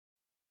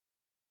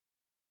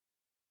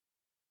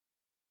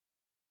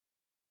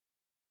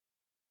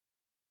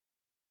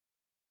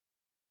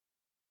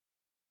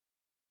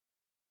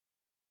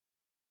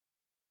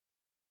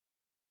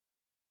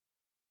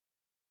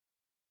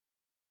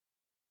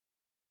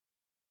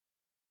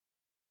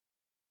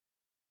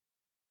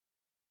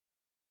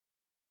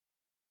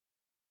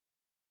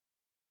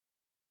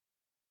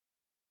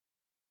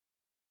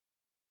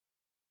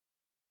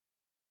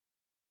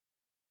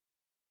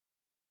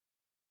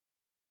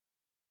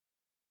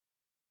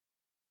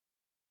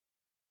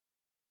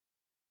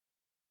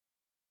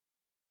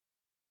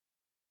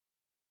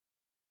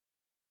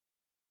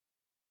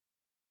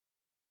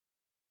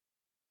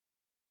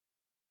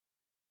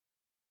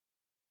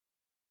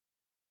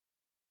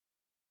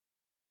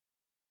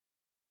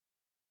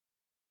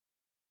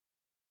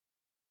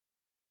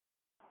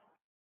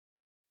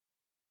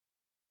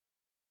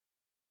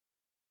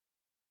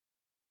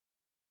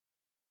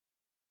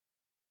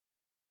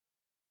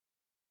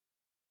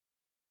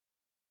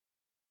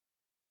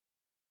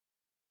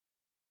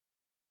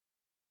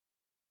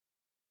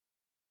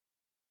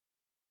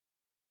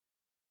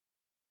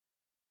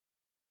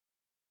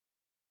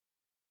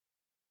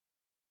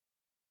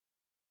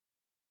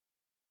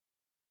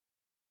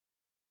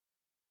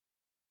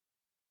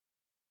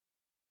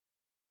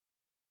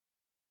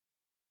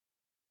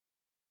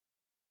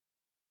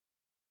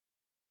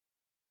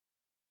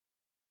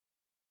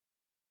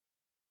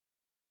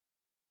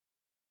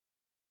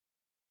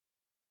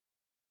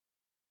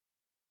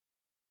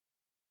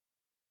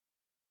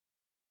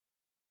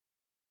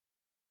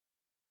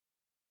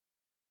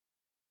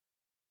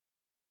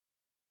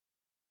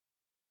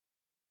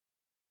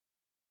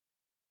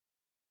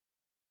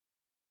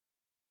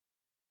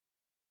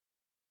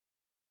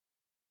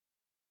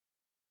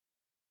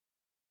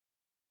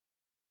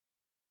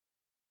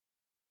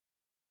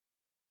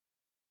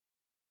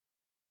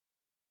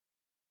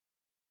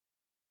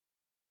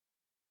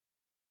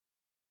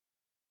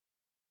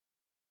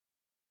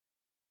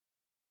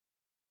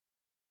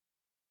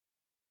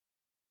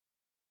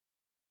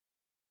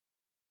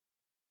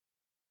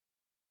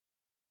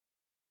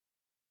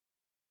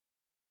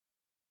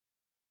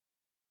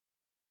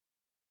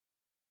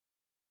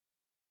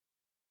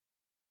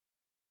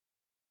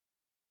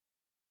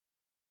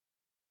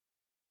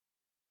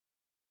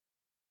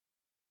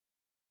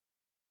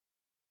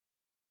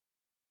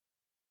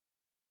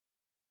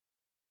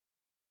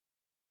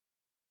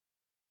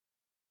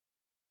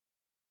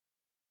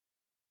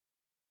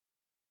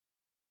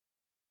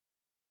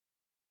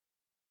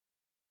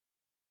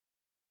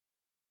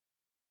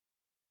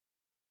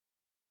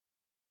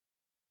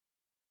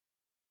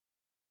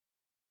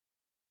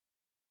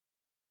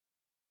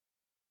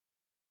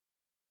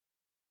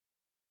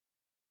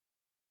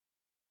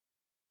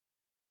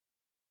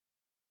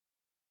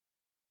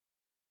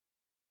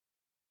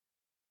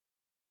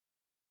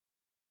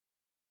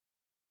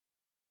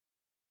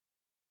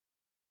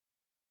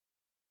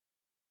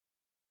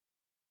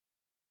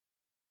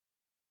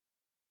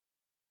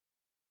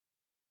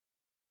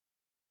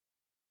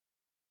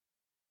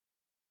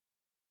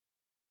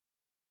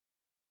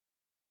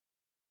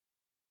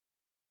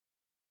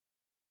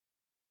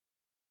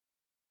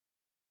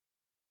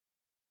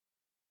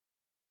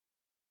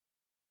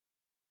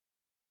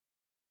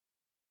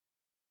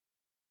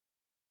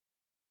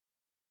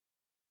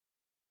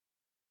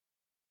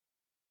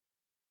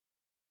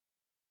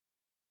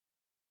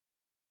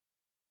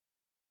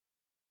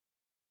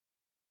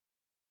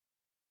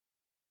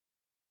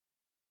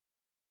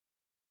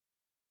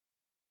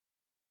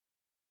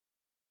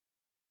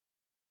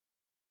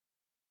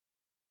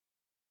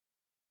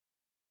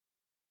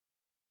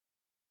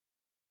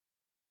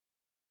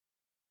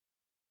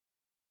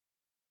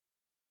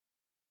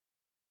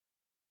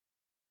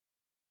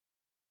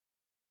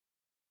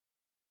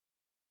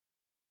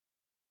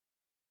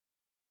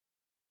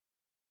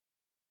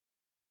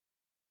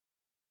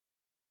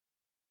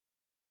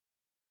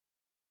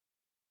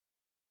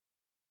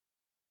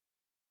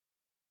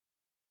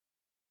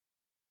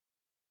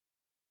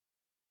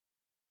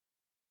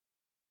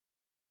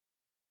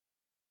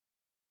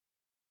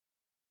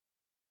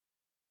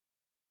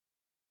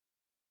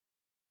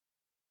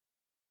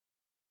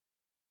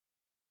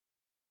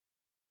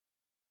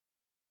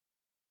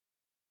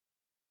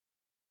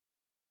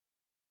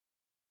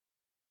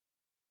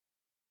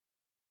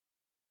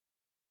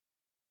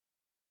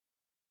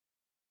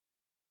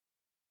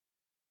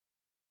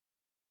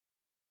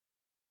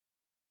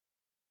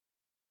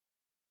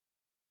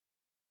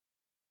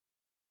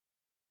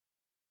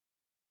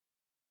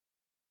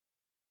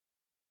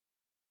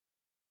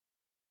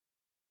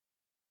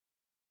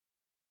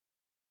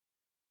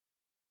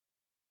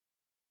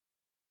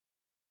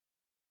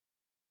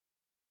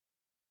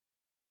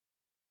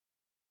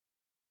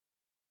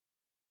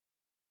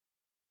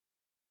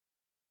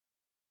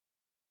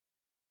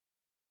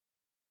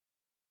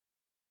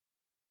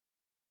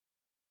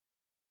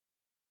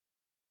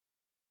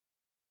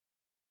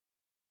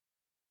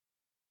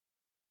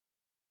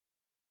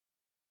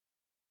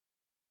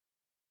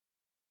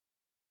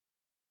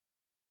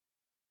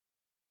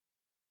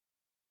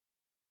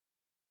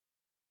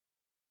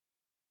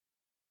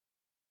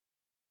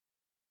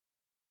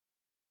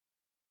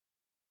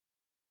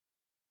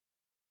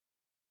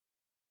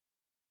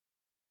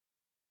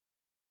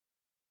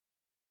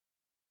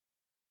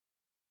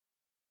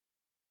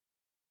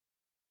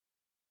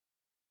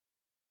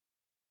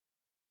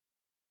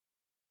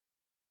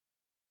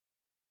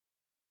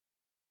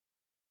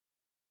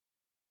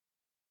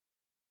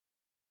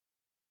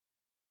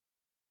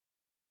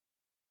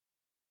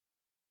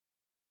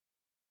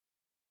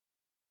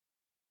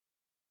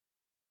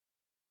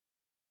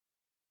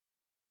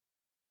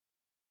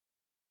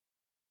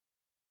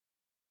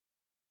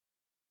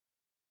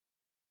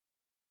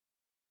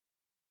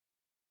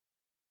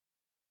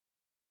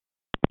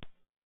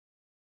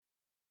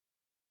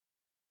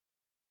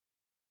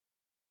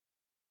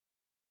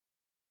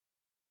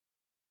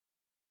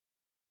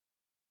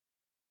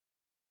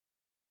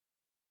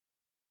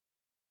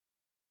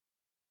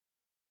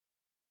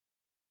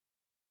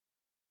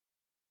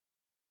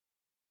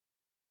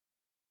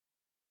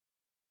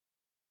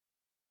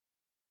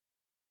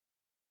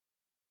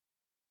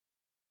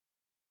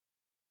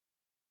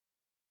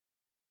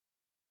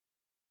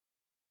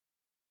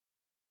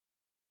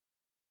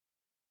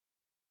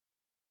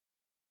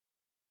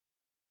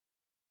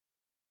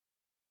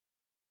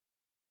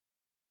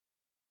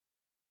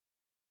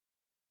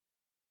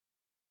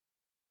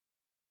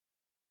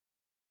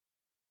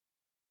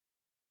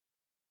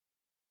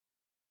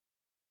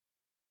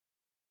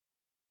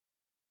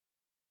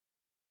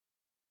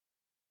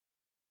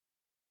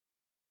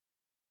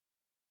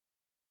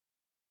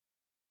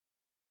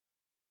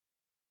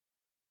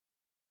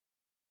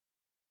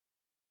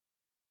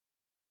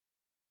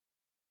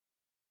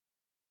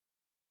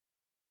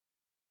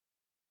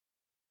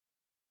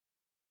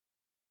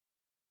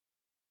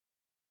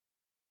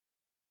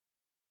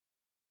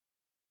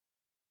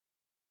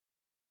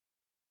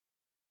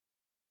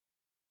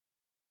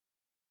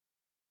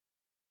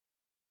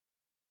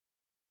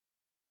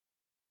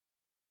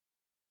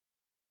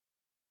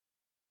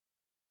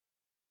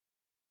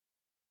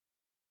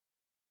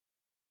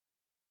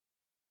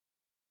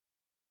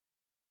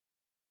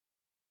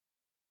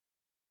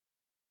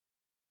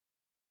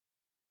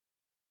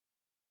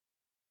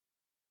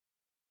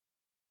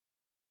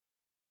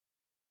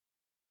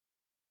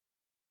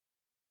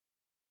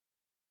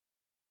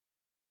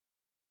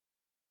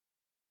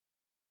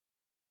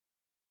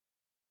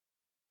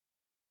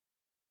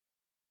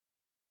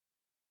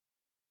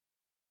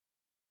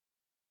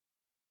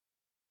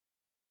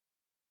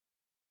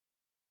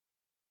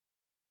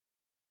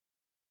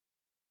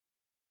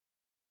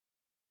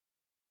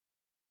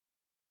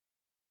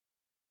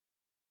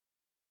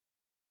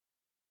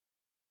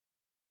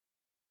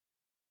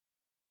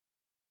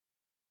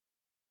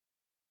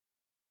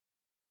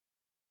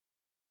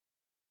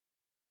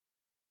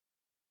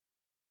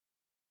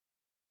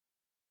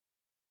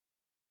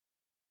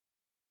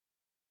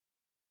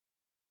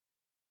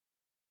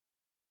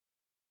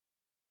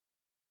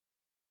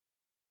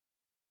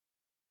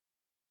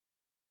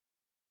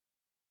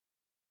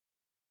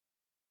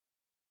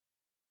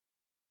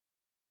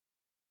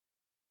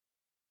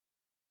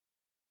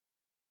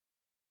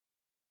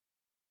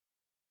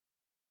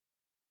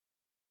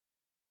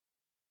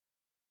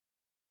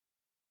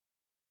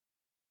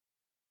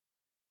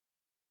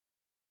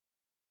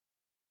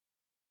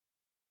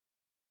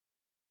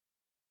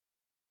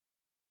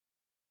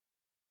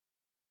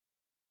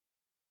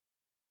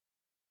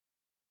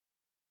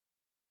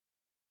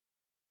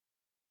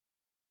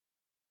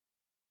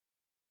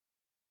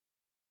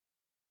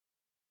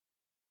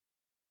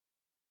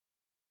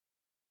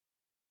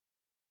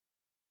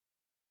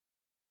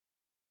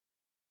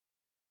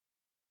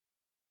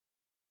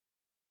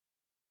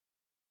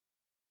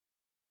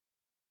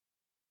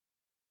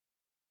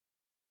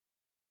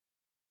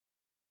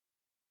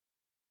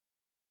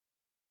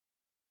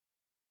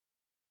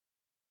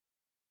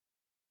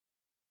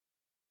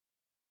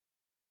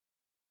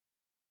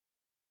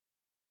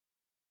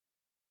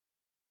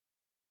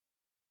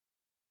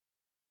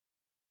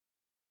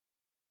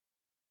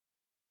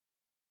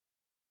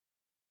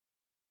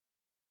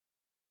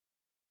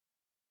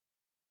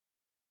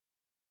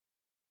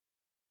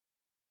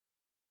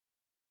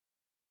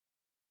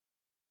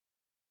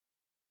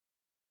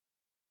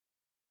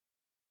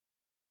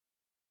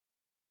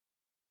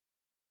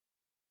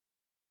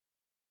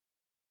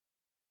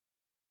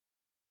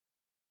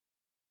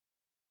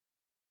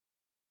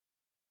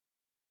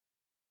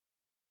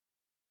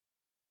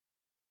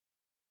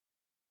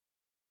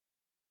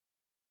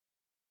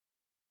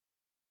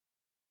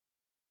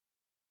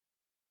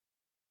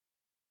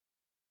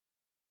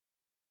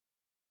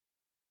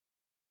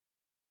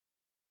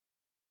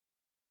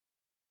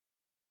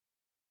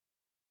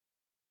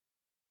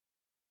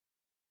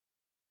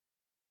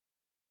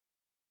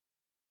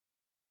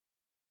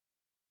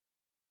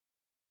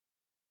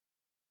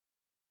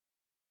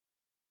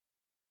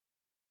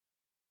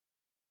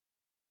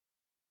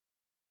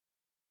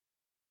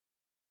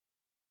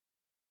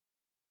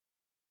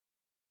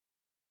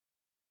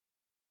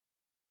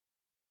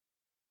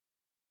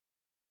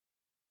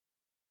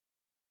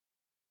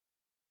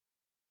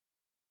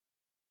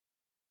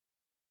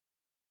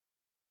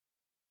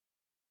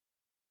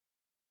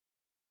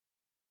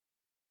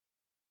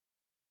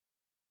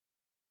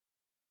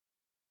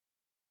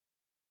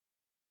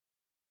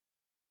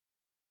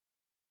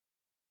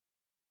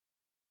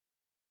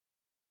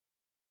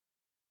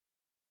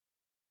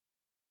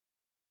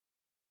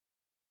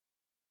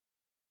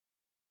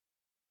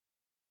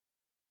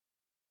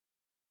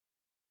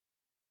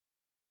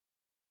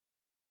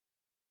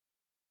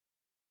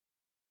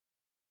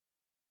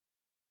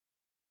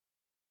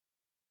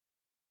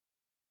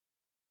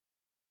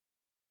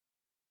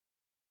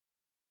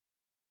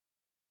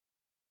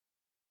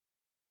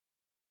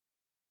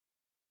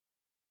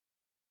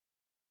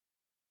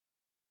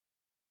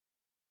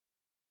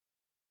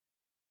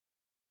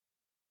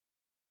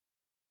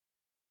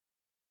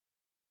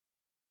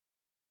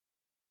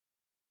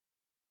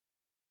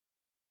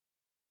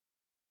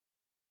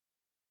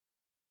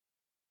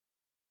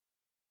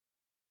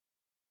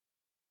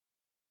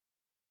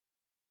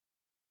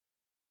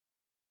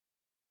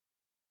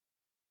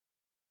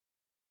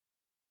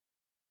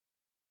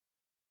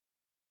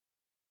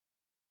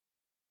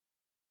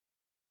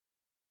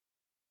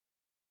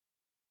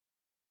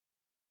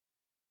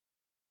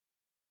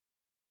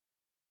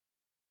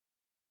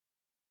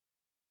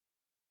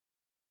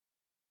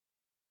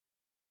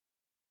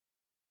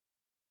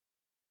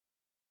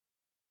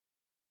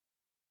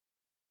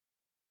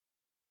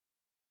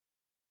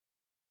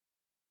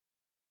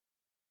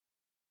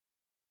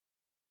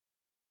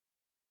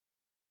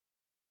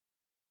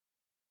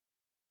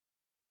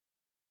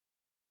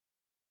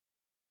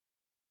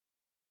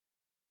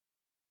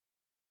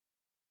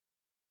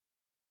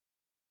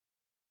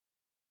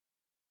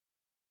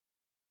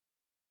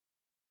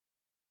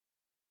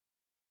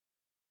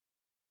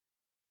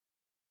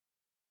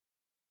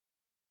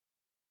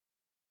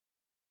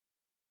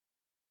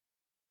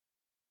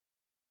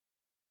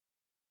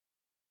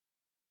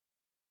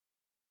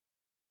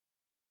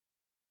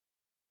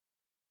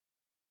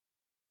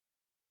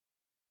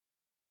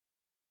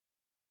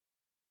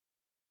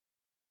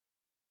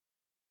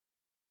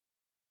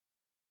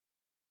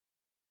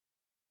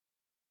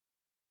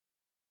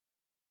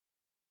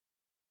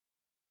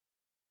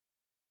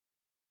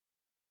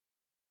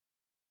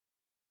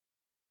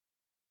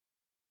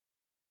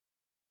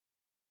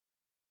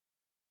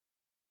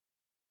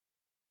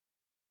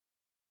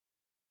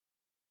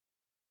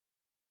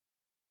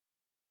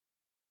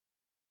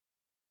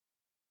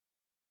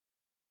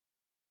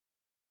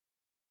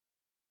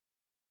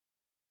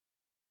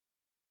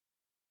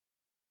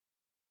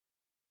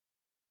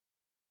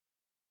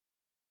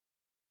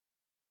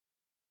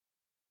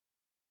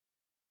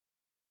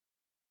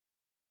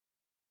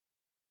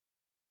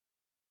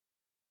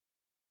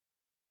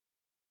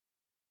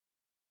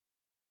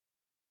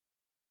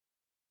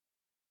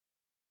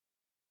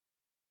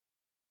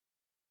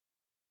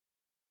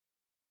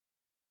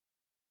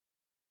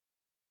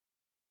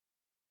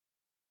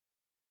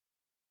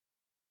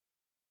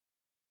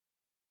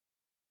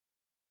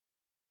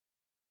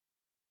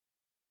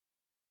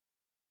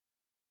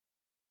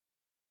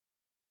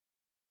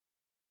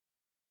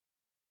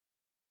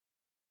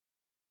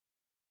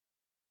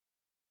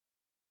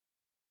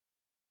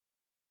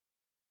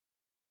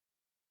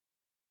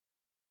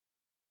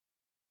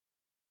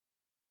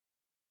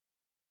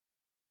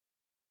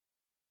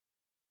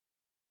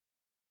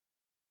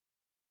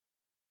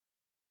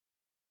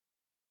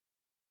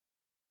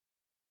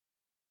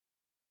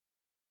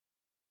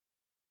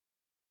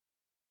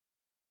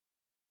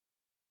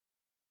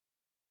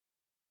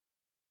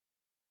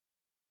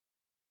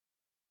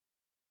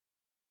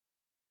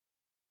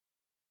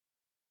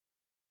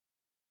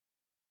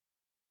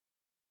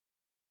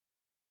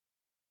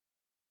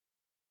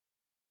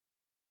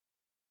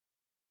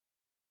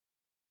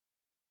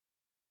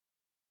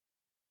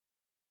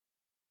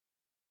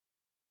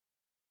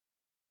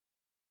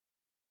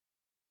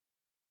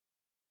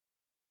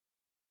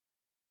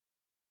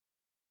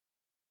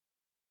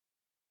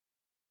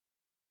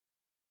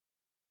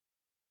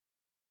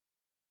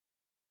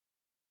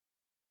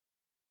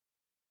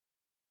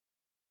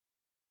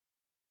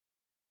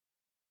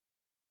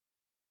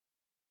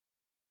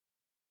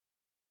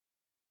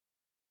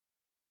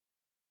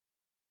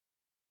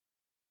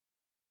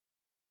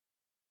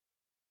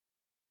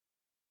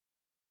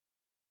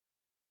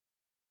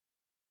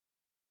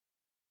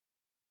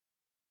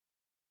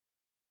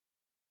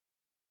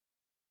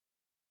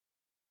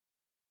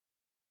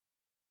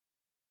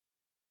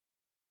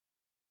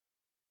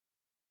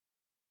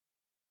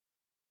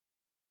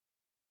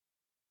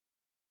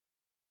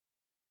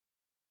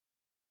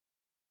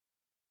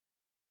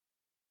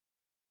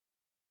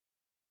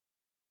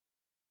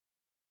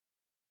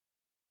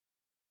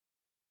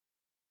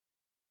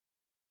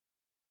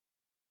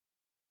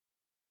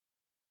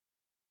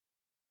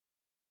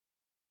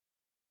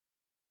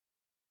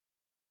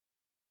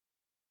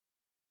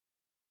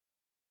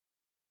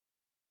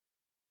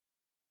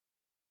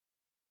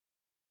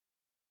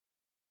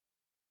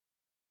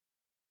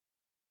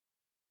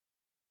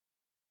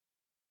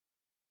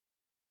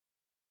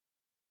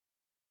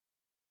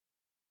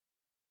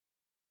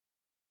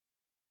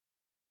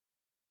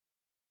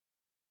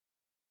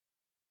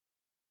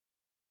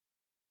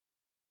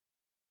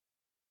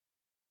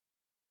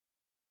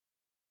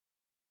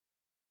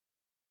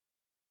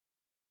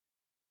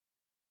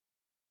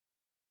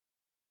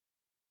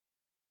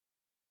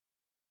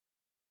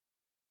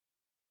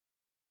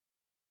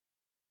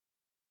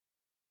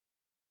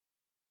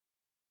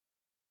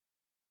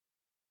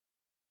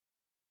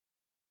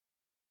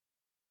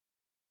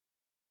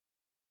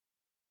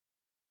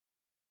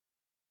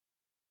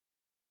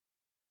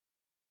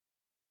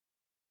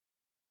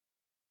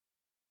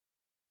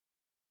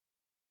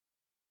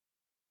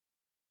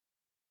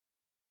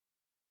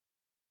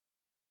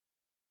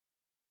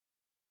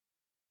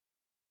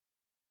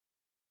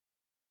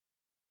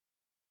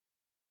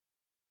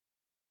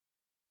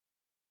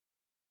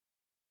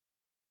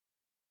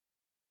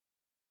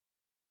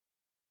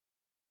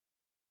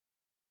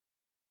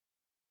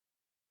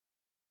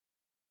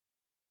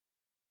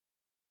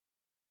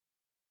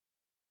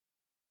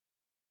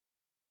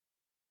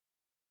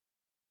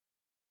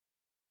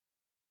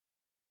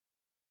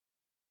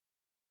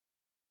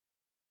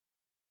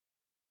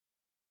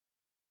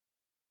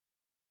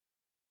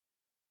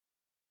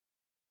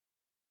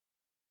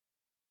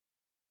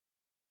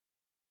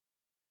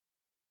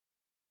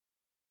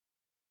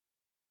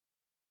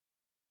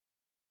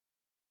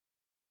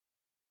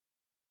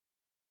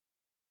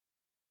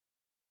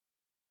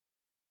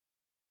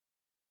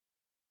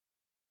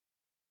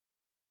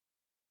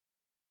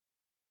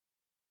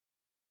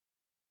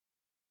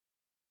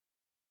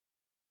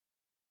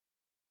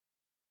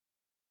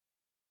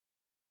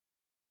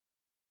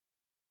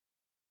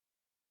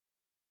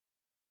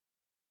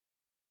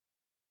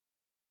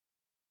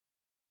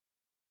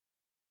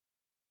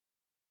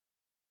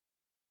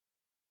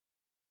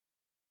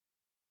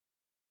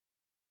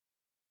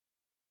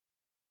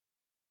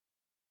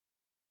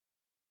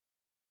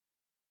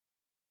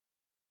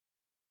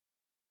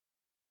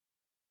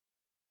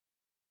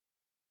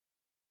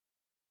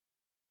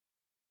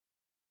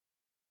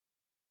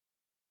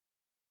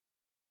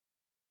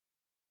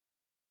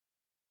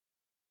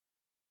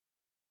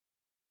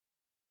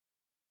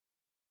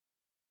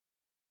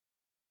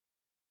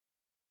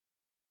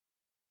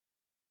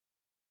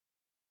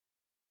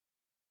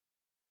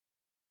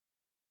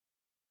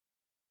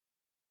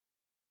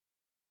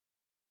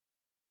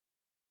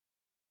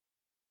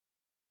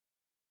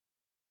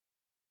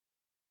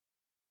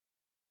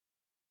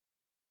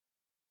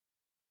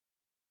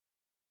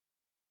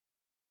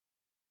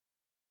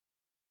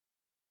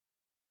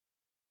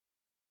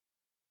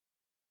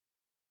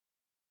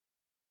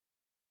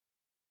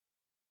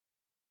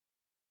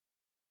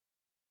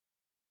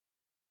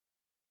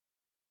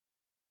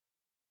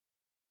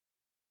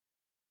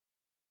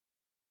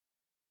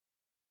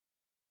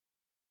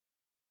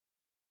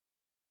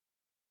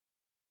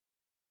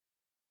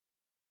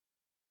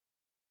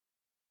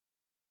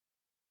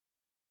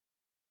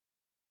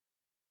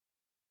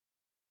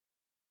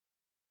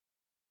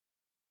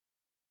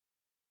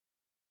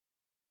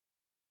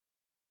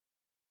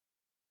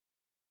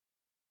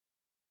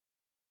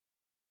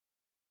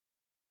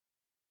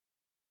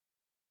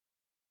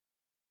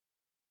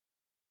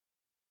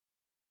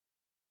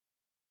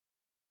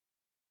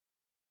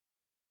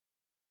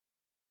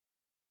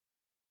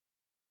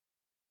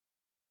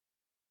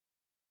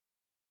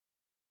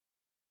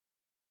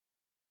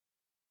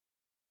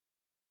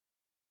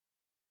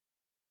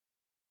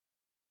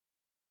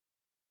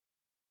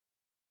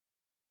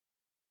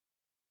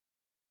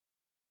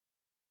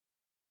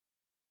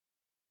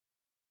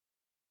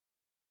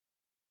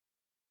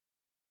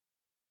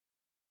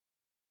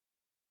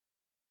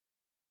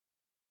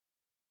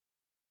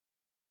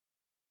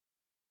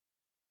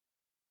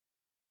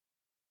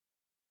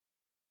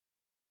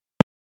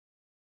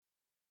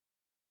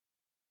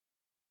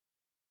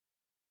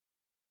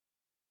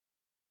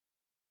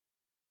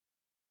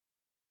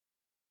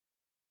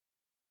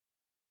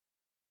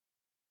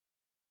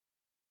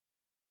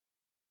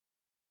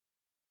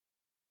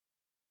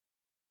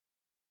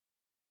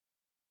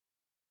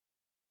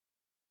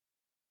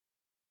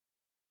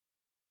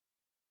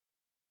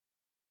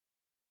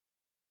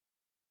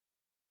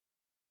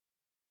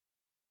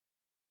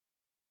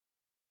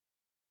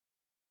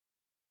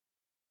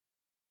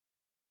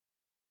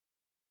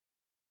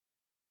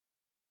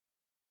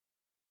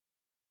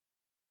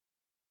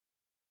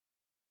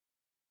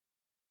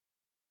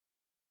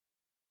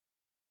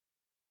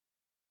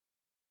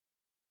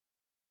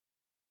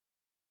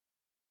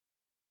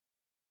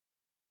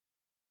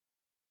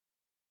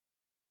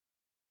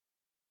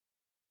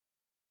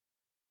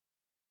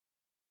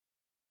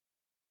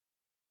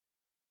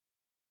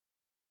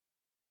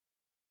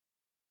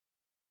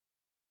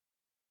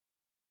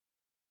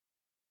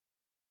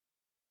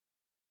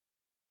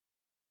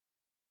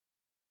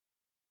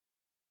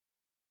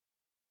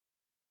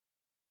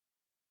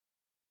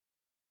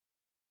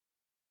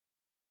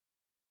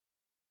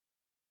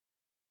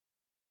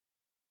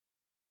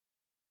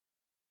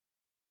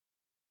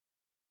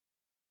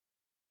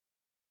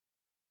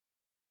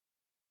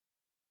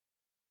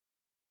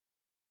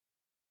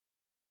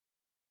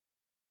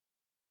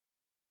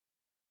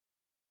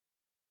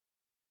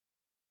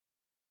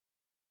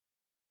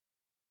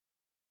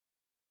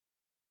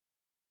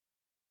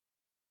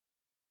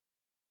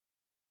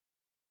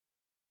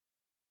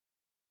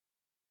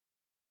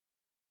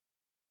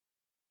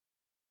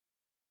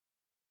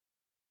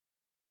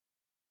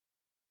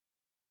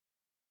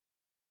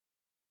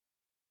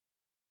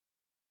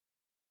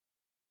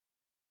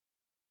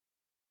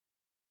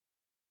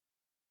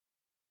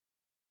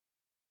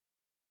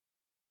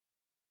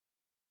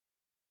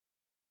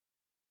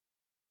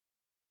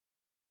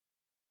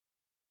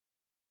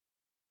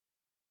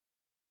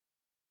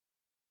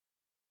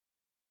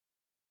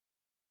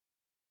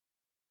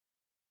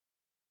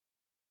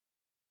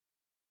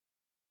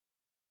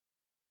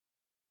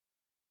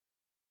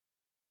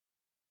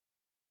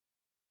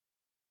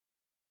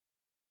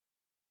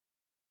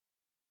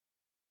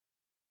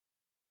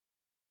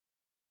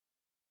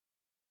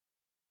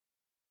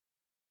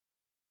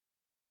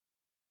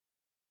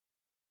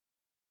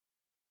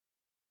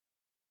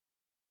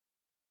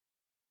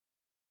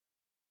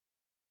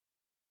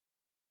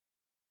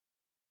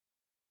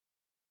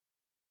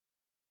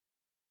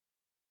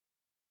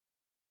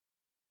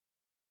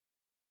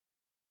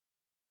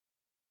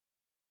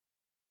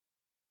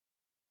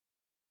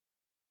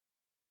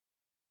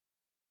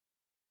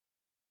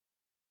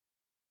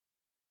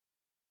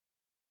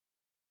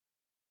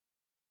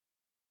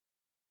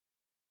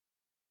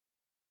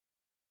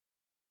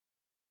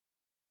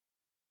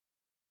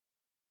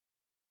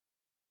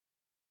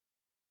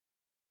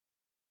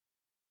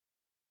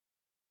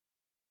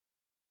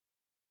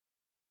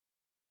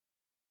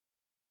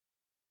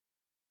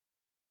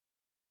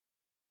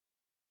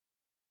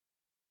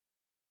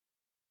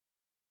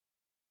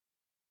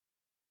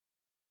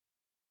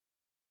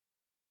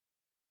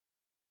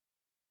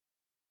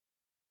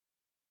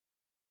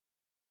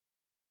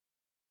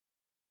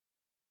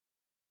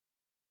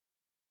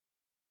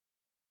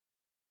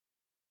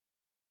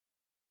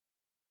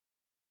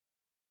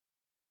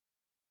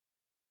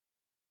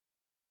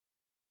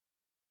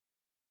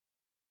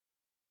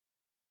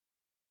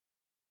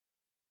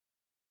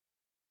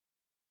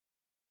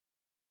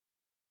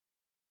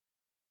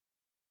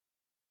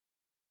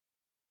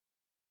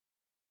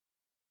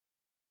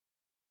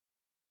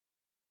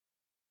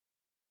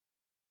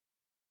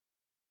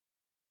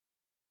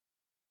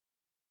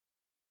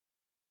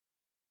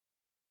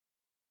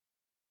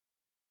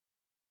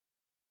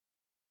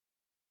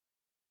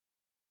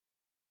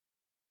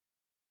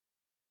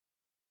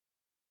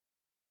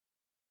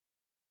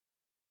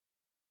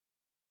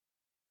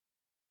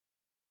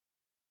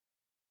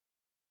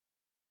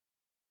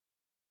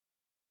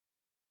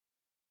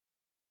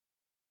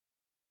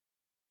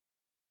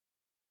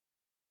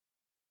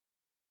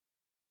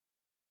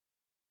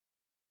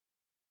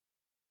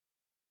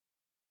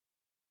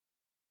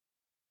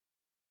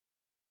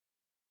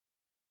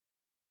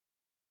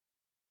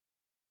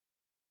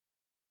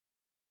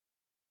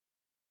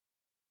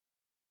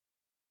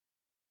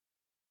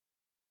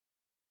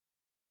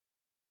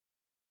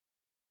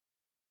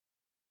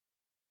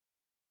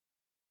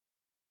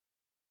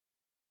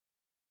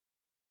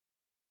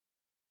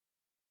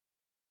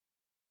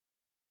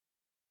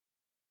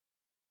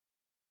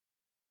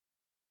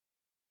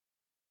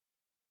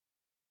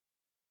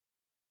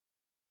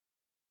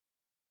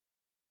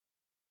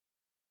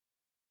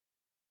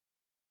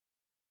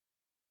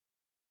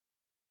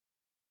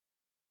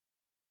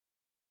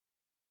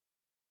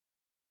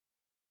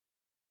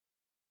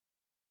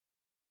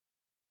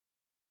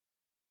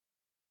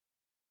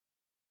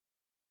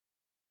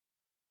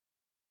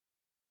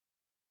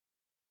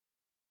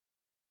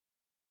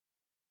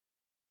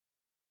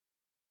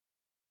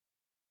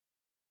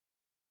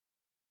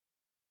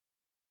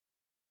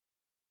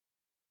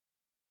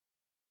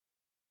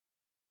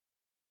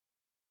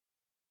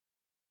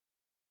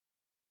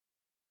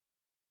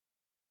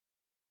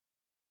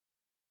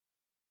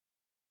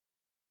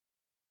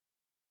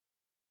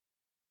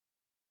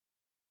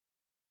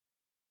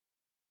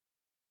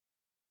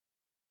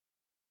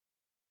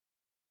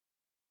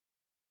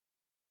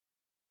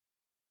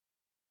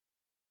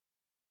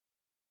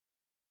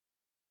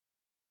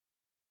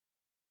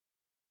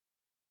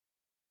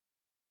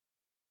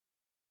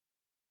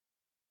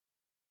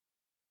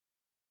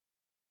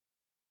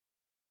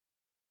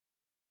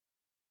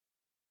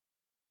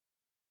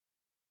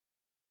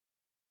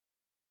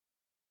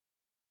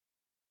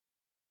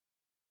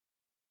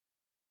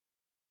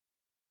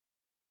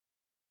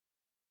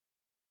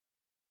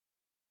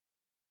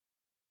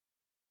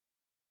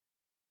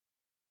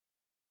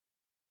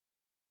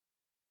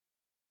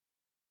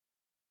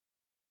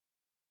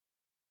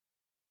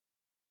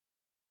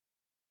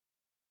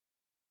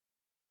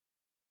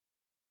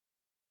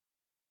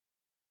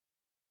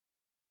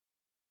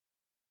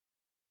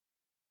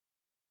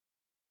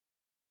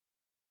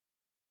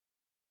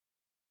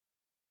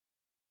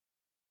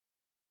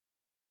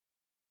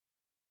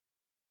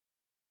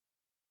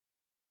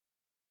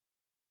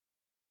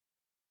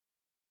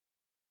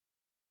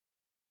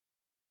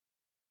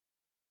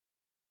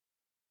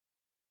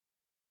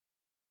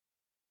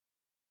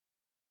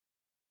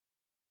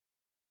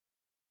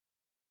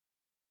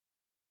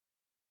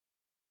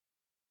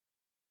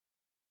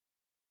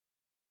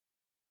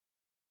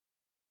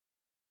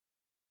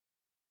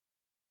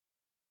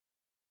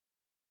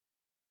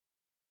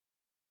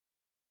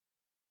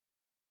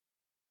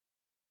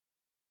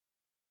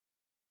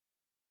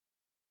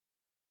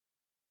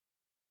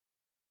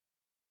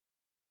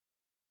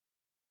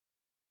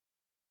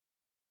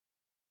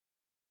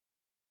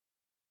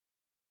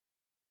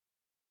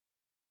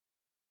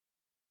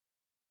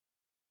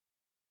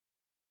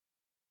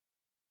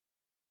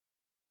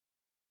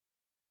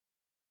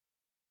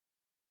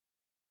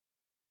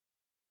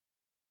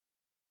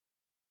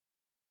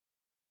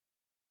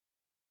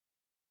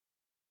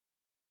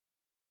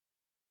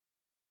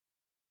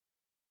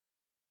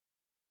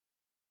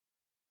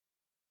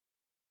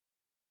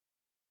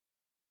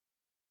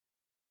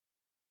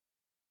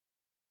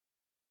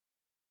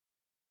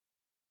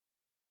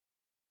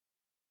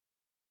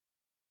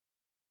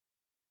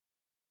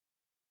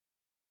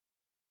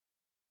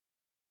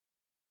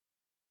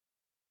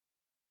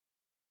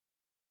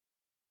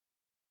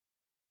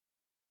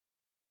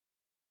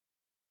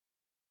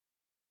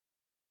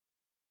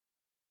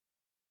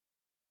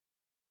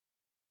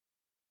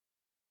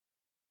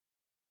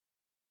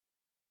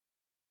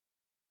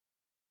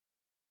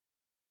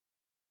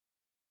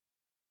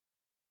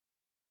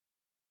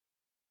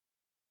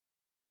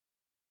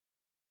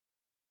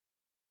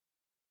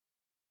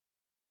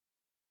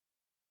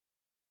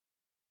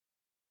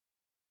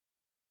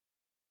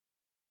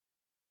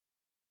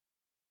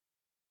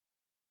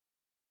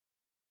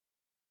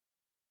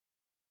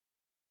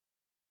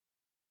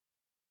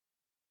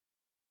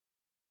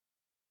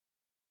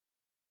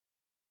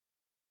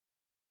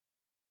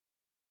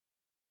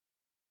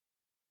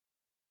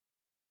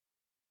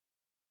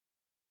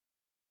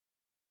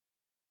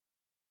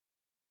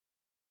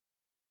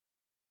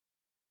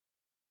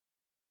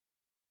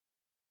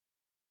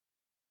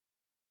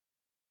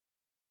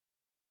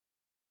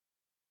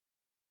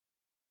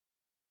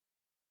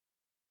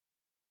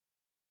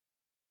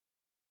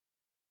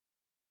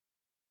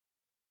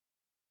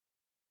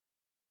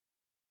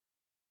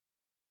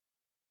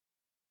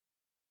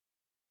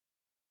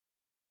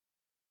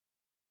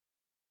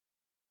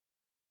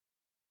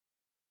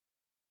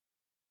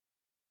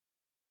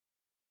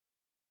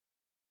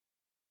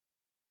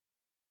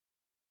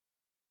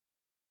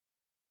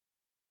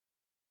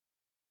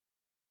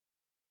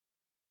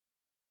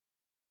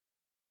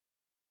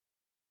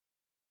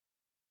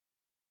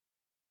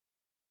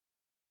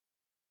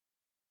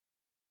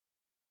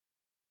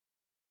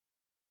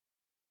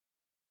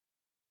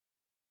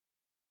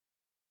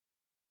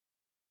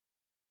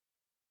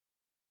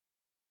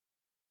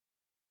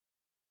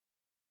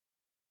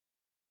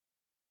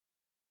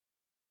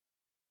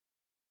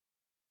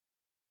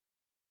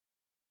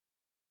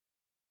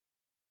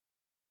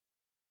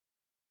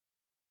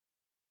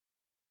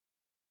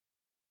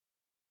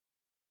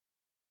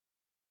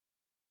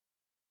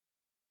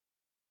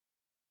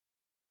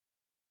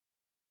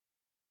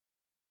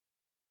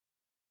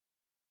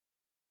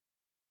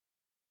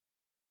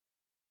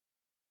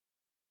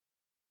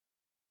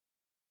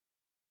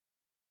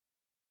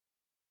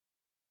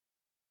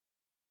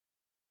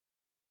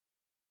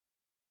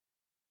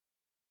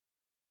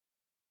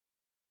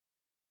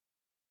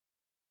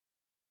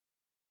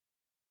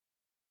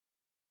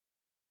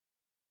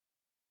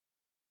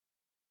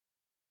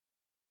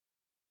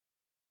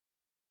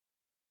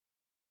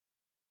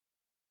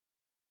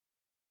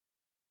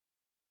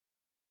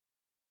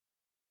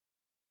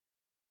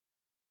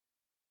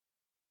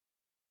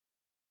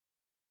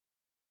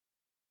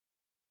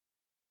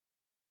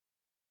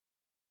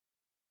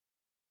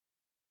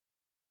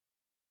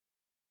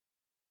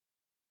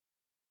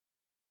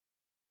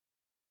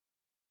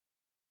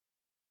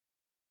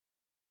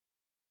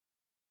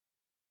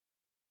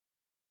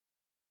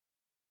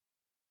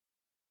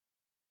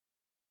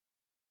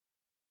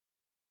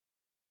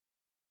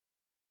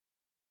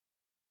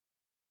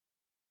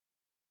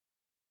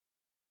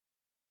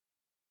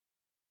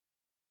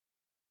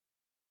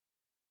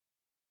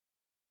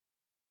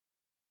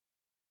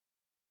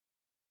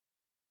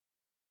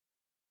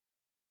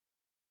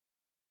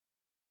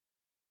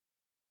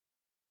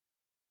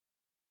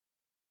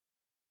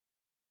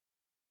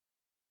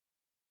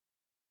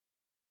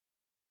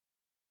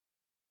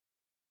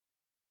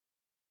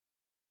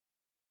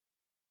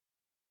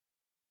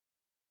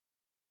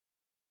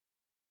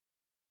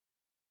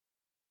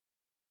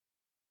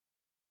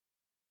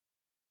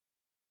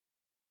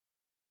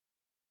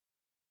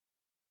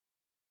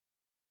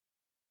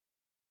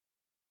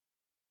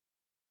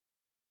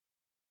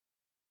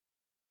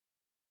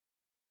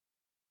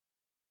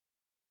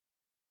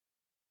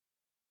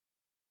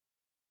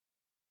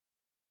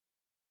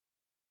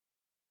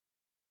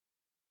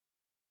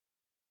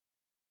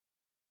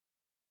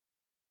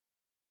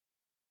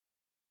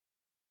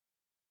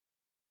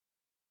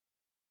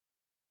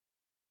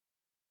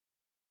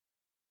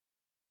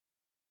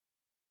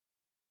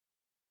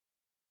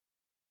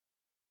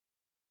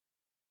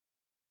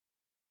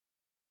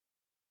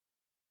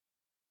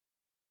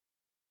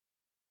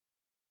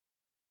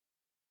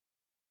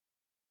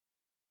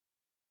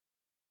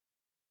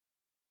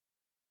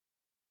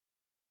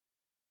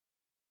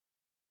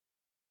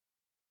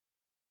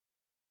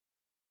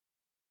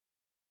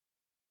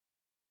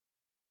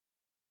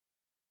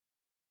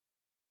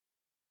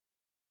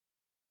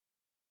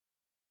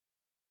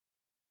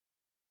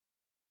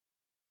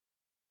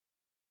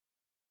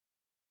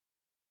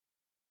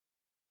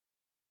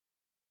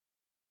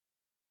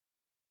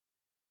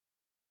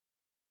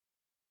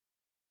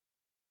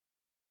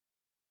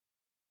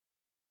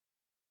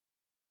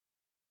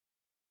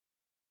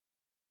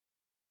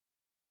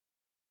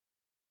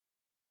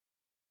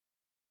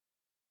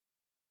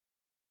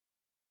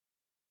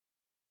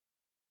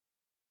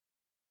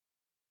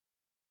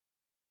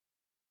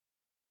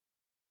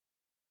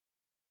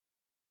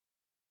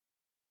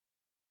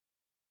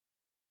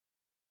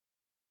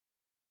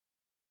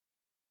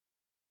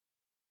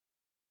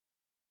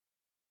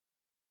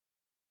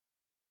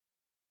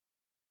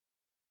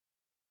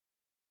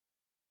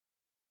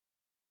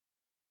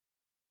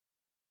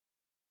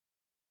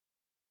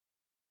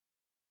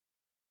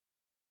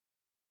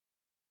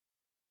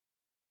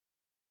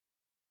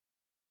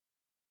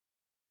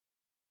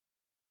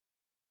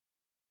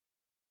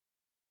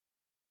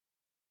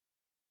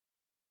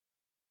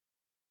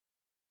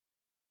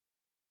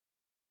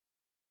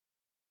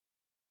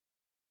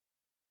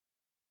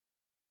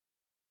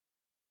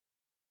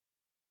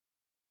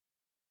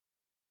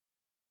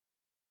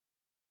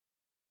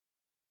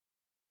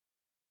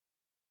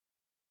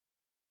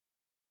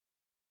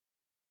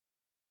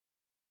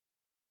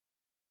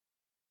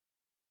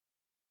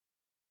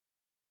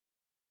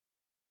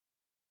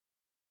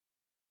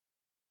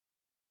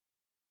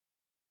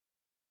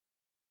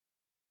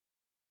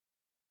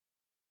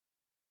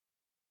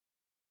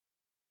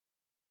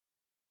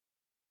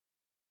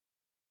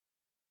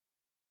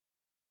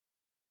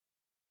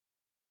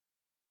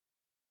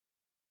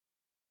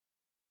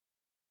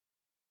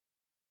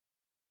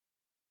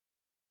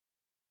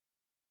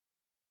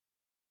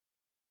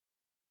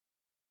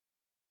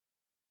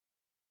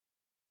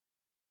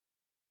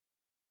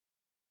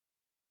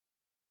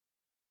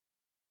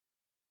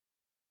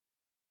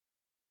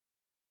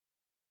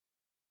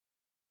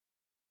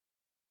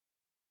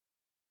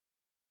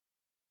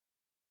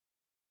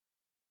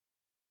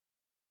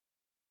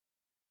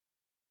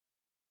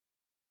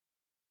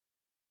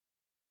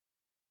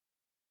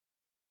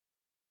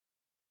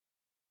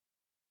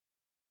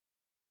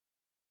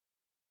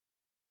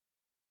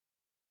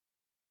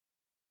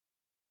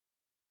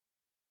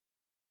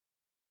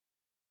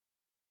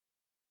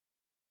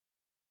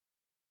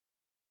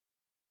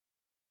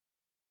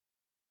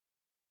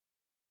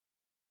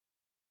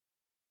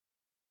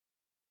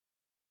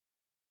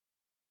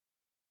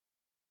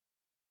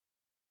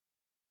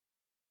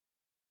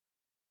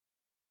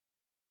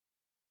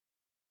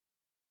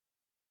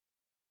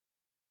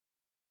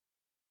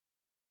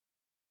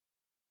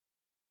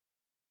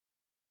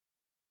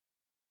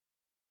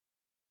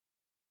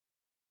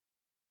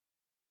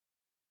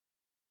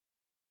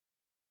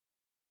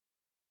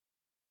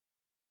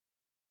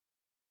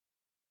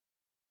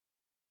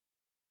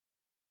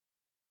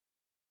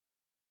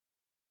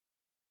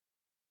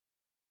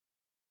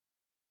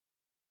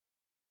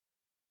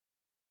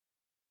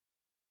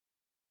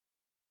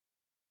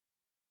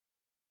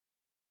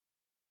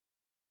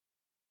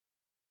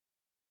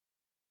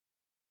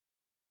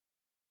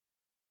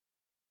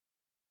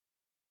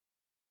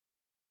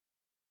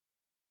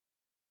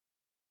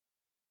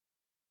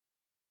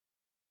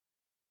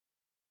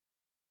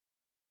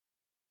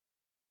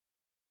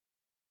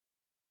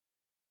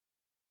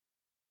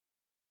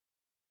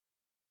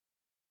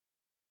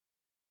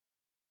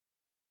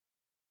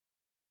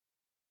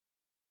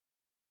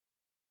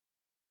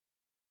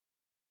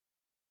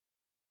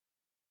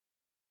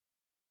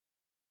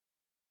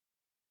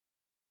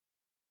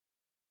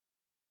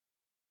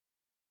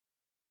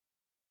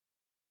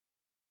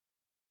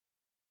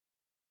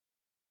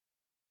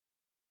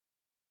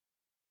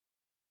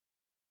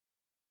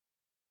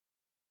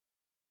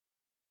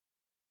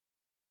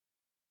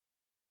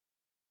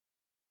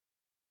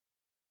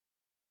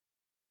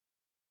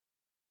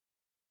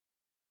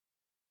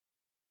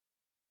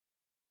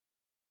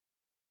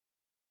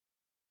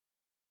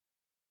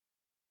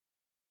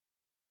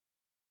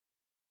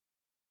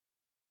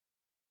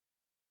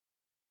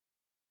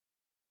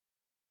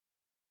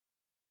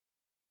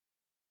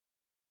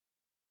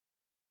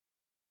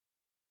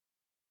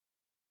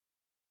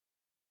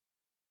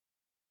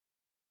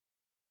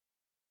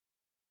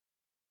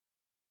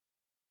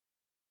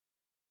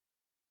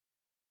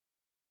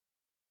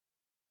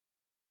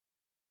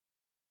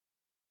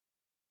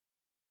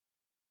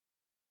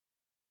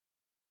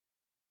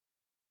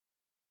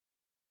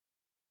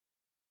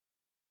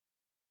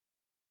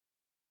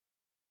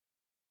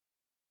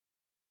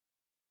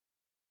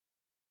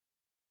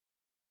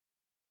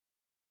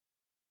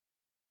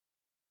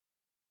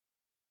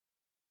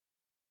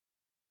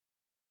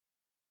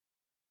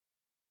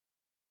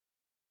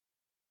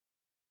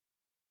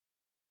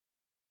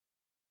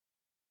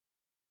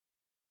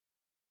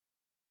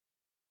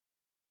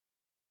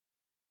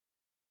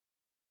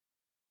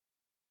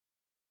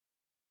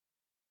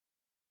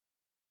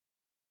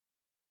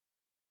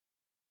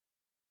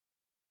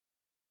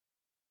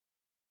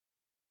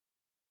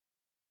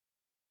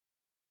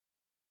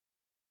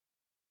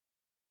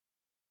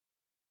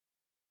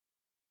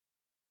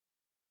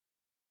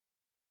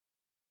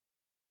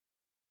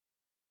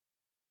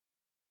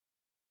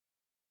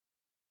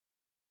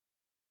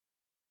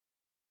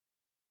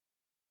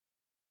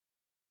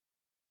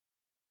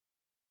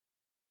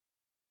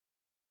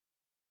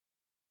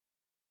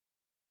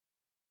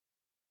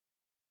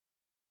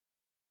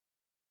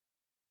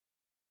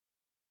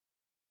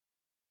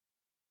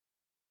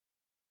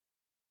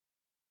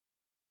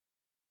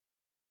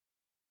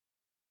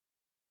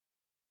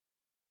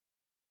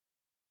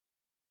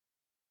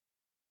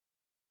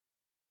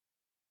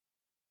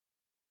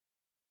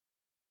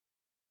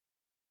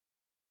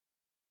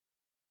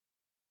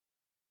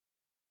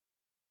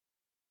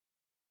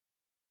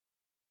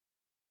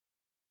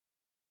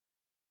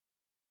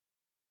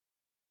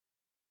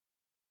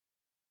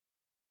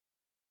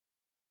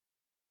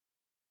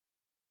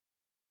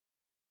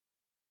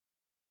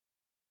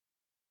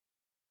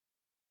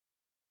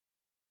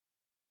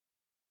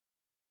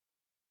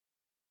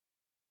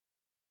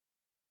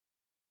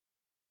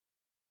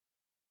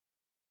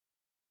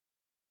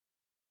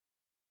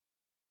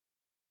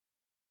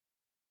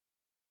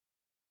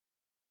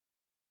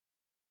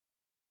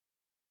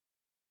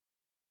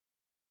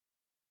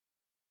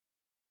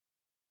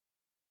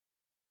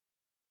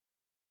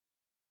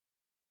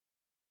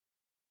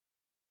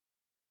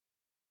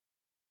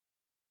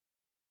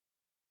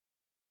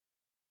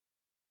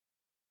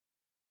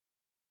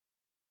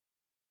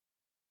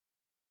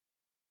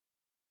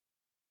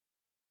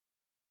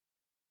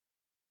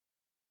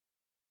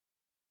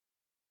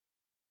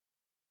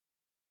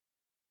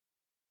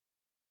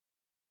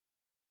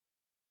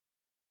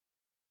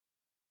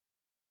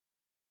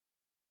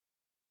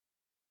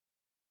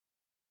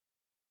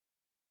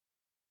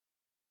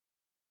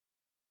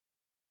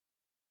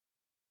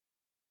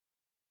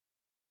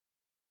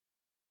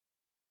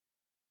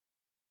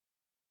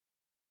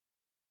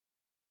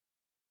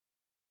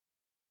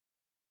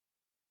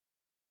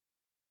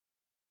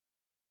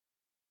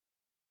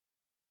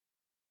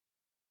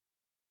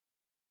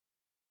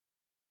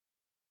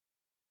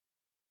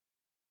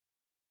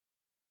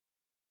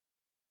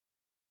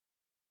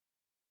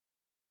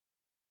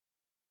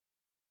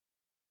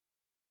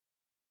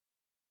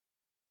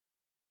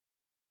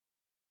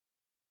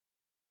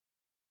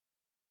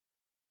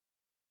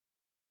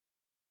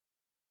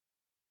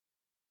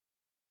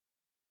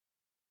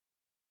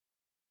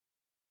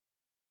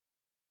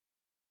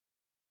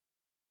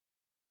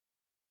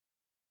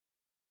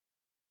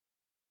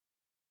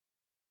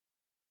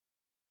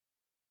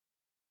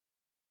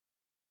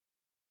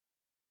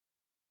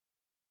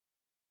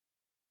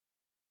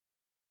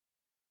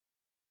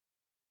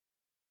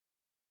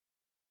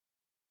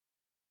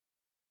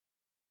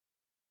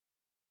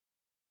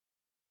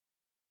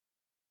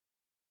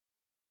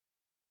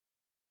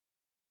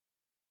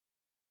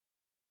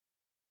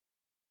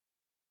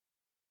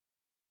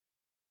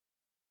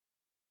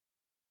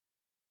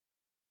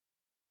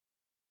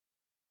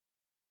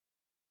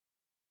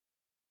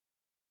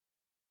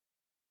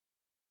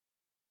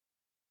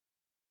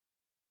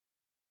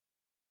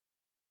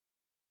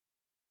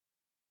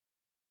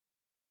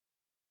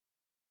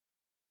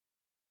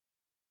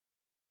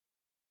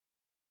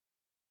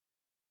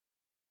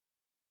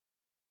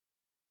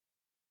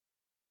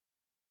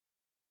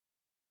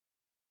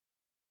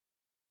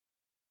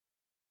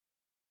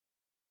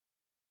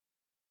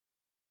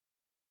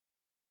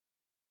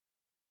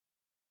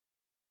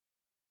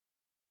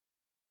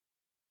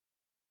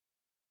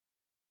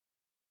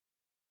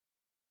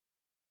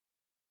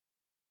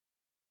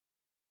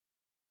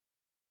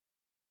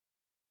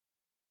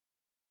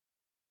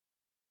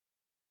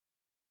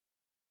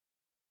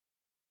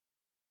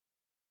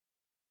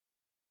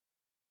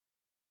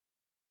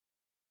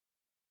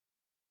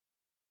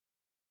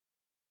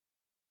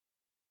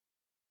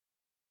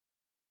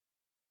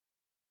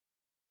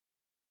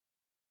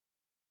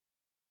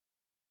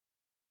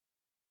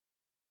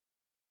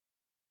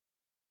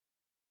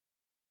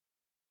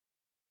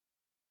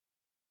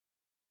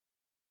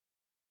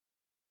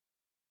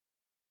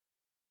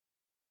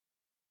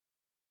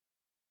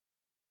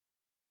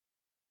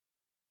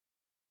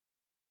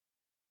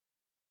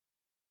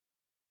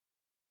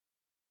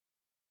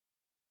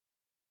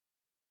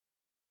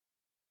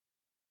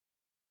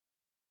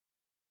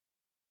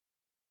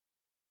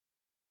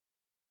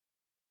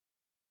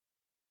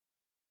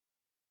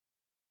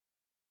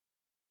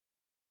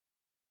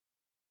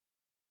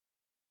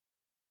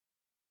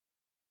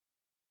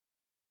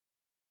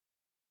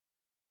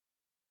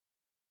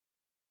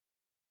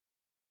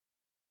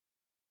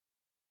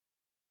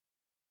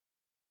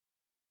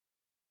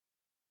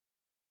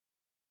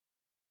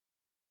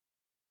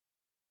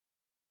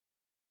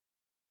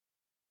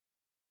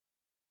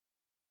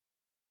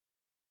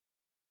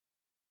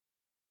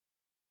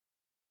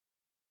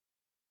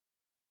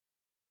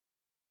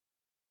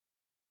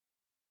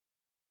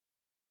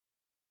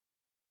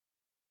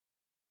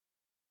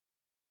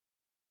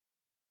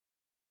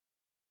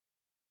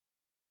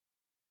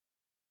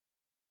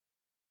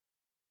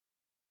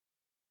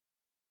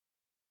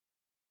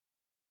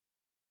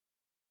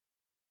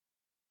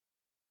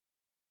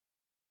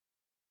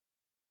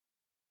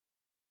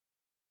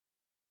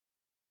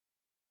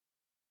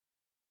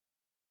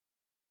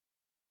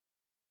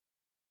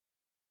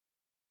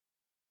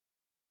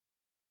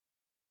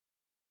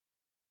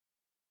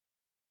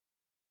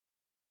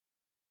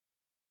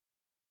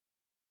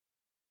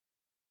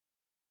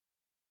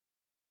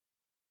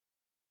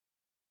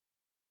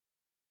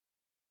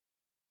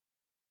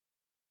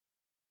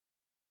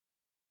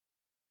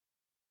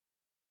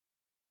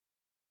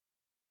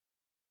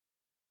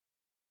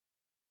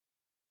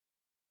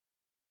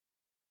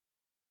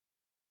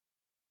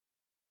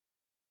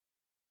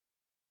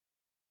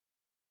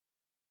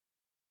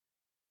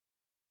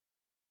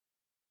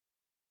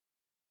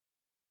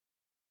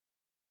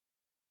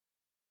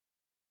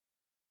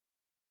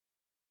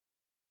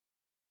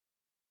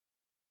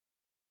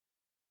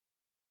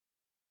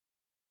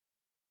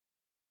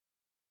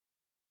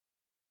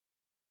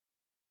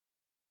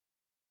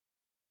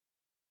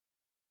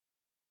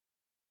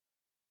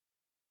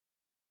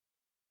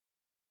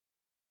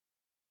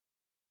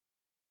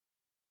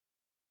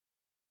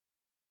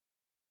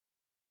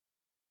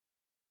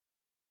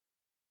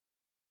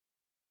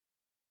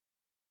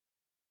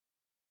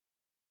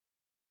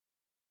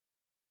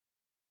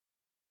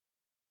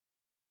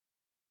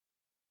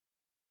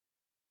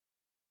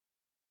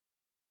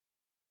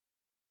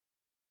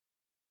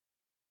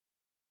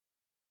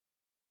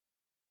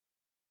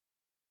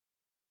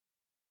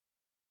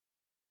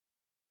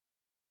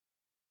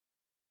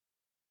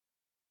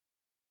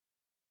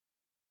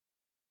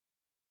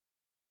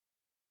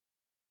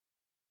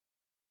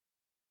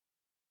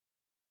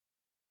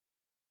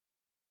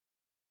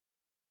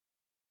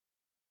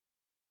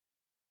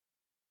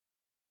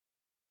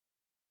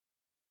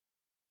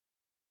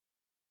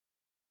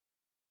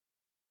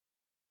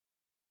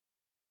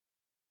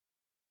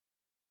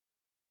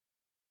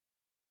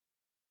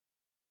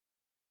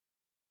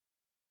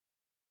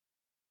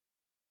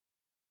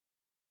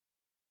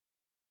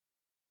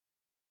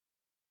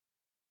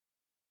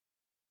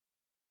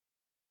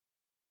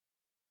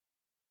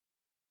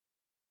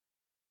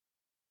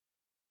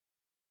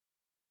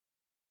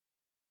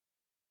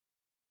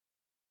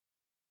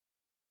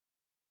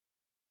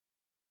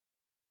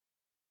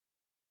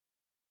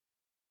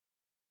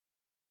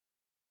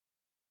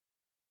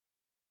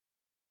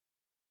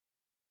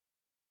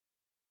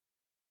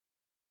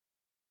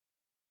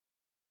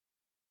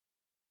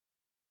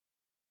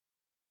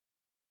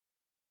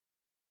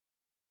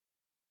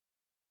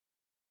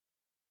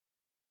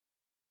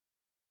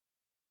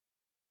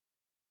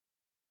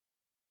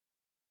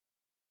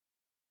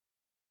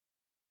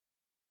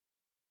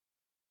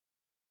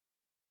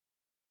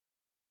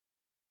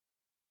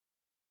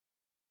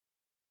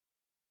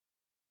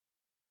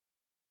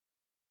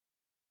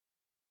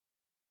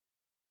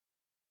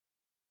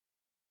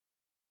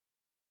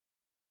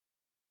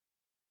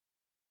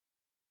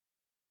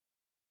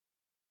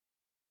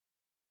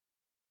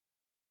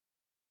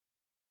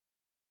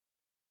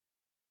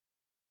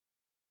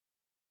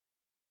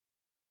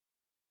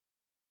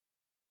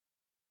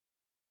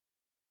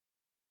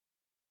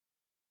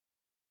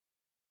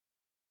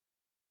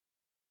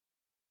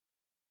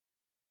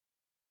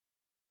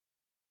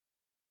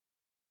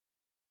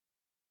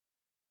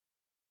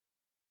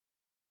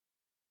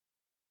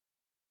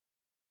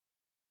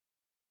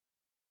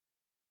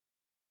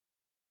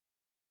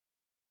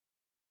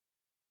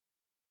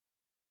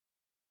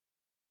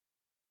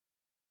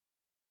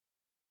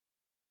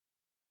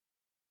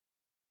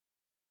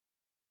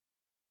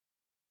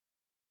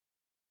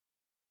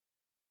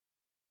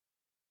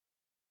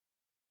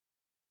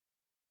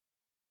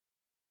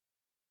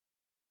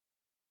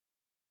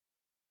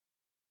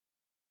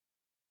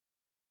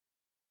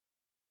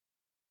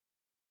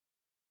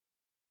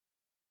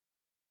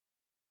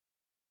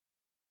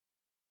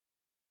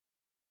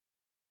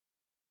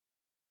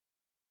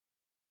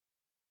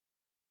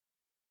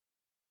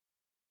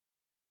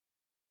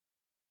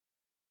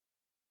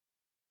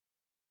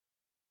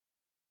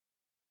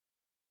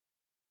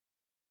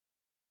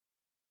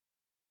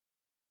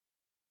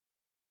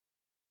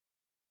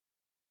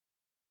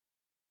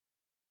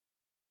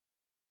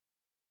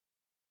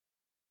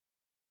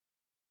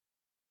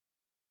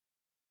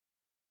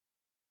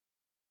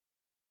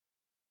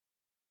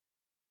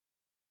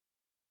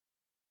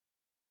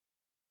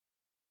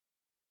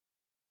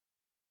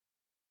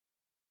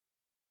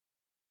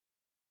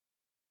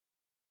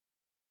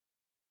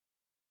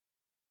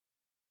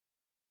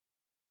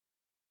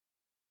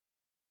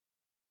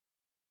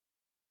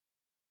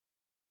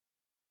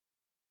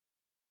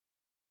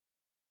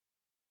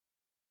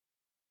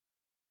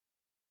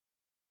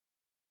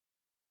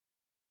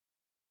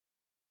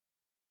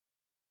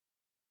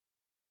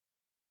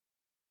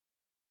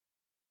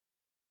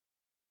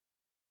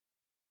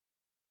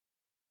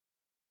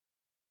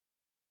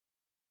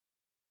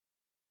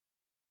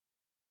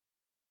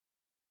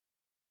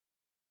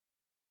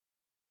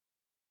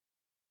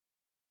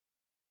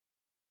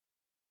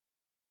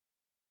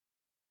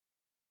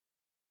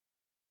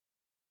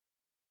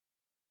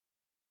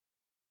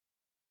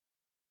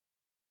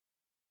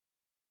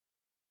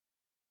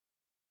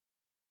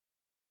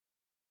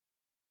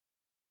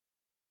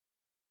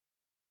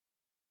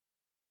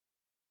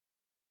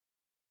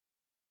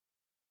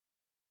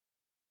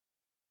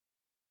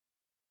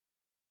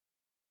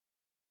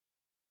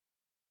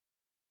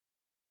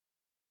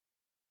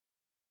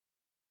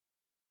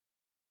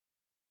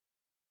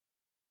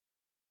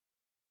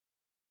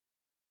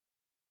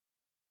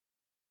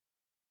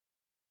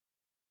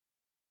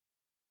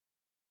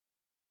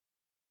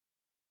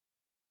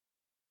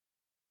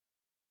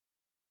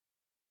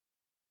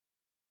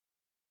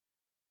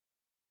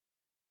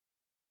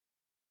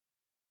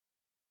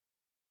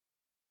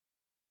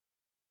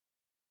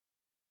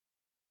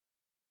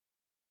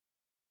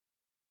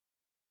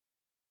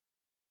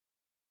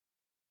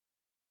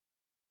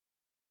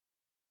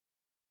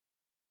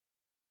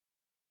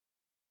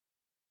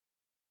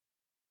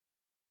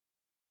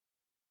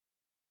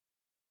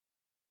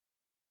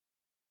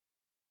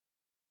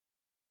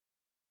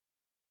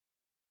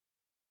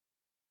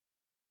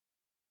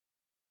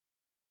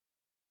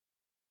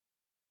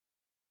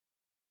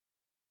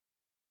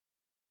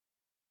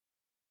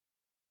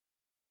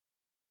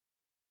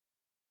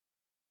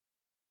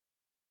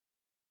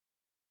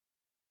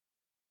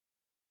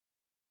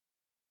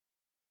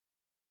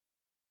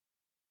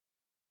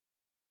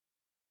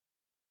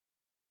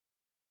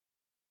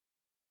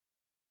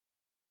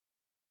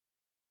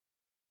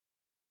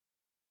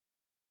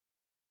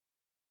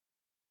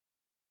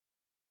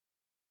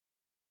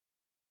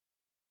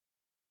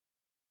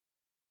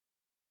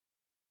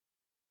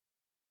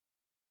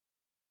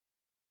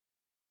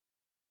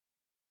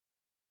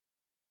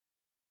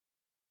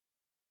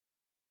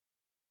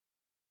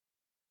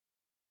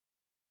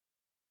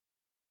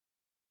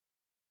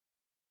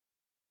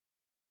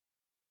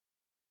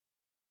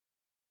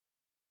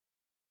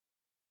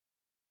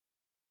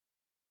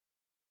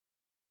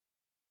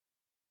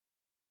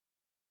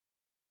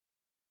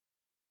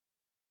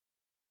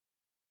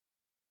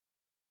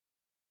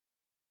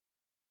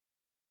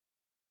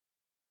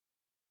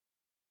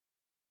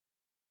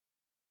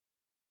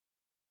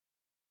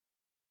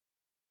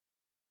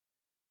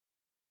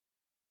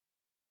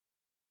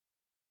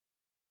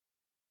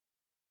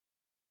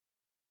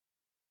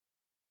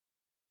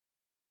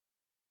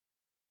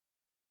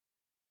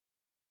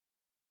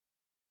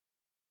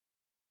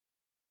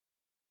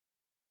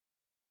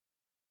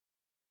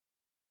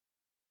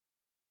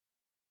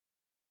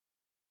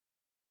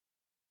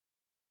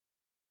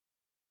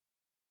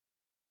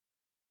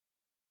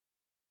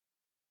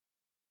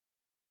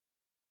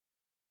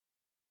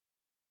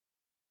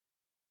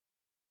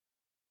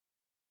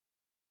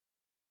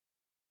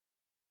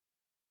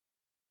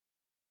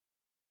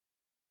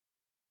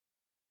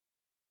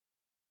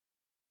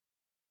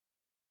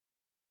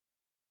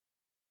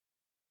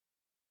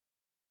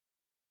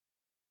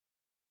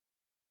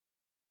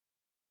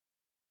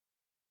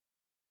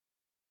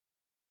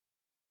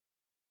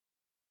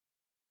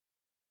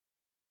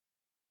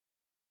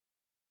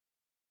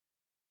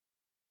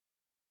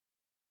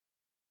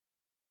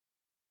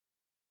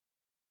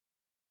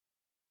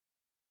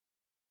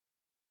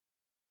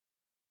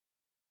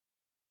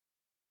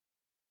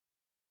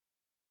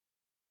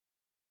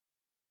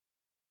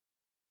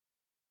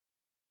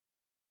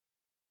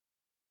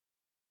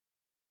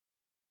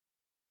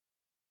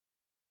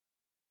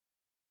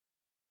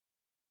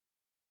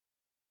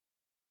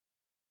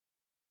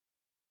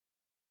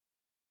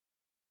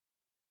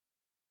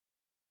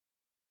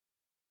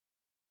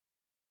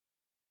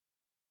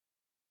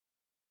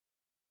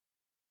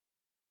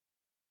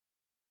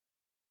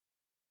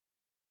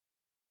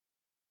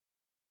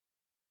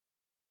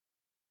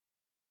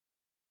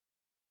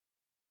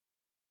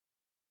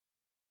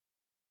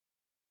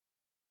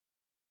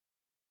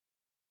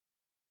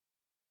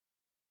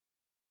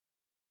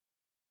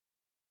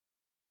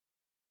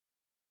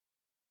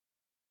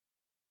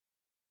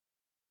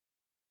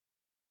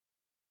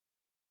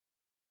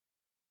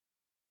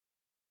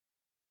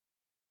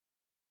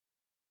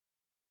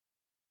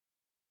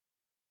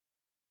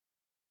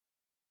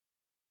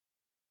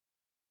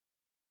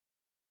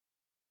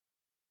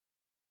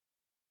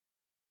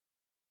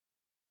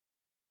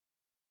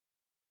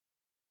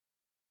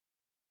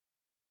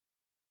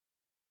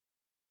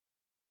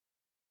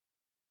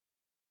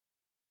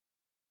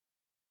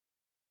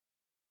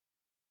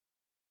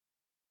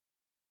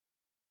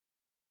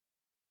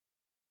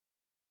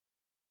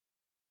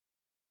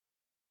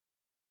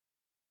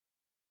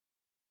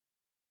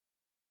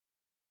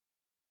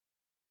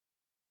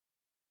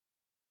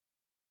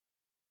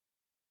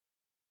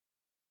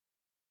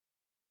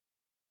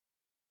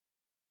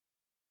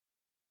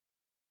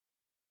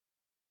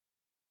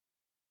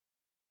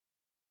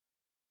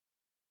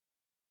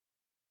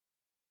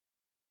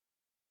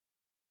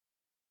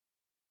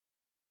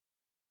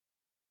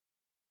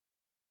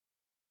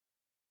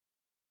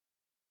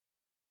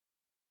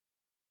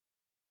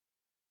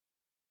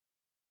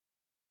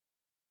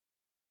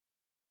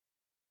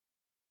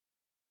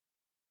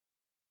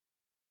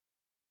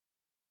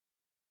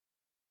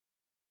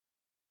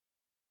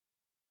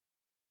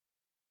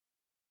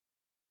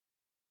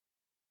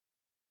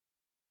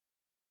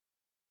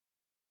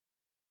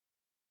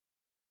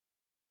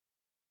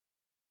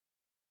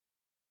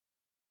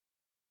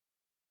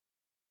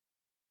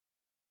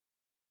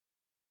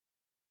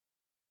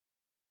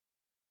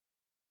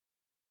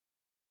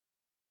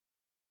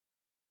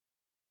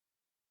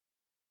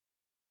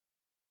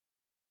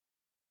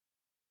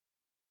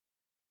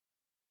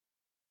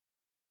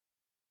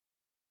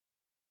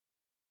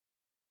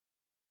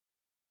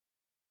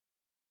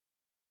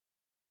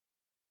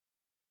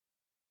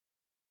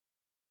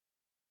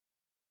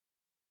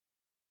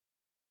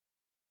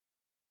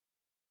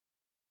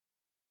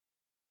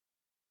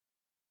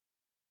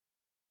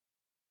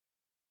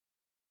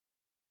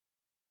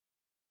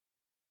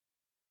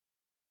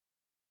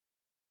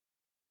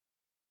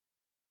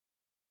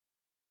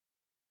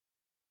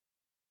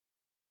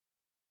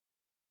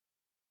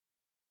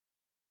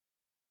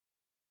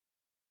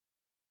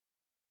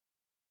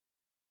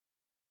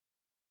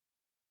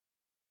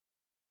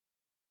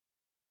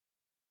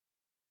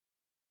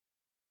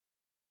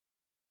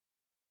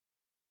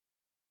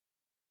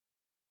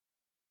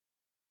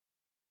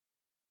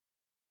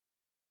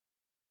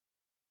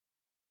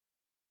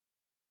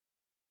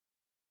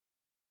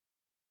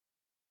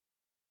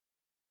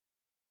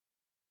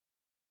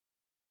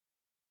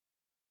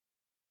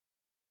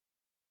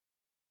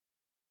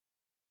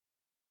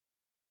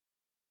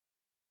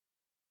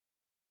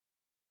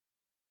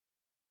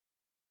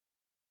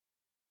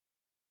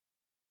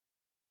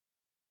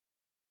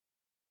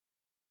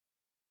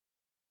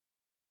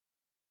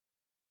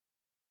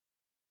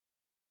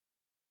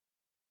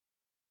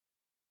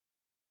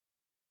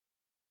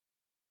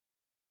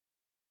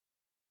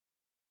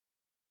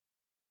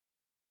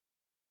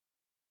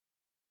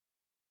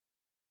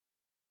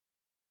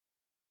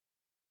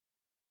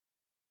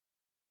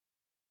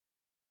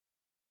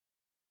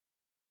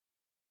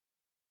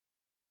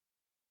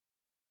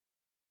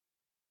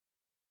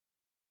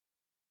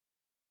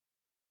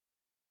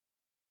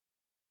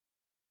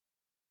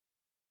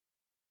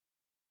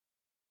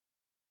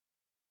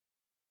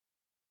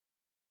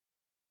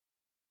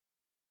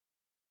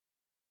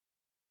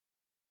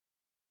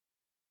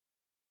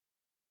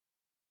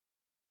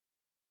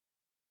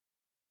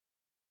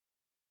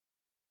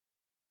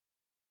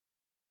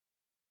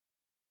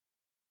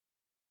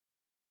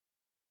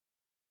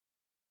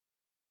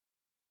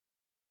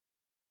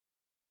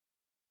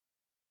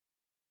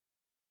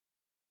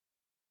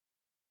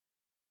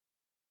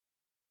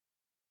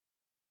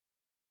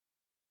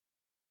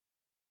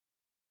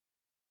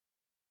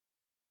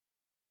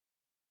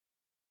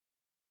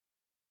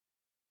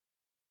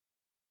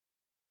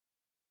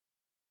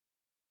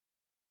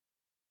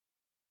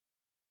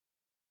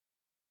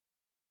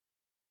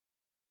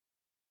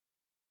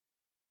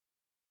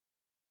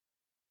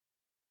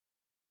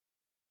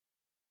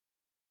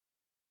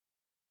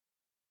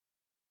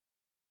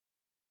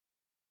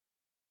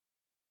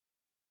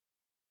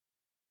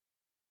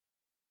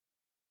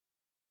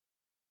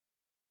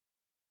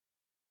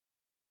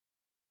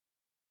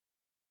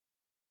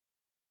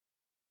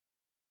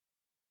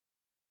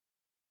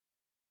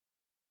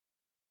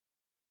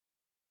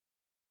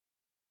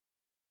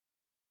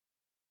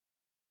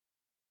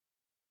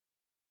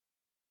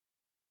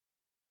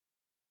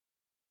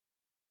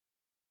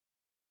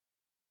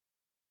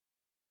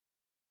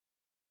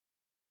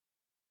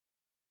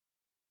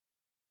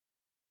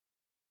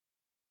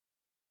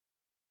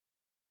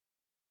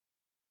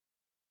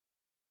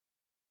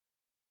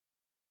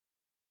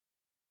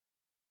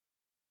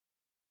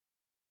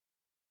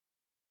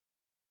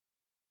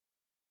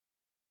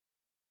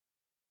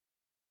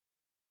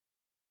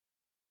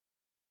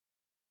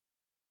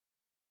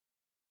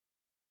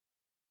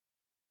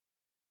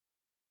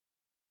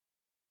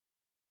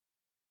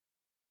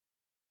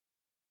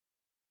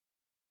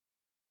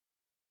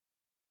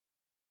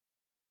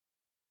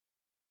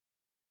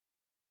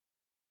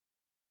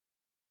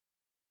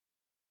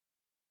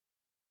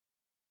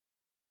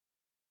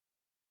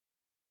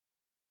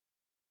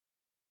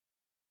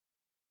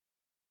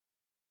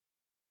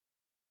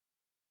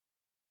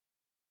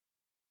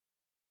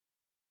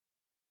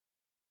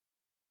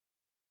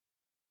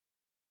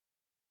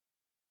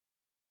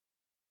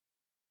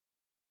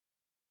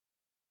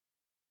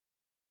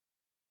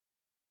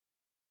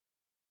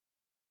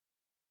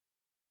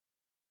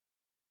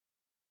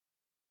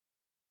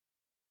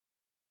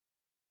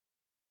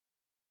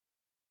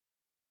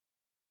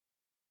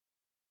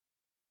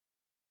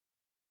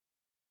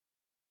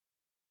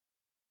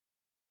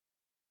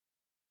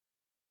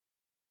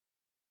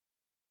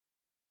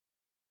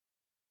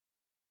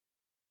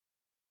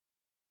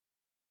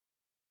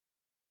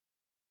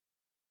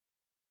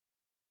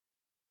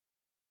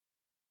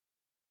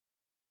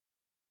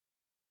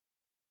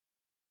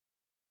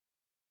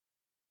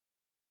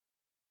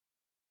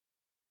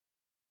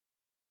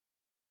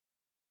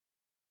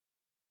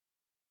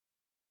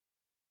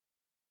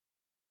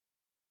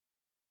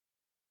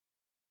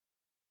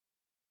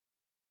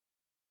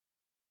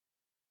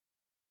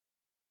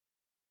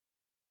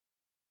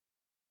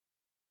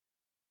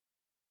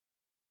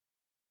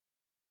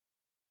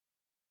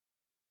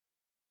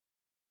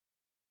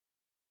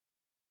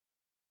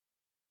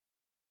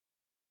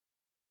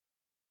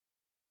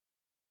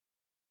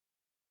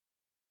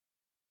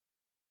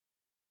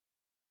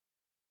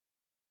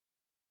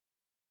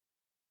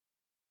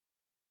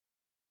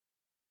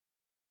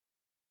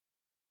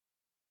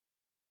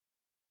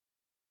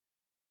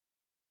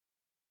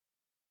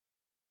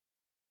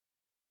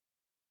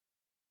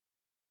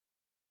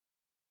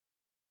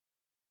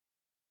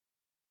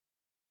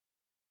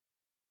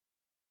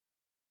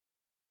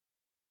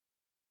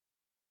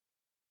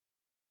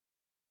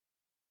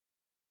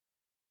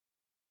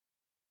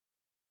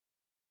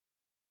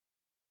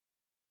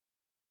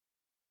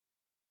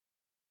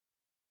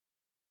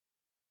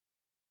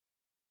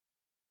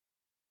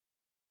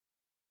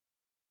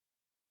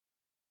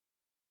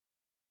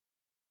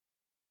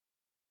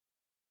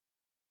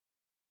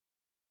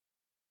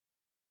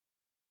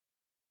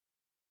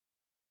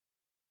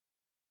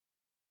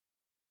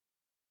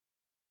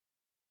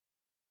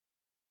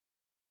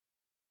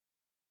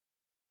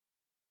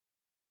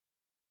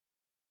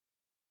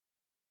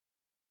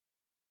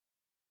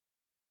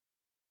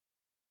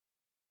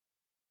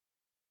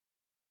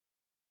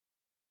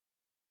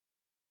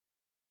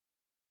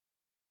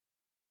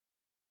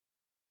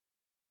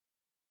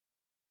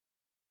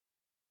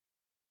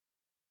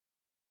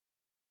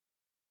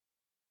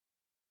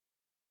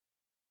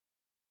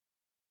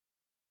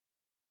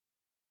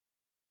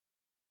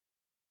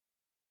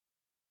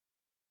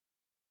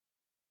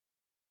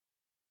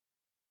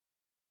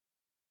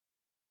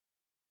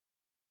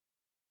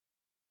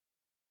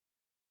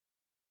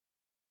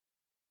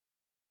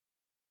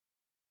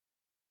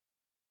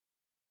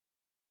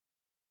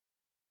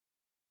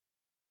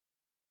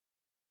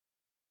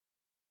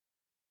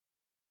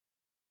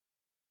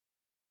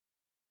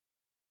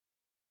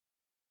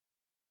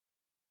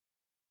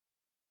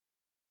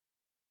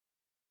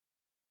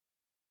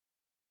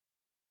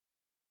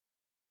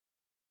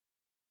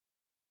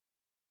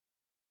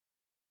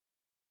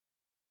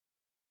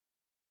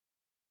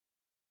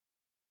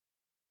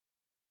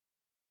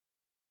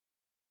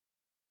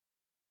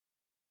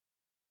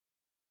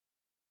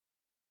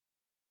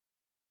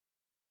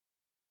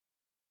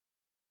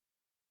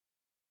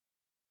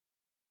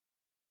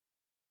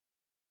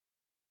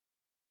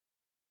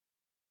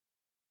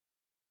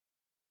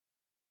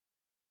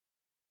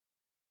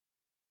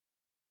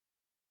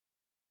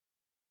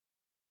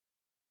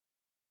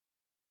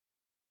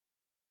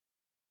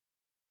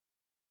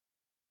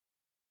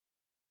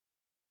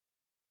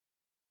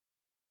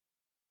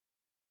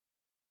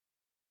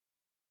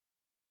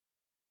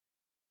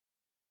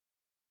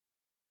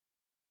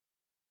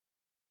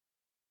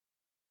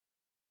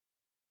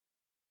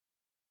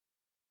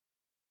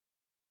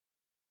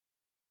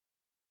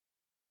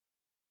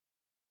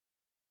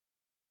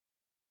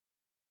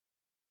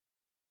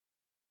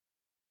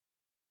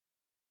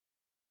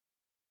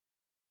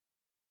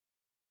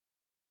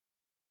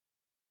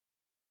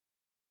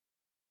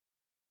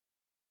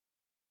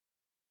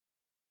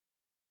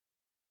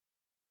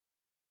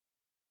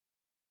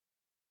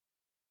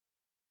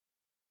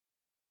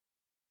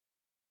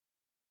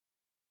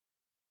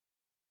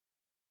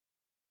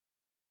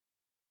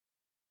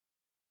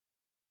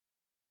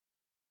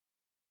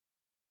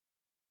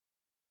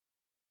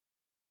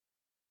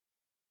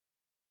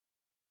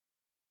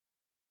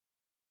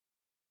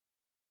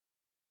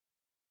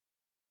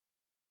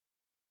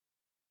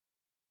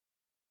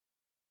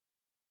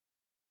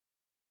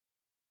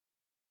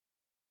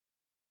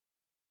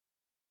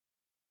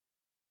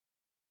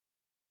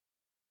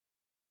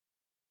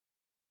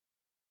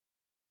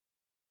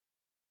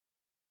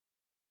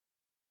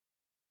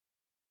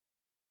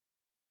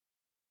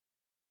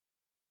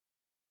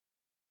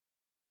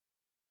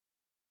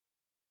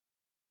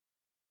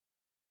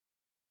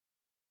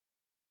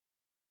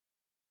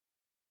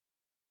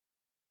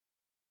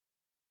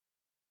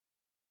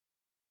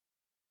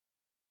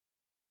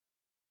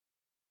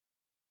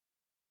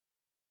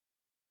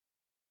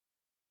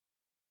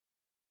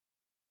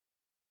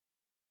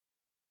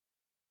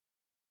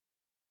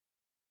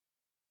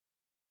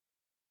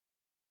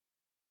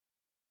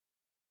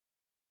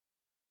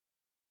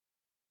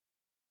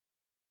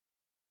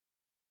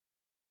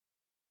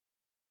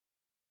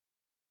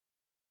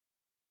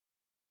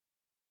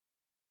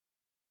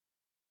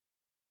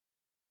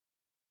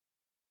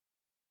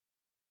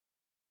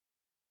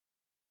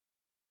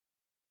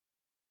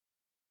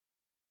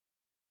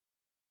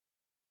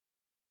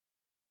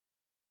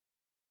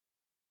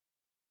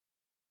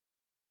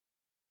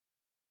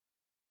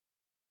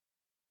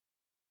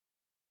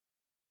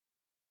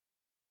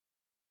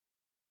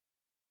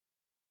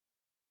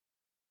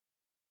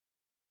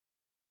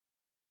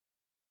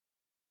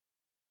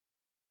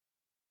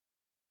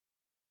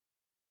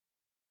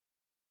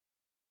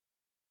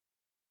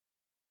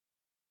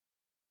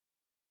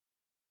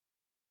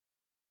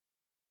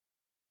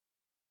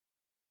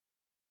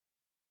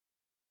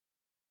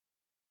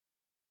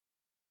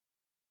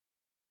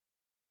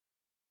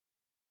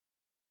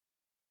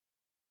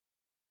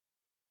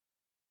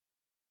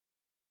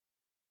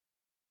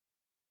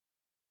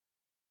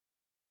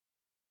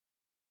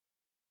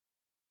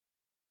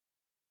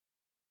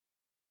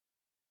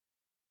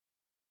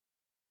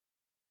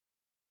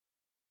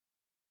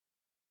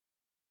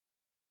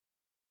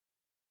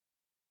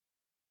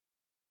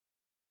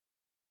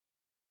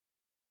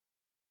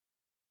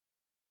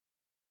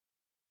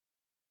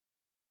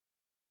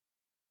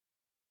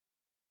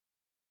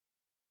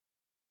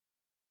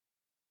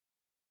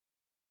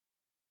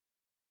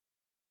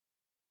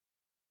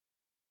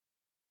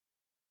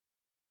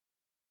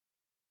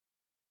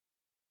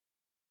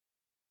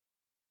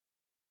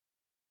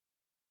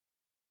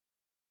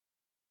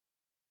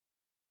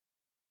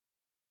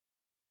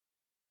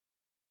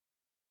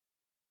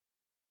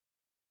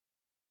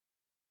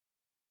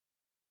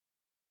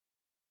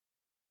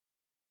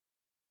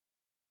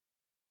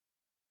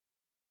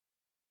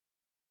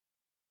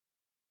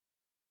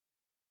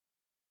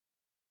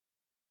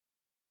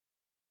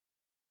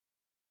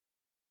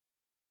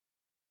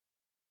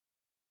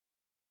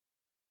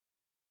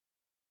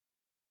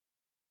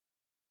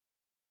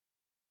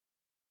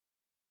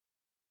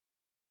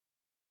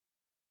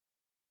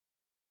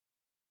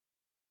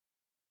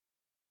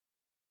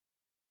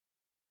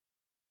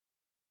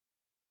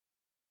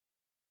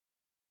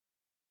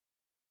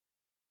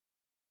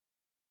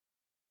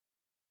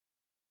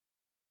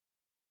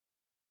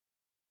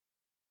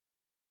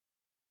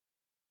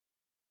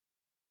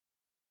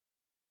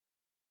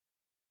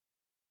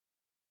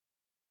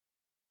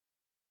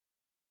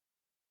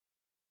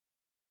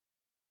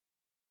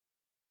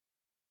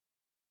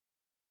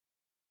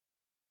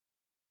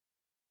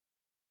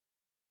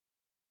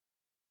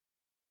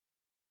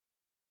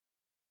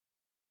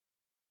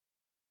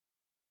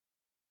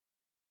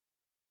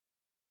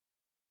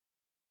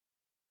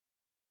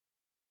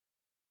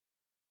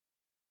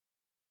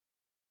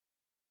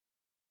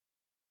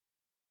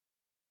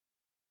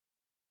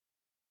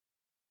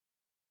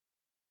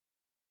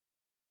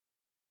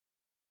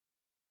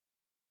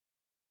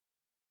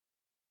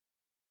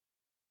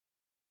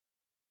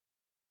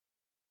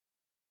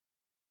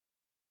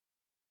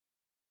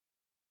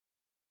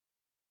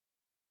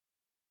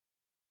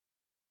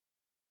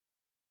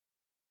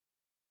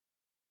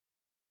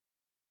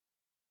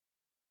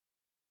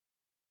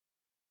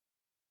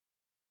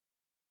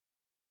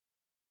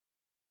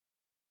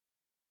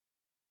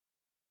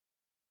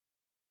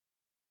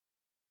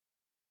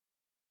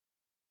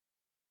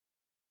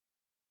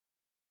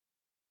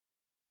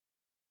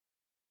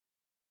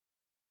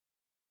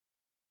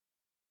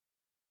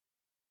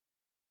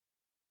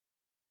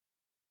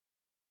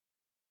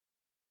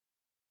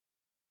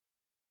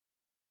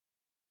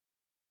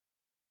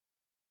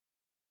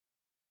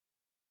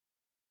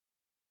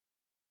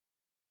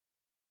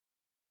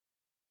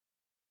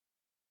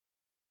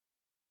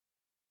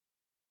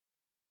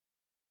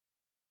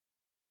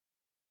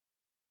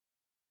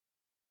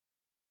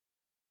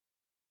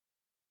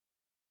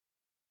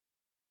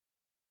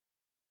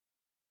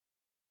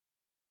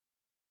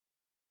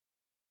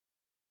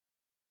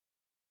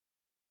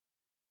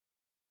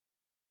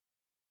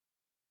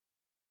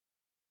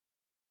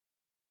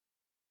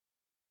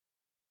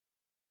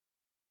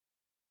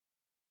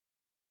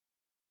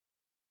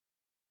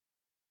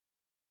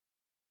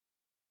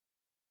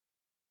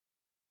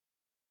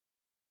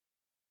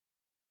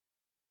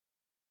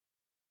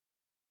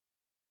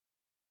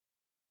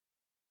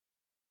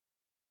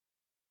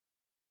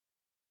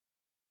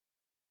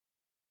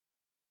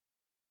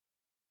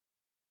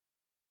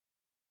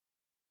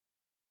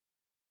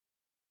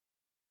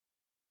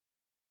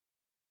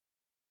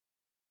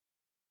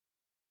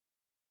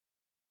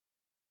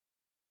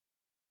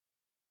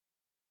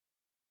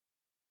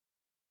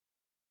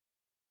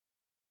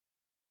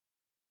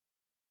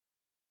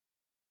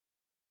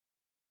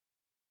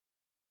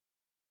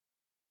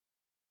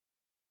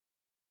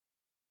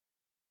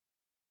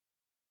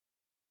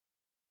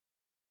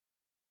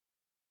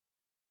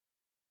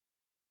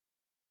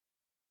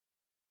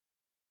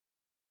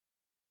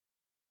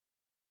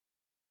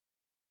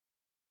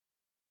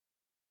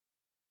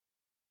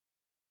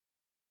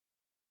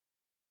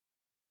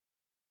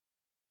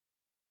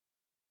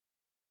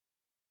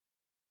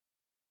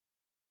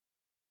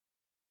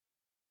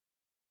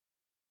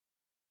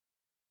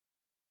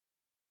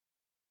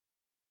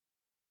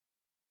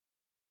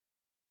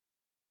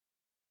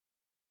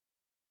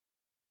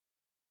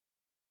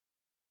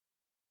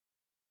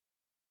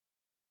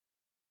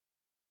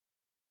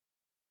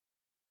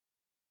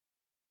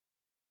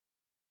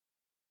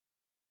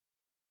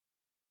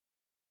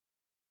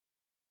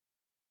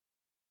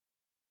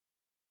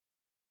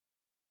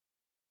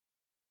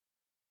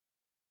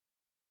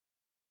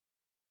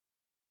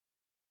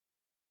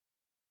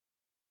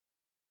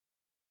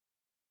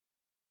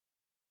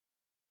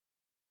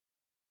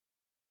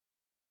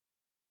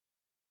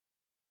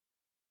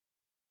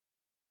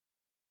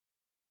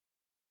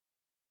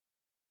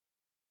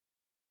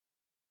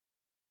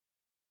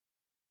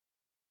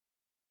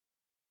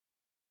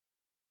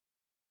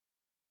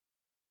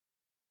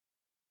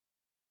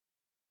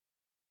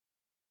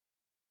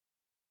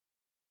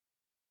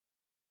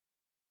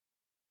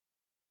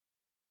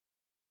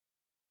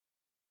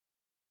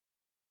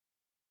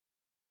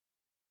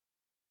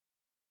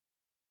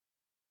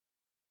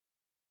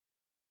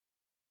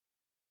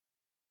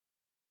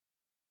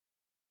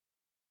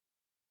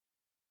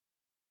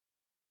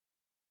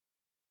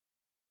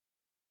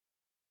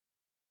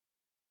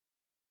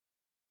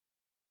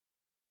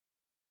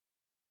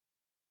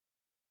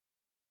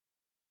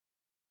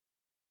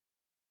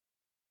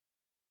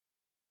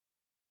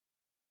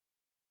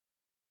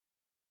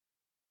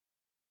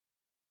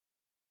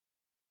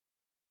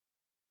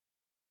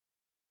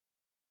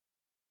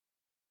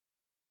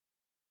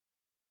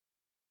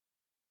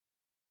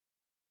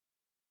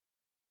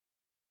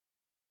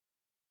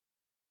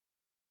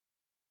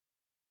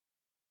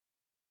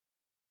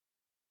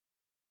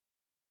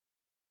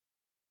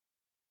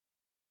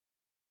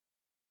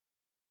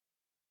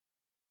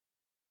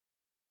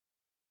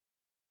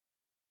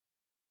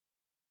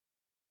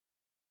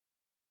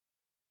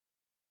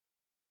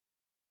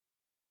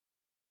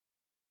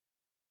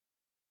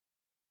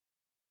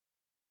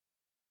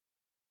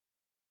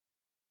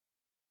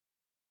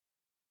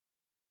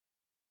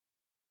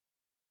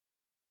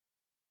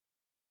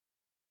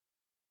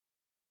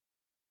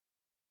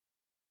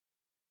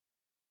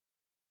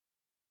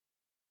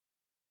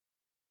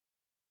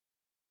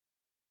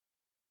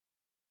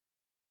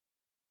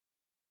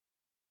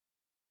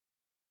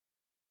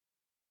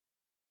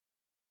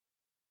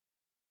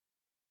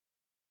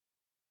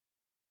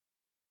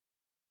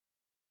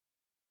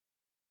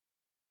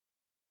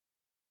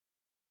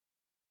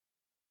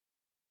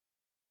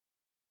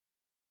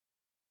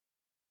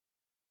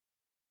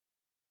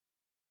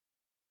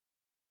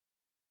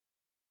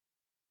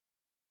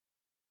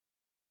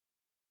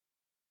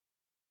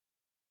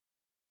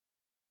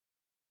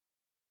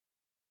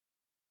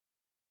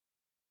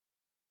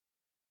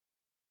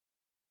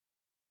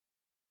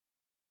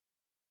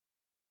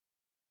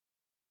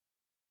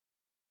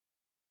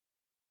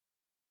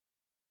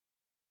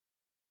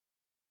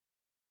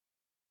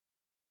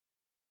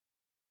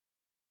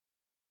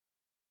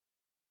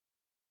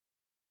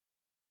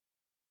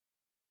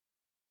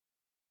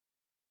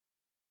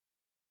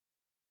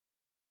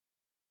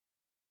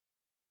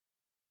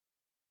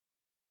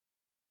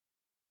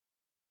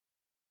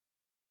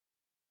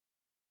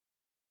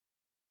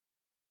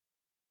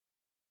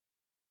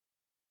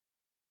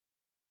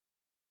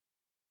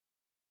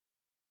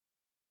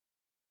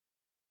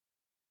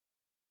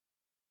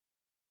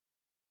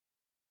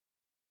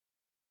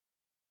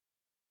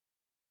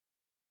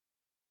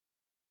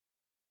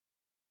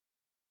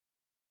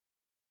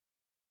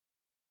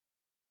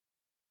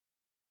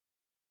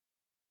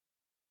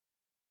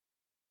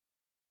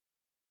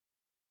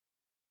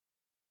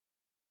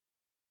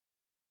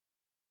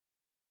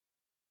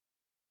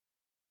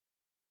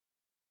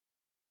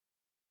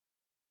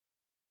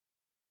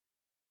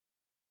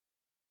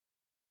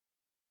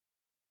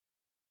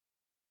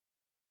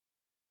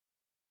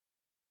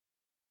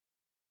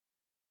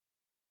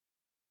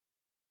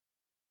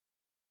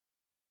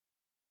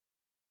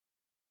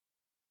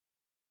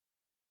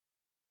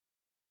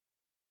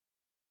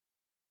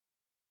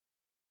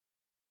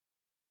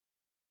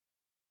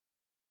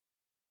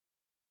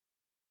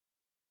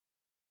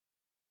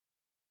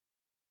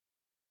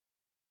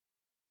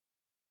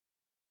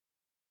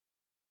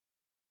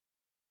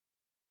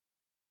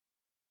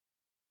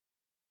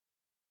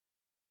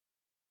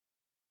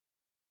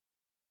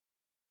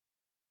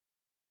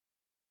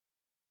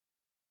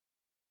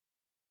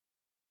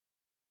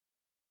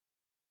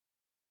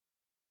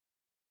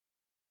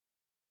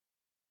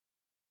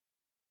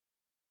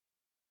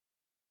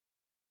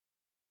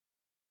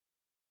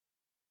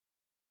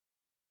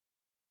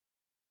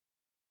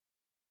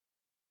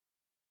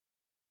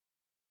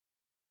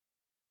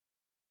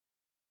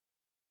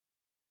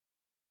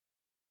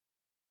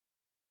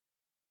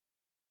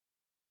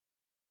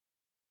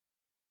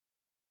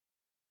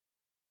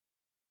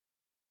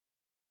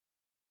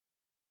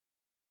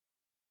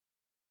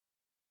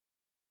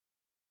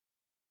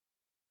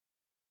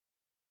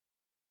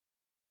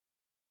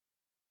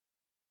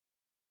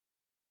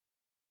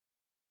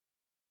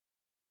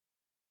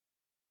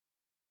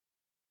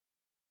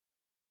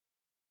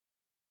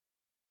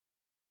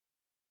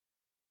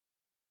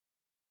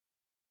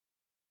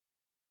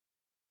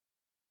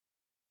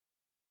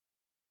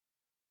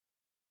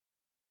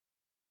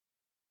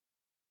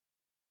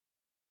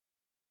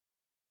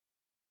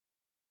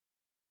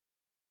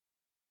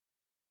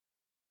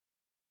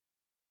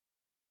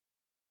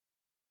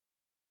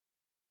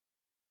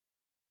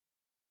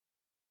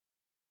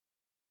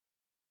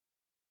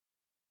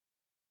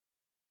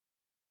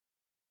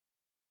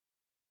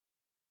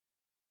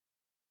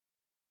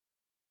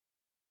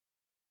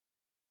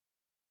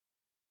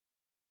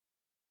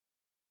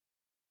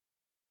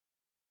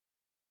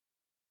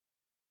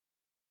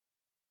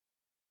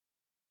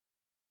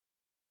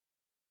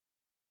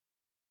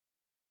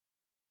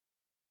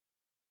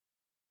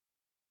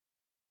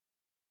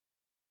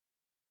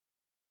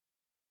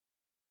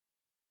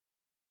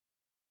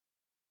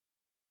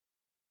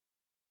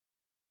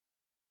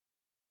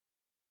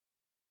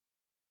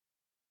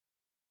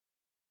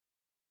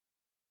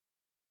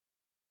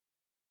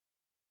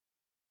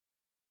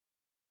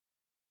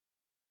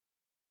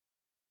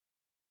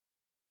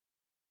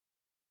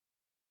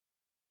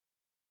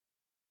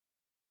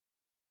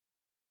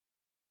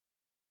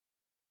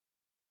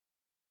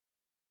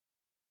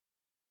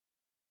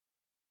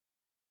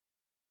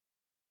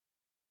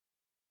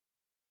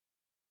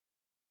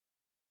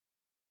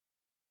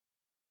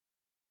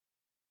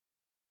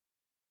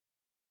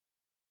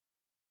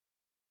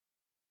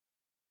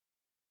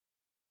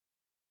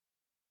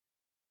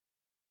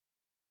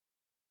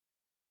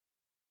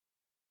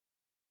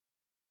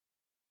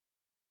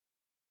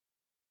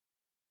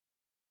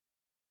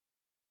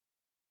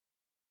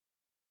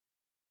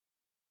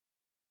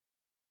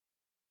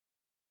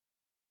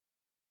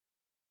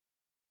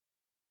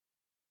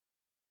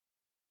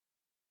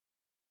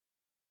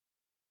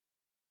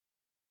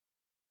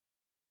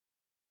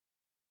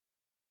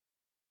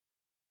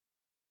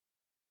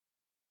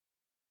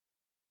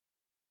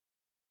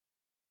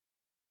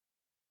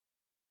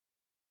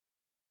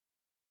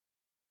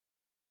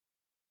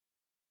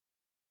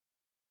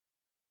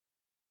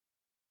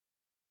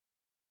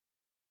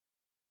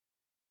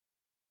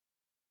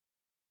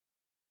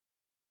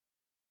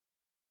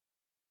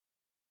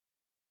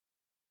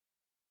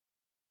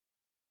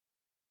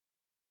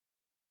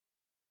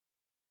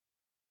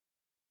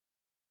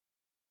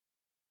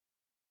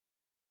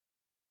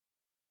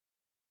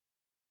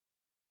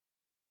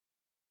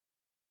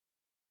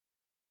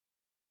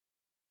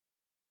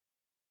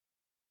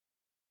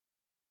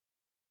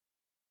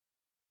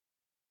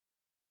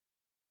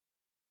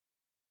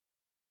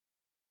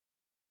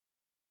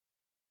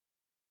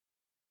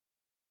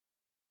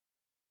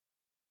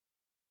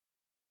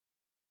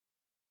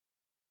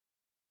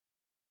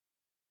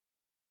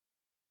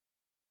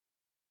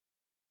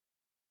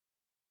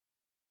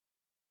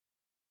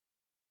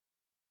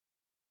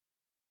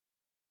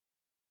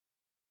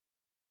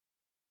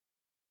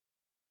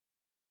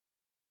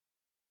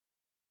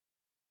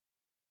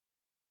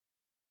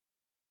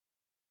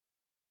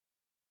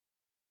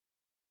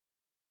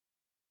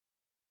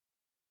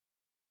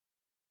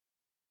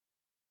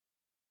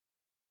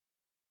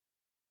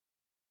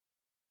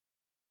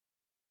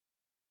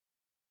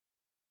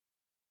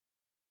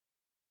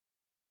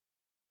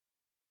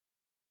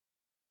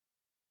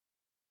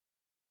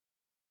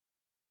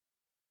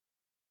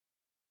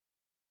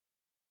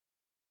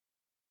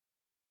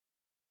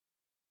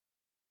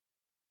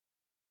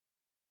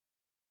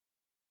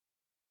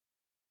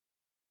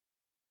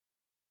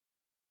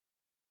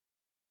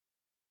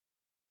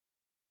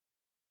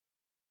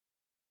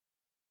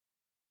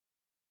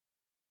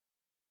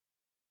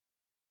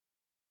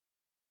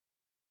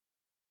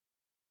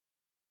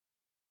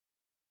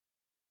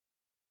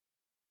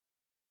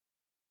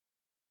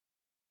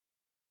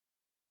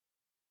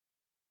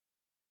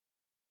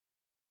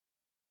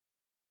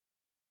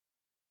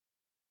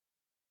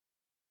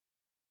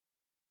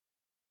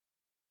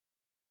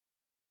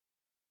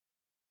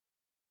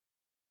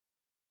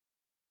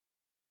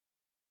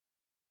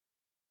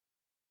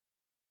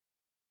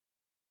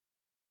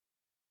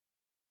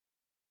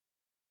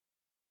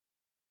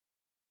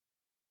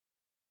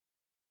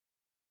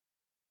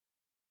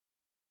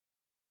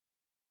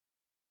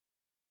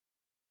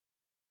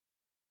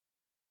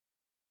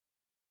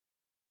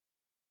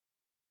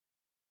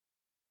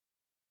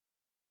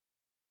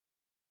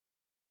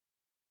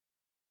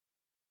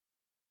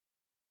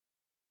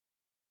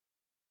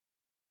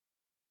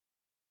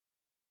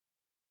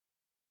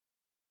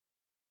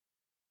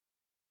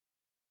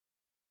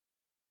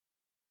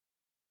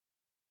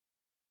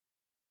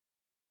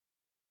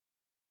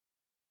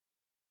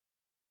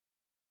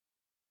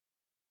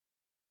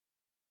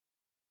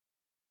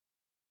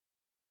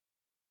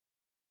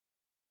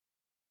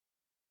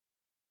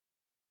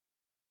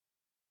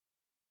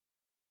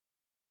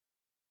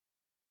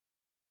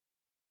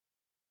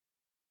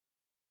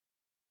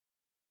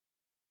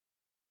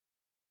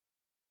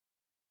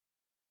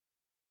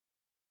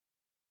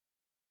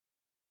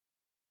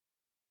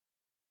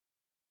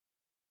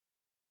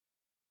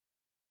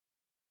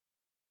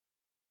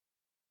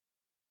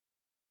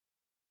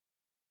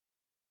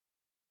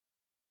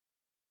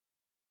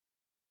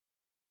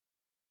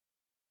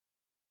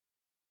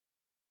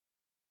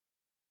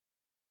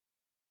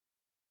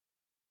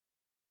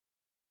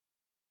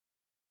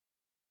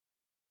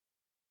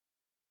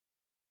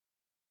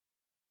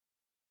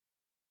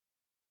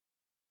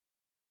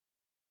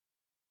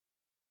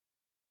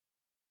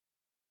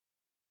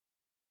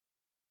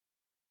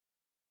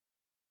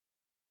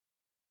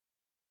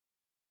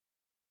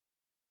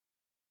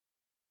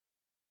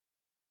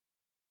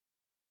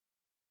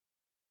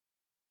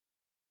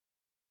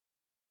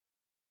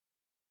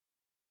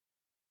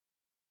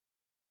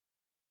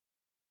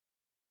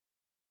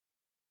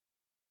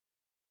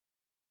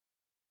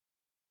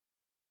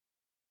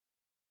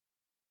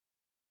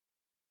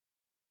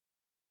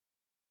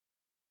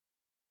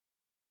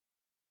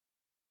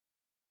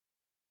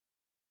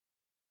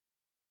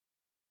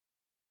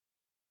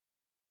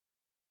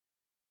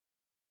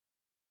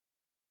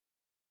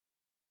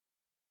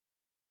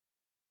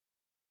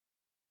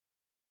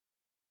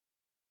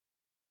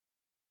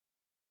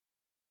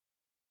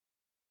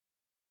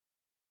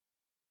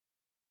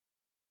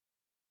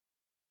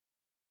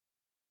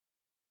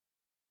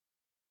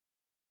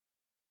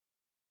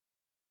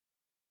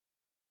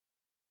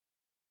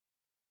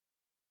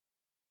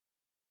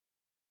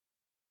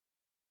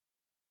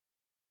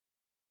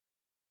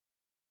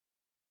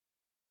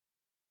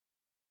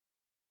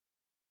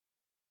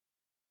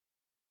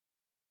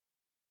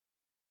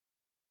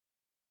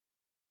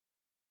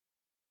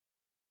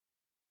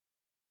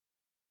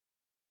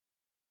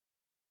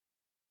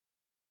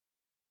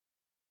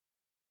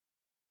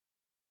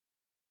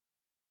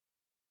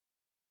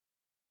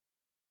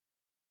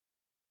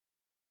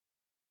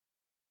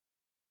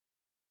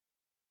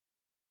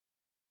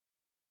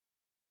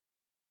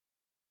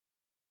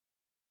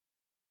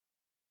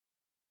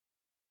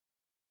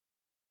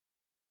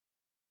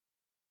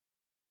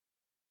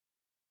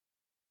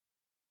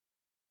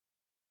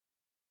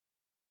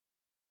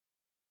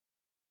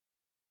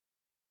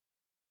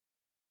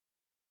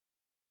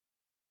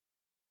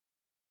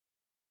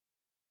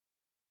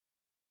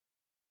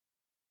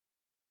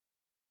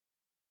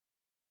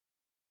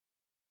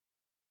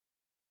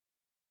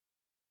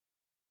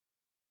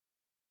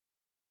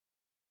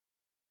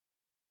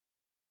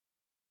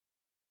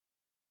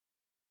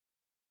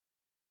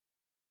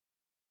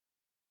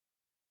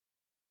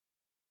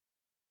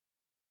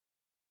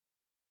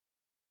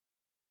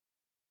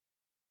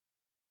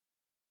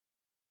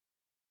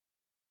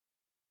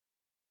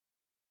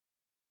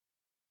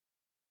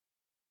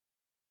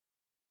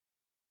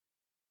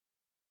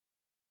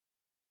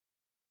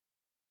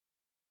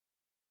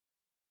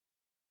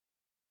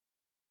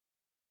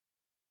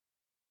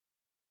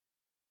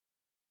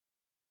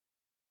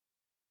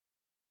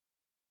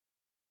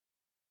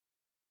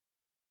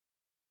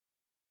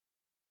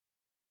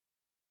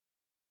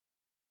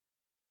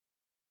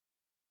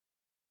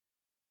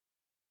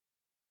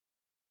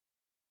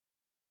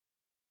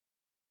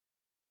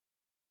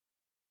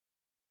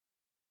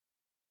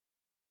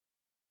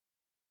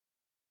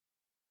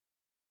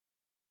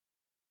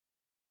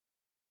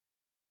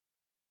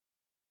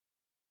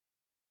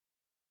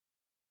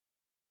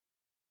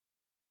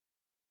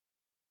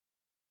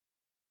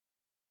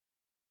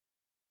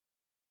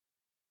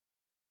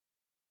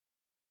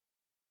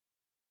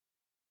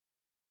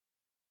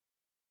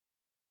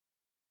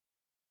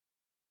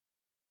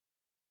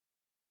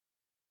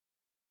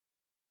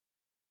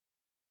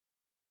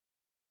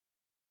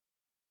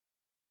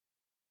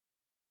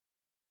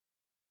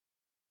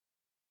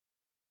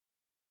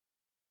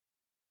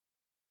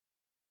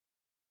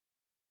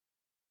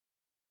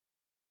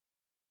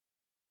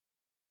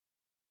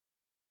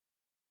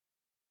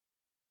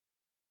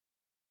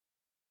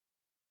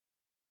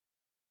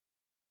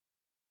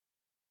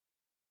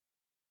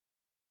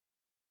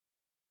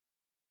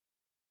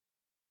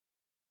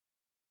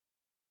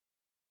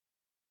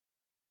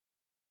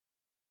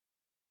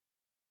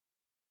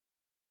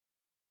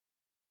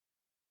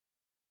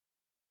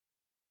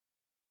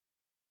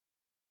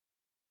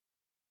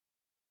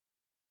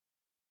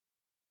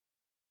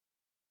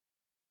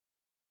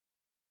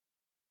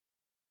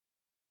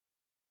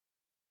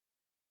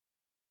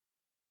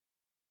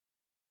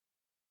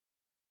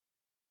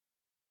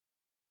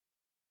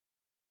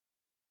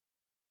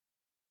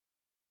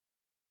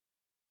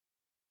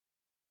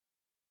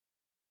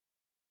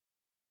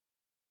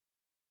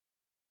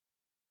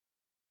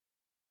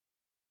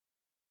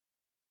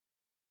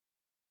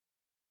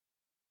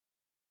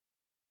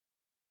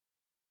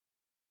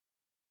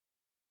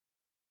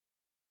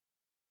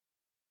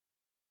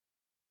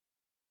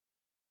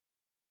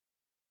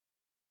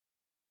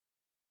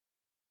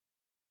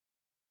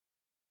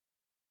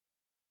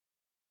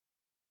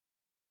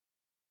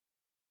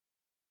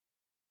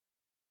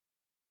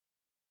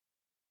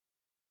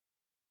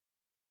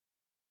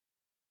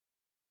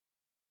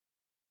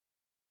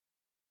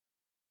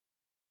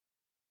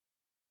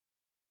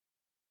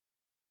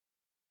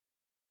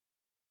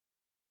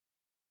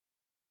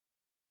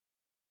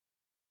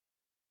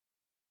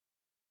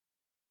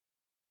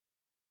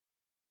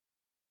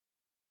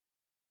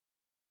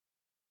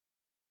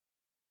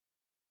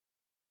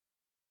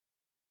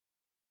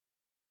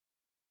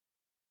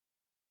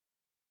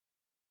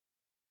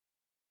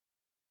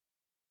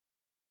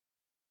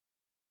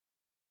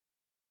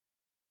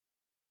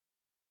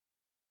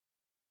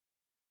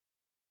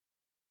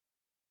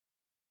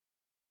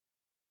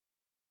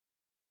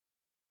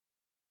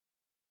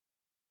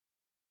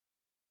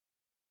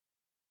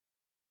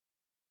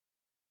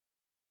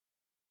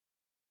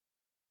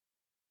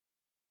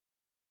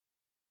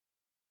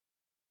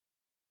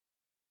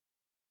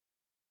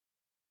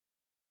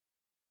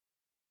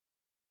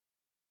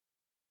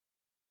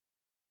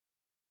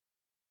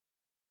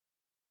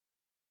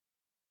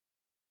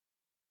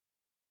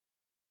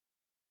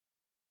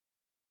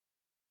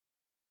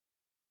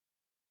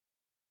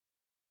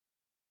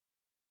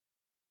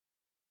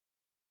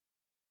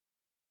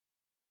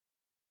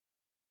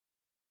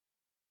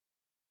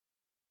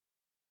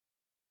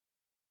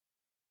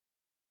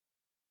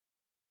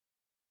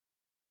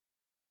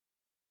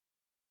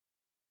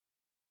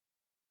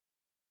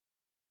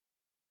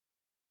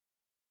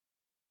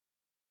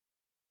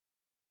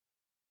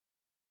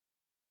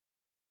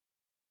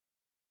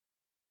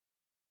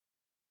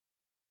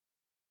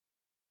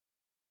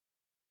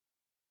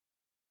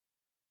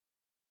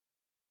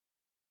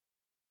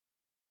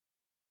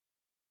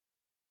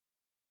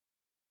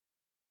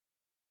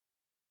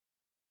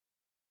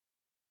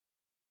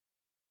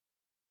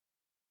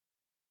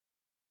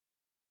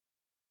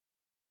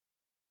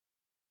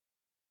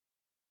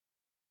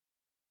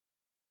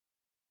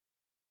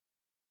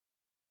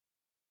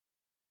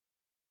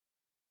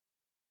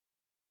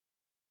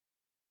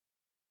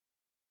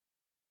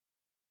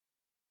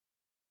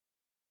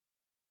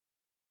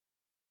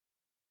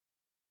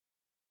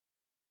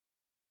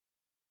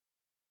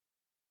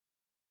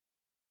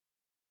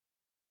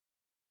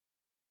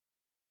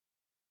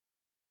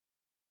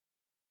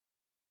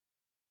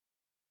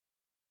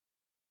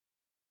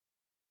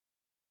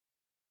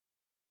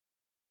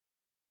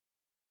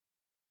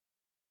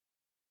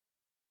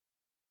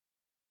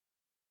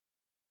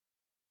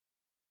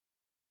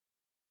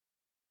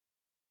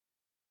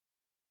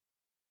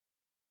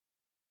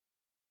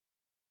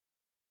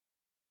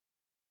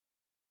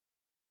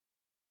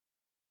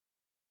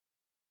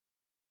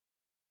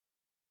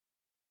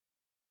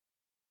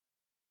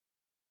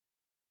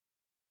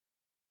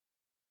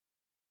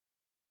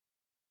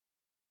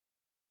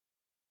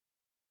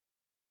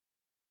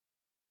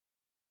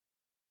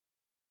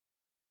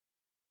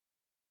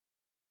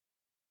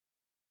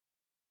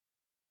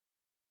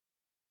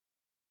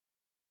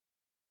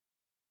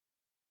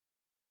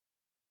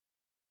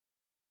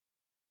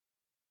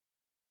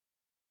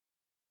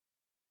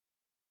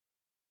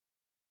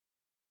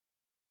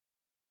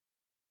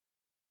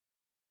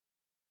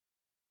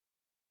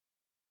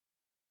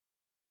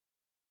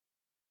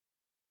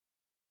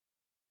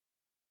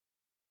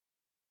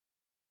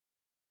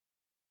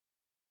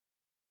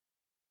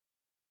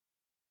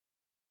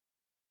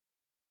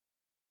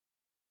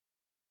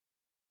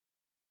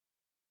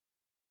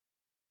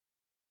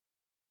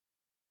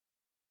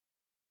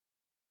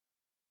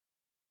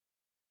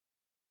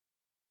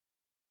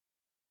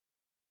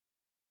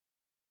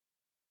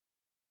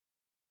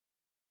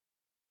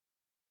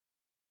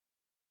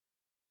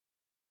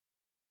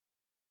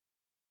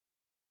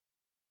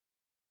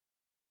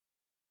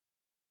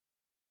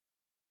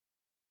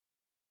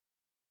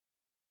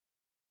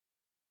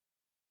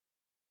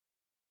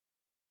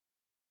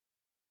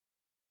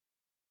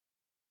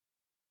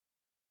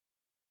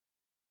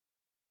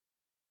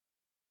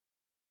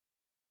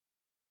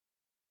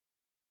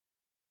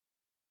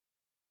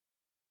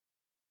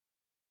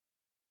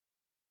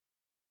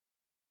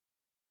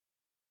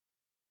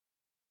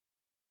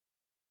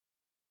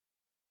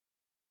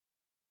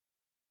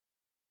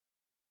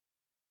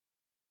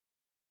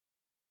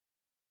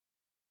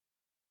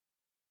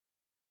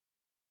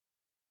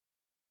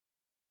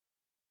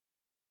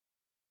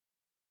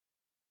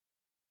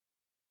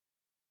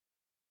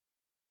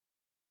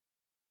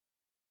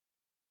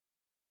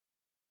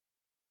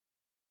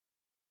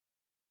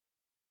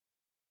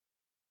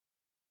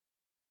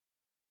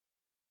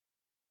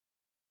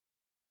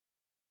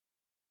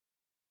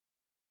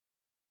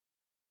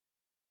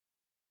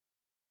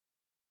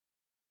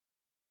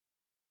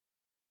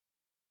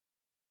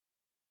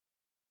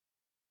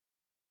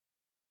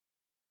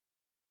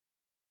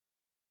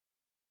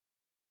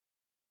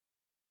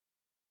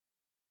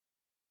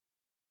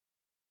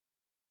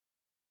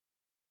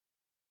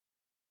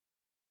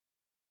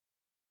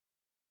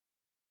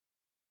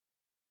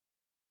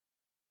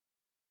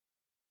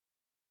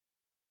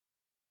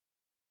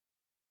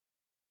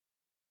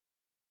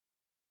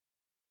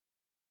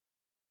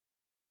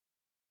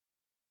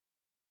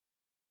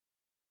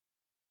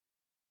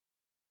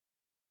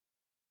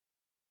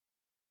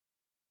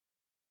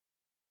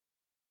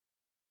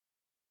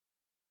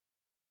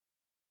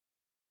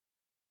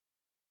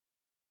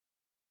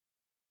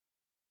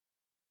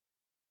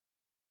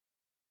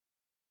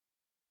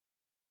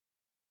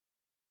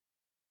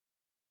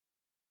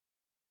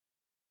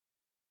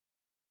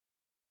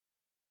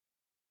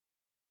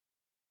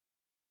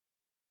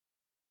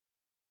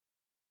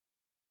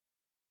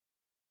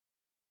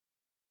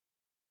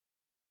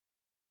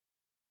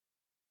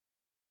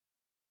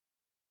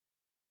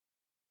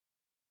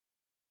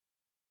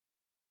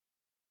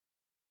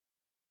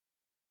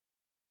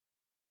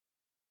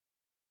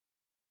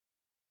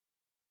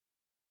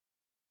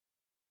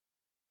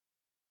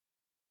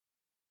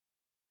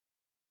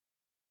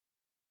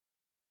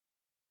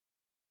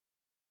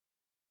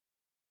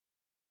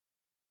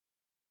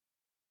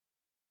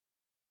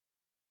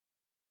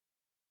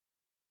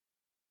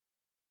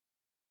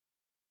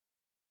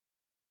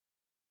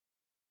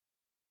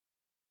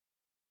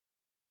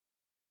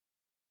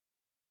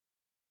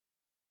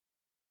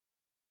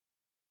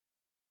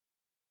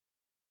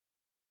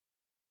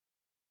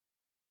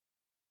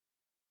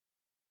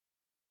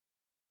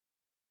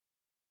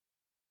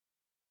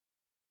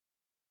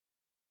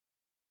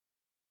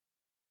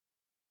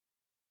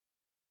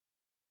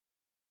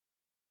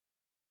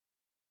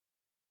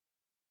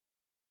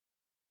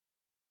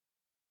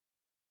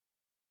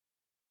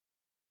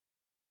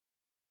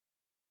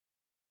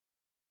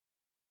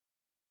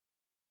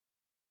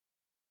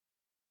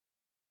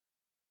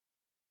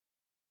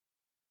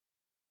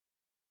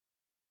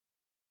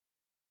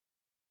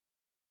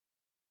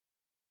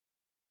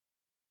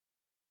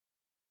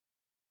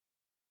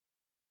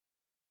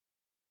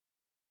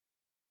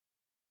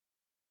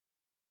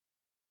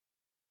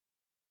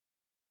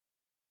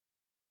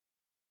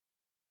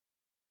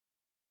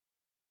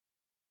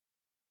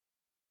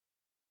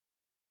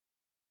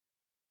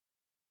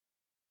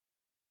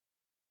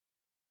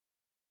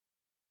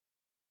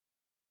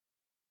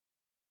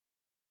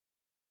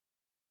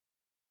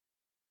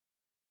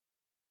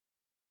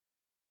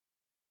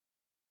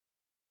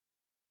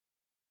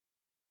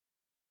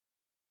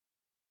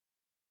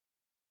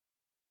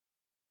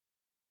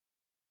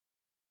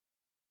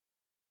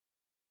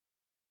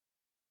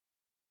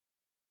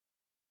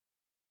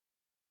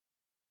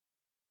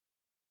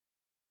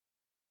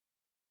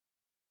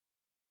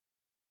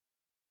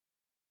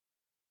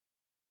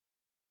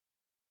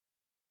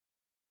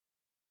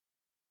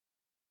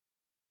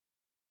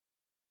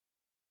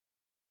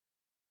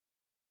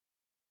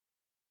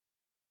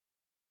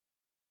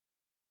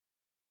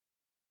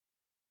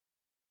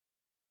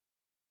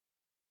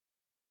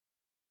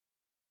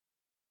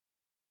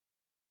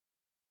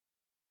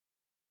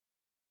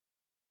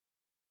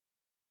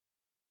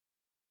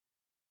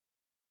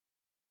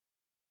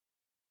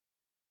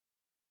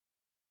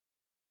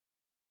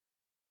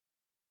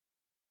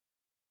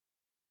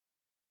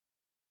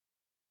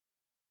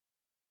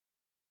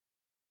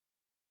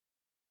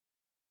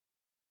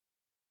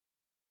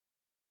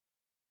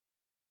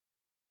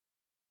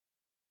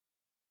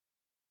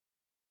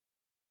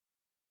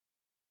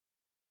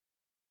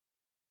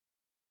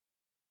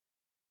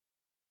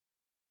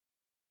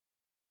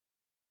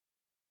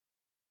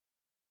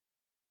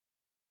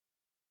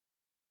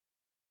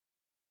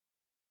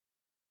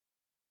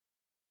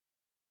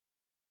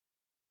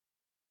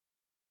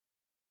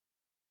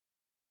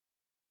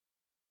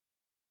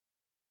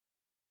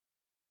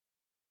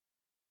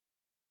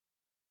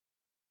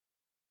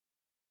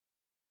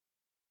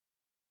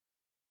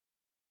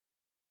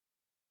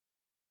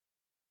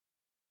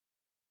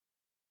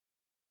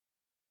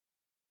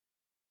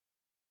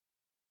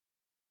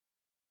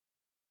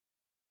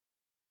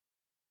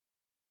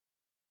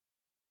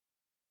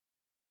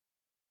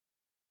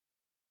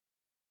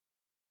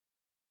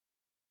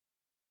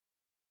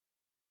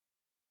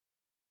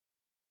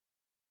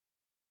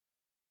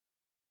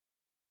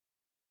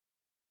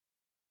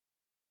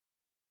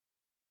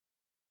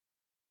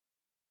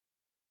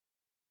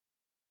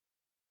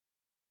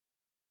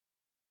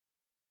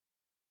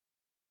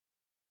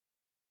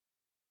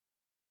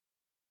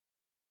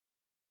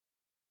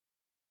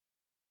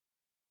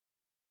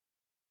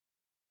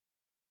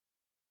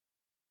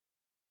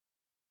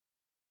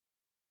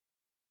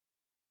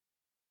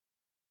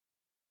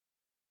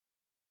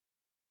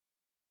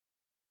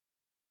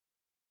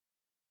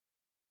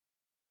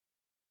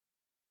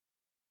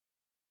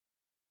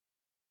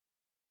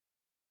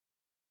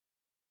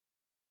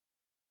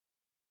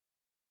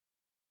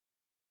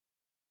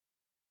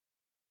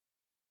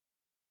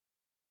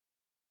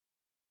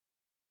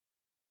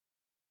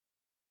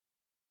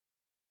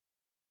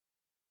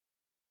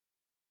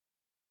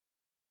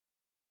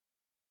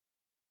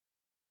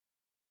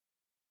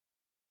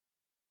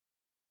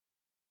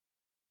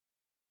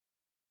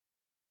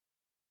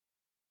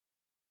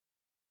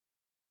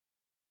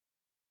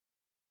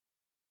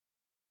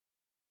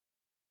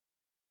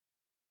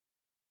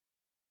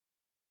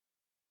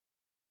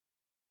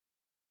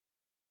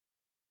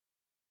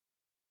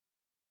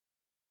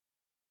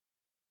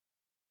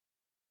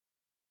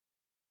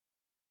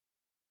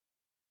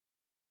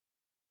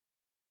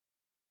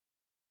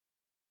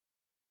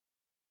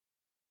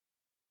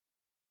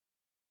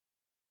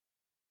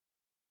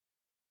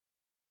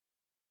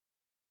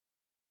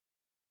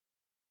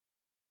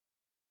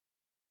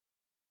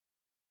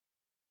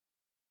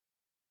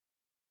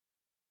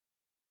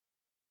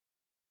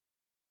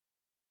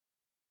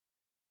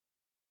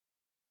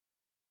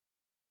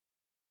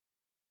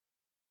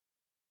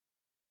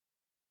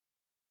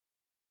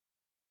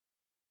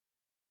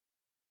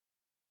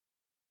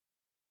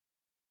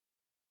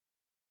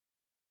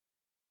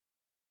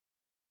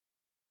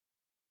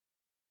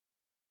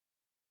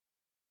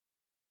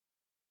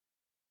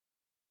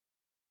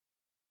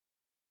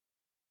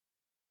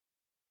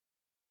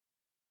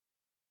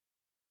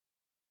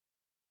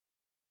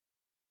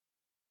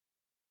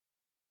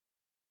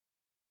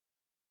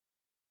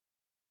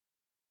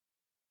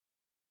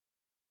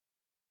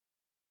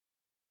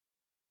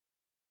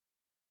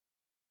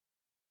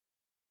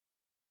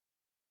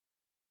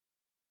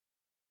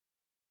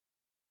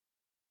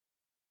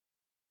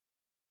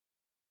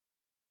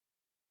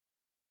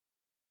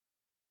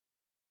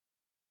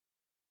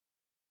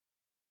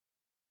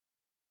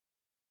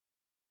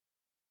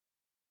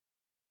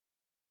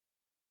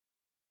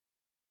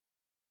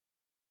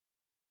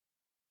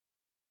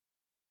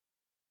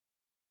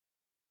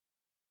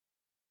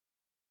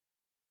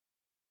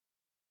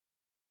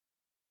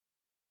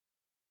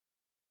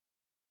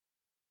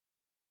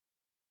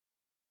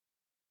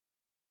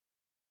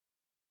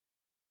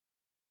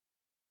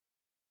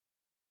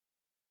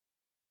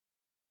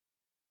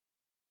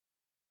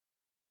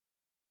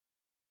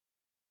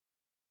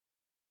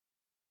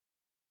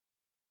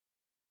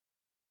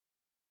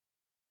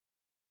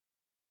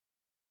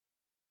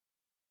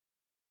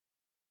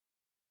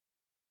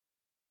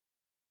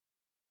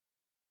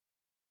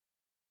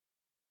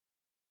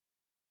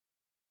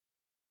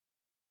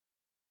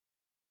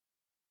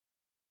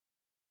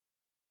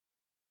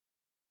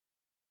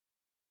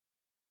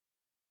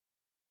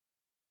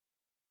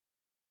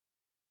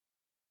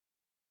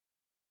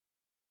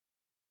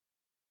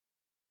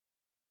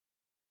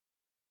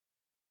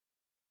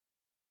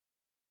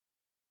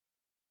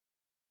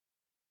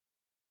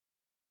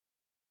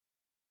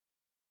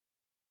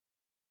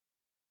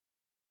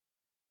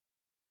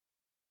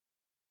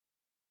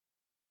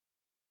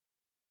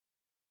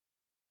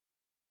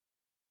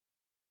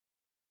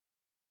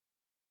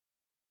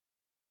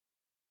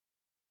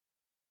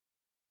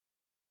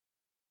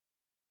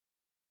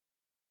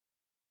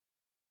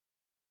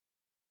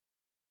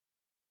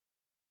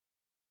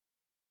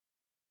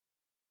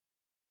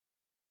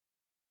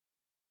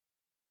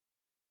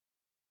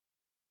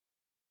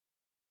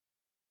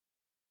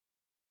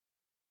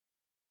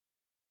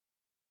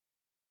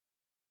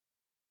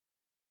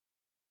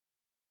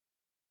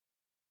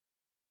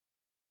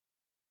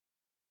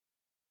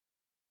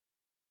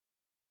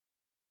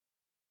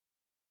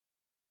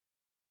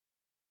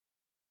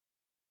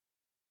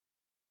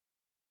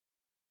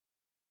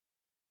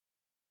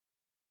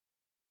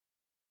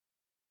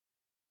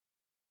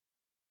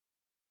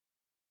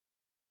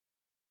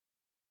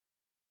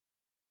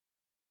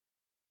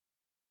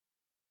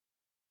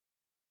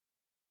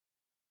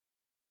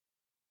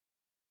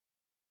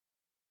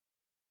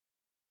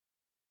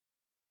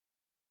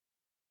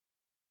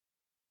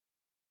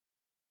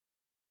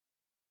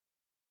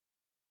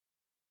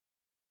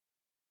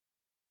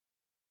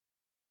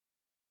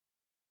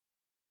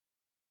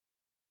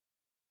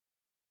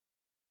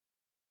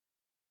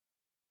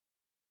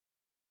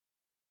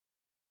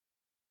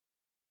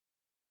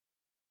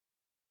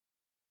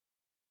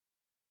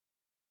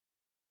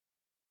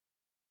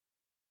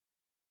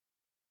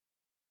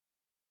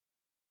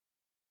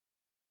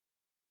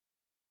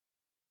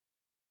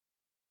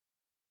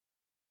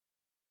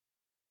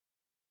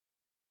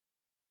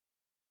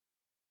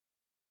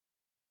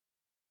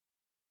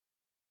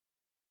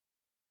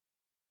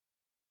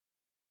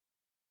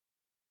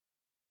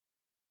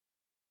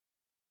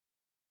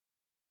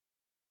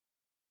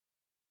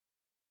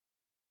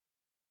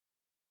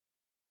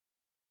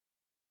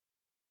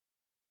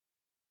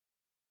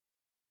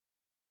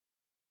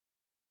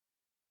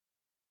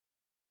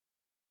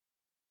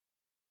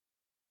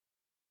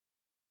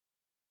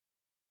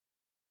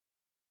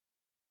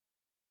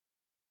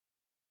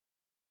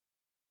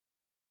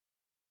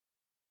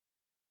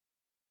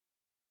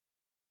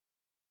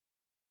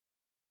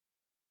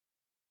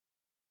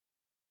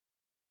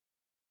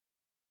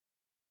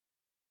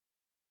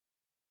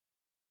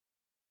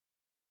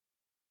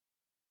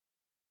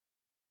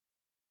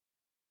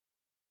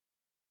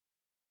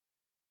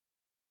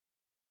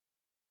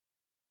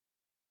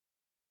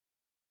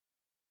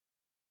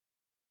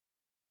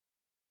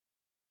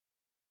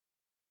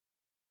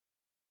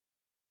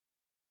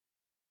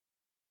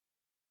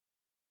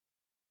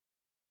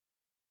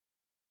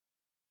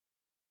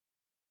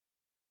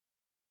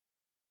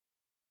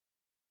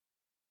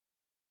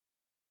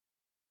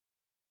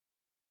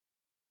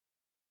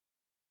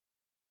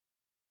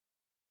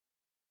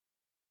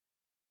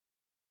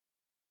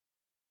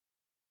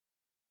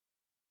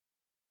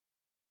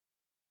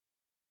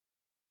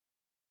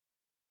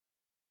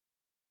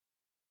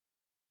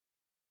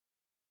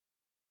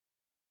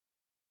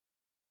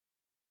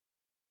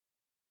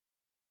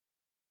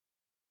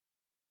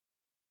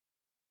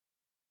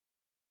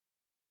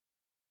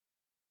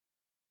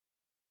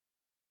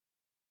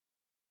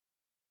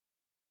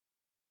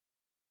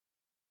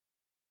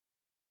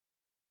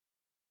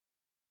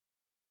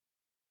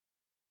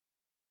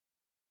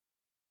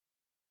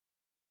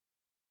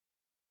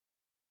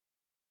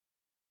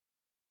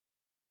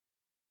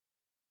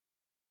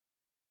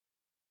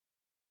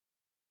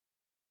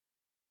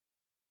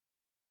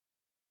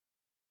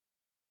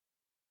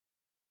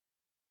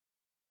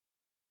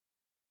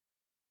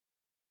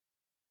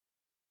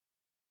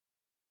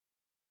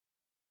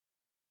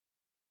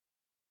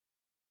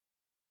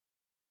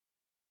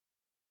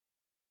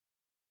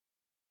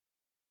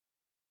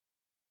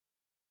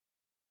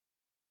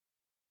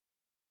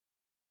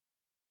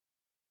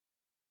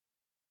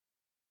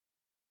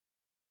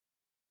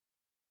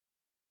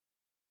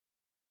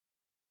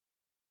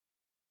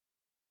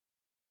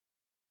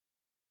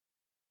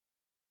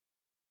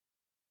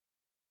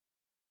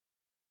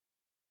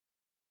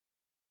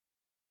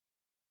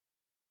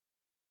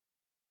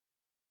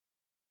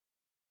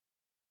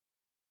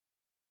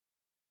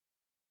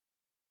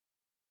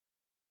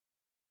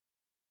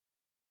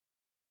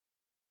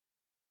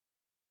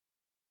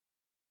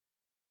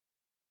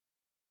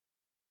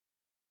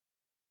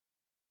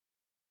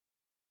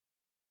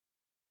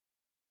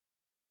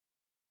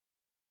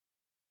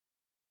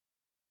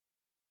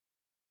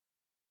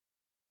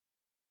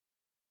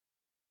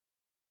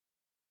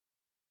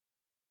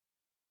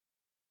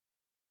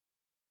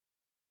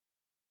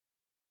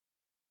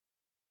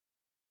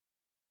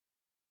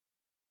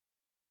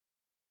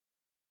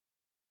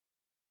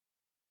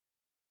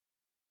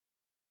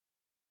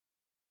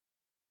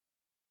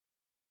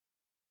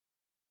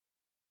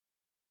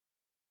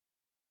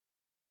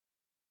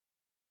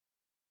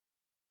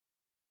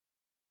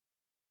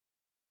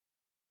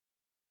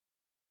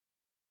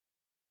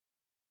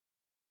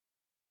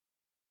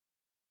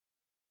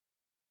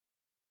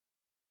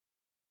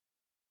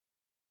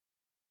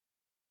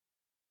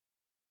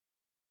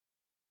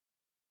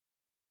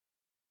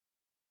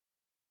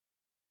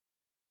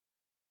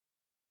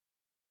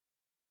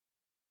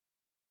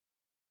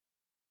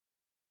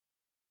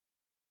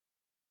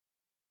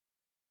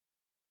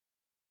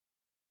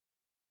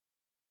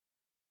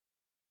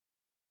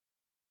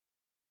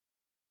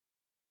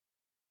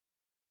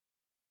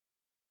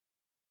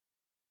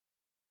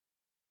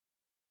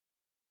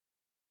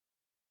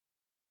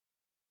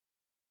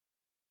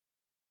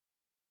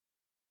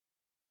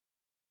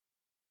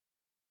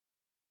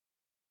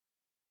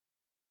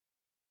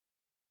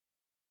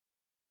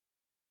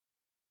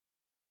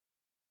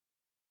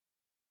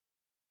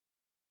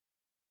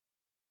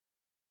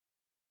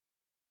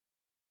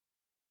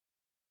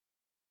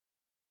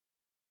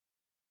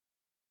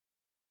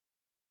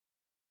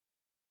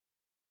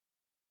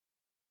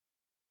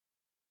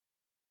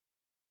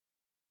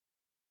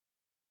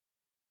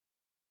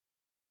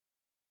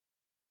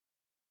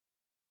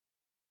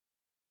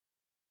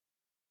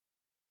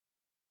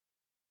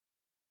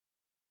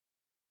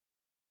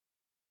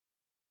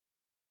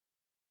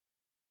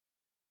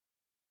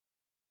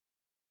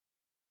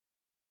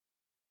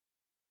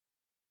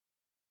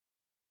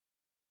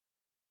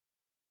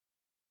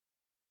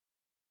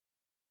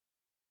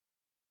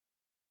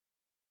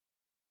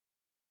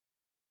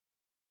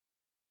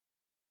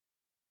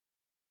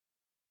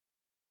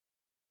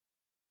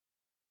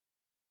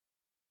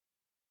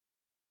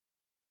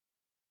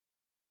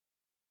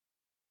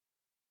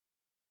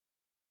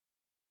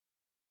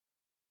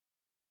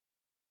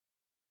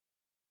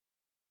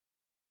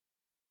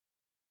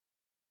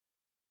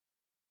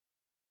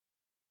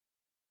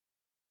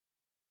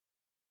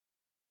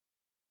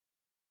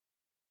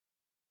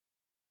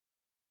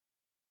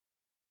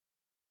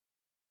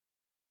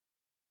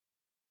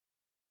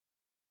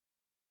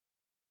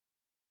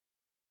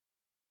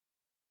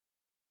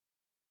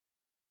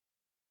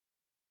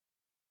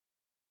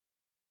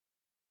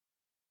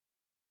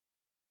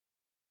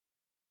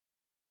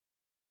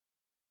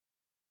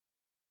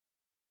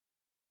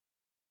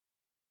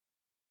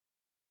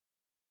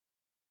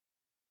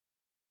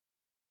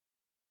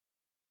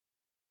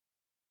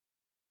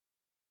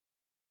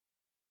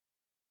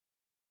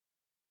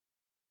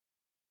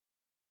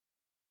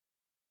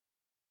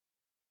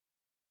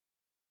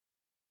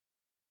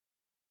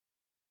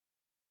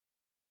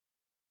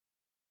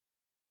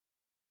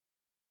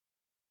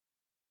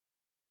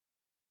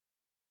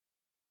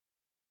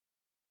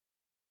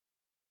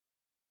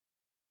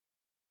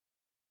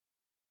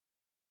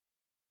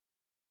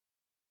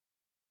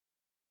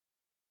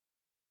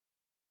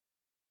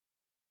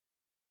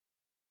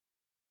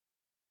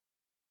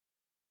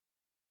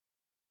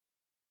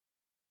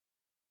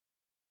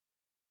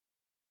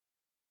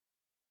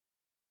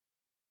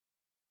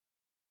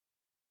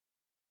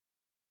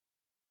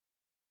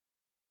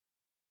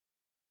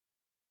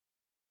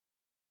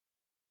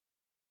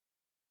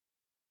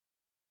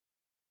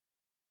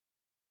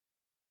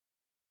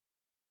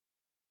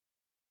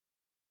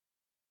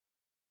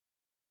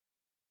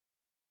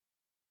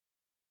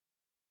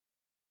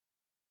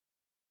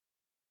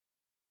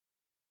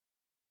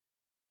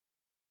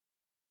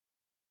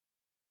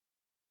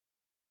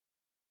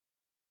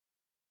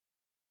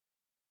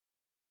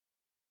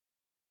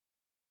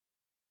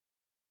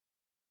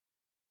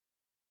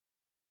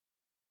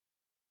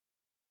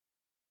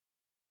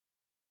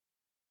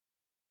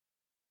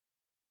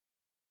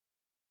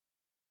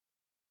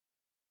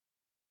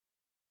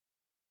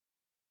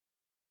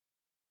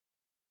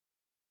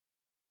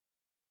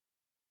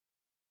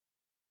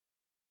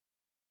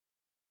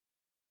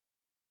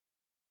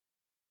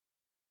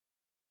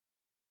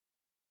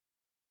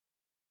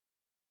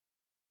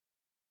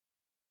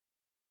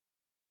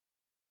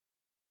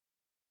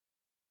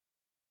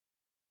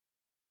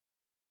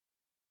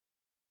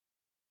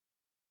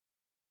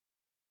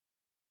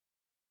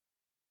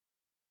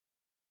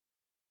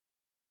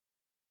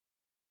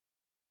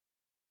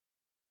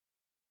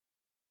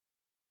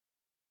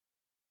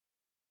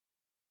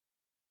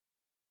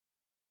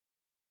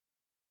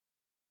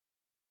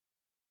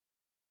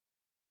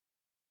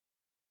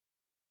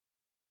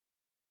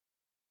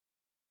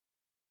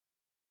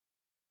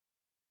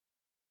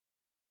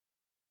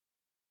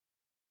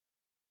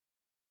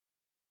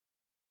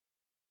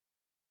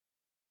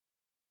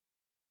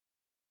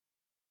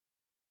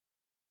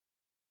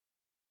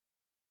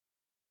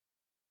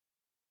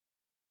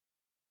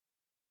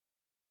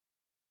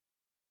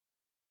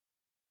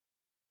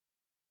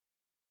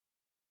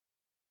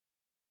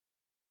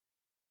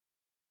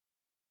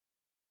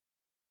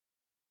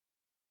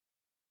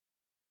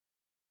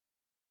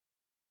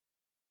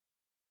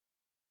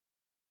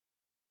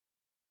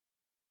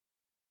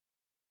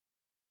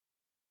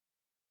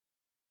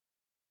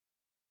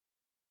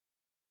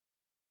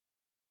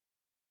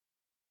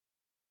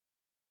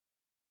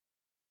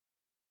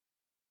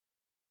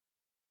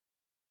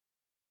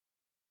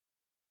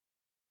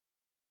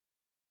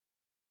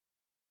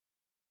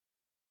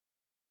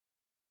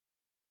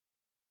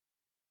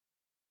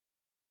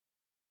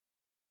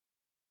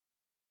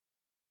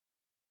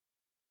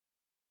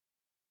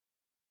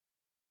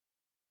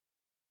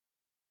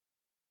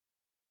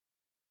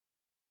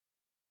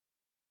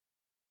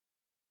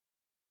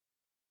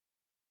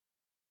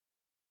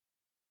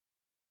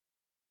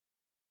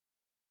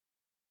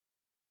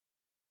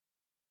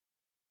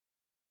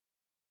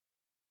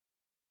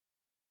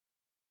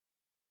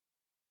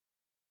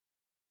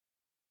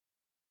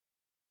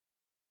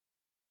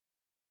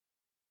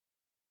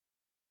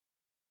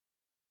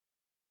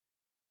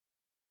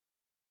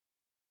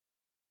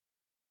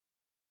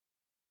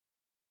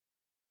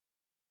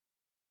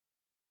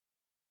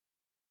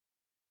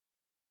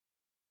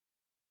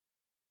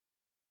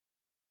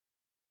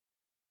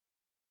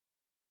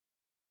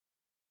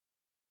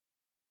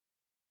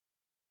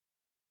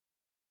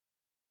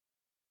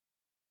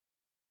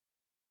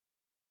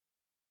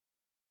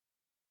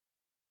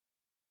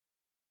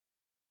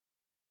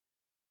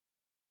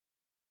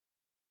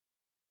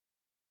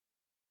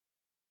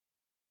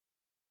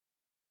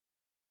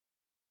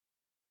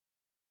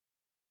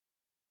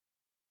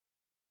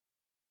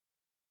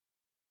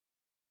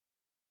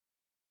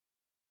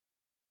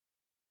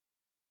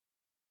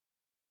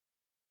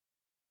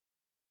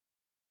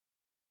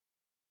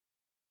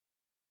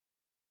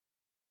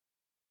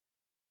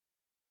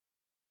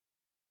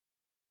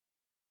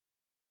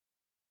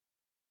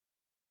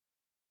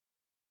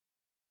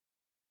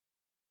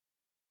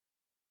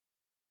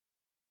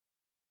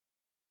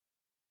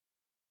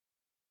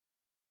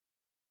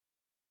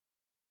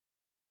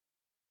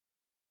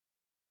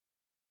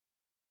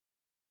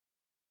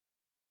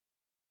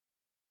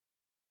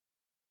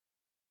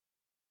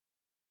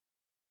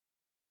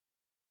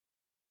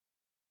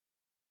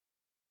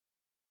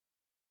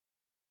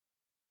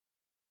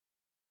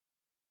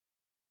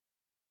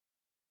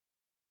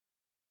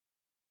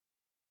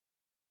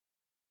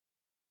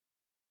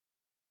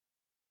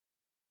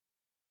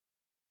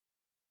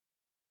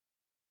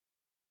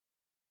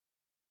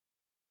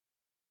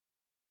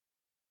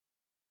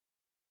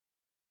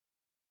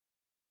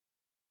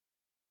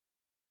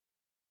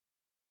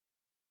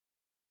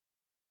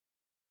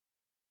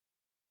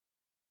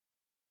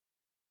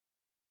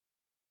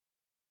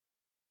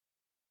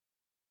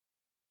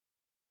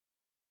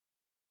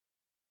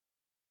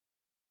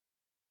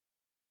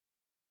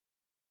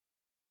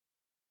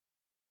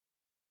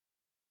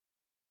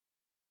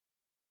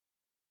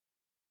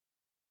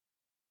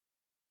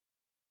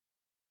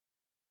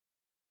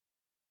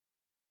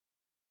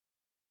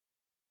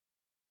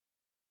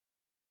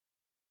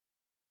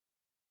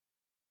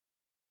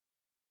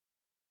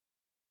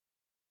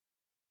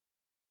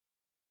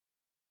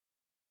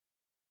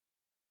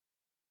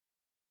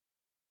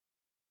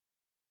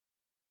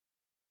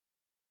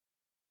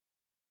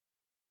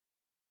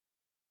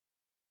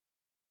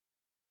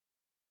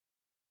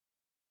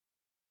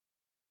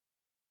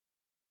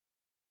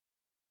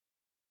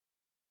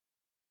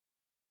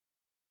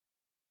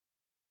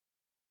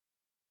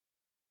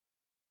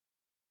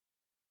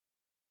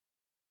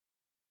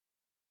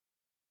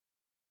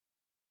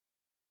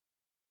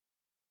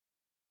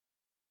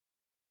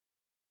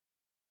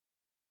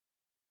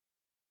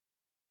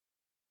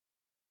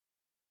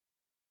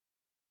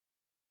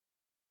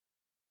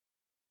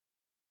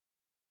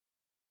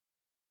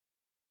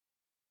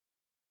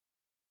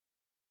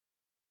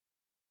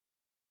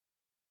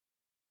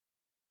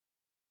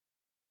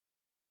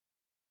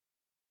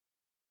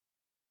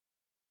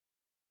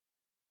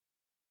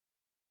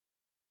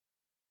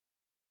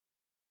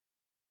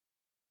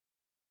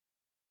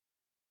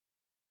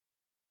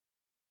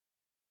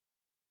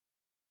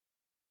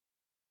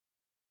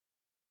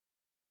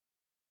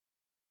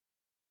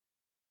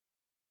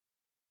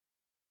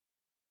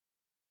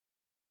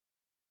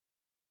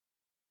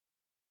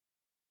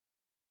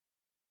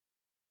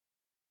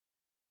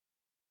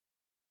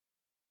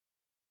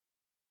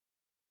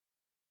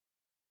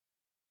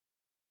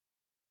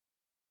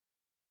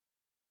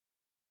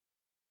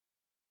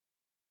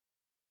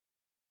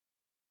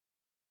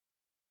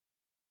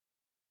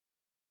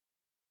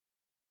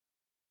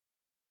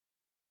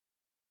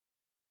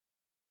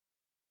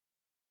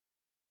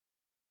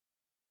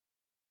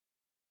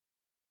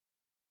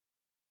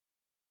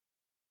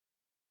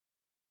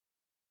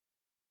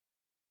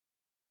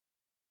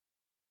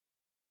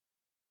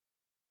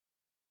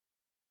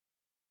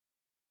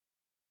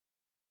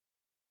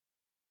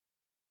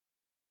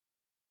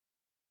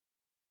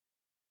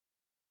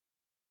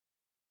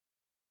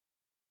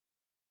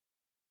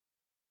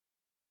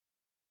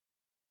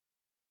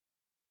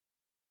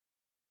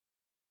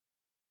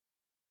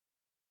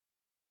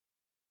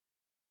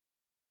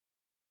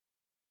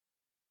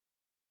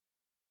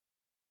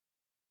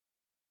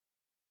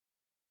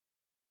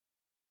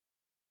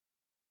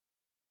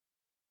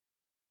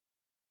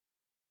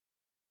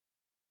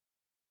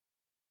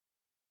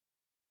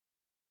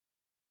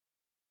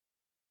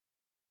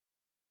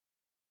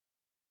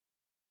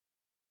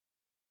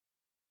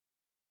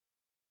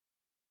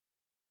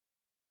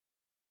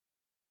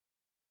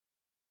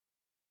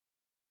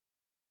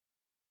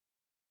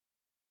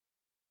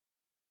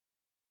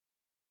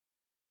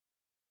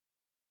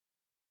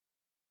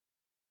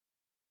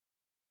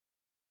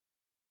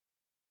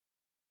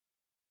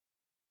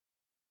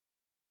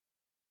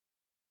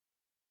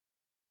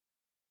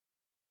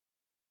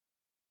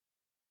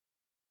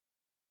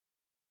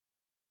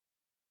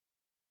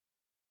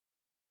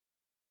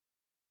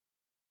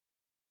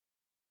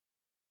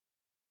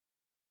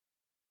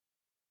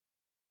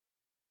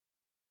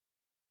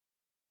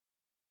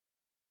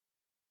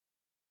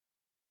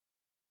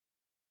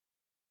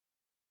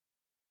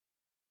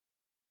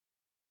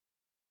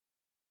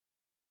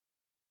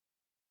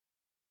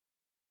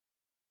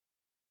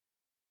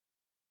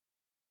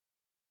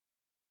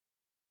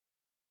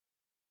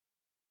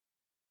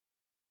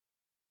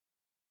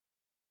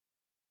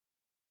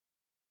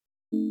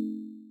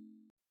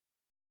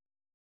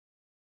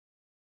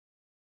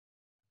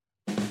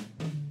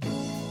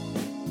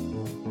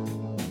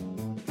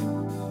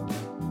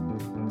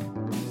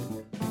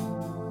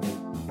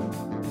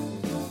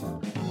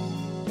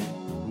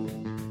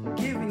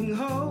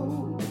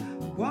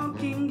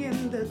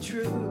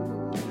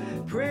 true.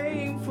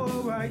 Praying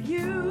for our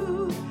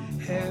youth,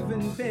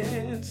 haven't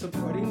been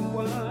supporting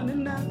one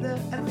another.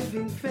 A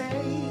living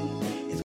faith